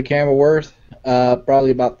much is the camera worth?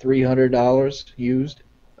 Probably about $300 used.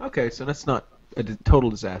 Okay, so that's not a total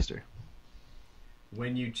disaster.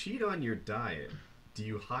 When you cheat on your diet, do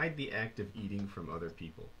you hide the act of eating from other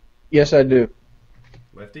people? Yes, I do.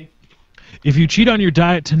 Lefty? If you cheat on your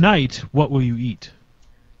diet tonight, what will you eat?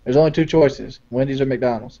 There's only 2 choices: Wendy's or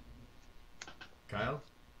McDonald's. Kyle?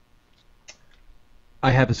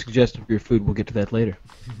 I have a suggestion for your food. We'll get to that later.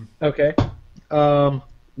 Okay.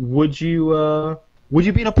 Would you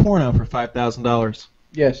be in a porno for $5,000?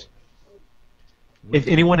 Yes. If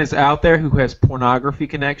anyone is out there who has pornography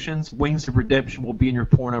connections, Wings of Redemption will be in your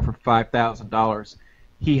porno for $5,000.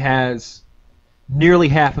 He has nearly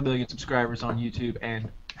 500,000 subscribers on YouTube,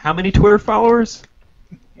 and how many Twitter followers?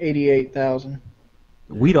 88,000.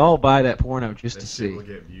 We'd all buy that porno just That to shit see. will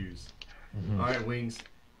get views. All right, Wings.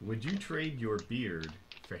 Would you trade your beard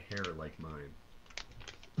for hair like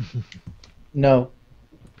mine? No.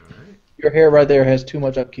 All right. Your hair right there has too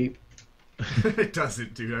much upkeep. It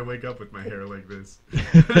doesn't, dude. I wake up with my hair like this.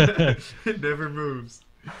 It never moves.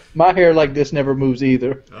 My hair like this never moves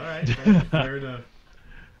either. All right, fair enough.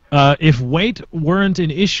 If weight weren't an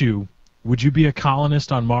issue, would you be a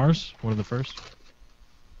colonist on Mars? One of the first?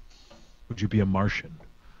 Would you be a Martian?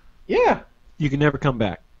 Yeah. You can never come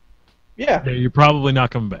back. Yeah. Yeah, you're probably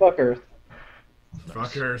not coming back. Fuck Earth.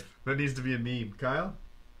 Fuck Earth. That needs to be a meme. Kyle?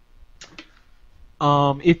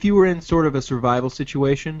 If you were in sort of a survival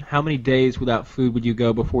situation, how many days without food would you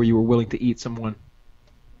go before you were willing to eat someone?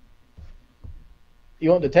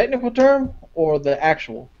 You want the technical term or the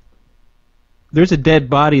actual? There's a dead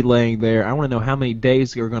body laying there. I want to know how many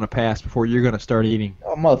days are going to pass before you're going to start eating.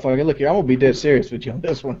 Oh, motherfucker, look here. I'm going to be dead serious with you on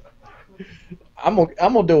this one. I'm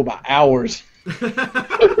gonna do about hours.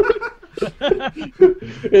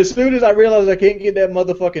 As soon as I realize I can't get that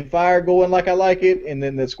motherfucking fire going like I like it, and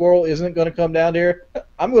then the squirrel isn't going to come down there,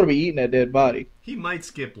 I'm going to be eating that dead body. He might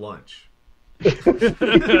skip lunch.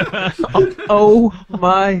 Oh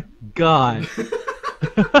my god.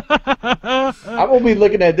 I'm going to be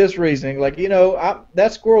looking at this reasoning like,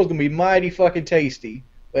 that squirrel's going to be mighty fucking tasty.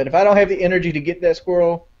 But if I don't have the energy to get that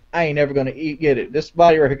squirrel, I ain't never going to get it. This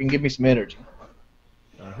body right here can give me some energy.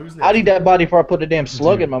 Who's next? I'd eat that body before I put a damn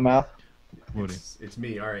slug in my mouth. Woody. It's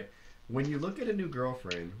me. All right. When you look at a new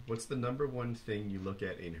girlfriend, what's the number 1 thing you look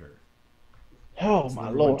at in her? Oh, What's the my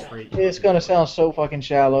number 1 lord. trait It's going to sound so fucking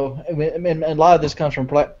shallow. I mean, a lot of this comes from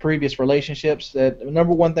previous relationships. That the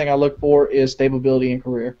number 1 thing I look for is stability in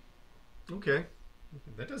career. Okay.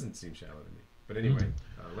 That doesn't seem shallow to me. But anyway,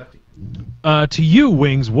 Lefty. To you,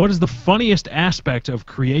 Wings, what is the funniest aspect of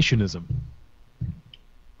creationism?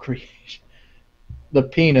 Creation. The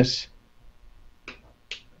penis.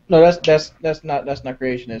 No, that's not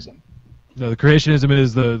creationism. No, the creationism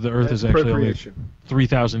is the Earth That's is actually only procreation.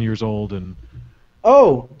 3,000 years old, and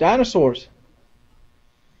Oh, dinosaurs.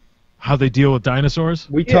 how they deal with dinosaurs.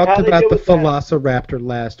 We Yeah, how talked they about deal the with that. Velociraptor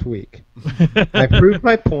last week. I proved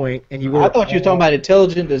my point, and you were. I thought you were talking about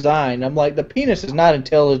intelligent design. I'm like, the penis is not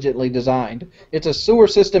intelligently designed. It's a sewer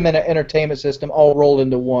system and an entertainment system all rolled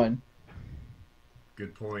into one.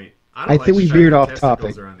 Good point. I think we veered off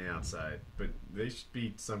topic. Are on the outside, but they should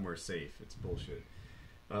be somewhere safe. It's bullshit.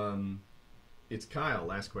 It's Kyle.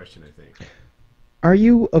 Last question, I think. Are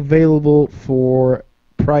you available for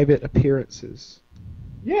private appearances?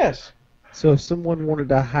 Yes. So if someone wanted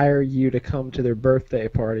to hire you to come to their birthday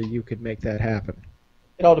party, you could make that happen.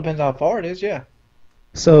 It all depends how far it is, yeah.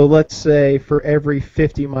 So let's say for every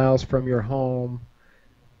 50 miles from your home,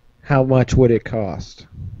 how much would it cost?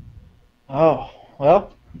 Oh,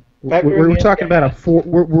 well. We're talking about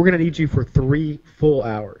we're going to need you for 3 full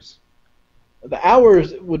hours. The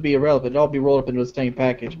hours would be irrelevant. It'd all be rolled up into the same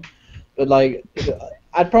package. But, like,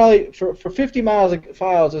 I'd probably, for 50 miles of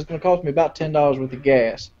files, it's going to cost me about $10 worth of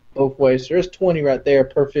gas both ways. So there's 20 right there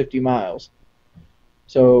per 50 miles.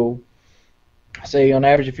 So, say on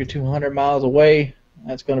average, if you're 200 miles away,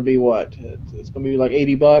 that's going to be what? It's going to be like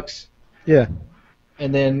 $80. Yeah.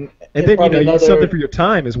 And then you need something for your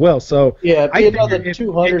time as well. So yeah, I another figure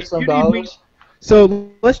 $200 some dollars. So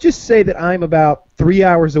let's just say that I'm about 3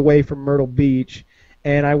 hours away from Myrtle Beach,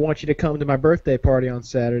 and I want you to come to my birthday party on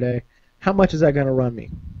Saturday. How much is that going to run me?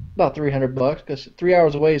 About $300, because 3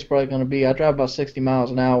 hours away is probably going to be. I drive about 60 miles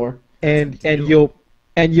an hour. And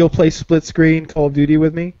you'll play split screen Call of Duty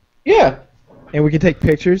with me, Yeah. and we can take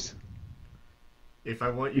pictures. If I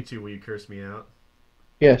want you to, will you curse me out?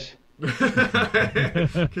 Yes.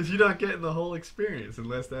 Because you're not getting the whole experience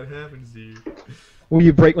unless that happens to you. Will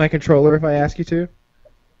you break my controller if I ask you to?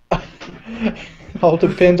 All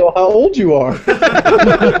depends on how old you are.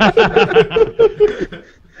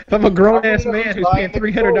 If I'm a grown-ass man who's paying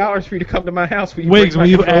 $300 for you to come to my house, will you Wings,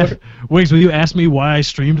 break my controller? Wings, will you ask me why I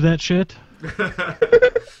streamed that shit?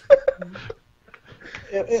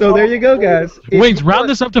 So there you go, guys. Wings, round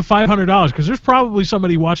this up to $500 because there's probably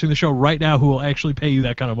somebody watching the show right now who will actually pay you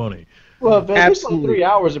that kind of money. Well, if it's like Absolutely. 3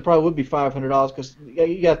 hours, it probably would be $500 because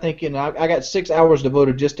you got to think, I got 6 hours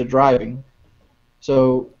devoted just to driving.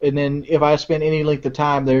 So, and then if I spend any length of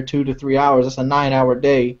time there, 2 to 3 hours, that's a 9-hour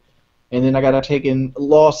day. And then I got to take in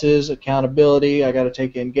losses, accountability. I got to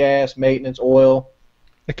take in gas, maintenance, oil.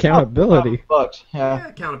 Accountability? $5. Yeah, Yeah.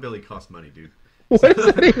 accountability costs money, dude. What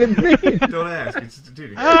does that even mean? Don't ask.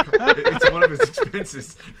 It's one of his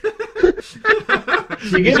expenses. It's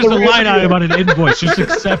just a line item on an invoice. Just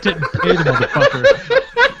accept it and pay the motherfucker.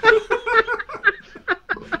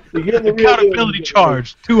 You get the real Accountability deal.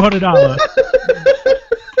 charge, $200.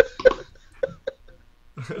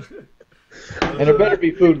 And there better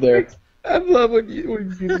be food there. I love when you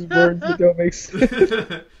use words that don't make sense.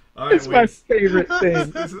 All right, It's my Wings. favorite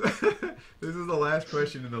thing. This is the last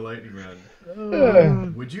question in the lightning round.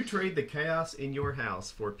 Would you trade the chaos in your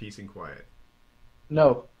house for peace and quiet?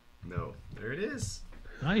 No. No. There it is.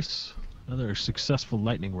 Nice. Another successful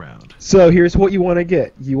lightning round. So here's what you want to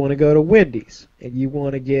get. You want to go to Wendy's, and you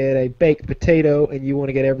want to get a baked potato, and you want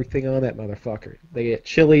to get everything on that motherfucker. They get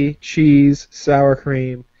chili, cheese, sour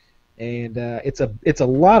cream, and it's a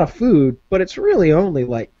lot of food, but it's really only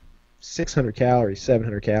like 600 calories,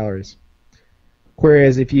 700 calories.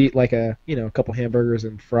 Whereas if you eat like a couple hamburgers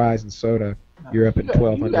and fries and soda, you're up at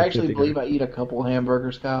 1,200. You actually believe I eat a couple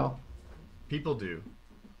hamburgers, Kyle? People do.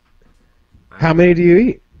 How many do you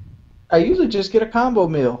eat? I usually just get a combo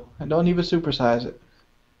meal. I don't even supersize it.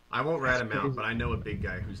 I won't rat him out, but I know a big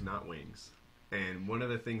guy who's not Wings. And one of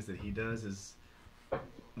the things that he does is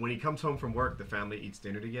when he comes home from work, the family eats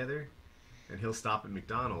dinner together, and he'll stop at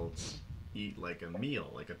McDonald's, eat like a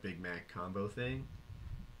meal, like a Big Mac combo thing,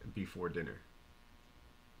 before dinner.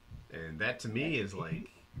 And that to me is like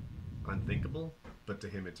unthinkable, but to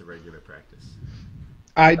him it's a regular practice.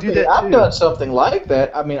 I do that I've too. done something like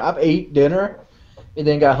that. I mean, I've ate dinner and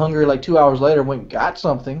then got hungry like 2 hours later and went and got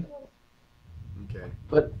something. Okay.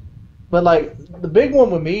 But like the big one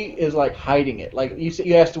with me is like hiding it. Like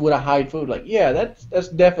you asked, would I hide food? Like, yeah, that's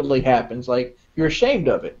definitely happens. Like you're ashamed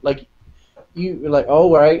of it. Like you're like,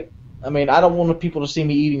 oh right. I mean, I don't want people to see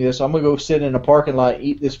me eating this, so I'm gonna go sit in a parking lot,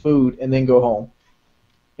 eat this food, and then go home,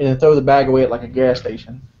 and then throw the bag away at like a gas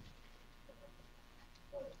station.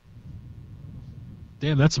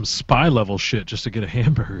 Damn, that's some spy level shit just to get a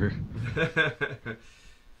hamburger.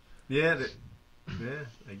 Yeah, Yeah,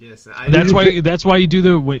 I guess. That's why you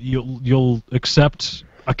do you'll accept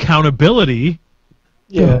accountability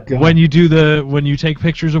Yeah. Oh, when you take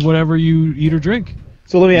pictures of whatever you eat or drink.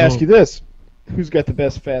 So let me ask you this: who's got the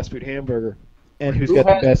best fast food hamburger, and who's got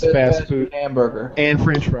the has best fast food hamburger? and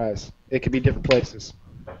French fries? It could be different places.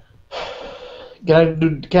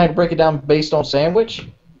 Can I break it down based on sandwich?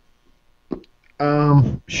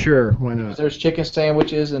 Sure, why not? There's chicken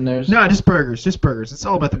sandwiches and there's No, just burgers. Just burgers. It's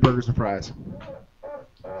all about the burgers and fries.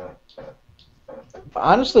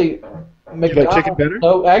 honestly, You like McDonald's. chicken better?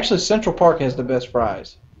 No, actually, Central Park has the best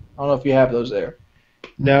fries. I don't know if you have those there.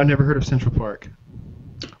 No, never heard of Central Park.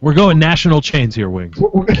 We're going national chains here, Wings. I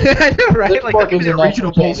know, right? Central Like, Park give is me a that national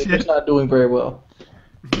regional chain. It's bullshit. not doing very well.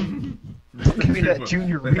 Give me that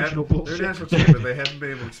junior They have- regional They're bullshit. national chain, but they haven't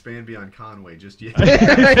been able to expand beyond Conway just yet.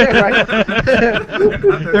 Right.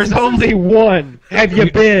 There's only one. Have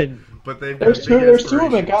you been? But they've got There's big two. There's two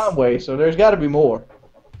of them in aspirations. Conway, so there's got to be more.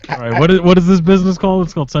 All right, what is this business called?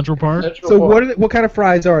 It's called Central Park. Central So Park. what kind of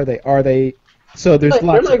fries are they? Are they? So there's They're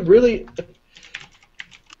lots. like really.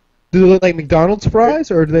 Do they look like McDonald's fries,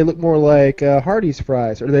 or do they look more like Hardee's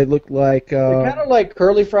fries, or do they look like? They're kind of like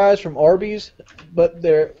curly fries from Arby's, but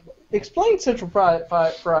they're. Explain Central Fries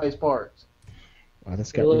parts. Wow,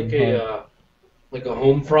 that's They're got like really hard. like a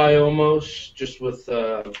home fry almost, just with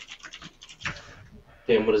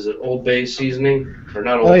what is it? Old Bay seasoning or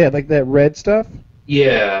not? Old Oh yeah, like that red stuff.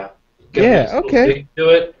 Yeah. Got Yeah, this little okay. zing to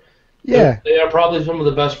it. Yeah. They are probably some of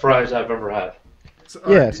the best fries I've ever had. So,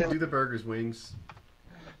 all right, Yeah, do the burgers, Wings.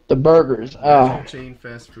 The burgers. National chain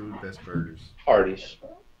fast food, best burgers. Hardee's.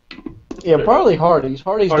 Yeah, probably Hardee's.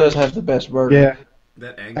 Hardee's does have the best burger. Yeah.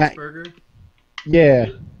 That Angus burger? Yeah.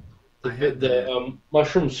 I had The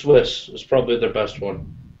mushroom Swiss is probably their best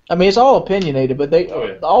one. I mean, it's all opinionated, but they Oh,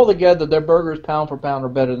 yeah. all together, their burgers pound for pound are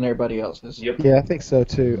better than everybody else's. Yep. Yeah, I think so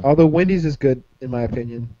too. Although Wendy's is good in my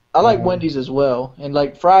opinion. I like Wendy's as well, and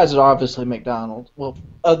like fries are obviously McDonald's. Well,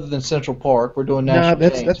 other than Central Park, we're doing No, national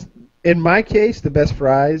that's chains. in my case the best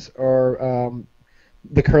fries are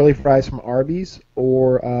the curly fries from Arby's,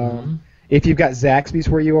 or if you've got Zaxby's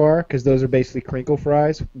where you are, because those are basically crinkle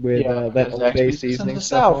fries with that Old Bay Zaxby's. seasoning It's in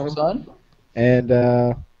stuff the on South, them. son.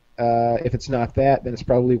 And if it's not that, then it's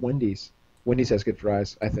probably Wendy's. Wendy's has good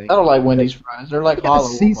fries, I think. I don't like Wendy's fries. They're like They got the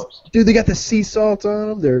hollow sea- almost. Dude, they got the sea salt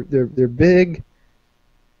on them. They're big.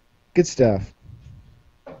 Good stuff.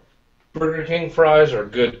 Burger King fries are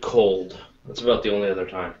good cold. That's about the only other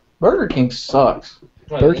time. Burger King sucks.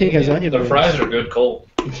 Burger King has onion The rings. fries are good cold.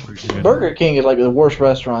 Burger King is like the worst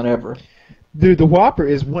restaurant ever. Dude, the Whopper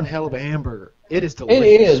is one hell of a hamburger. It is delicious.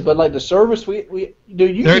 It is, but like the service dude, you Their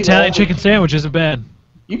could be the Italian only- chicken sandwich isn't bad.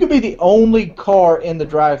 You could be the only car in the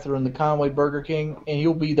drive-thru in the Conway Burger King, and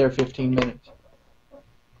you'll be there 15 minutes.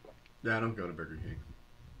 Yeah, I don't go to Burger King.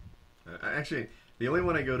 Actually, the only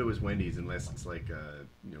one I go to is Wendy's, unless it's like a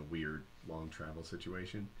weird long travel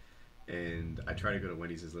situation. And I try to go to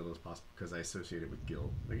Wendy's as little as possible because I associate it with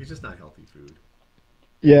guilt. Like, it's just not healthy food.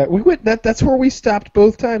 Yeah, we went. That's where we stopped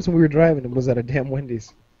both times when we were driving. It was at a damn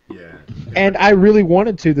Wendy's. Yeah. And I really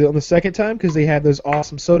wanted to on the second time because they had those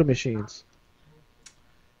awesome soda machines.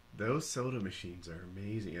 Those soda machines are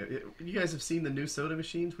amazing. You guys have seen the new soda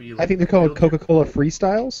machines where you? I think they're called build your- Coca-Cola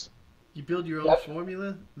Freestyles. You build your own Yep.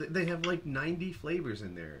 formula. They have like 90 flavors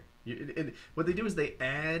in there. And what they do is they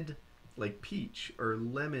add like peach or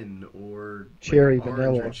lemon or Cherry, like orange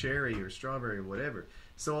vanilla. or cherry or strawberry or whatever.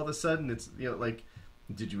 So all of a sudden it's like,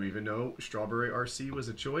 did you even know strawberry RC was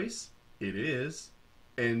a choice? It is.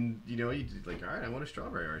 And you like, all right, I want a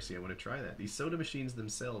strawberry RC. I want to try that. These soda machines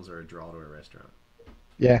themselves are a draw to a restaurant.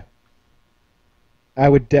 Yeah. I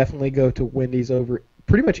would definitely go to Wendy's over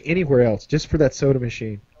pretty much anywhere else just for that soda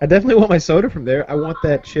machine. I definitely want my soda from there. I want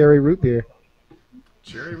that cherry root beer.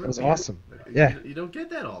 Cherry root That was beer? awesome. Yeah. You don't get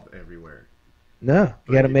that all everywhere. No,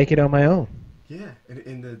 you got to make it on my own. Yeah,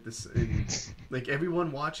 and like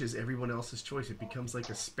everyone watches everyone else's choice. It becomes like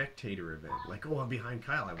a spectator event. Like, oh, I'm behind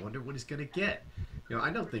Kyle. I wonder what he's gonna get.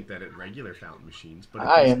 I don't think that at regular fountain machines, but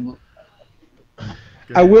I am.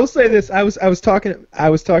 I will say this. I was talking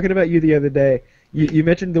about you the other day. You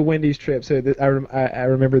mentioned the Wendy's trip, so I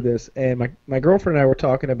remember this. And my girlfriend and I were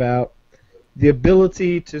talking about the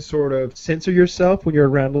ability to sort of censor yourself when you're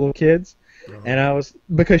around little kids. And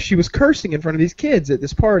because she was cursing in front of these kids at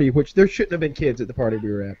this party, which there shouldn't have been kids at the party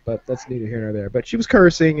we were at, but that's neither here nor there. But she was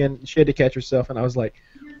cursing and she had to catch herself, and I was like,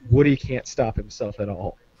 Woody can't stop himself at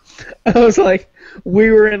all. I was like, we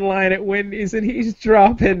were in line at Wendy's and he's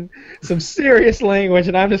dropping some serious language,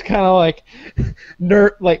 and I'm just kind of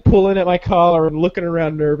like pulling at my collar and looking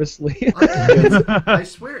around nervously. I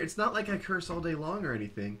swear, it's not like I curse all day long or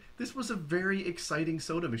anything. This was a very exciting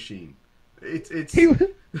soda machine. It's.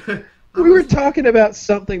 We were talking about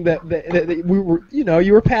something that we were,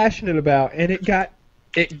 you were passionate about, and it got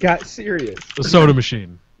serious. The soda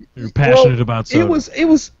machine. You're passionate about soda.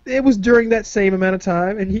 It was during that same amount of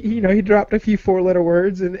time, and he dropped a few 4-letter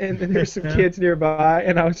words, and there's some kids nearby,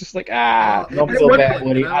 and I was just like, Don't feel bad,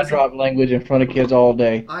 Woody. I drop language in front of kids all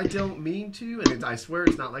day. I don't mean to, and I swear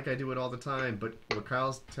it's not like I do it all the time. But what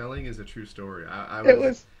Kyle's telling is a true story.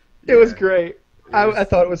 It was great. I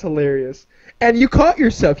thought it was hilarious. And you caught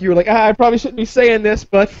yourself. You were like, I probably shouldn't be saying this,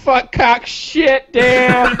 but fuck, cock, shit,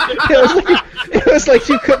 damn. it was like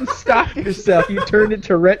you couldn't stop yourself. You turned into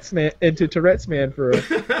Tourette's man for a...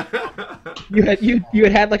 You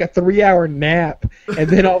had like a 3-hour nap, and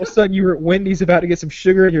then all of a sudden you were at Wendy's about to get some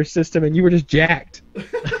sugar in your system, and you were just jacked.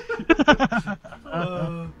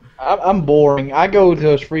 I'm boring. I go to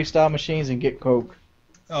those freestyle machines and get Coke.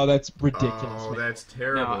 Oh, that's ridiculous. Oh, man. that's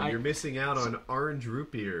terrible. You're missing out on orange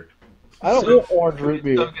root beer. I don't want orange root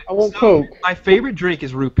beer. I want Coke. My favorite drink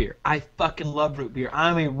is root beer. I fucking love root beer. I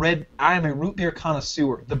am a root beer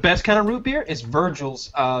connoisseur. The best kind of root beer is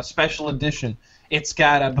Virgil's Special Edition. It's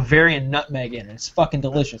got a Bavarian nutmeg in it. It's fucking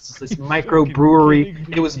delicious. It's this micro brewery.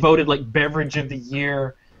 It was voted like beverage of the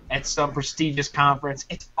year at some prestigious conference.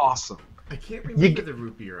 It's awesome. I can't remember the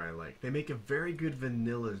root beer I like. They make a very good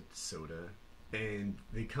vanilla soda. And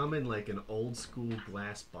they come in like an old school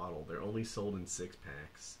glass bottle. They're only sold in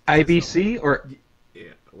 6-packs. IBC or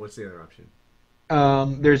yeah. What's the other option?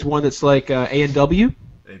 There's one that's like A&W.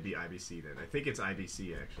 It'd be IBC then. I think it's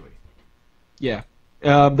IBC actually. Yeah.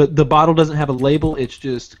 The bottle doesn't have a label. It's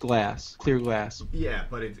just glass, clear glass. Yeah,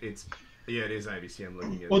 but it is IBC. I'm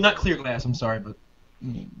looking at. Well, not clear glass. I'm sorry, but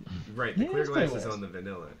right. The clear glass is on the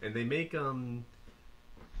vanilla, and they make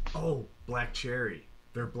black cherry.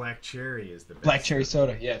 Their black cherry is the best. Black cherry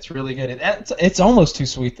soda. Yeah, it's really good. It's almost too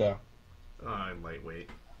sweet though. Oh, I'm lightweight.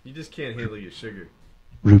 You just can't handle your sugar.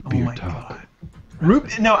 Root beer talk.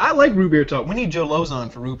 No, I like root beer talk. We need Joe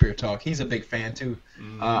Lozon for root beer talk. He's a big fan too.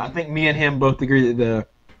 I think me and him both agree that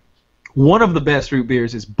one of the best root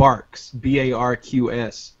beers is Barks,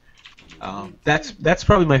 BARQS. That's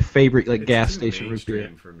probably my favorite gas station root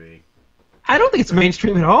beer. For me. I don't think it's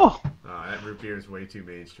mainstream at all. That root beer is way too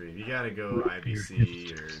mainstream. You gotta go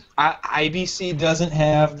IBC or. IBC doesn't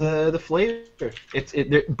have the flavor.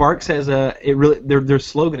 Barks has their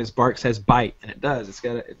slogan is Barks has bite, and it does.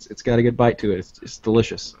 It's got a good bite to it. It's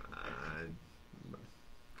delicious.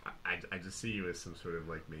 I just see you as some sort of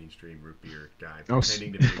like mainstream root beer guy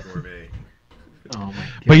pretending to be a gourmet. Oh my God.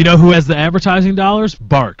 But you know who has the advertising dollars?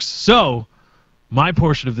 Barks. So. My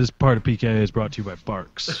portion of this part of PK is brought to you by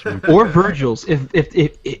Barks. Or Virgil's.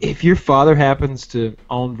 If your father happens to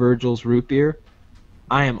own Virgil's root beer,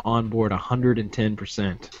 I am on board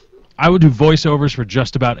 110%. I would do voiceovers for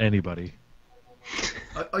just about anybody.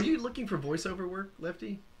 Are you looking for voiceover work,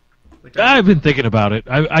 Lefty? I've been thinking about it.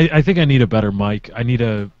 I think I need a better mic. I need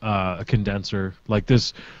a condenser. Like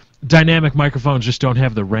this, dynamic microphones just don't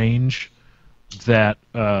have the range that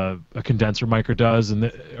a condenser mic does,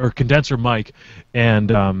 or condenser mic, and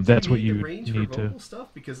that's what you need for vocal stuff,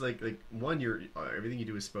 because like one, you're everything you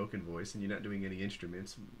do is spoken voice, and you're not doing any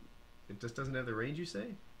instruments. It just doesn't have the range, you say?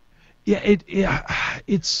 Yeah,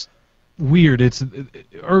 it's weird.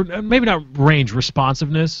 Or maybe not range,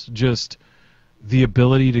 responsiveness, just the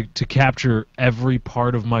ability to capture every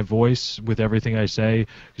part of my voice with everything I say.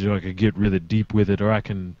 Because I can get really deep with it, or I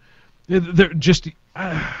can. They're just.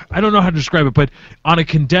 I don't know how to describe it, but on a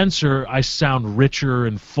condenser, I sound richer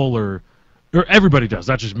and fuller. Or everybody does,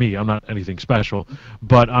 not just me. I'm not anything special.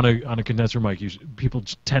 But on a condenser mic, people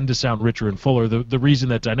tend to sound richer and fuller. The reason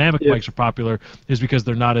that dynamic mics are popular is because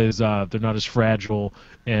they're not as fragile,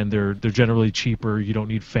 and they're generally cheaper. You don't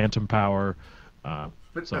need phantom power. I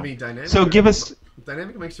mean, dynamic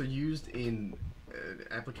mics are used in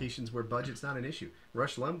applications where budget's not an issue.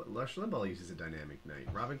 Rush Limbaugh uses a dynamic mic.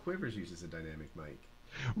 Robin Quivers uses a dynamic mic.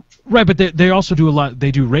 Right, but they also do a lot.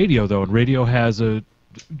 They do radio though, and radio has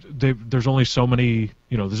there's only so many.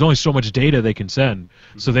 There's only so much data they can send,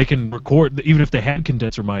 so they can record. Even if they had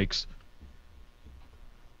condenser mics,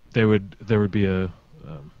 there would be a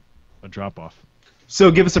drop off.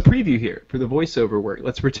 So give us a preview here for the voiceover work.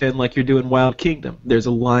 Let's pretend like you're doing Wild Kingdom. There's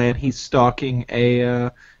a lion. He's stalking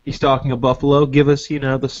a buffalo. Give us,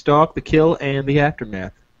 the stalk, the kill, and the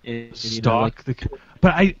aftermath. The kill.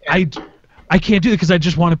 But I can't do it because I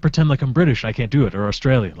just want to pretend like I'm British. I can't do it, or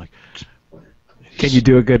Australian. Like Can you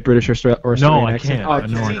do a good British or Australian No, I accent?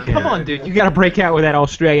 can't. No, I see, can't. Come on, dude. You got to break out with that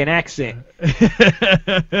Australian accent.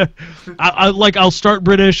 I'll start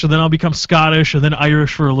British and then I'll become Scottish and then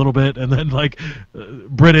Irish for a little bit and then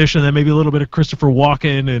British and then maybe a little bit of Christopher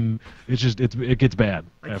Walken, and it gets bad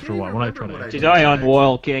after a while when I try to. Today on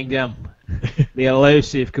Wild Kingdom, the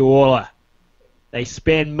elusive koala. They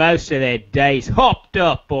spend most of their days hopped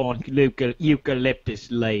up on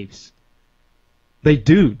eucalyptus leaves. They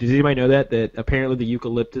do. Does anybody know that? That apparently the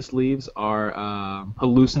eucalyptus leaves are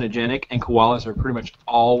hallucinogenic, and koalas are pretty much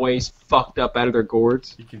always fucked up out of their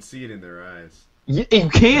gourds. You can see it in their eyes. You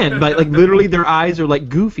can, but like literally their eyes are like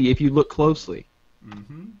goofy if you look closely.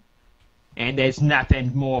 Mm-hmm. And there's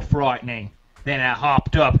nothing more frightening than a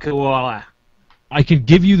hopped up koala. I can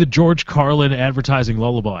give you the George Carlin advertising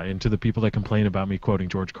lullaby, and to the people that complain about me quoting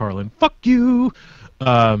George Carlin, fuck you.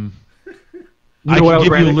 I can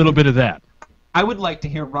give you a little bit of that. I would like to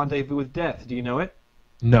hear Rendezvous with Death. Do you know it?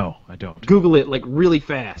 No, I don't. Google it like really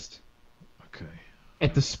fast. Okay.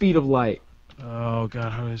 At the speed of light. Oh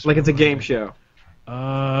God, how is like it's a game show.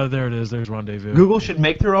 There it is. There's Rendezvous. Google should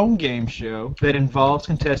make their own game show that involves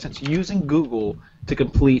contestants using Google to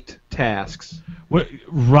complete tasks. What,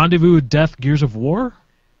 Rendezvous with Death, Gears of War?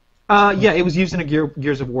 Yeah, it was used in a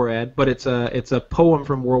Gears of War ad, but it's a poem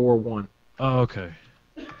from World War One. Oh, okay.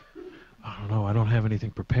 I don't know. I don't have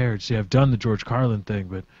anything prepared. See, I've done the George Carlin thing,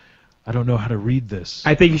 but I don't know how to read this.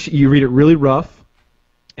 I think you read it really rough,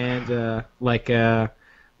 and like an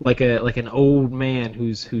old man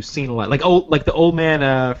who's seen a lot, like the old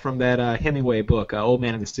man from that Hemingway book, Old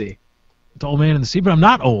Man in the Sea. The Old Man in the Sea, but I'm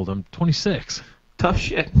not old. I'm 26. Tough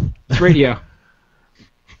shit. It's radio.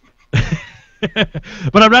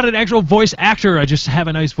 But I'm not an actual voice actor. I just have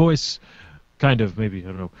a nice voice, kind of, maybe. I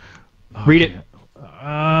don't know. Read it.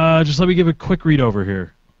 Just let me give a quick read over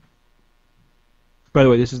here. By the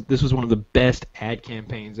way, this was one of the best ad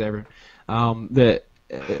campaigns ever. The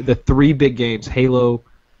three big games, Halo,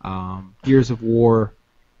 Gears of War,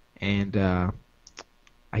 and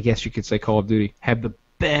I guess you could say Call of Duty, have the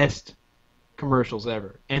best commercials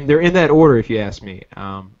ever. And they're in that order, if you ask me.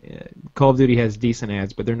 Call of Duty has decent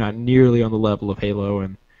ads, but they're not nearly on the level of Halo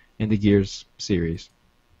and the Gears series.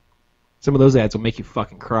 Some of those ads will make you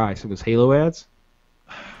fucking cry. Some of those Halo ads.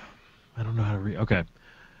 I don't know how to read. Okay,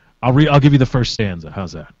 I'll give you the first stanza.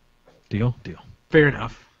 How's that? Deal? Deal. Fair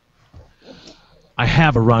enough. I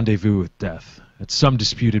have a rendezvous with death at some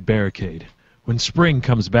disputed barricade. When spring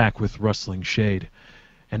comes back with rustling shade,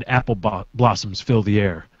 and apple blossoms fill the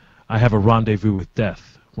air, I have a rendezvous with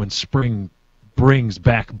death. When spring brings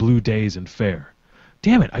back blue days and fair.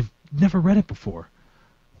 Damn it! I've never read it before.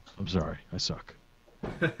 I'm sorry. I suck.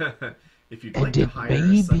 If you'd like to hire a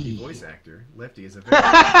sucky voice actor, Lefty is a very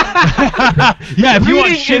yeah, if you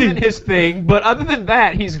want shitty isn't his thing, but other than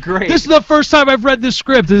that, he's great. This is the first time I've read this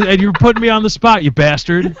script, and you're putting me on the spot, you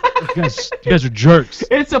bastard. You guys are jerks.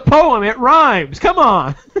 It's a poem. It rhymes. Come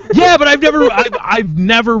on. Yeah, but I've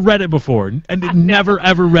never read it before, and never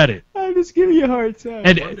ever read it. I'm just giving you a hard time.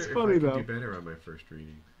 And it's funny though. I could do better on my first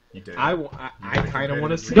reading. I kind of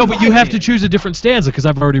want to see. No, but you have to choose a different stanza because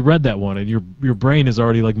I've already read that one, and your brain is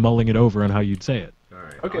already like mulling it over on how you'd say it. All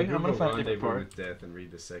right. Okay, I'm gonna find a different part. With death and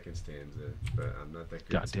read the second stanza, but I'm not that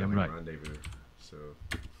good. Goddamn right. Rendezvous, so.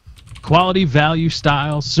 Quality, value,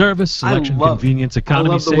 style, service, selection, convenience,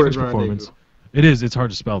 economy, savings, performance. It is. It's hard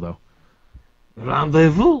to spell though.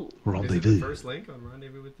 Rendezvous. Is it the first link on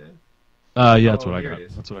Rendezvous with Death? Yeah, that's what I got.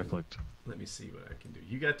 That's what I clicked. Let me see what I can do.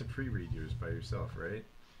 You got to pre-read yours by yourself, right?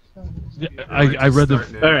 Yeah, I read the.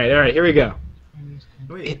 All right, here we go.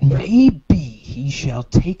 Wait. It may be he shall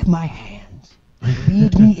take my hand and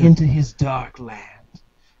lead me into his dark land,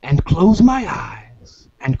 and close my eyes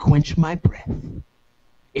and quench my breath.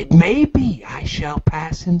 It may be I shall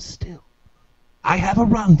pass him still. I have a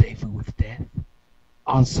rendezvous with death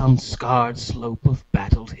on some scarred slope of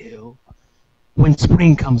battled hill. When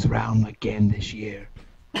spring comes round again this year,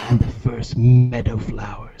 and the first meadow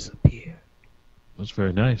flowers appear. That's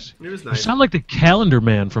very nice. It was nice. You sound like the Calendar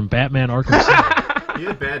Man from Batman Arkham City. He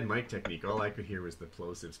had bad mic technique. All I could hear was the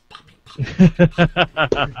plosives.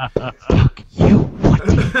 Fuck you. What?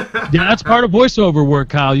 Yeah, that's part of voiceover work,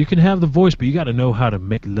 Kyle. You can have the voice, but you got to know how to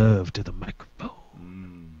make love to the microphone.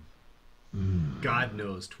 God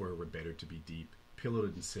knows 'twere better to be deep,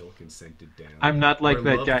 pillowed in silk and scented down. I'm not like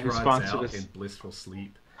where that guy who love sponsored throbbs us. out in blissful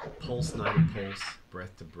sleep, pulse night to pulse,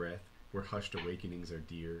 breath to breath, where hushed awakenings are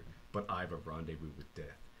dear. But I've a rendezvous with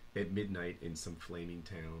death at midnight in some flaming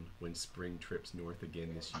town when spring trips north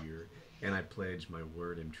again this year, and I pledge my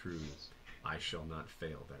word and true, I shall not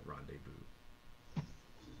fail that rendezvous.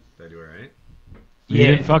 Did I do all right? You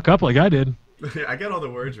didn't fuck up like I did. I got all the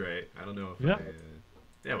words right. I don't know if Yeah.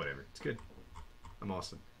 yeah, whatever. It's good. I'm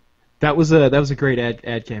awesome. That was a great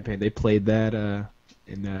ad campaign. They played that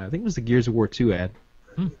in I think it was the Gears of War 2 ad.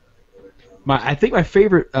 I think my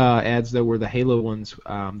favorite ads though were the Halo ones,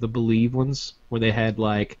 the Believe ones, where they had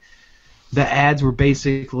like the ads were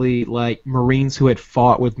basically like Marines who had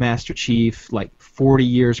fought with Master Chief like 40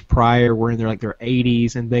 years prior, were in their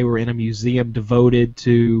 80s, and they were in a museum devoted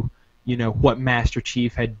to what Master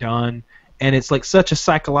Chief had done, and it's like such a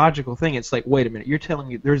psychological thing. It's like, wait a minute, you're telling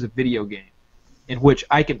me there's a video game in which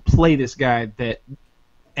I can play this guy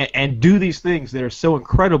and do these things that are so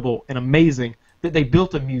incredible and amazing that they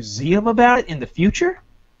built a museum about it in the future?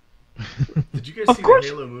 Did you guys see the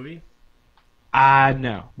Halo movie?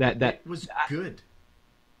 No. It was good.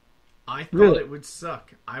 I thought Really? it would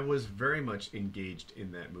suck. I was very much engaged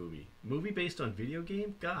in that movie. Movie based on video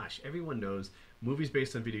game? Gosh, everyone knows movies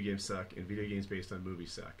based on video games suck and video games based on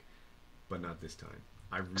movies suck. But not this time.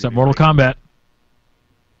 Except Mortal Kombat.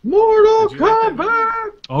 Mortal Did you like that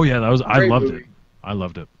Kombat! Oh yeah, I Great loved movie. it. I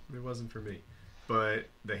loved it. It wasn't for me. But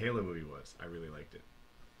the Halo movie was. I really liked it.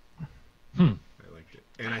 Hmm. I liked it.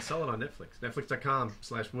 And I saw it on Netflix.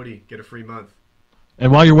 Netflix.com/Woody. Get a free month.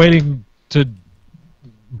 And while you're waiting to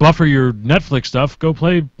buffer your Netflix stuff, go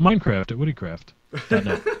play Minecraft at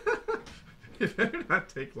WoodyCraft.net. It better not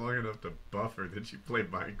take long enough to buffer that you play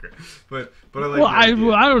Minecraft. But I like Well, the I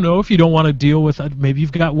idea. don't know if you don't want to deal with maybe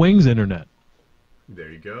you've got Wings internet. There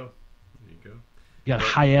you go. There you go. You got a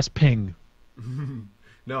high ass ping.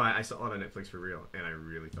 No, I saw it on Netflix for real, and I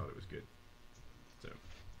really thought it was good. So.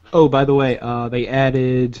 Oh, by the way, they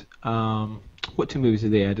added what 2 movies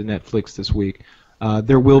did they add to Netflix this week?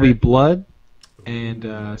 There Will Be Blood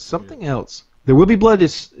and something else. There Will Be Blood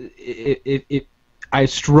is I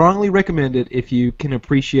strongly recommend it if you can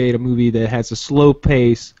appreciate a movie that has a slow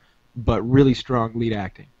pace but really strong lead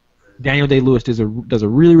acting. Daniel Day-Lewis does a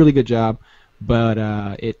really, really good job, but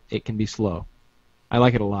it can be slow. I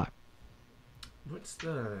like it a lot. What's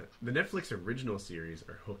the Netflix original series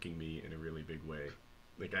are hooking me in a really big way.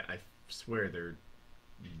 Like I swear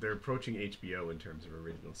they're approaching HBO in terms of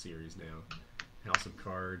original series now. House of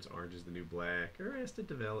Cards, Orange is the New Black, Arrested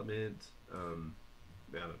Development. I don't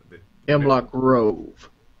know. Hemlock Grove.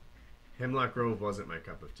 Hemlock Grove wasn't my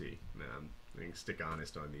cup of tea. No, I can stick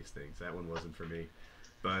honest on these things. That one wasn't for me.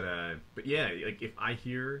 But yeah, like if I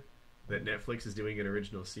hear that Netflix is doing an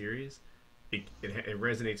original series, it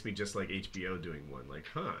resonates me just like HBO doing one. Like,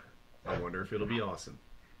 I wonder if it'll be awesome.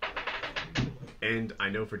 And I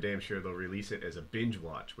know for damn sure they'll release it as a binge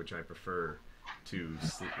watch, which I prefer to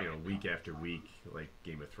week after week, like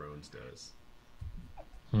Game of Thrones does.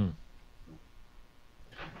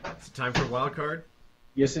 It's time for a wild card.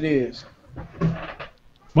 Yes, it is.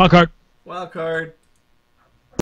 Wild card. Wild card.